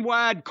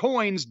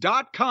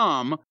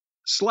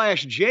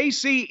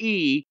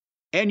nationwidecoins.com/JCE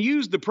and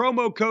use the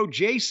promo code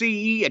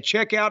JCE at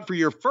checkout for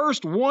your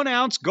first 1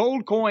 ounce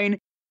gold coin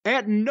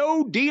at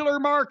no dealer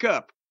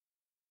markup.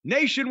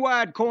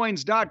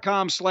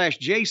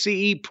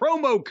 nationwidecoins.com/JCE,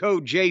 promo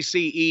code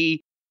JCE.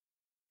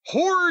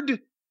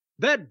 Hoard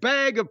that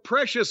bag of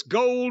precious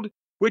gold,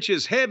 which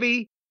is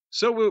heavy,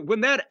 so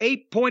when that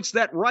ape points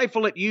that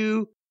rifle at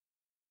you,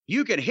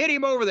 you can hit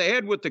him over the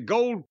head with the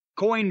gold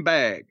coin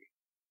bag,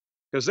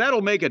 because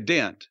that'll make a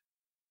dent.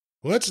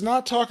 Let's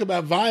not talk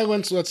about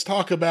violence. Let's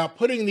talk about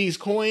putting these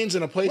coins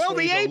in a place where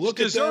the you can apes look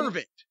at them. deserve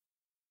it.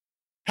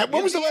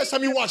 When was the last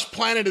time you watched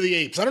Planet of the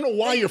Apes? I don't know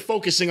why you're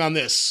focusing on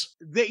this.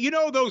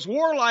 Those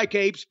warlike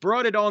apes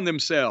brought it on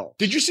themselves.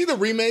 Did you see the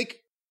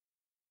remake?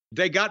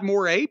 They got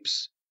more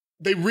apes?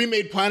 They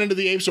remade Planet of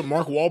the Apes with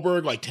Mark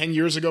Wahlberg like 10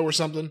 years ago or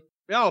something.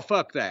 Oh,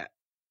 fuck that.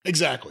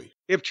 Exactly.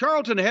 If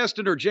Charlton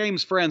Heston or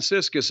James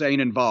Franciscus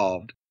ain't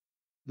involved,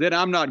 then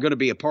I'm not going to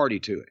be a party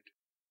to it.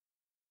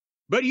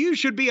 But you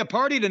should be a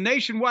party to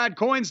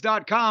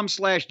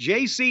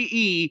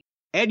nationwidecoins.com/JCE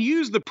and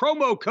use the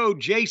promo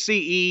code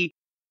JCE,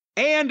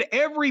 and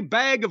every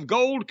bag of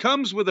gold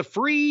comes with a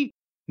free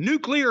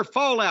nuclear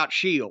fallout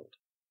shield.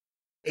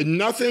 And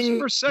nothing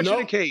for such an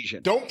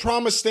occasion. Don't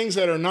promise things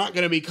that are not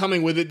going to be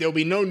coming with it. There'll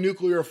be no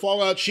nuclear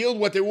fallout shield.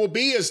 What there will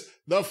be is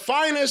the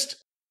finest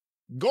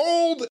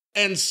gold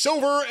and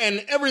silver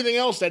and everything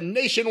else that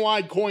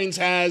Nationwide Coins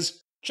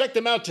has. Check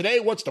them out today.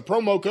 What's the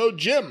promo code,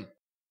 Jim?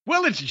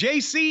 Well, it's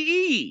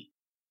JCE.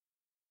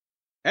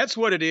 That's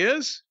what it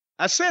is.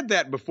 I said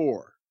that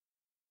before.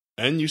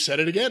 And you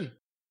said it again.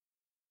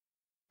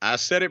 I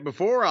said it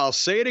before. I'll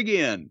say it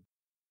again.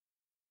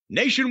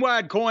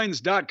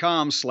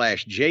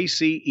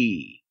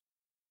 nationwidecoins.com/JCE.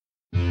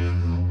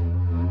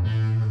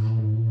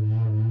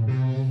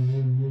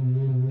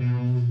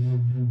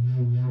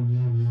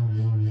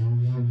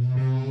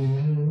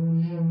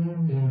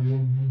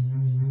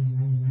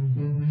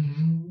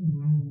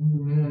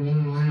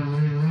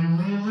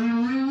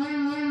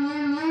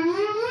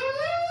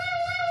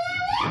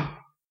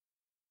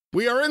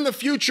 We are in the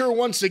future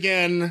once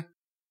again.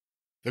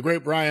 The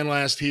great Brian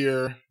Last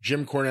here,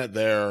 Jim Cornette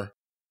there.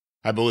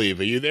 I believe.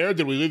 Are you there?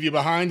 Did we leave you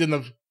behind in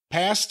the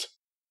past?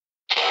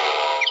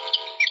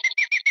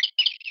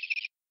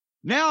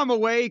 Now I'm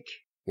awake.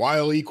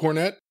 Wile E.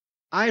 Cornette?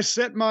 I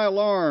set my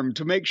alarm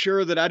to make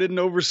sure that I didn't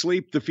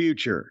oversleep the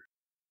future.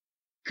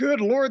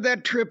 Good Lord,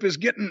 that trip is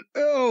getting,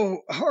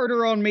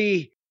 harder on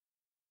me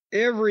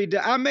every day.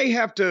 I may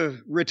have to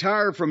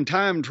retire from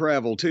time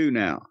travel too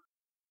now.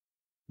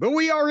 But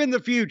we are in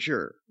the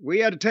future. We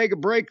had to take a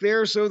break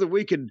there so that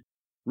we could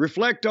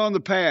reflect on the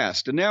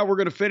past, and now we're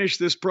going to finish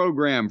this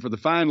program for the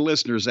fine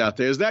listeners out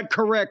there. Is that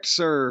correct,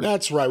 sir?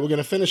 That's right. We're going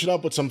to finish it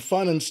up with some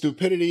fun and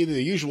stupidity,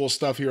 the usual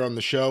stuff here on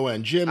the show.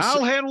 And Jim,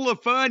 I'll handle the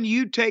fun.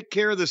 You take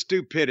care of the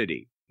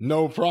stupidity.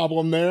 No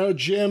problem there.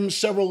 Jim,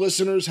 several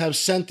listeners have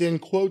sent in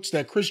quotes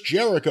that Chris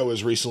Jericho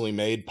has recently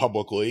made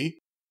publicly.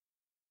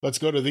 Let's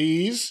go to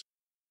these.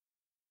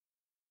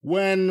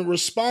 when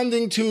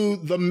responding to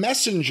The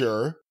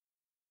Messenger,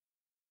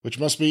 which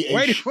must be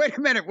Wait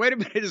a minute.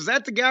 Is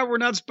that the guy we're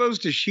not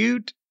supposed to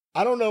shoot?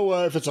 I don't know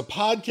if it's a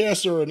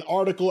podcast or an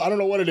article. I don't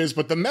know what it is,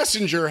 but The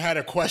Messenger had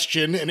a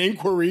question, an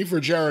inquiry for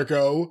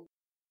Jericho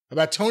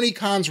about Tony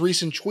Khan's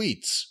recent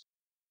tweets.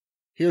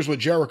 Here's what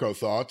Jericho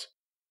thought.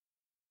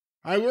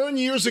 I learned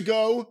years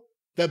ago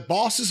that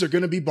bosses are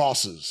going to be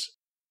bosses,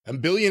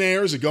 and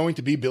billionaires are going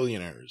to be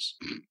billionaires.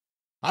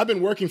 I've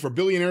been working for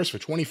billionaires for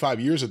 25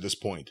 years at this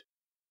point.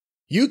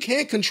 You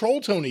can't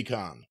control Tony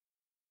Khan.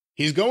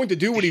 He's going to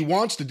do what he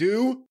wants to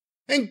do,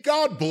 and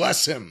God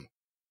bless him.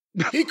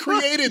 He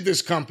created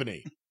this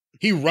company.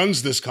 He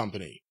runs this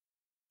company.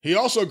 He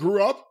also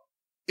grew up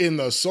in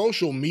the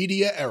social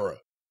media era.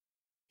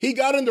 He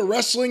got into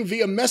wrestling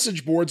via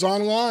message boards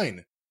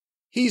online.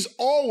 He's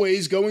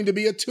always going to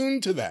be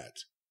attuned to that.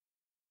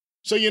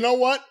 So you know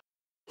what?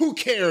 Who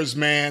cares,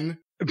 man?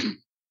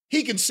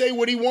 He can say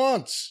what he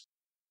wants.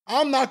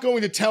 I'm not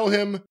going to tell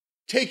him,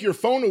 take your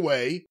phone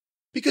away,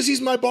 because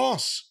he's my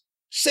boss.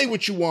 Say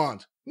what you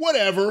want.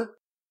 Whatever.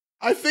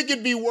 I think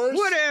it'd be worse.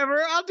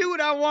 Whatever. I'll do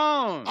what I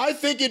want. I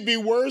think it'd be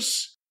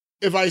worse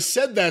if I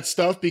said that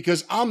stuff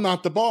because I'm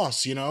not the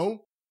boss, you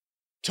know?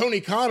 Tony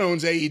Khan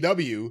owns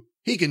AEW.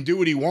 He can do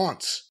what he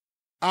wants.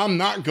 I'm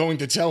not going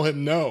to tell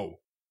him no.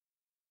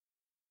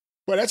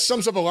 But that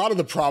sums up a lot of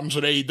the problems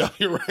with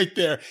AEW right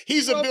there.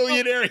 He's a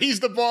billionaire.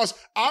 He's the boss.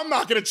 I'm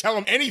not going to tell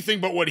him anything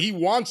but what he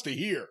wants to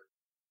hear.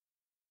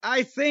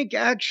 I think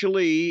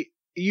actually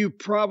you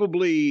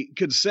probably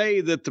could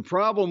say that the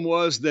problem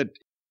was that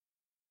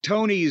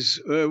Tony's,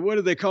 what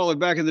do they call it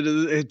back in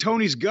the day?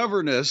 Tony's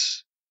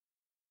governess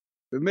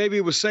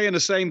maybe was saying the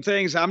same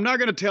things. I'm not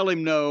going to tell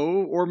him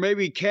no. Or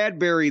maybe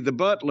Cadbury, the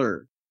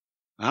butler.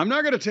 I'm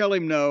not going to tell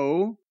him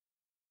no.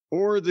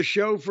 Or the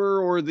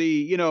chauffeur or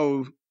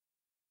the,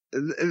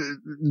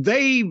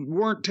 they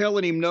weren't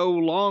telling him no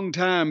a long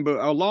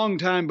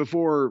time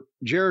before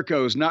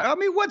Jericho's not. I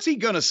mean, what's he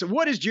going to say?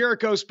 What is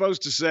Jericho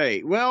supposed to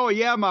say? Well,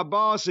 yeah, my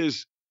boss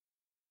has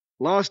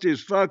lost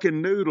his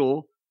fucking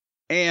noodle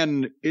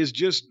and is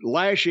just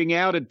lashing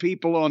out at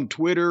people on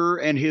Twitter,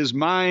 and his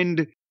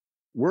mind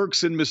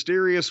works in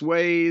mysterious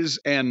ways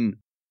and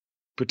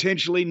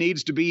potentially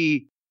needs to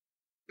be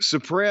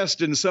suppressed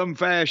in some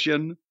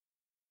fashion.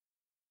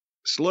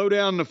 Slow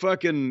down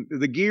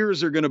the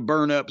gears are going to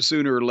burn up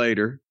sooner or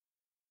later.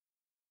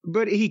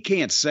 But he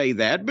can't say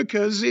that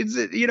because it's,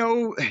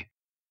 he'll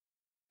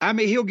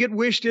get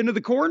wished into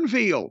the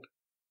cornfield.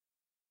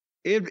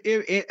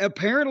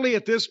 Apparently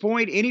at this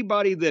point,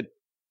 anybody that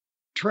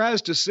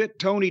tries to sit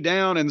Tony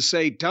down and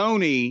say,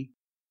 Tony,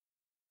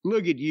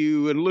 look at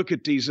you and look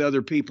at these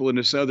other people in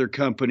this other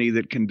company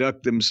that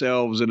conduct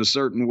themselves in a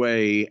certain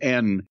way,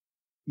 and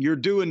you're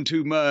doing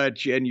too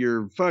much and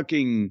you're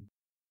fucking...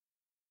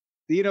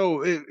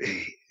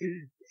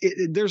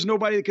 there's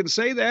nobody that can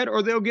say that,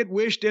 or they'll get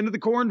wished into the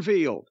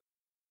cornfield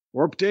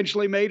or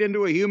potentially made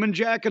into a human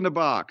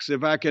jack-in-the-box,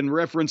 if I can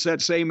reference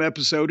that same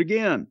episode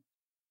again.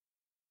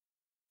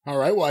 All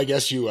right, well, I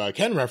guess you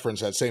can reference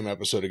that same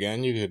episode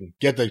again. You can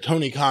get the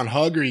Tony Khan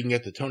hug, or you can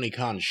get the Tony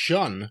Khan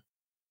shun.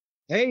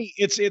 Hey,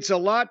 it's a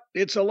lot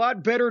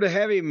better to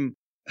have him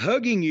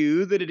hugging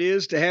you than it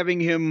is to having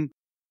him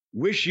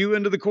wish you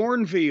into the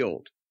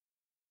cornfield.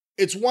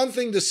 It's one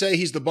thing to say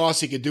he's the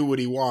boss, he can do what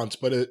he wants,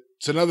 but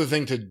it's another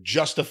thing to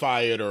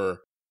justify it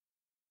or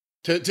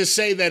to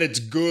say that it's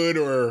good,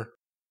 or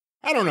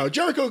I don't know.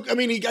 Jericho, I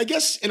mean, I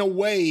guess in a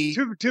way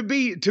to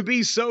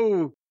be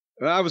so,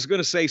 I was going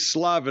to say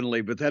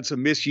slovenly, but that's a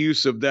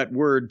misuse of that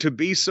word. To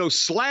be so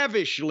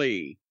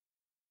slavishly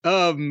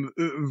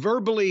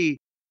verbally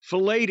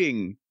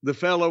filleting the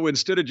fellow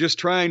instead of just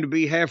trying to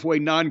be halfway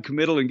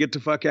non-committal and get the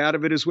fuck out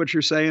of it is what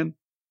you're saying?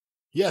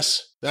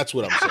 Yes, that's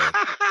what I'm saying.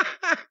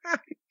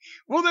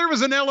 Well, there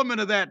was an element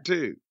of that,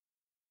 too.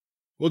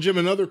 Well, Jim,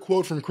 another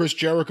quote from Chris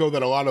Jericho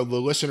that a lot of the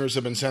listeners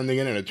have been sending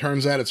in, and it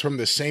turns out it's from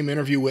the same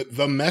interview with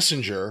The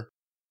Messenger,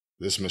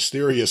 this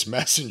mysterious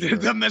messenger.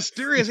 The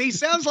mysterious. He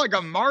sounds like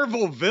a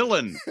Marvel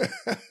villain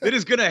that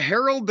is going to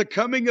herald the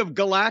coming of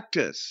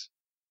Galactus.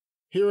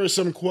 Here are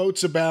some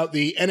quotes about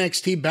the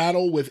NXT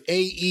battle with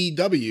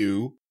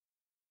AEW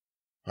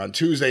on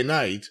Tuesday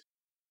night.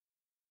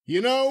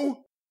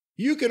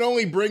 You can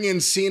only bring in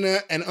Cena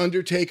and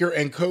Undertaker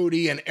and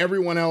Cody and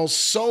everyone else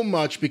so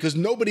much because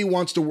nobody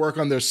wants to work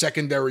on their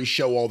secondary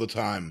show all the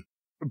time.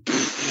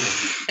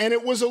 And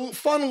it was a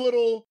fun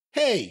little,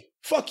 hey,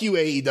 fuck you,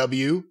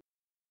 AEW.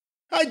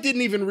 I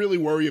didn't even really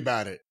worry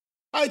about it.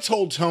 I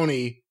told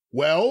Tony,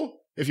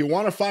 well, if you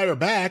want to fire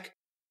back,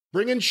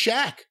 bring in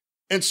Shaq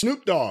and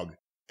Snoop Dogg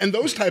and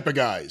those type of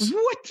guys.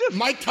 What the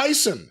Mike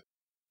Tyson.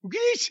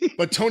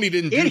 But Tony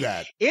didn't do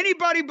that.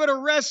 Anybody but a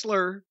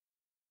wrestler.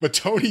 But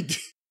Tony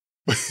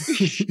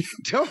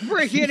Don't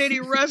bring in any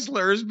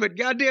wrestlers, but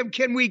goddamn,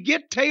 can we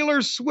get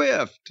Taylor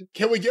Swift?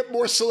 Can we get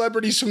more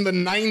celebrities from the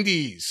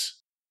 90s?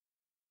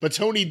 But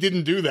Tony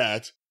didn't do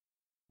that.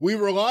 We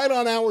relied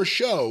on our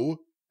show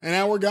and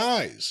our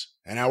guys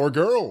and our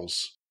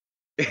girls.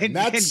 And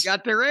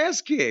got their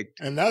ass kicked.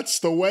 And that's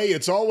the way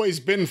it's always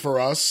been for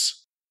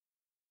us.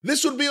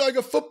 This would be like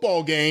a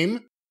football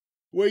game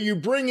where you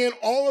bring in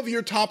all of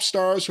your top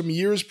stars from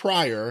years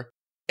prior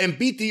and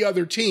beat the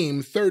other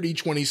team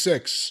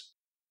 30-26.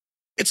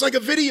 It's like a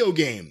video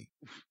game.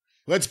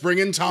 Let's bring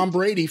in Tom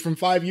Brady from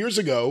 5 years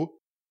ago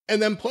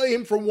and then play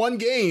him for one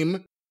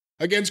game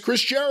against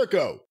Chris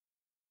Jericho.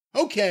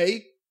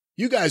 Okay,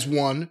 you guys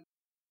won,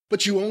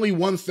 but you only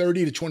won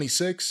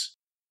 30-26.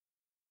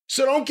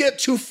 So don't get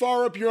too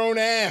far up your own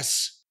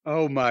ass.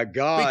 Oh my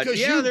God.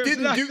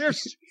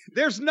 Because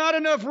there's not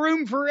enough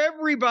room for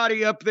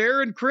everybody up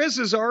there, and Chris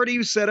has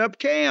already set up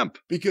camp.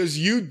 Because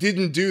you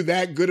didn't do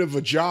that good of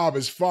a job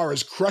as far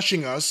as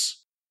crushing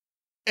us.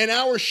 And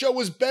our show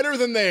was better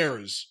than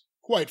theirs,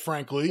 quite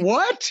frankly.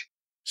 What?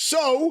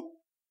 So,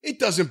 it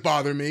doesn't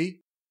bother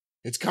me.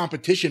 It's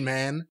competition,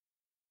 man.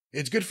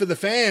 It's good for the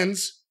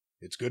fans.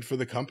 It's good for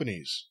the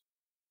companies.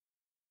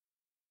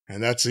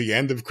 And that's the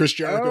end of Chris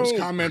Jericho's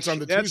comments on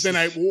the Tuesday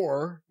Night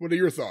War. What are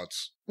your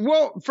thoughts?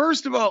 Well,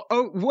 first of all,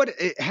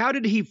 how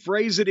did he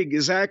phrase it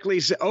exactly?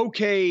 Say,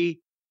 okay,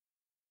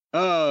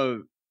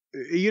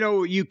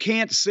 you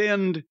can't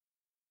send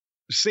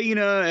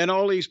Cena and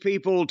all these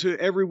people to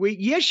every week.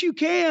 Yes, you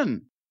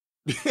can.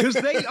 Because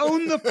they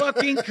own the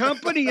fucking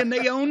company and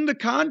they own the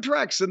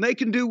contracts and they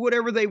can do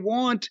whatever they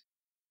want.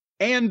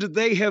 And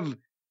they have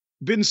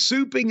been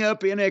souping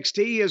up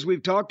NXT, as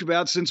we've talked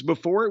about, since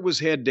before it was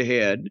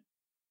head-to-head.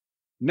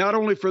 Not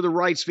only for the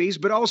rights fees,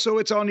 but also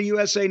it's on the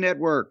USA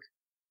Network.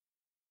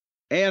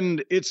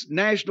 And it's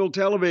national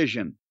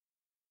television.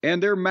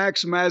 And they're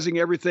maximizing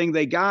everything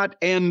they got.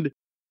 And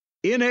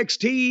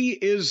NXT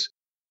is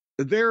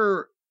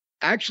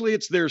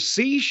it's their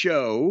C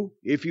show,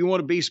 if you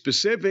want to be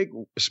specific.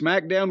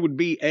 SmackDown would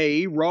be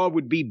A, Raw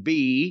would be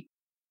B,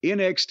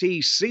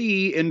 NXT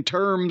C in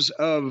terms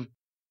of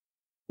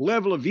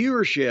level of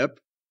viewership.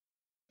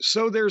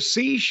 So their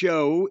C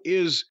show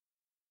is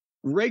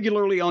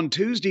regularly on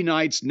Tuesday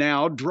nights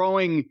now,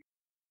 drawing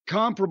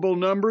comparable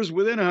numbers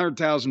within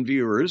 100,000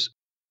 viewers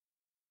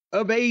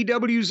of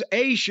AEW's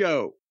A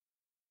show.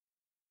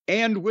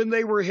 And when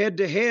they were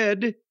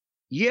head-to-head,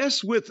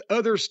 yes, with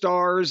other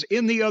stars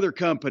in the other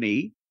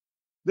company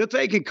that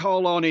they can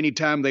call on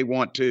anytime they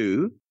want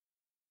to,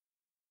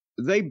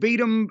 they beat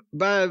them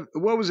by,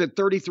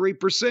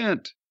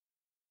 33%.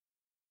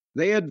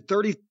 They had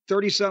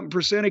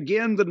 30-something%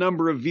 again, the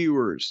number of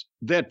viewers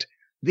that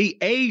the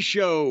A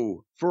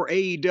show for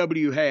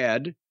AEW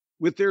had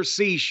with their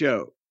C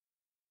show.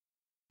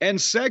 And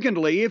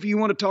secondly, if you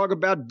want to talk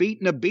about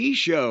beating a B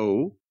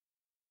show,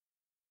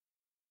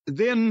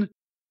 then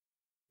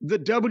the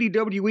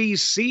WWE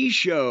C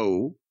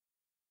show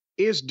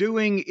is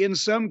doing, in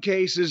some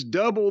cases,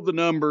 double the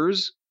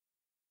numbers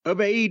of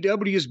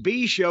AEW's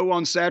B show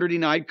on Saturday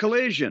Night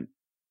Collision.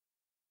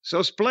 So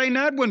explain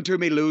that one to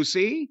me,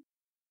 Lucy.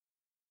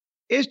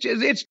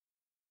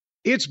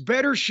 It's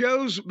better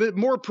shows, but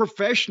more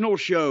professional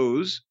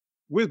shows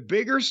with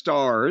bigger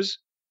stars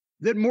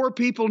that more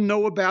people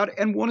know about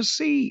and want to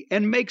see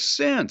and makes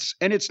sense.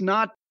 And it's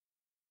not,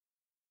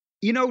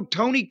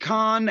 Tony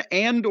Khan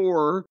and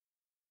or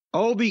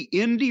all the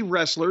indie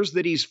wrestlers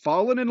that he's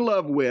fallen in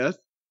love with,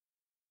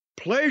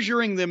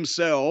 pleasuring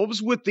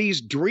themselves with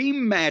these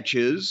dream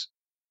matches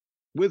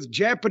with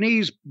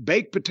Japanese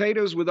baked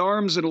potatoes with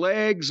arms and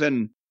legs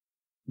and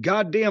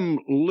goddamn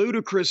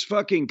ludicrous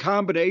fucking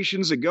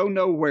combinations that go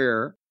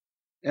nowhere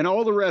and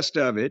all the rest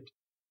of it,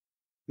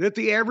 that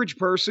the average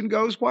person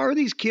goes, why are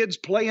these kids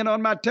playing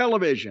on my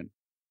television?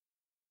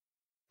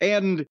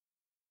 And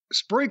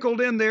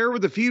sprinkled in there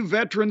with a few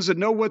veterans that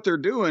know what they're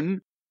doing,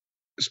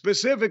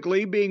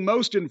 specifically being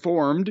most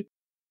informed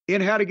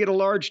in how to get a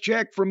large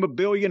check from a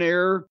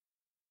billionaire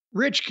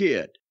rich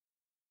kid.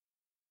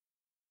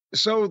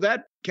 So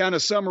that kind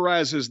of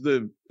summarizes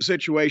the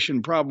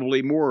situation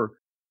probably more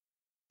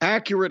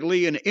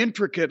accurately and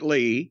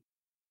intricately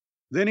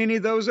than any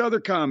of those other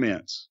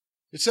comments.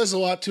 It says a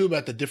lot, too,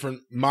 about the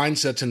different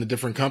mindsets in the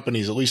different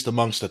companies, at least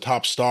amongst a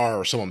top star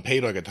or someone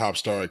paid like a top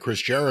star like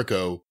Chris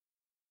Jericho.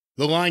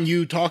 The line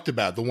you talked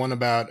about, the one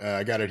about,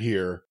 I got it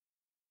here.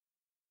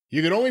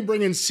 You can only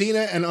bring in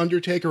Cena and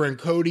Undertaker and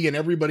Cody and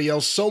everybody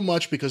else so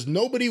much because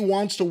nobody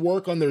wants to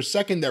work on their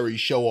secondary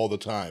show all the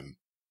time.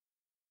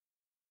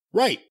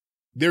 Right.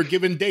 They're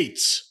given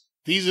dates.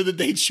 These are the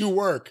dates you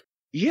work.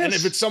 Yes. And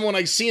if it's someone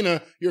like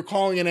Cena, you're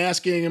calling and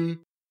asking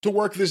him to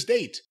work this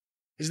date.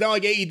 It's not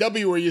like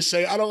AEW where you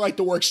say, I don't like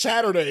to work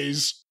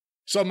Saturdays,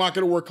 so I'm not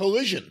going to work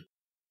Collision.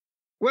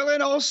 Well,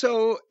 and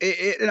also,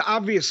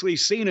 obviously,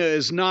 Cena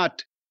is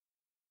not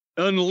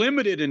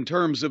unlimited in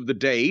terms of the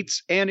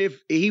dates, and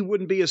if he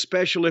wouldn't be as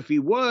special if he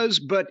was,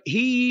 but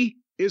he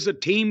is a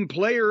team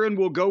player and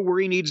will go where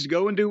he needs to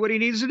go and do what he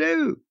needs to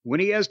do when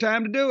he has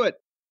time to do it.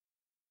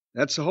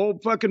 That's the whole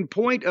fucking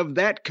point of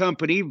that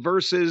company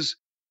versus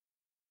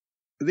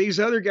these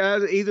other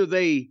guys. Either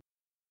they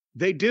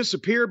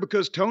disappear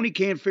because Tony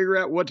can't figure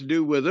out what to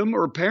do with them,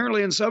 or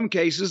apparently in some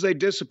cases they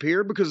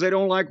disappear because they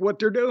don't like what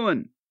they're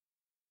doing.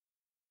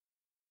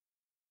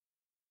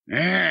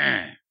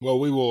 Well,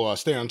 we will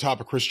stay on top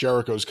of Chris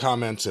Jericho's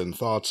comments and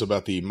thoughts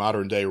about the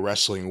modern-day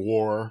wrestling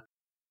war.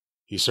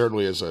 He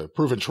certainly has a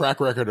proven track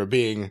record of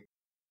being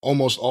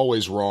almost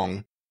always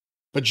wrong.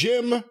 But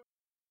Jim,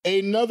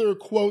 another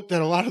quote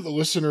that a lot of the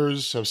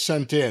listeners have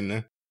sent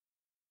in.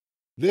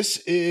 This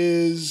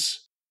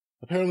is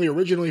apparently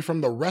originally from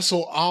the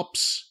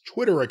WrestleOps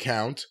Twitter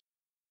account.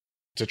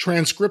 It's a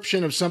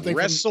transcription of something.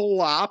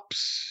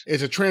 WrestleOps?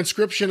 It's a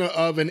transcription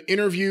of an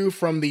interview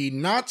from the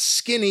Not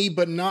Skinny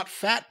But Not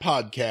Fat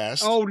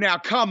podcast. Oh, now,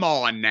 come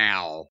on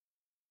now.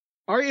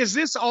 Is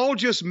this all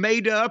just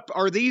made up?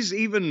 Are these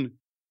even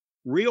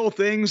real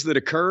things that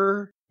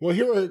occur? Well,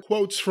 here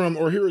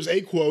is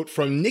a quote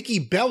from Nikki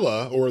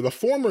Bella, or the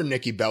former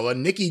Nikki Bella,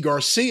 Nikki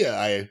Garcia,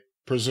 I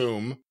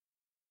presume,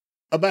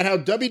 about how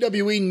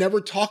WWE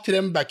never talked to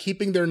them about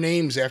keeping their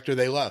names after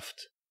they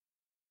left.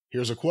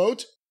 Here's a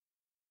quote.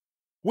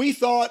 We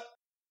thought,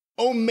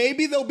 oh,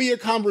 maybe there'll be a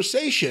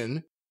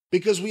conversation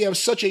because we have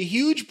such a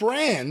huge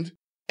brand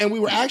and we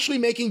were actually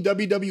making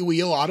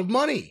WWE a lot of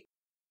money.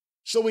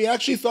 So we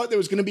actually thought there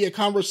was going to be a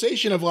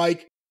conversation of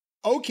like,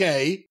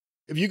 okay,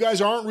 if you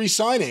guys aren't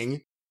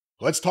re-signing,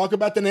 let's talk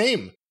about the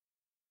name.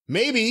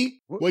 Maybe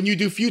when you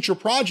do future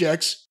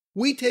projects,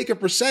 we take a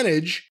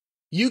percentage,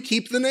 you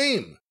keep the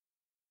name.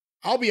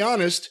 I'll be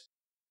honest,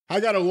 I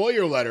got a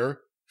lawyer letter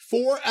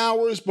 4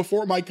 hours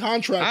before my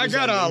contract was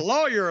ending. A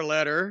lawyer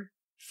letter?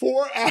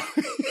 4 hours.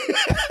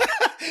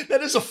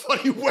 That is a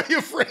funny way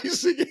of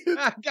phrasing it.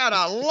 I got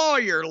a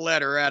lawyer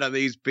letter out of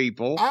these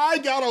people. I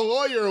got a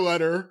lawyer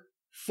letter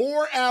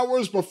 4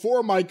 hours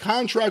before my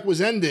contract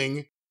was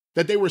ending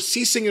that they were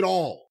ceasing it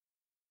all.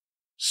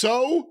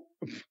 So,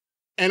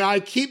 and I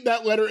keep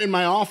that letter in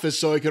my office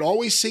so I could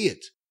always see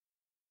it.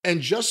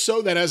 And just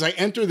so that as I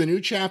enter this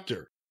new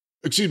chapter,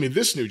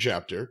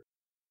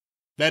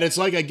 that it's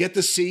like I get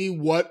to see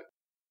what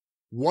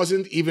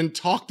wasn't even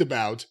talked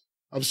about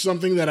of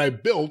something that I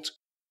built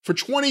for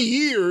 20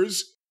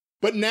 years,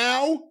 but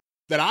now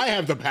that I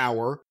have the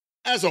power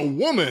as a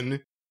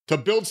woman to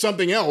build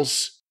something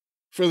else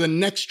for the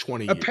next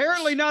 20 years.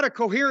 Apparently not a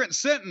coherent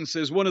sentence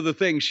is one of the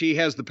things she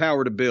has the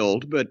power to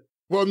build, but...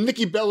 Well,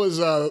 Nikki Bella's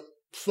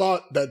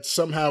thought that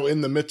somehow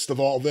in the midst of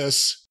all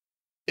this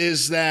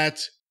is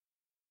that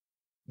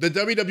the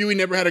WWE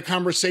never had a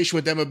conversation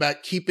with them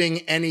about keeping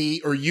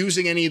any or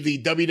using any of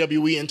the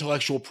WWE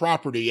intellectual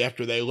property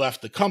after they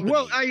left the company.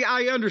 Well,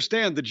 I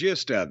understand the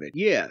gist of it,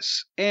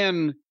 yes.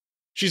 And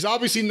she's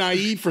obviously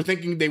naive for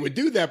thinking they would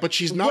do that, but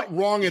she's not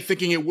wrong in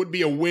thinking it would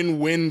be a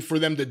win-win for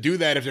them to do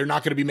that if they're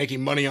not going to be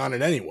making money on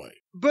it anyway.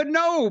 But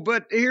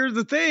here's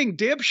the thing,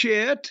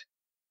 dipshit.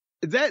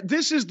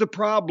 This is the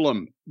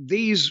problem.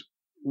 These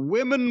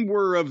women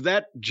were of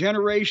that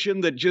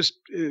generation that just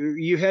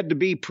you had to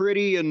be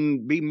pretty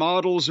and be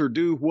models or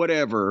do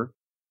whatever.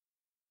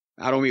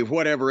 I don't mean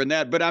whatever in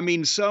that, but I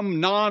mean some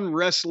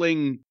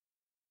non-wrestling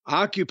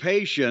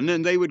occupation,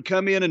 and they would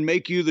come in and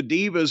make you the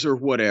divas or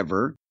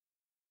whatever.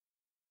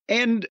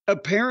 And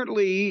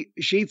apparently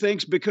she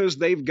thinks because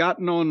they've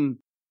gotten on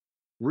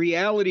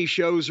reality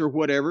shows or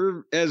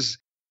whatever, as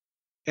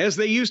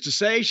they used to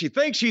say, she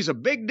thinks she's a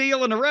big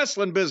deal in the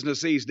wrestling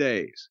business these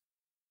days.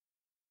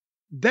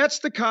 That's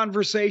the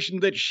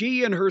conversation that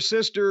she and her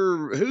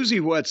sister, Hoosie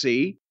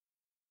Whatsy,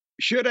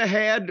 should have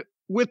had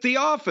with the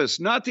office,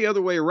 not the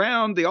other way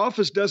around. The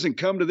office doesn't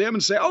come to them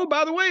and say, oh,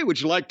 by the way,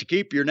 would you like to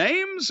keep your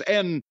names?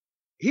 And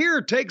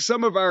here, take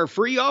some of our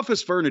free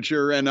office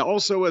furniture and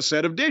also a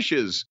set of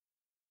dishes.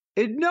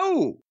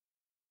 No.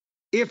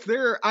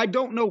 I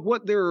don't know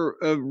what their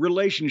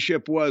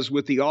relationship was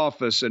with the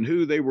office and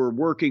who they were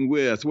working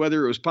with,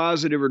 whether it was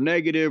positive or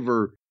negative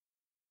or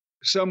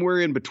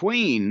somewhere in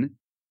between.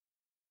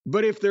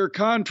 But if their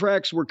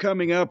contracts were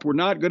coming up, were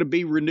not going to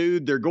be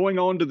renewed, they're going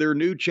on to their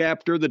new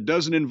chapter that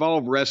doesn't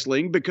involve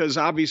wrestling because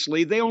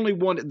obviously they're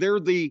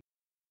the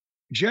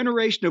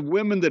generation of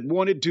women that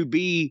wanted to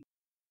be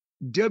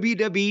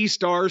WWE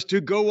stars to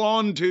go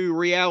on to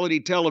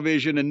reality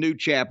television and new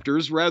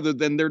chapters rather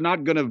than they're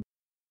not going to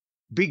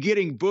be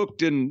getting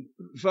booked in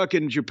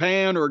fucking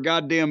Japan or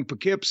goddamn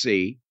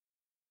Poughkeepsie.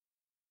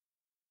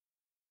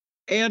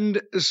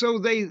 And so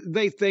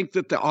they think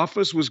that the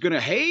office was going to,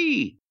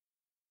 hey,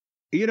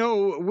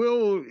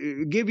 we'll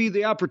give you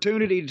the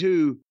opportunity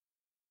to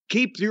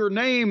keep your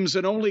names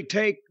and only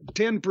take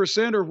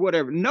 10% or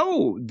whatever.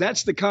 No,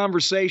 that's the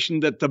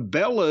conversation that the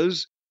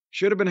Bellas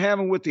should have been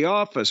having with the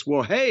office.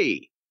 Well,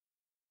 hey,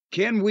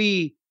 can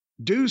we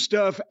do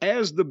stuff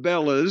as the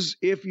Bellas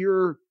if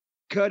you're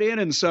cut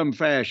in some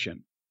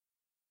fashion?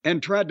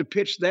 And tried to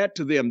pitch that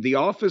to them. The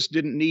office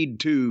didn't need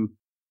to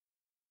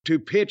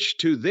pitch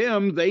to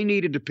them. They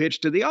needed to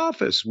pitch to the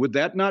office. Would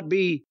that not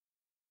be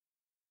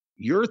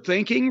your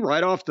thinking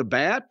right off the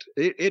bat?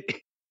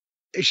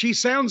 She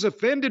sounds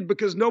offended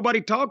because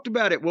nobody talked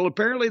about it. Well,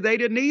 apparently they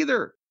didn't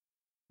either.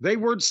 They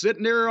weren't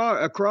sitting there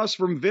across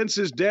from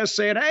Vince's desk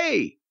saying,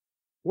 hey,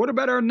 what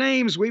about our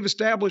names? We've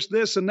established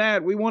this and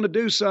that. We want to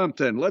do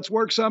something. Let's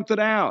work something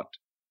out.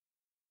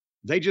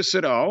 They just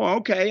said, oh,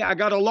 okay, I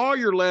got a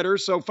lawyer letter,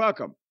 so fuck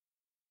them.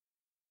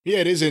 Yeah,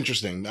 it is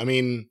interesting. I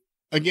mean,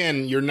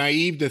 again, you're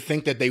naive to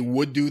think that they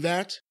would do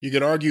that. You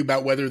could argue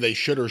about whether they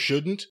should or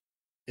shouldn't.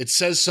 It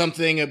says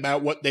something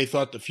about what they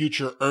thought the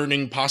future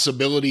earning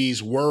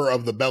possibilities were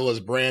of the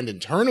Bellas brand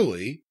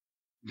internally,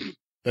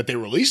 that they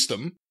released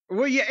them.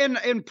 Well, yeah,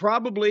 and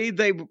probably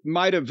they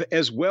might have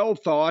as well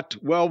thought,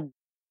 well,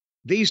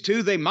 these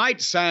two, they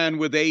might sign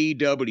with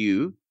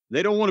AEW.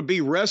 They don't want to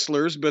be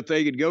wrestlers, but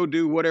they could go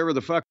do whatever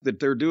the fuck that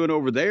they're doing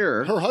over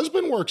there. Her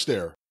husband works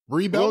there,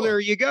 Brie Bella. Well, there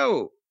you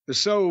go.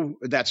 So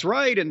that's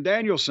right, and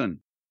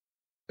Danielson.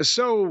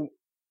 So,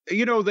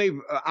 you know, they've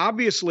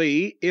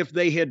obviously, if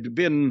they had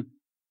been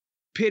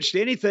pitched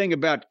anything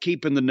about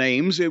keeping the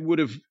names, it would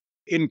have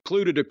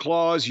included a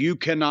clause, you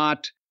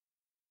cannot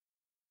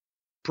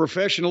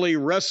professionally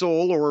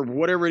wrestle or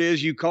whatever it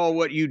is you call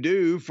what you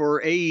do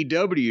for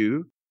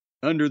AEW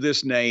under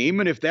this name.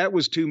 And if that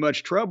was too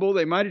much trouble,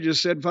 they might have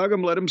just said, fuck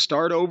them, let them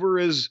start over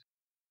as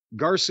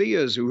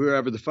Garcias or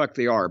whoever the fuck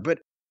they are. But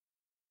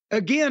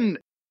again,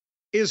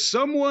 is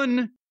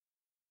someone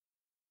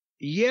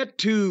yet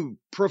to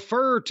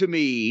prefer to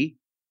me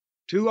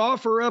to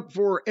offer up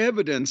for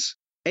evidence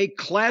a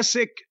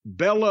classic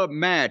Bella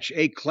match,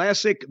 a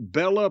classic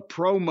Bella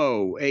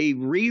promo, a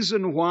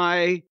reason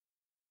why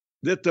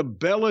that the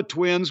Bella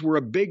twins were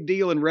a big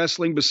deal in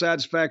wrestling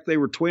besides the fact they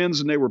were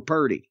twins and they were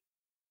purty?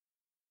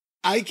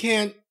 I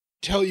can't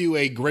tell you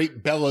a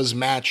great Bellas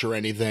match or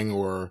anything,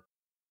 or,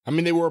 I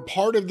mean, they were a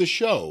part of the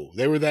show.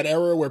 They were that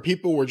era where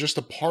people were just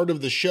a part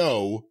of the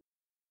show,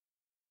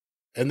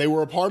 and they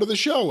were a part of the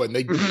show, and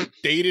they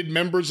dated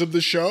members of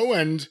the show,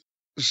 and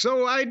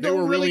so they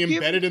were really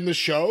embedded in the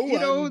show. You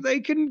know, they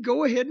can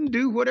go ahead and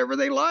do whatever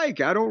they like.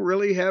 I don't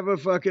really have a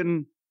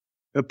fucking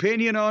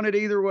opinion on it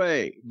either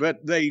way.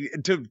 But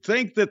to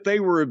think that they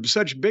were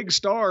such big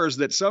stars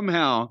that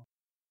somehow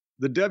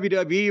the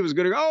WWE was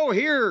going to, oh,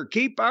 here,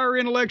 keep our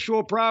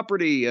intellectual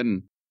property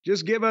and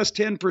just give us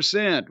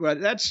 10%. Well,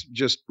 that's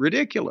just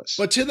ridiculous.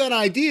 But to that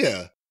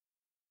idea,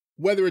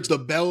 whether it's the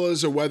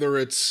Bellas or whether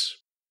it's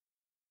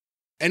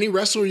any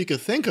wrestler you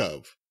could think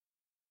of,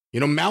 you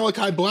know,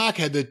 Malachi Black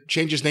had to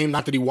change his name,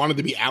 not that he wanted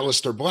to be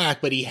Aleister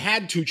Black, but he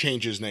had to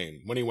change his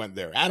name when he went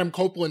there. Adam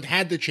Copeland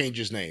had to change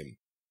his name.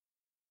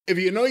 If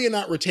you know you're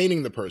not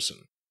retaining the person,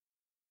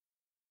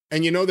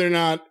 and you know they're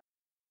not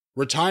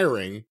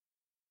retiring,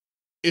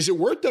 is it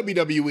worth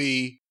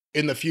WWE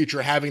in the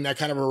future having that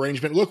kind of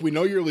arrangement? Look, we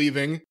know you're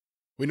leaving.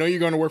 We know you're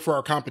going to work for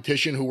our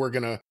competition who we're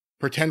going to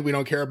pretend we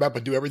don't care about,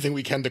 but do everything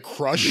we can to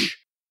crush.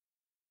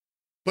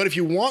 But if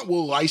you want,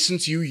 we'll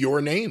license you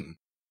your name.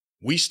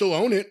 We still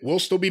own it. We'll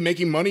still be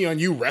making money on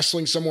you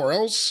wrestling somewhere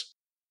else,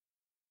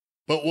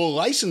 but we'll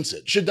license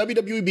it. Should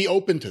WWE be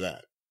open to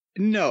that?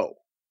 No,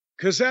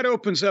 because that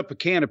opens up a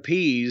can of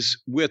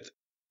peas with,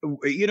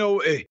 you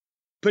know,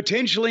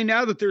 potentially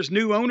now that there's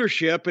new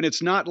ownership and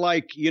it's not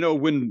like, you know,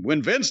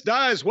 when Vince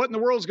dies, what in the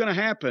world's going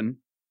to happen?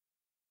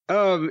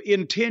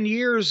 In 10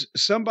 years,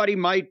 somebody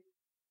might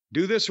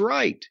do this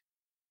right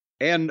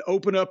and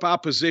open up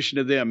opposition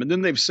to them. And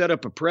then they've set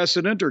up a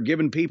precedent or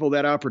given people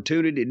that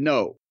opportunity.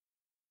 No.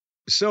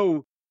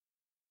 So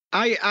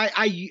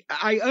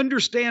I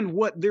understand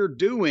what they're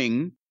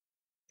doing.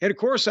 And of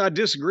course, I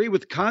disagree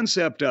with the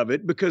concept of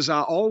it because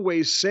I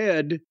always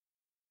said,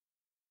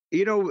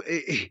 you know,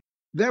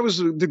 that was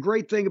the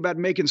great thing about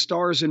making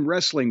stars in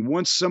wrestling.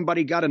 Once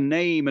somebody got a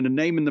name and a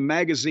name in the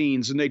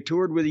magazines and they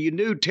toured with you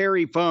knew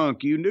Terry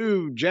Funk, you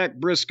knew Jack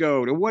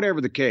Briscoe, or whatever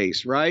the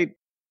case, right?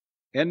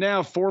 And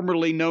now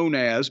formerly known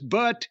as.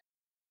 But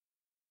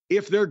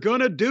if they're going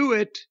to do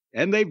it,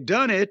 and they've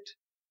done it,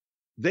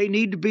 they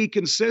need to be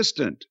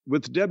consistent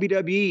with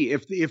WWE.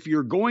 If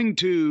you're going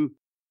to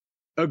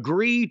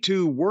agree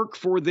to work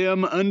for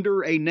them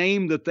under a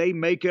name that they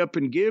make up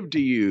and give to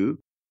you,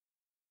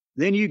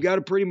 then you got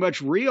to pretty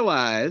much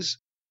realize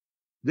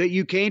that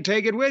you can't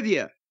take it with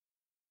you.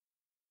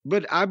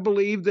 But I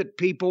believe that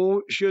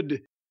people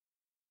should,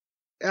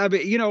 I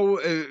mean, you know,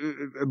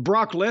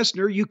 Brock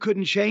Lesnar, you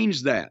couldn't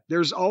change that.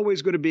 There's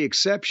always going to be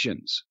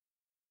exceptions.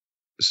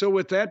 So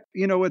at that,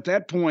 you know, at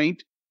that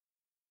point,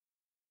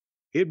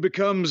 it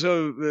becomes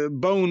a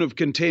bone of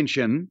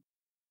contention.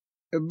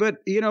 But,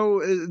 you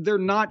know, they're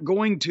not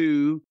going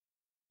to,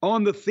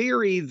 on the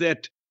theory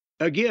that,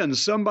 again,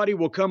 somebody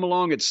will come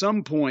along at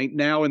some point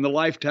now in the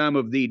lifetime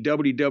of the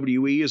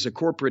WWE as a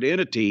corporate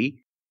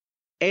entity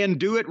and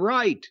do it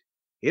right.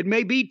 It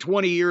may be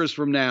 20 years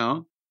from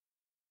now,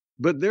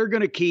 but they're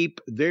going to keep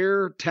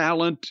their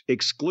talent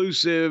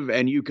exclusive,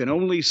 and you can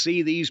only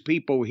see these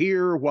people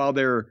here while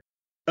they're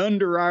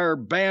under our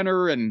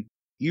banner, and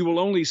you will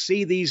only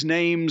see these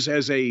names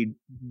as a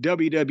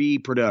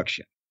WWE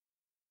production.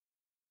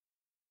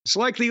 It's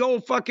like the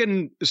old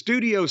fucking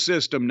studio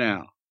system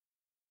now.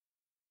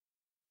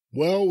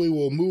 Well, we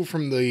will move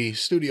from the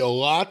studio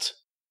lot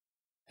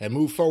and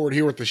move forward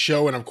here with the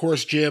show. And of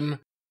course, Jim,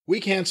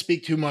 we can't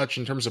speak too much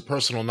in terms of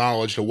personal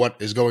knowledge to what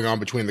is going on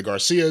between the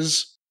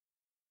Garcias,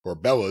 or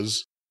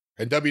Bellas,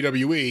 and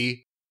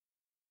WWE.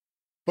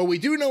 But we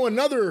do know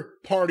another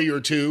party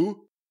or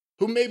two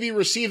who may be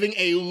receiving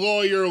a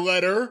lawyer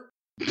letter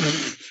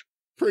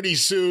pretty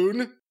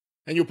soon.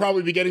 And you'll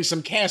probably be getting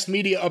some cast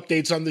media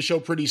updates on the show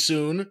pretty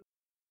soon.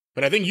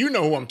 But I think you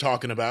know who I'm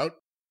talking about.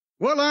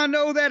 Well, I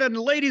know that, and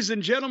ladies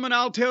and gentlemen,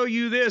 I'll tell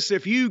you this.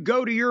 If you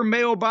go to your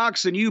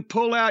mailbox and you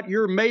pull out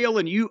your mail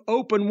and you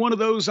open one of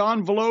those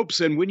envelopes,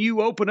 and when you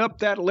open up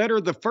that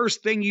letter, the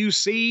first thing you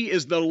see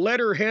is the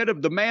letterhead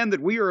of the man that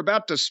we are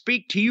about to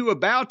speak to you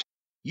about,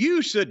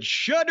 you should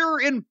shudder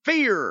in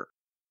fear,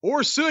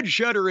 or should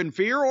shudder in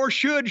fear, or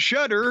should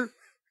shudder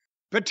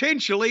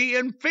potentially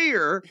in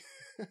fear,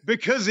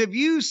 because if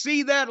you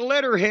see that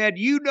letterhead,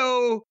 you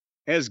know,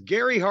 as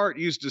Gary Hart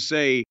used to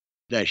say,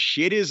 the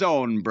shit is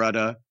on,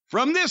 brother.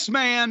 From this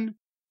man.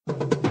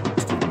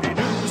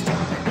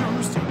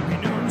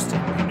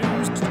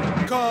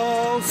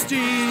 Call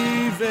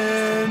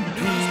Stephen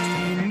P.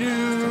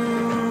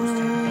 News.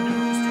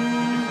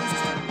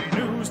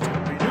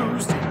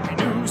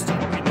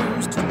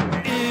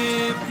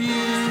 If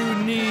you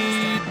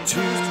need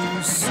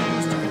to sue.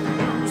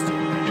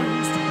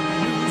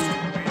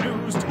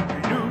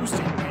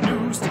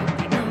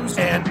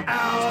 An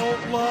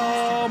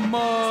outlaw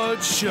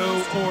mud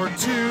show or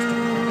two.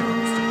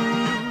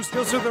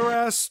 Those are the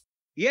rest.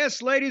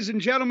 Yes, ladies and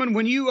gentlemen,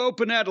 when you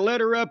open that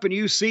letter up and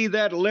you see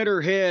that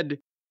letterhead,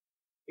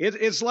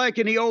 it's like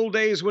in the old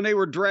days when they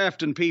were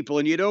drafting people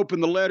and you'd open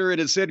the letter and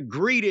it said,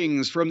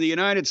 "Greetings from the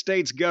United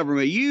States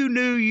government." You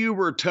knew you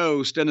were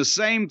toast. And the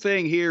same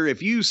thing here.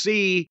 If you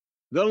see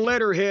the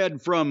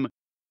letterhead from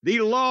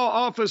the law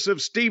office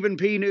of Stephen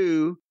P.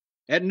 New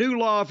at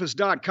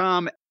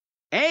newlawoffice.com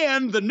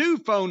and the new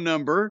phone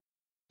number,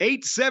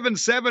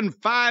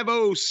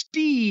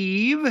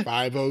 877-50-STEVE.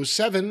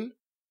 507-8383.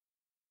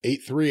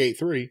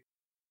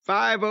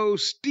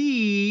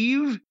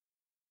 50-STEVE.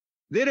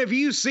 Then if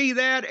you see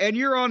that and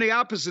you're on the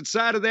opposite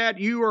side of that,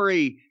 you are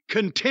a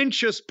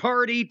contentious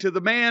party to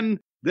the man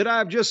that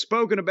I've just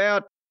spoken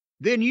about,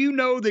 then you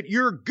know that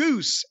your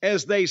goose,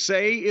 as they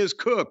say, is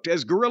cooked.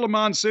 As Gorilla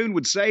Monsoon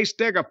would say,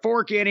 stick a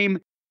fork in him,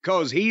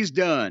 'cause he's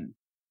done.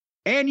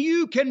 And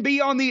you can be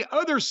on the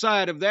other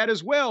side of that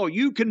as well.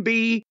 You can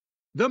be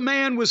the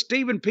man with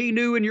Stephen P.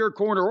 New in your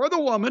corner, or the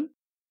woman.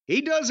 He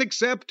does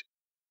accept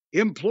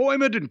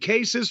employment in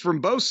cases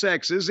from both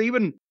sexes,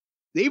 even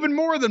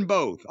more than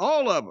both,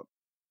 all of them.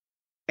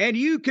 And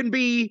you can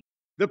be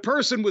the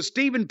person with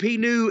Stephen P.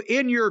 New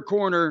in your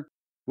corner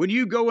when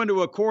you go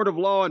into a court of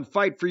law and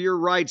fight for your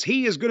rights.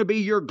 He is going to be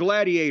your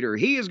gladiator.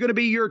 He is going to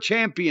be your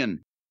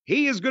champion.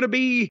 He is going to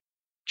be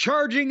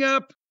charging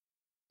up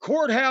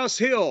Courthouse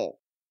Hill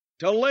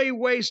to lay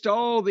waste to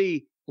all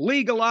the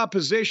legal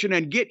opposition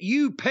and get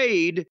you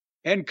paid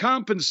and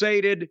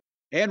compensated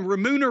and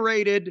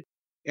remunerated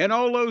and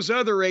all those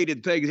other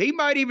aided things. He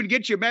might even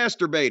get you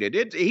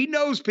masturbated. He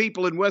knows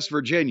people in West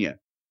Virginia.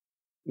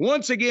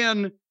 Once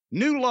again,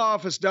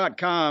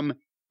 newlawoffice.com,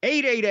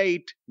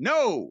 888,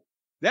 no,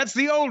 that's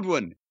the old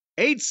one,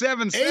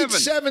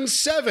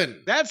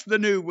 877. That's the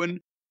new one.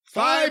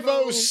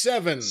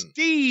 507.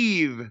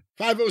 Steve.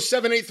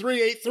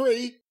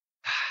 507-8383.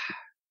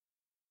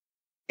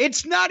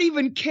 It's not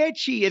even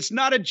catchy. It's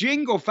not a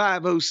jingle,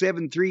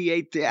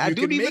 507-383. I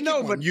don't even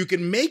know, but you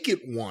can make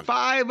it one.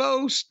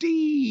 50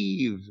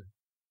 Steve.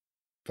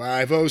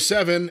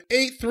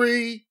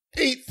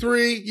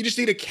 507-8383. You just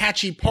need a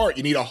catchy part.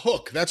 You need a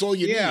hook. That's all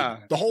you need.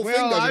 The whole thing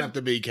doesn't have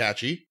to be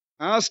catchy.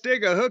 I'll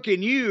stick a hook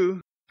in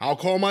you. I'll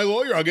call my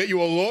lawyer. I'll get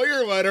you a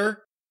lawyer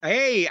letter.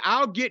 Hey,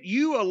 I'll get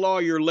you a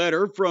lawyer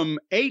letter from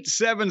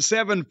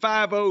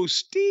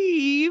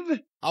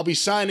 877-50-STEVE. I'll be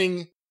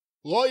signing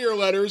lawyer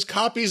letters,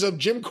 copies of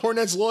Jim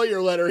Cornette's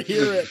lawyer letter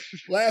here at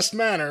Last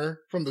Manor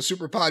from the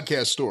Super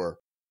Podcast Store.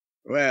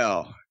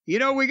 Well, you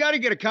know, we got to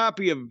get a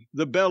copy of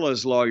the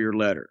Bella's lawyer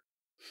letter.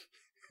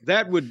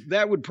 That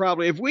would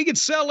probably, if we could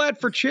sell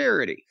that for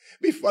charity.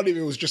 It'd be funny if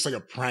it was just like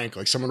a prank,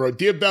 like someone wrote,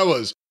 "Dear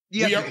Bellas,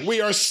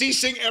 we are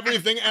ceasing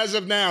everything as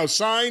of now.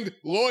 Signed,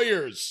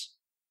 lawyers."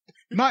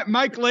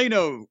 Mike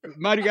Leno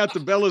might have got the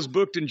Bellas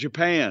booked in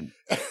Japan.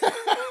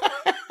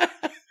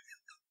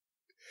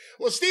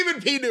 Well, Stephen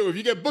P. New, if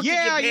you get booked in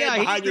Japan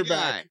behind your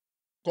back,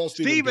 call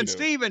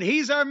Stephen,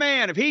 he's our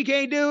man. If he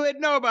can't do it,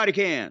 nobody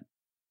can.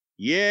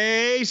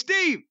 Yay,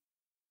 Steve.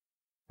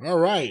 All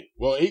right.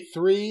 Well,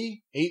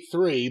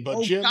 8383,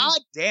 but Jim. God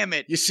damn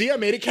it. You see, I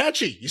made it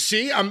catchy. You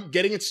see, I'm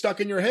getting it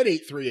stuck in your head,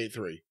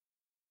 8383.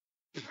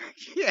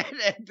 Yeah,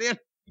 then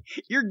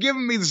you're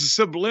giving me the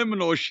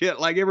subliminal shit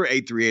like every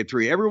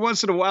 8383. Every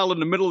once in a while in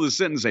the middle of the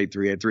sentence,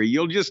 8383,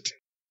 you'll just.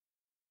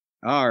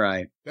 All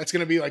right. That's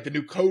going to be like the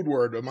new code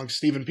word amongst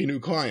Stephen P. New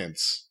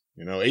clients.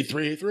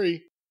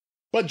 8383.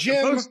 But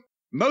Jim.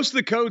 Most of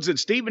the codes that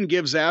Stephen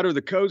gives out are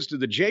the codes to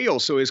the jail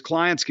so his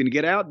clients can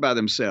get out by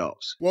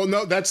themselves. Well,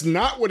 no, that's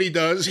not what he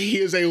does. He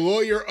is a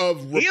lawyer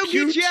of repute.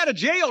 He'll get you out of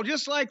jail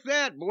just like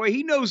that. Boy,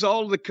 he knows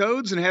all the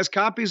codes and has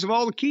copies of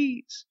all the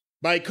keys.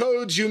 By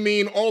codes, you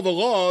mean all the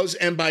laws,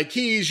 and by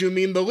keys, you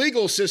mean the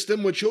legal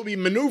system, which he'll be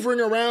maneuvering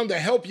around to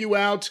help you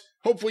out.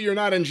 Hopefully you're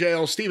not in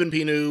jail. Stephen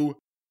P. New,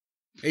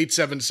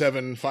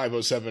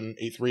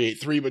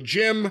 877-507-8383. But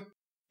Jim.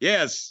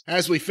 Yes.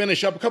 As we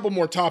finish up, a couple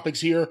more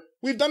topics here.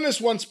 We've done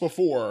this once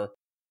before,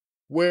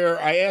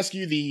 where I ask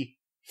you the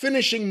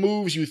finishing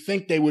moves you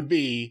think they would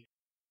be,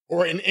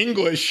 or in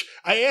English,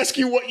 I ask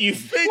you what you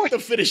think the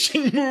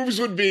finishing moves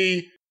would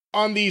be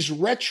on these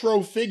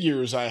retro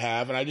figures I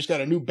have, and I just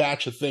got a new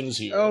batch of things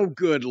here. Oh,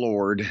 good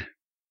Lord.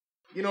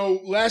 You know,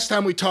 last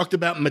time we talked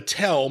about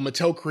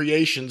Mattel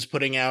Creations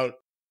putting out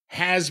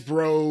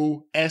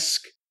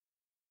Hasbro-esque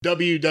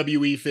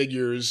WWE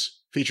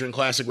figures featuring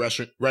classic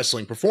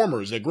wrestling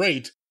performers. They're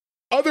great.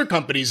 Other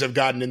companies have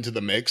gotten into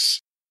the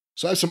mix.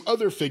 So I have some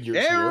other figures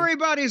here.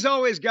 Everybody's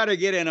always got to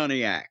get in on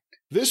the act.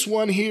 This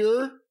one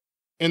here,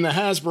 in the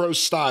Hasbro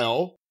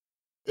style,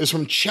 is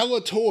from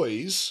Cella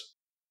Toys.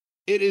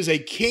 It is a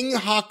King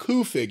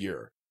Haku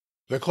figure.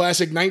 The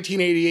classic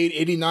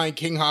 1988-89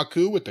 King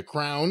Haku with the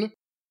crown.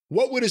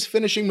 What would his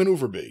finishing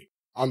maneuver be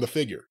on the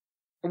figure?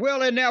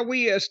 Well, and now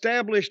we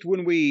established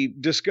when we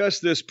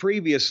discussed this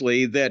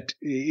previously that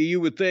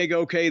you would think,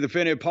 okay,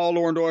 the Paul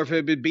Orndorff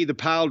would be the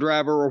pile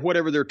driver or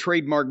whatever their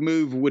trademark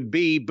move would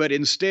be, but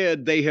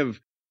instead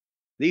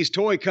these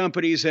toy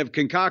companies have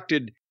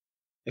concocted,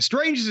 as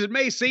strange as it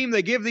may seem,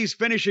 they give these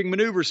finishing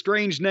maneuvers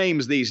strange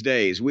names these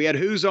days. We had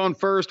who's on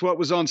first, what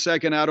was on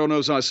second, I don't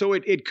know. So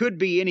it could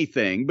be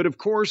anything, but of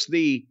course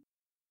the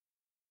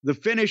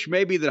finish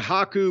maybe that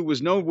Haku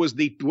was known was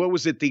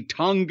the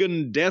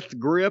Tongan Death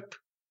Grip.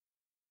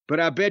 But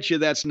I bet you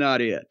that's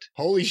not it.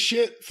 Holy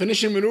shit.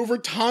 Finishing maneuver,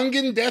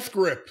 Tongan Death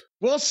Grip.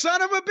 Well,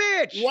 son of a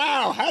bitch.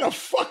 Wow, how the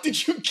fuck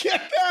did you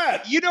get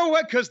that? You know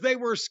what? Because they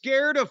were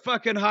scared of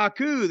fucking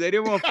Haku. They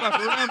didn't want to fuck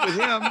around with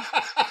him.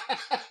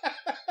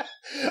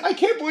 I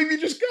can't believe you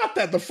just got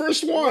that, the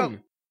first one. Well,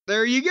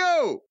 there you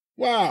go.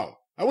 Wow.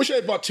 I wish I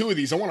had bought two of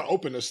these. I want to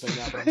open this thing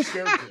now, but I'm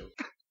scared to.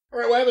 All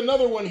right, well, I have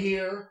another one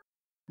here.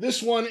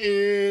 This one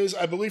is,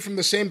 I believe, from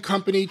the same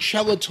company,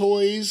 Cella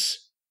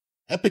Toys,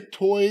 Epic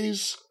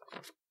Toys.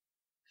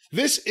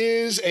 This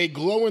is a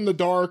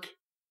glow-in-the-dark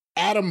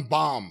Atom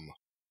Bomb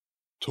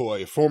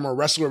toy. Former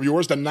wrestler of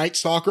yours, the Night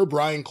Stalker,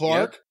 Brian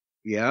Clark.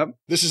 Yep.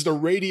 This is the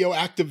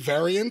radioactive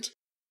variant.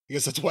 I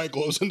guess that's why it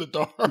glows in the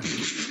dark.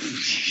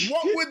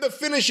 What would the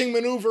finishing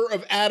maneuver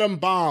of Atom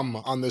Bomb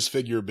on this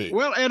figure be?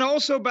 Well, and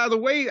also, by the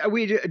way,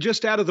 we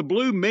just out of the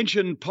blue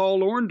mentioned Paul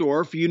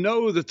Orndorff. You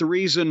know that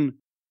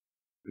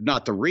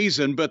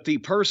but the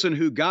person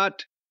who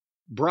got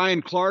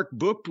Brian Clark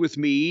booked with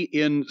me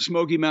in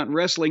Smoky Mountain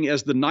Wrestling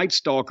as the Night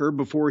Stalker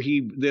before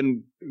he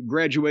then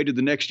graduated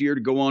the next year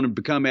to go on and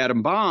become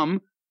Atom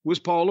Bomb was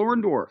Paul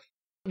Orndorff.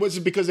 Was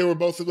it because they were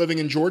both living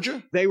in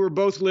Georgia? They were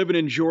both living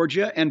in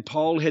Georgia, and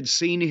Paul had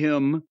seen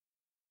him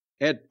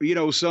at,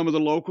 some of the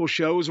local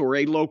shows or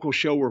a local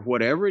show or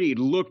whatever. And he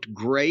looked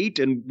great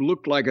and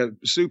looked like a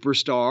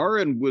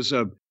superstar and was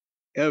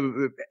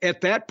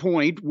at that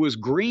point was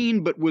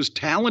green, but was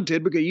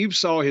talented because you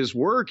saw his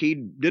work. He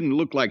didn't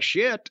look like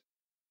shit.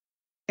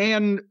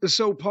 And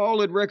so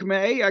Paul had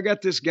recommended, hey, I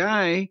got this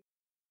guy,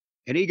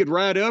 and he could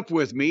ride up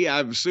with me.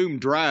 I've assumed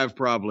drive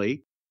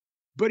probably,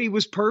 but he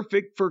was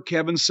perfect for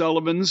Kevin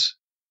Sullivan's,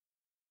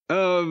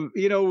 Army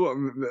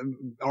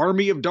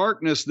of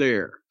Darkness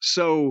there.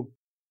 So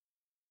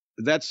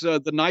that's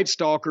the Night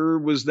Stalker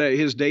was that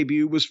his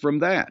debut was from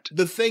that.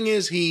 The thing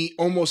is, he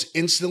almost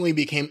instantly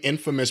became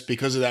infamous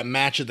because of that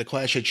match at the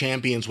Clash of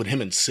Champions with him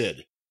and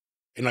Sid.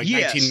 In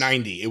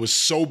 1990. It was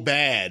so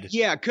bad.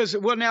 Yeah, because,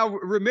 now,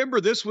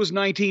 remember, this was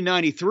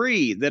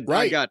 1993 that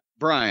I got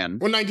Brian.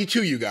 Well,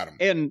 92 you got him.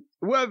 And,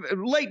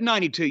 late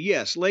 92,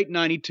 yes, late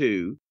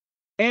 92.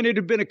 And it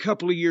had been a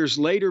couple of years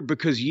later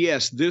because,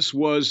 yes, this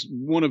was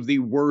one of the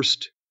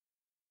worst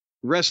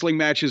wrestling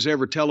matches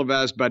ever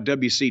televised by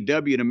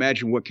WCW. And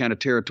imagine what kind of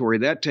territory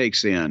that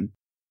takes in.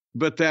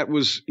 But that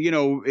was,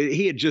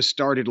 he had just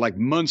started like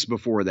months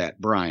before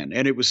that, Brian.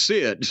 And it was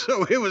Sid.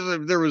 So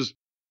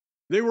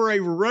they were a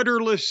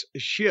rudderless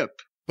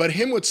ship. But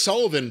him with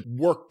Sullivan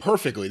worked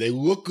perfectly. They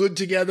look good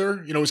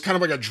together. It was kind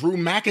of like a Drew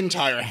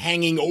McIntyre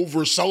hanging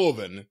over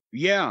Sullivan.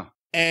 Yeah.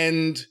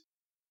 And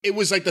it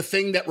was like the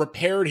thing that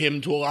repaired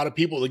him to a lot of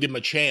people to give him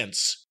a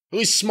chance. At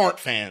least smart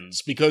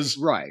fans, because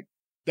right.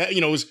 That,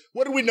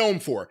 what did we know him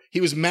for?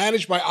 He was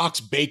managed by Ox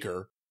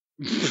Baker,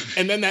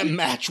 and then that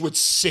match with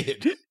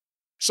Sid.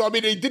 So,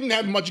 they didn't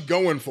have much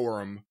going for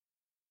him.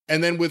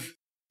 And then with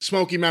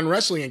Smoky Mountain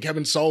Wrestling and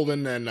Kevin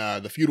Sullivan and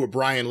the feud with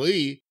Brian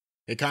Lee,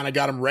 it kind of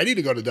got him ready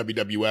to go to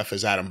WWF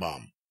as Atom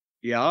Bomb.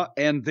 Yeah,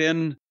 and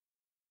then,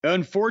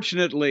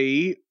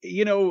 unfortunately,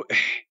 it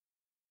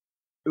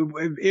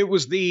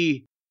was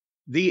the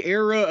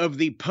era of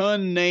the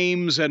pun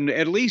names, and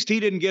at least he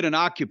didn't get an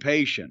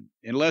occupation,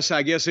 unless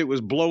I guess it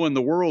was blowing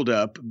the world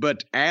up.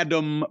 But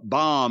Atom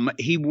Bomb,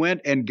 he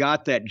went and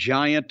got that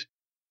giant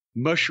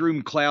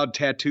mushroom cloud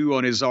tattoo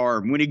on his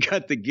arm when he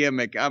got the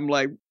gimmick. I'm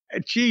like,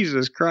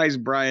 Jesus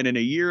Christ, Brian, in a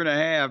year and a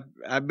half,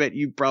 I bet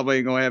you probably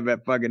ain't going to have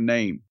that fucking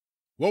name.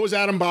 What was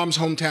Atom Bomb's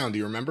hometown? Do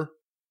you remember?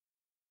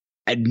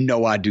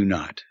 No, I do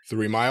not.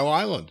 3 Mile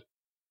Island.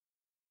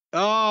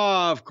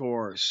 Oh, of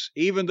course.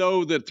 Even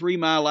though the 3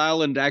 Mile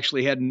Island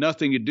actually had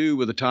nothing to do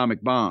with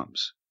atomic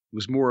bombs. It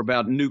was more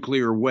about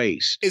nuclear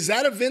waste. Is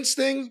that a Vince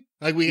thing?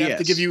 Like we have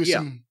to give you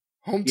some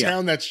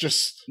hometown that's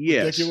just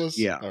ridiculous?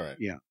 Yeah. All right.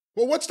 Yeah.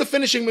 Well, what's the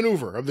finishing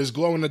maneuver of this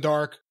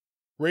glow-in-the-dark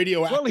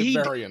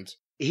radioactive variant?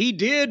 He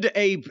did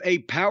a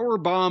power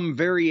bomb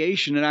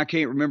variation, and I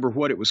can't remember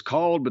what it was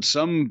called, but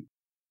some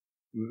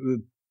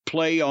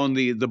play on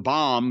the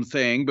bomb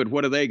thing, but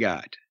what do they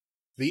got?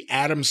 The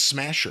Atom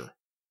Smasher.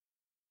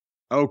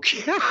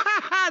 Okay.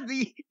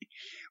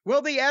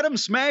 The Atom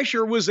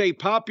Smasher was a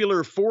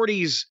popular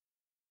 40s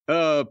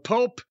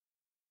pulp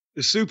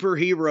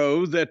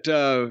superhero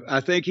that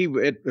I think he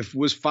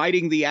was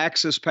fighting the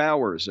Axis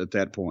powers at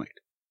that point.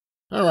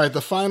 All right,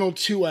 the final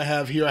two I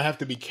have here I have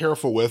to be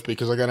careful with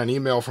because I got an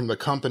email from the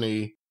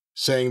company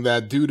saying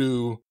that due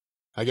to,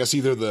 I guess,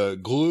 either the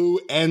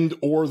glue and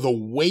or the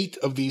weight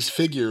of these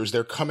figures,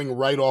 they're coming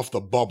right off the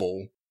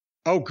bubble.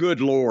 Oh, good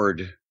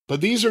Lord.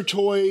 But these are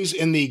toys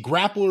in the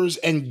Grapplers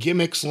and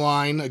Gimmicks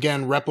line,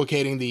 again,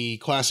 replicating the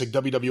classic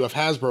WWF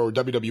Hasbro, or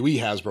WWE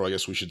Hasbro, I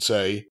guess we should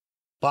say,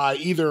 by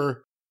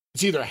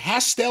it's either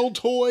Hastel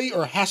Toy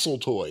or Hassel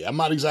Toy. I'm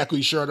not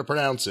exactly sure how to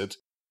pronounce it,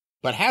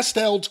 but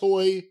Hastel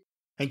Toy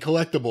and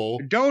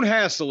Collectible. Don't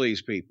hassle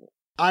these people.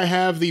 I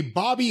have the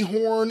Bobby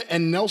Horn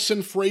and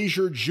Nelson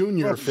Frazier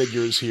Jr.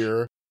 figures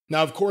here.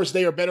 Now, of course,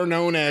 they are better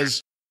known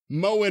as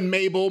Mo and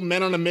Mabel,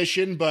 Men on a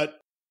Mission, but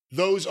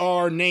those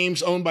are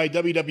names owned by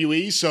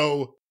WWE,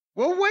 so...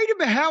 Well, wait a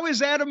minute. How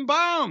is Atom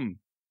Bomb?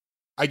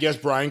 I guess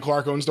Brian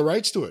Clark owns the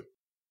rights to it.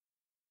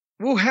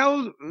 Well,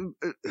 how...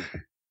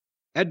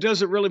 that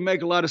doesn't really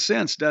make a lot of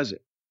sense, does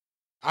it?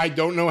 I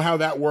don't know how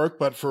that worked,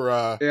 but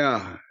for...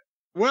 Yeah.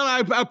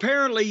 Well,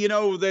 apparently,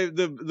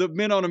 the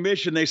Men on a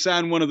Mission, they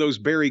signed one of those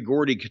Barry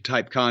Gordy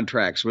type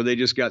contracts where they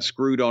just got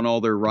screwed on all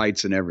their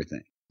rights and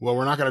everything. Well,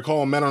 we're not going to call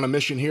them Men on a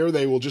Mission here.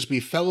 They will just be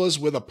fellas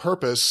with a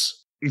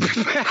purpose.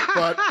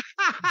 But,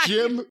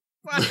 Jim...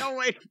 Well,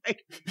 wait.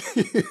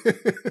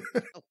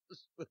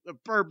 With a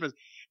purpose.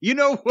 You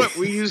know what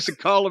we used to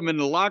call them in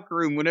the locker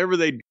room whenever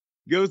they'd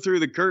go through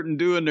the curtain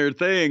doing their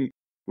thing?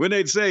 When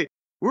they'd say,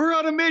 "We're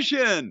on a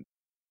mission."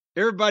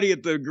 Everybody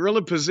at the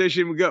gorilla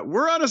position would go,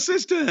 "We're on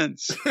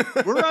assistance.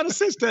 We're on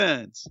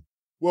assistance."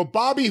 Well,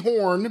 Bobby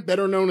Horn,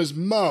 better known as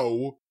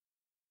Mo,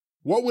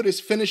 what would his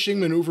finishing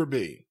maneuver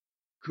be?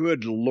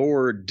 Good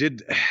Lord.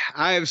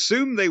 I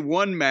assume they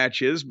won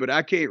matches, but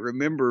I can't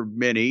remember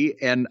many,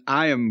 and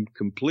I am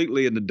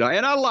completely in the dark.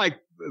 And I like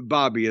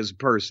Bobby as a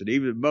person.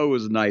 Even Mo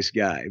was a nice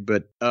guy,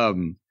 but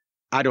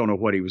I don't know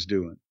what he was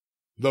doing.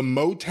 The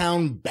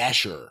Motown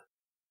Basher.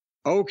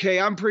 Okay,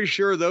 I'm pretty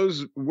sure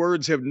those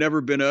words have never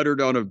been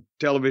uttered on a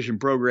television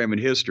program in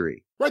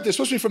history. Right, they're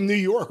supposed to be from New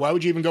York. Why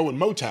would you even go with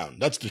Motown?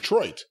 That's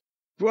Detroit.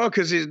 Well,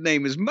 because his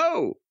name is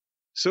Mo.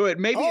 So it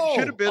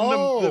should have been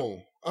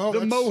the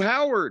Mo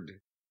Howard.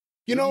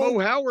 Mo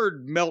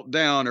Howard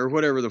meltdown or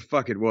whatever the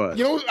fuck it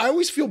was. I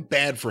always feel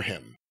bad for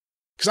him.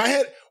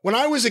 Because when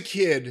I was a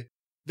kid,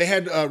 they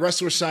had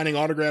wrestlers signing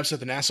autographs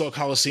at the Nassau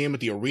Coliseum at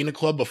the Arena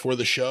Club before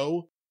the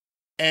show.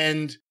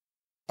 And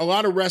a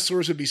lot of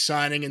wrestlers would be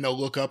signing and they'll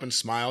look up and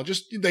smile.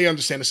 Just, they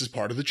understand this is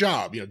part of the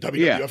job.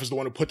 WWF is the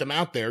one who put them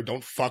out there.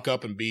 Don't fuck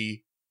up and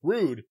be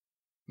rude.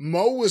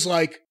 Mo was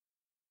like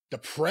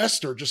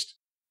depressed or just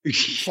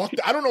fucked.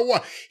 I don't know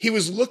what. He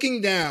was looking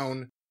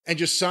down and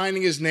just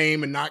signing his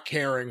name and not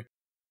caring.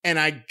 And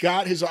I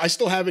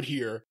still have it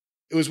here.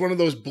 It was one of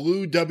those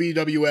blue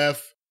WWF,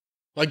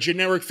 like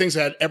generic things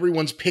that had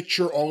everyone's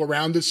picture all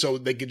around it so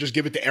they could just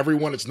give it to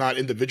everyone. It's not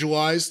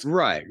individualized.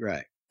 Right.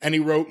 And he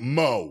wrote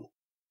Mo.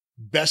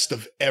 Best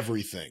of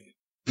everything.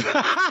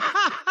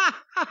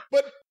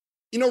 But,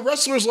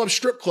 wrestlers love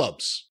strip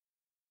clubs.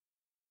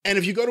 And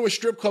if you go to a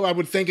strip club, I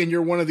would think, and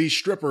you're one of these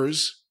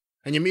strippers,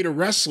 and you meet a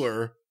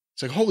wrestler,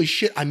 it's like, holy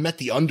shit, I met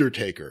The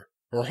Undertaker.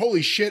 Or,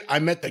 holy shit, I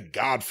met The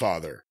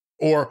Godfather.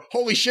 Or,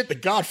 holy shit, The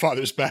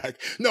Godfather's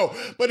back. No,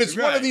 but it's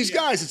one of these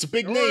guys. It's a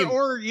big name.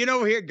 Or,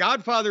 here,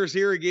 Godfather's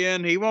here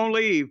again. He won't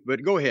leave,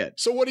 but go ahead.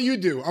 So what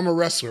do? I'm a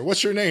wrestler.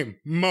 What's your name?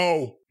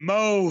 Mo.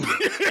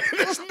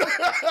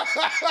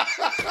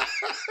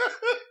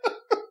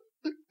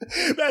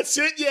 That's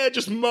it? Yeah,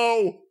 just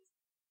Mo.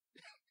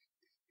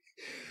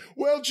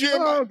 Well, Jim.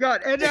 Oh,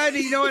 God. And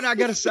I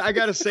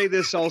gotta say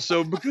this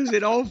also, because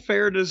in all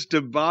fairness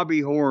to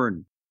Bobby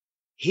Horn,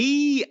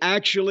 he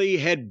actually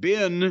had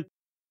been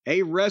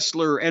a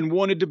wrestler and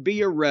wanted to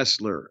be a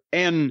wrestler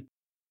and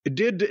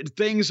did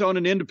things on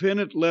an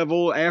independent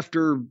level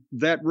after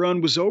that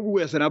run was over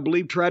with, and I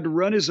believe tried to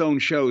run his own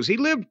shows. He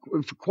lived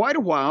for quite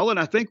a while, and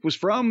I think was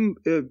from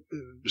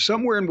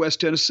somewhere in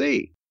West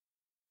Tennessee.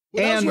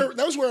 Well,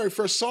 that was where I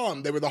first saw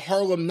him. They were the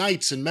Harlem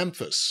Knights in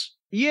Memphis.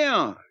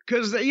 Yeah,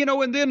 because,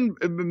 and then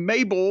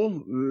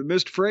Mabel,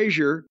 Mr.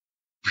 Frazier,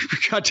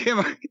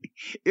 goddamn,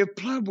 if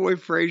Plowboy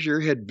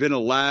Frazier had been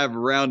alive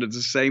around at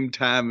the same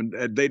time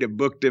and they'd have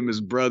booked him as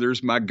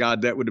brothers, my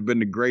God, that would have been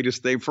the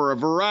greatest thing for a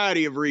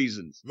variety of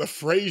reasons. The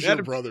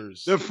Frazier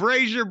brothers. The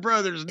Frazier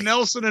brothers,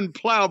 Nelson and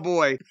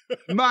Plowboy.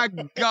 My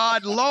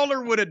God,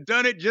 Lawler would have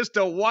done it just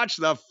to watch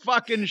the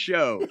fucking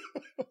show.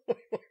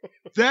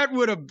 That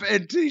would have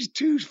been these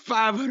two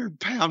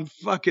 500-pound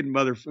fucking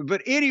motherfuckers.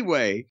 But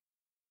anyway,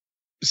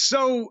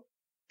 so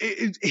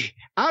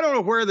I don't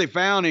know where they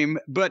found him,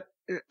 but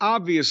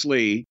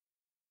obviously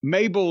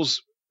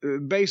Mabel's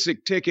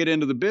basic ticket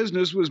into the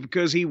business was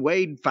because he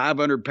weighed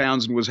 500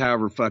 pounds and was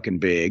however fucking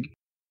big.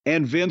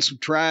 And Vince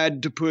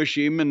tried to push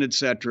him and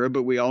etc.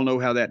 But we all know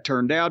how that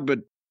turned out. But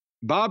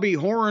Bobby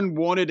Horn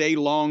wanted a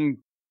long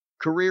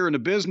career in the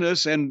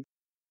business and,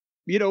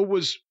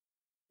 was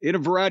in a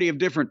variety of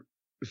different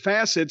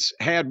facets,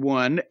 had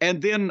one.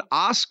 And then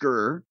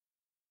Oscar,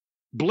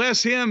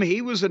 bless him,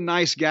 he was a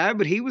nice guy,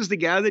 but he was the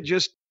guy that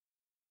just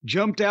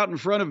jumped out in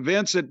front of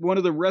Vince at one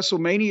of the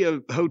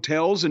WrestleMania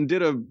hotels and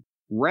did a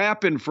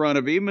rap in front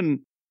of him. And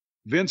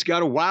Vince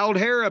got a wild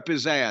hair up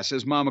his ass,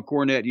 as Mama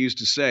Cornette used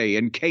to say,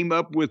 and came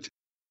up with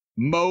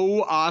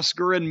Mo,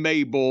 Oscar, and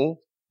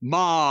Mabel,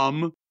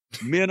 Mom,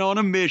 Men on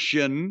a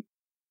Mission.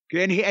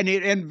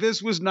 And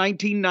this was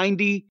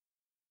 1990.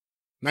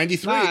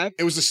 93.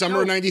 It was the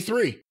summer of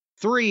 93.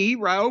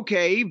 Right?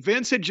 Okay.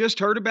 Vince had just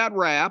heard about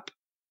rap.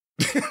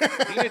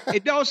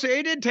 it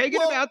did take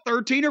it about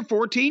 13 or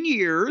 14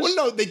 years. Well,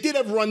 no, they did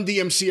have Run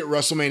DMC at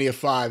WrestleMania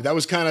 5. That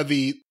was kind of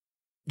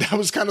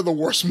the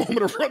worst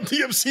moment of Run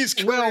DMC's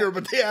career,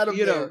 but they had him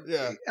there.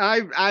 Yeah.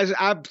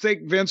 I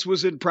think Vince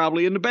was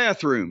probably in the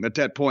bathroom at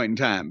that point in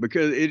time,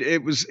 because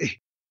it was,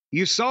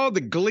 you saw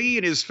the glee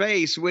in his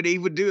face when he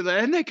would do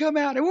that, and they come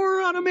out and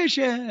we're on a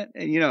mission,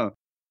 and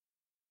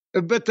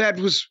but that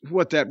was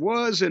what that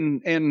was,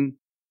 and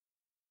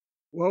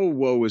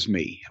woe is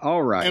me.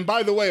 All right. And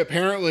by the way,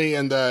 apparently,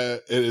 and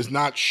it is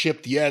not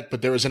shipped yet,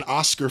 but there is an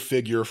Oscar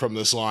figure from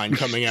this line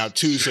coming out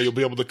too, so you'll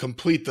be able to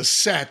complete the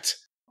set.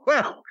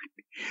 Well,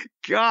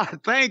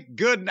 God, thank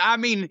goodness. I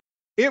mean,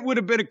 it would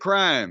have been a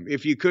crime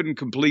if you couldn't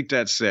complete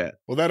that set.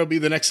 Well, that'll be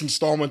the next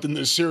installment in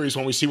this series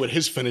when we see what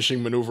his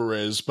finishing maneuver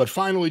is. But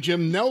finally,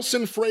 Jim,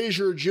 Nelson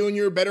Frazier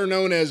Jr., better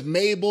known as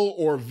Mabel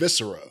or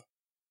Viscera.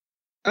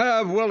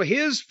 Well,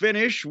 his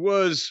finish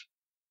was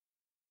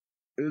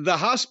the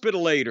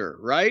Hospitalator,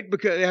 right?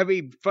 Because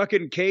he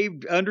fucking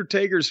caved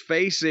Undertaker's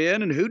face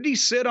in, and who'd he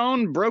sit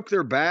on? Broke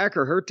their back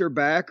or hurt their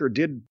back or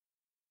did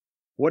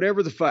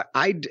whatever the fuck.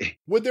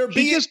 Would there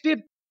be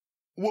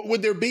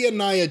a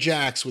Nia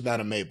Jax without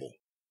a Mabel?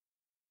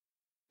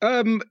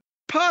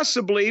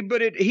 Possibly,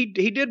 but he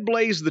did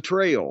blaze the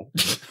trail.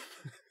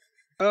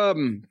 But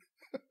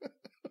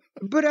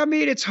I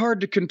mean, it's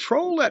hard to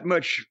control that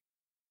much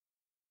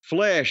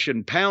flesh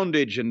and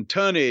poundage and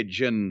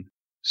tonnage and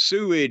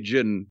sewage,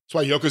 and that's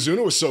why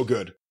Yokozuna was so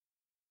good.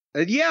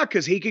 Yeah,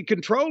 because he could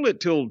control it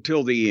till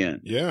the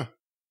end. Yeah.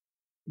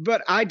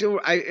 But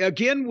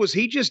again, was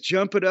he just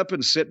jumping up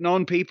and sitting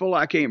on people?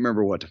 I can't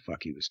remember what the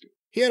fuck he was doing.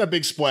 He had a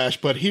big splash,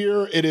 but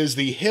here it is,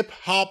 the hip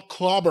hop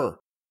clobber.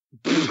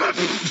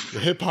 The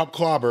hip hop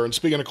clobber. And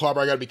speaking of clobber,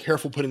 I got to be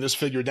careful putting this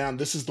figure down.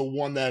 This is the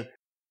one that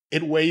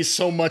it weighs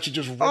so much it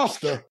just rips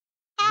the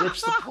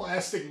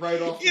plastic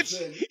right off the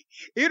thing.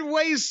 It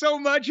weighs so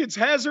much it's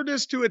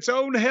hazardous to its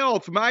own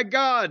health. My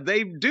God,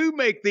 they do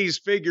make these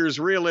figures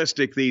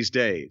realistic these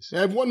days. I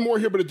have one more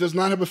here, but it does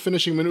not have a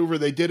finishing maneuver.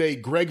 They did a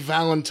Greg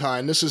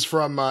Valentine. This is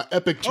from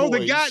Epic Toys. Oh,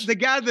 the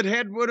guy that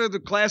had one of the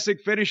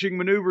classic finishing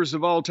maneuvers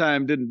of all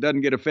time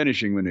doesn't get a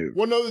finishing maneuver.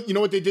 Well, no, you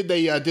know what they did?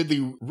 They did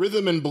the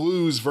rhythm and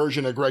blues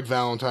version of Greg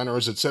Valentine, or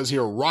as it says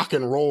here, rock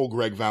and roll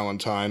Greg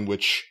Valentine,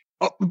 which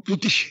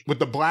with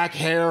the black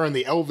hair and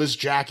the Elvis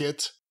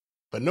jacket,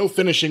 but no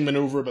finishing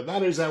maneuver. But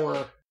that is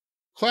our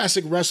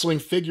classic wrestling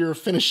figure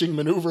finishing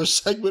maneuver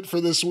segment for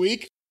this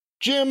week.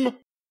 Jim?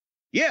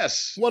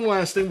 Yes? One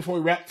last thing before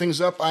we wrap things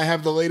up. I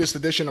have the latest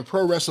edition of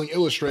Pro Wrestling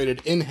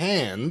Illustrated in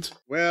hand.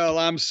 Well,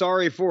 I'm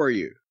sorry for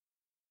you.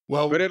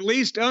 Well, but at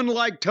least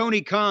unlike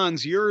Tony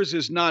Khan's, yours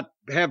is not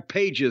have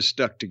pages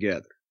stuck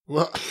together.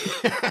 Well,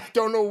 I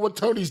don't know what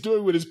Tony's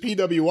doing with his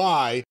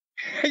PWI.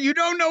 You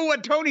don't know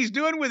what Tony's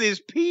doing with his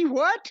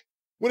what?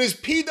 With his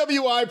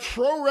PWI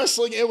Pro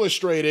Wrestling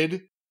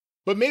Illustrated.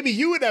 But maybe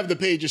you would have the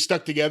pages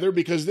stuck together,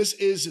 because this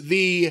is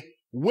the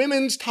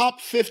women's top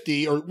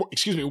 50, or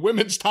excuse me,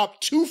 women's top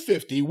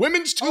 250,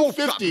 women's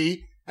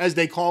 250, as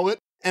they call it.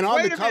 And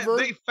on the cover,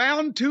 they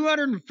found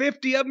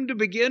 250 of them to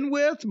begin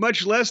with,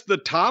 much less the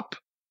top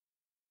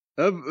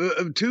of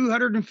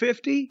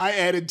 250. I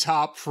added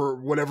top for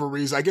whatever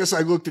reason. I guess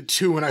I looked at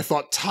 2 and I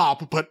thought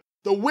top, but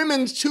the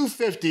women's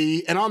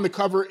 250, and on the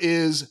cover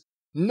is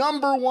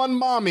number 1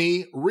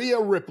 mommy, Rhea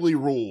Ripley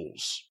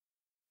rules.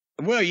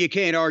 Well, you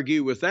can't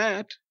argue with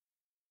that.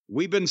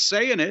 We've been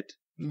saying it.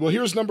 Well,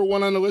 here's number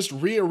 1 on the list,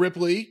 Rhea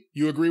Ripley.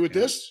 You agree with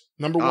this?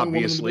 Number 1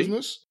 woman in the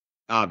business?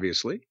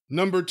 Obviously.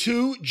 Number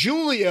 2,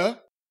 Julia.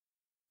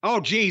 Oh,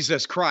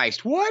 Jesus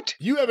Christ. What?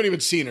 You haven't even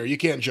seen her. You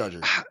can't judge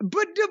her.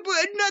 But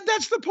no,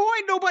 that's the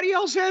point. Nobody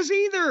else has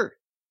either.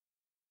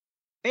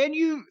 And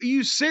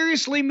you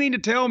seriously mean to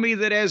tell me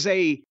that as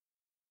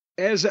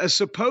a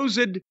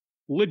supposed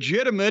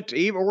legitimate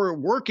or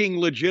working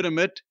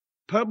legitimate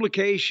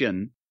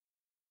publication,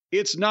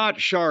 it's not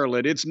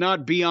Charlotte. It's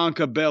not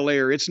Bianca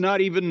Belair. It's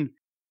not even,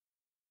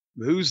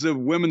 who's the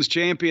women's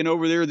champion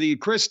over there? The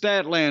Chris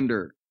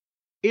Statlander.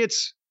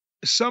 It's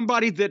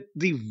somebody that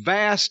the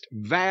vast,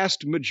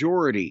 vast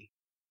majority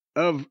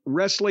of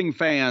wrestling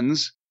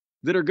fans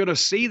that are going to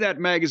see that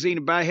magazine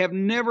and buy have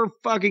never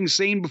fucking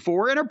seen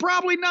before and are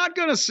probably not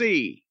going to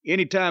see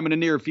anytime in the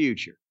near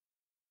future.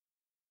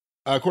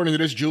 According to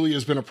this, Julia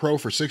has been a pro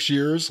for 6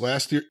 years.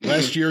 Last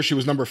year she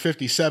was number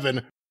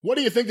 57. What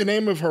do you think the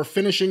name of her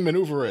finishing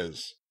maneuver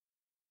is?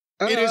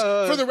 It is,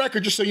 for the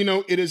record, just so you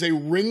know, it is a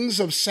Rings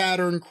of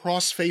Saturn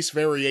crossface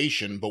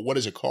variation, but what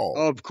is it called?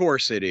 Of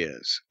course it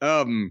is.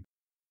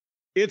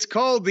 It's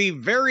called the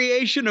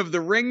variation of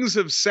the Rings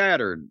of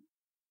Saturn.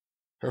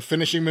 Her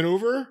finishing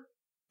maneuver?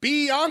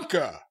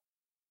 Bianca.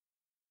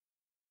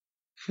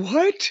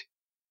 What?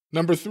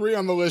 Number 3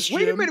 on the list, Jim.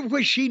 Wait a minute.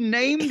 Was she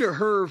named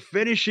her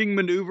finishing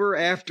maneuver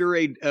after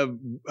a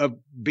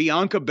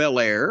Bianca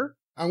Belair?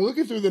 I'm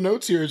looking through the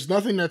notes here. It's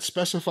nothing that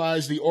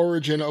specifies the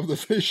origin of the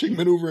finishing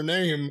maneuver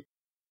name,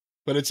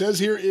 but it says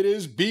here it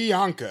is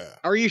Bianca.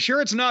 Are you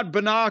sure it's not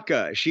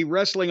Banaka? Is she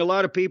wrestling a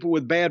lot of people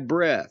with bad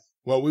breath?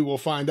 Well, we will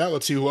find out.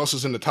 Let's see who else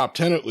is in the top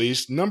 10 at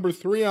least. Number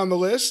 3 on the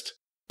list,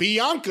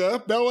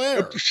 Bianca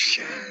Belair.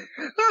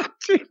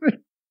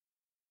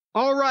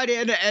 All right,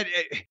 and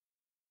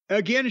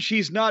again,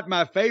 she's not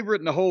my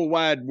favorite in the whole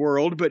wide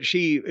world, but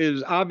she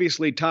is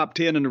obviously top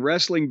 10 in the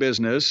wrestling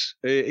business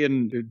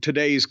in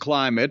today's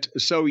climate.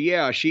 So,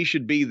 yeah, she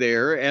should be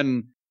there.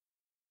 And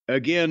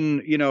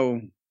again, you know,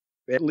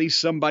 at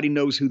least somebody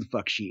knows who the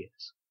fuck she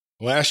is.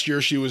 Last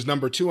year, she was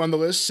number 2 on the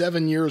list,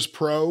 7 years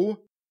pro.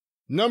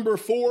 Number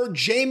 4,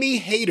 Jamie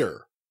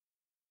Hayter.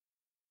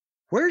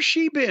 Where's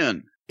she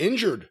been?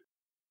 Injured.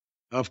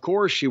 Of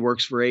course, she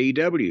works for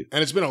AEW.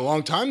 And it's been a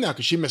long time now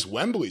because she missed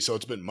Wembley, so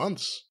it's been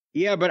months.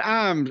 Yeah, but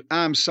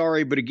I'm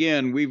sorry, but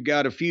again, we've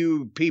got a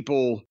few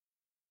people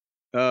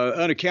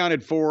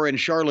unaccounted for, and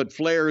Charlotte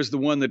Flair is the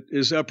one that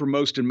is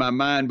uppermost in my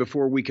mind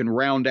before we can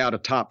round out a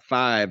top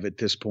 5 at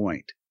this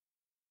point.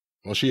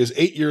 Well, she is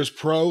 8 years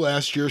pro.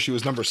 Last year, she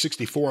was number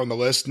 64 on the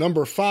list.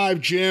 Number 5,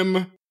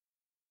 Jim.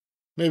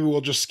 Maybe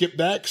we'll just skip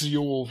that because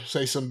you'll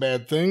say some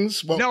bad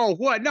things. Well, no,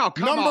 what? No,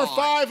 come number on. Number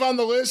 5 on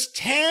the list,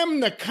 Tam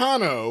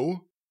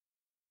Nakano.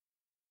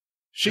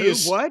 She Who,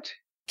 is what?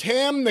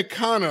 Tam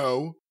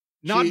Nakano.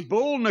 Not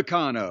Bull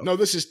Nakano. No,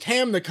 this is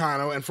Tam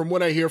Nakano, and from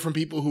what I hear from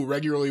people who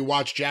regularly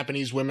watch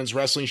Japanese women's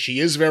wrestling, she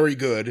is very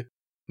good.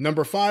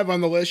 Number 5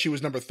 on the list, she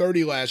was number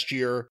 30 last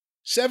year,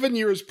 7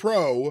 years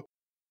pro,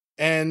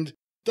 and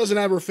doesn't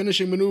have her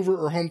finishing maneuver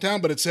or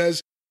hometown, but it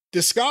says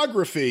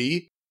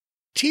discography,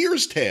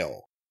 Tears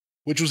Tale,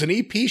 which was an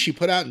EP she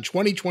put out in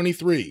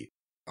 2023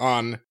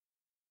 on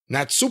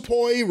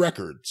Natsupoi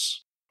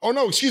Records. Oh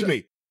no, excuse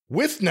me,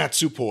 with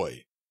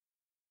Natsupoi.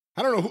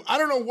 I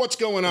don't know what's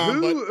going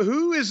on.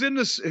 Who's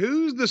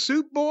the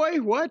soup boy?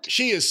 What?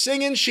 She is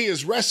singing. She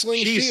is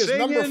wrestling. She is singing,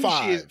 number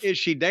 5. Is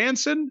she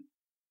dancing?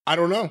 I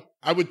don't know.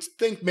 I would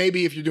think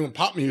maybe if you're doing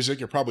pop music,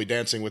 you're probably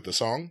dancing with the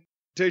song.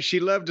 Does she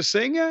love to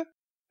sing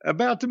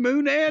about the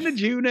moon and the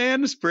June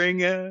and the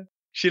spring?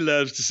 She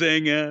loves to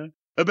sing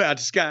about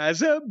the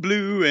skies of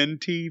blue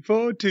and T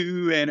for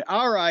 2. And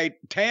all right,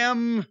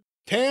 Tam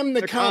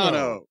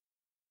Nakano.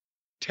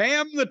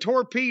 Tam the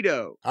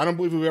Torpedo. I don't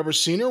believe we've ever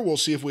seen her. We'll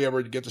see if we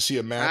ever get to see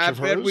a match of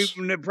hers. I bet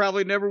we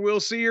probably never will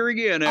see her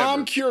again, ever.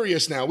 I'm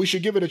curious now. We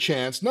should give it a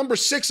chance. Number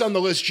 6 on the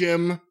list,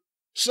 Jim.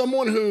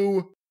 Someone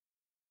who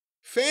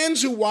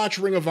fans who watch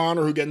Ring of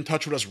Honor who get in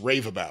touch with us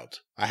rave about,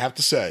 I have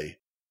to say.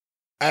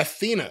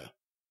 Athena.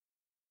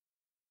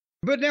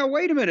 But now,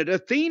 wait a minute.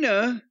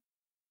 Athena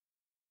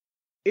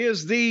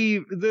is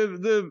the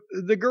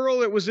girl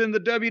that was in the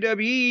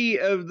WWE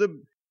of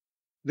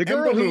the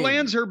girl who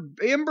lands her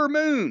Ember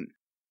Moon.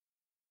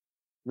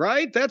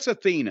 Right? That's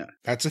Athena.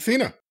 That's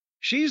Athena.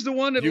 She's the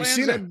one that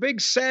lands that big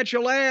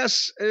satchel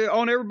ass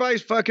on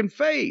everybody's fucking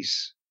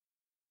face.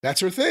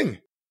 That's her thing.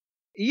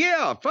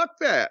 Yeah, fuck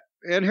that.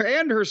 And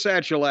her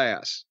satchel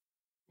ass.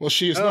 Well,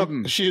 she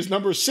is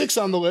number 6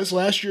 on the list.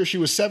 Last year she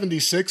was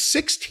 76,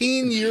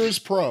 16 years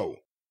pro.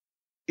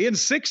 In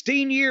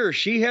 16 years,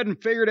 she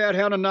hadn't figured out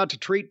how not to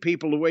treat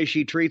people the way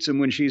she treats them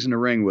when she's in the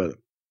ring with them.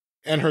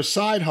 And her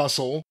side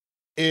hustle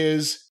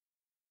is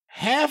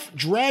half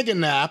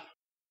Dragon Nap,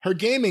 her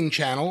gaming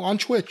channel on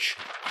Twitch.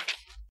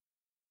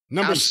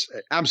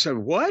 I'm sorry,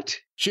 what?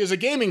 She has a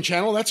gaming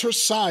channel. That's her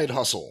side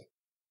hustle.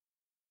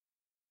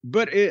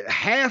 But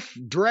half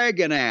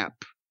Dragon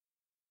App.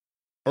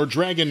 Or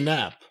Dragon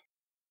Nap.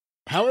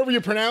 However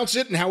you pronounce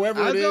it and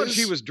however it is. I thought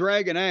she was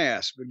Dragon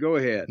Ass, but go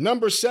ahead.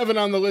 Number 7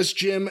 on the list,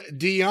 Jim,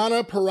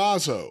 Deonna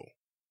Purrazzo.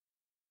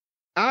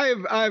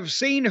 I've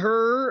seen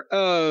her,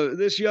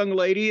 this young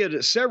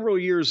lady, several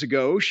years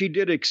ago. She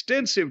did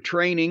extensive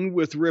training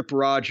with Rip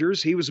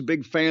Rogers. He was a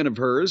big fan of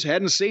hers.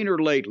 Hadn't seen her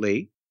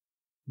lately.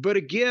 But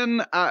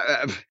again,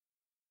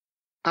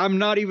 I'm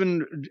not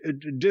even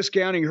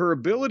discounting her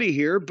ability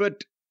here,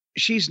 but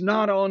she's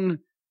not on...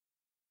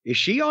 Is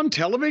she on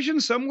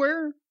television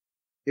somewhere?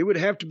 It would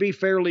have to be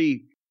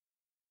fairly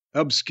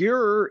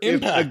obscure.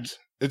 Impact.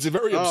 It's a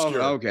very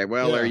obscure. Oh, okay.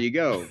 Well, There you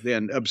go.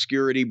 Then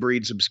obscurity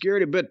breeds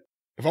obscurity. But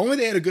if only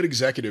they had a good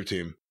executive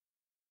team.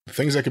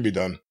 Things that could be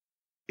done.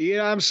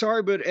 Yeah, I'm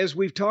sorry, but as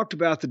we've talked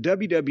about, the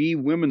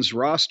WWE women's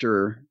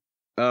roster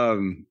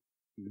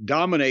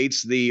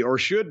dominates or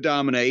should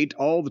dominate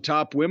all the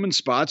top women's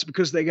spots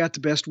because they got the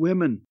best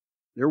women.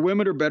 Their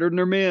women are better than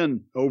their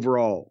men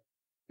overall,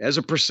 as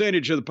a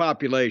percentage of the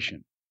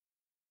population.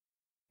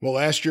 Well,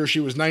 last year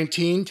she was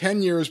 19,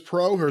 10 years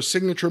pro. Her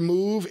signature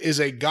move is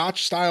a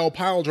Gotch-style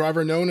pile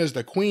driver known as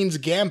the Queen's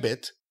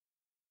Gambit.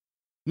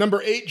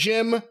 Number 8,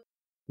 Jim,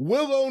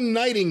 Willow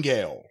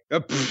Nightingale.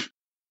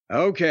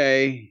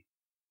 Okay.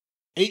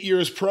 8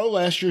 years pro.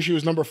 Last year she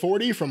was number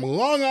 40 from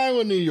Long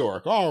Island, New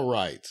York. All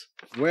right.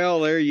 Well,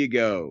 there you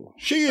go.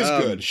 She is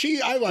good.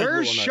 I like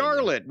Where's Willow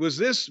Charlotte? Was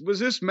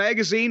this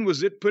magazine,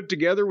 was it put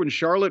together when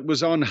Charlotte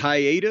was on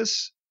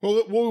hiatus?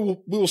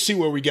 Well, we'll see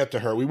where we get to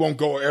her. We won't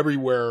go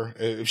everywhere.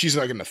 If she's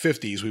like in the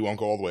 50s, we won't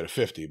go all the way to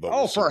 50. But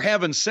oh, for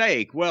heaven's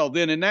sake. Well,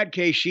 then in that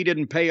case, she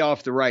didn't pay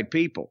off the right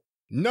people.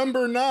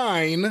 Number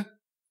 9,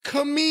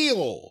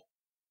 Camille.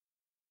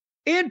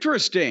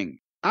 Interesting.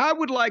 I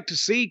would like to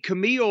see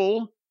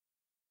Camille.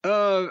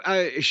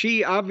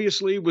 She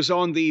obviously was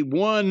on the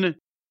one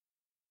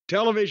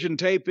television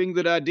taping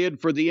that I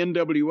did for the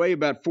NWA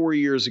about 4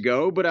 years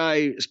ago, but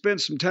I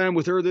spent some time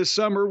with her this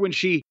summer when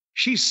she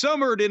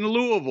summered in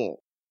Louisville.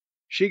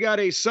 She got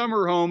a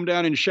summer home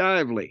down in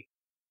Shively.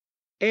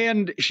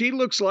 And she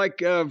looks like,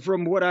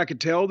 from what I could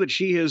tell, that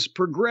she has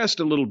progressed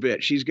a little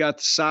bit. She's got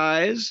the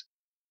size.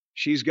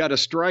 She's got a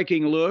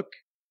striking look.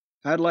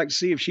 I'd like to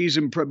see if she's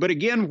improved. But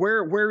again,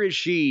 where is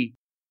she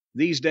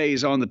these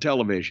days on the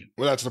television?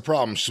 Well, that's the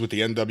problem. She's with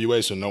the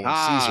NWA, so no one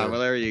sees her. Well,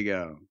 there you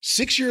go.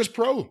 6 years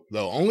pro,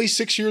 though. Only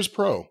 6 years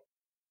pro.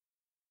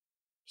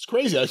 It's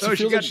crazy. I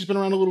feel like she's been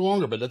around a little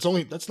longer, but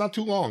that's not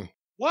too long.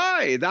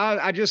 Why?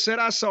 I just said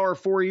I saw her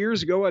 4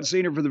 years ago. I'd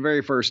seen her for the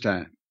very first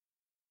time.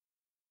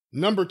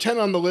 Number 10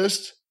 on the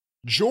list,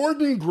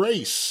 Jordan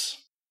Grace.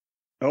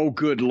 Oh,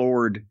 good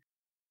Lord.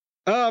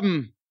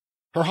 Her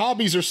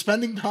hobbies are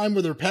spending time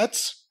with her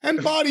pets and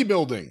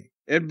bodybuilding.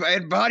 And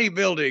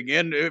bodybuilding,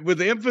 and with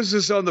the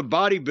emphasis on the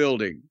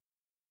bodybuilding.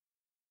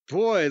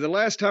 Boy, the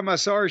last time I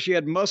saw her, she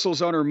had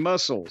muscles on her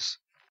muscles.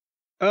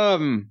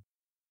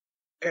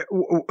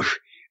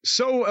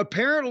 So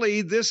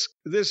apparently this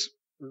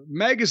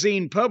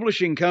magazine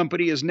publishing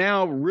company is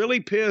now really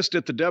pissed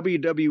at the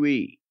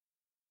WWE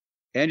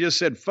and just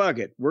said, fuck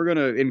it, we're going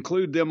to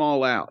include them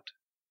all out.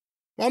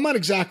 Well, I'm not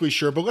exactly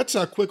sure, but let's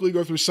quickly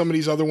go through some of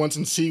these other ones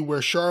and see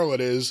where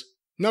Charlotte is.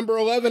 Number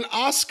 11,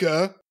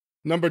 Asuka.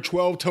 Number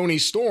 12, Toni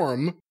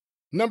Storm.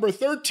 Number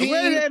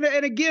 13... And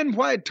again,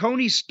 why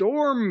Toni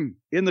Storm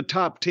in the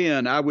top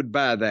 10? I would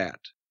buy that.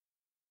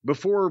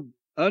 Before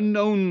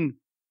unknown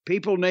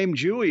people named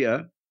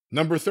Julia.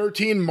 Number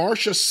 13,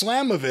 Marsha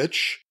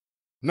Slamovich.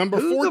 Number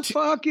 14... Who the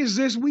fuck is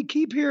this? We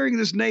keep hearing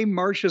this name,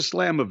 Marsha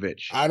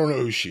Slamovich. I don't know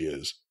who she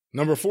is.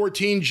 Number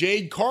 14,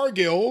 Jade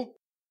Cargill.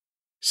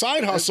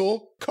 Side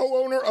hustle,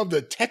 co-owner of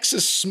the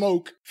Texas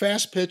Smoke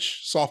fast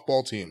pitch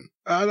softball team.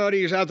 I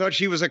thought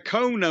she was a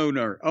cone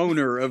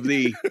owner of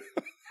the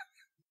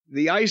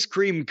the ice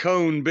cream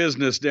cone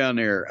business down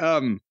there.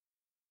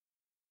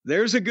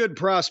 There's a good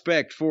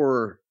prospect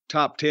for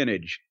top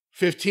 10-age.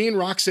 15,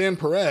 Roxanne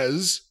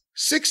Perez.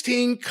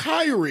 16,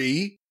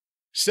 Kairi.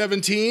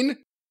 17,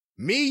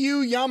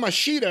 Miyu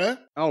Yamashita.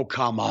 Oh,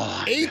 come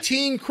on.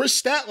 18,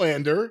 Chris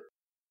Statlander.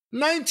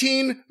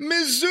 19,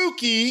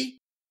 Mizuki.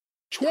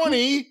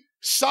 20,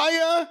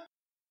 Saya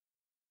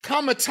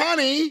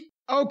Kamatani.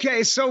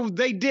 Okay, so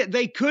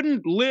they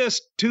couldn't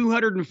list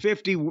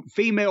 250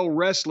 female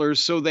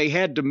wrestlers, so they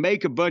had to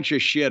make a bunch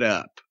of shit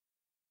up.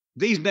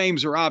 These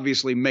names are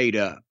obviously made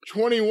up.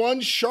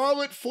 21,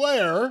 Charlotte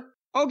Flair.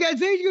 Okay,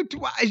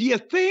 you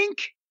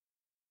think?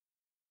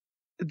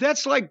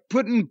 That's like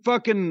putting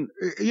fucking,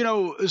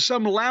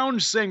 some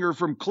lounge singer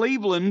from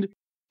Cleveland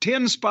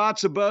 10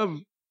 spots above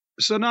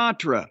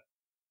Sinatra.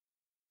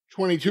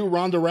 22,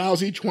 Ronda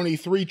Rousey.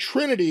 23,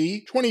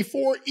 Trinity.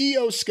 24,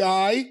 Io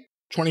Sky.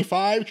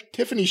 25,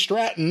 Tiffany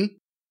Stratton.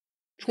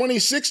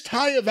 26,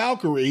 Taya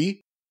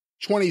Valkyrie.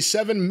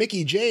 27,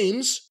 Mickie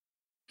James.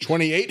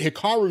 28,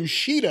 Hikaru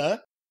Shida.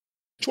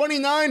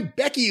 29,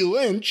 Becky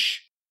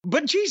Lynch.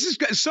 But Jesus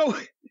Christ, so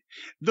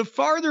the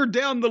farther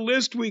down the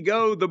list we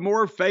go, the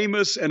more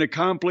famous and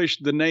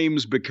accomplished the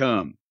names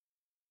become,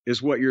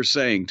 is what you're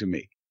saying to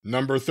me.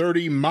 Number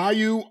 30,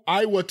 Mayu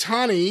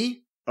Iwatani.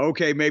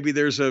 Okay, maybe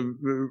there's a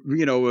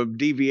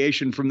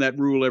deviation from that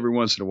rule every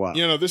once in a while.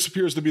 This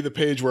appears to be the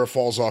page where it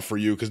falls off for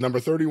you, because number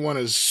 31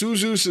 is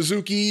Suzu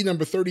Suzuki.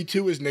 Number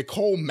 32 is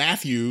Nicole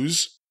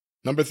Matthews.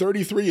 Number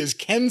 33 is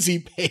Kenzie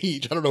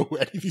Page. I don't know who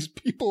any of these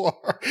people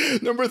are.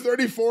 Number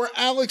 34,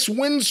 Alex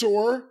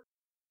Windsor.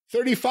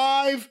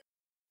 35.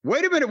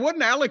 Wait a minute,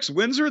 wasn't Alex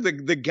Windsor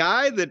the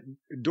guy that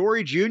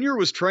Dory Jr.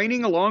 was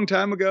training a long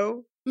time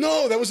ago?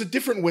 No, that was a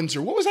different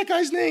Windsor. What was that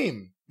guy's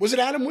name? Was it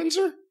Adam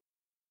Windsor?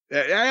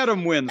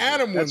 Adam Windsor.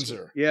 Adam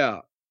Windsor. Yeah.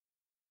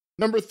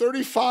 Number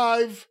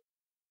 35,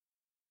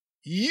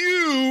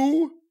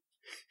 you.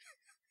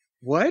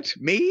 What?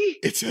 Me?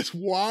 It says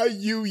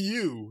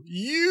Y-U-U.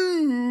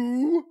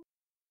 You.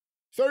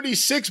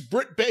 36,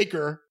 Britt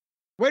Baker.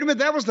 Wait a minute,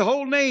 that was the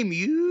whole name.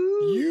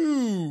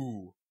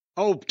 You.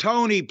 Oh,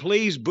 Tony,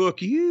 please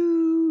book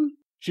you.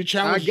 She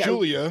challenged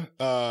Julia.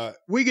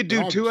 We could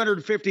do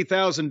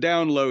 250,000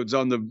 downloads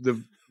on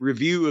the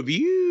review of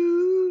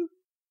you.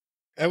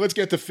 And let's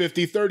get to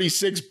 50.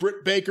 36,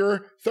 Britt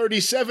Baker.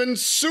 37,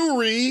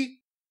 Suri.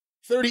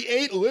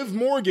 38, Liv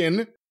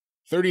Morgan.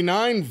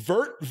 39,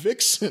 Vert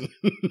Vixen.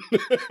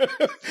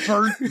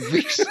 Vert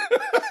Vixen.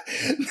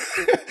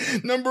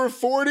 Number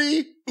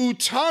 40,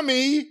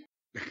 Utami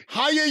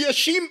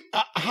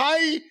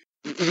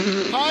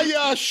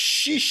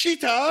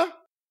Hayashishita.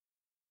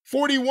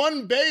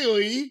 41,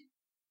 Bailey.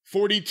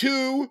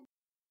 42,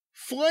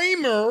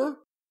 Flamer.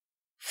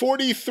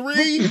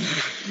 43,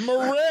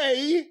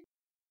 Murray.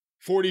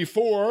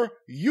 44,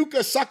 Yuka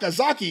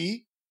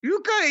Sakazaki.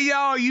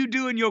 Y'all, you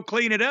doing, you'll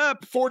clean it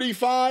up.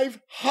 45,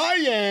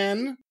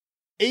 Hyan,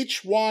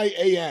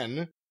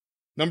 Hyan.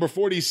 Number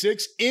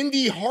 46,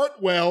 Indy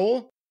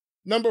Hartwell.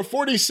 Number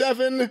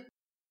 47,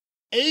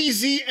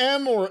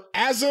 AZM or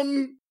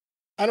Azm.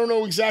 I don't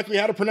know exactly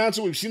how to pronounce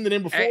it. We've seen the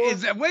name before.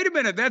 Wait a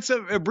minute. That's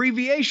an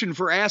abbreviation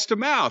for ass to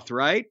mouth,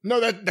 right? No,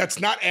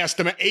 that's not ass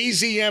to mouth.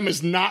 AZM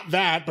is not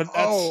that, but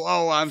that's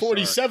I'm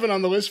 47 sorry.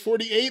 on the list.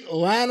 48,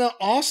 Lana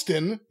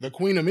Austin, the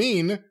Queen of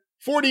Mean.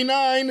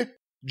 49,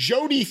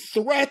 Jody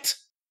Threat.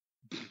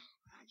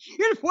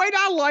 Wait,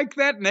 I like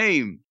that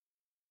name.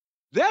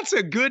 That's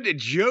a good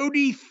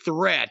Jody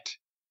Threat.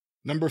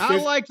 Number 50. I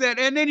like that.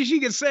 And then she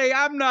can say,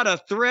 I'm not a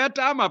threat,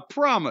 I'm a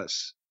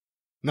promise.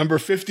 Number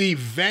 50,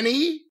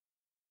 Veny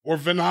or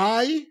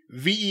Venai,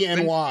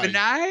 V-E-N-Y.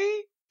 Venai?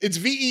 It's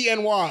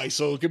V-E-N-Y,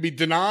 so it could be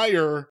Deny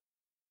or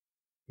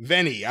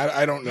Veny.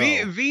 I don't know.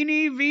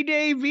 Vini,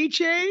 Vide,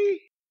 Vice?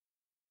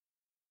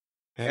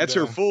 That's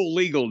her full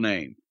legal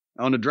name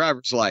on the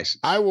driver's license.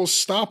 I will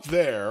stop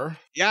there.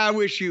 Yeah, I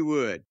wish you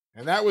would.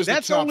 And that's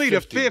That's the top only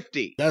 50. to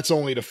 50. That's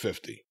only to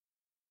 50.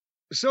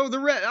 So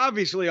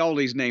obviously all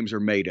these names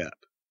are made up.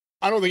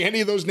 I don't think any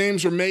of those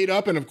names are made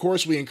up. And of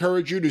course, we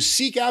encourage you to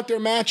seek out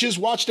their matches,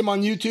 watch them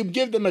on YouTube,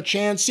 give them a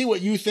chance, see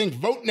what you think,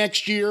 vote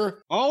next year.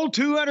 All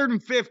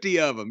 250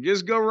 of them.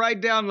 Just go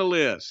right down the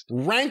list.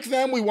 Rank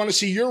them. We want to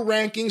see your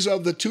rankings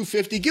of the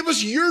 250. Give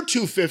us your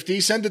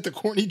 250. Send it to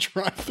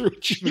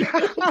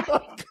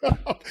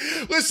cornydrive-thru@gmail.com.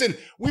 Listen,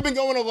 we've been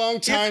going a long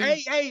time.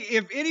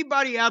 If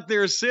anybody out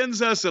there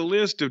sends us a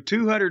list of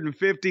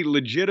 250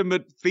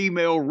 legitimate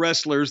female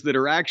wrestlers that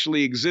are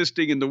actually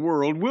existing in the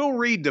world, we'll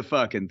read the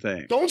fucking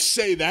thing. Don't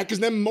say that, because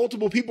then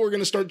multiple people are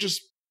going to start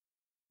just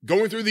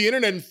going through the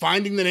internet and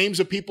finding the names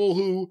of people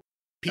who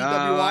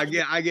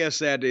PWI. I guess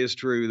that is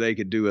true. They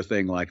could do a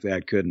thing like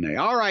that, couldn't they?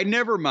 All right,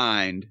 never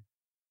mind.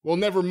 Well,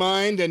 never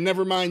mind, and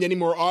never mind any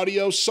more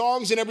audio.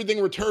 Songs and everything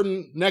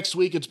return next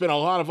week. It's been a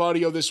lot of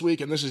audio this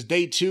week, and this is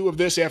day 2 of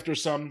this after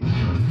some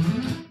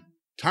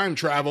time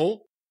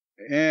travel.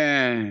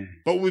 Yeah.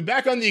 But we'll be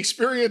back on the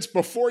experience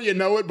before you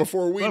know it,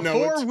 before we know it.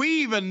 Before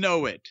we even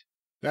know it.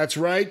 That's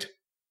right.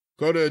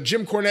 Go to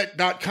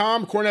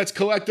JimCornette.com, Cornette's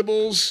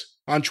Collectibles,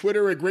 on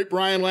Twitter at Great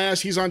Brian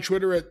Last. He's on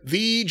Twitter at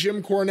The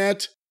Jim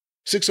Cornette,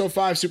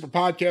 605 Super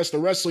Podcast, The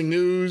Wrestling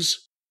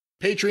News,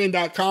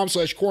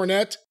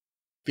 Patreon.com/Cornette,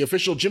 the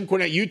official Jim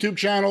Cornette YouTube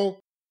channel,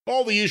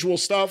 all the usual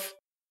stuff.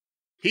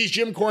 He's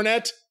Jim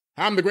Cornette.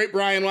 I'm the Great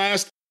Brian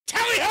Last.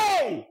 Tally ho!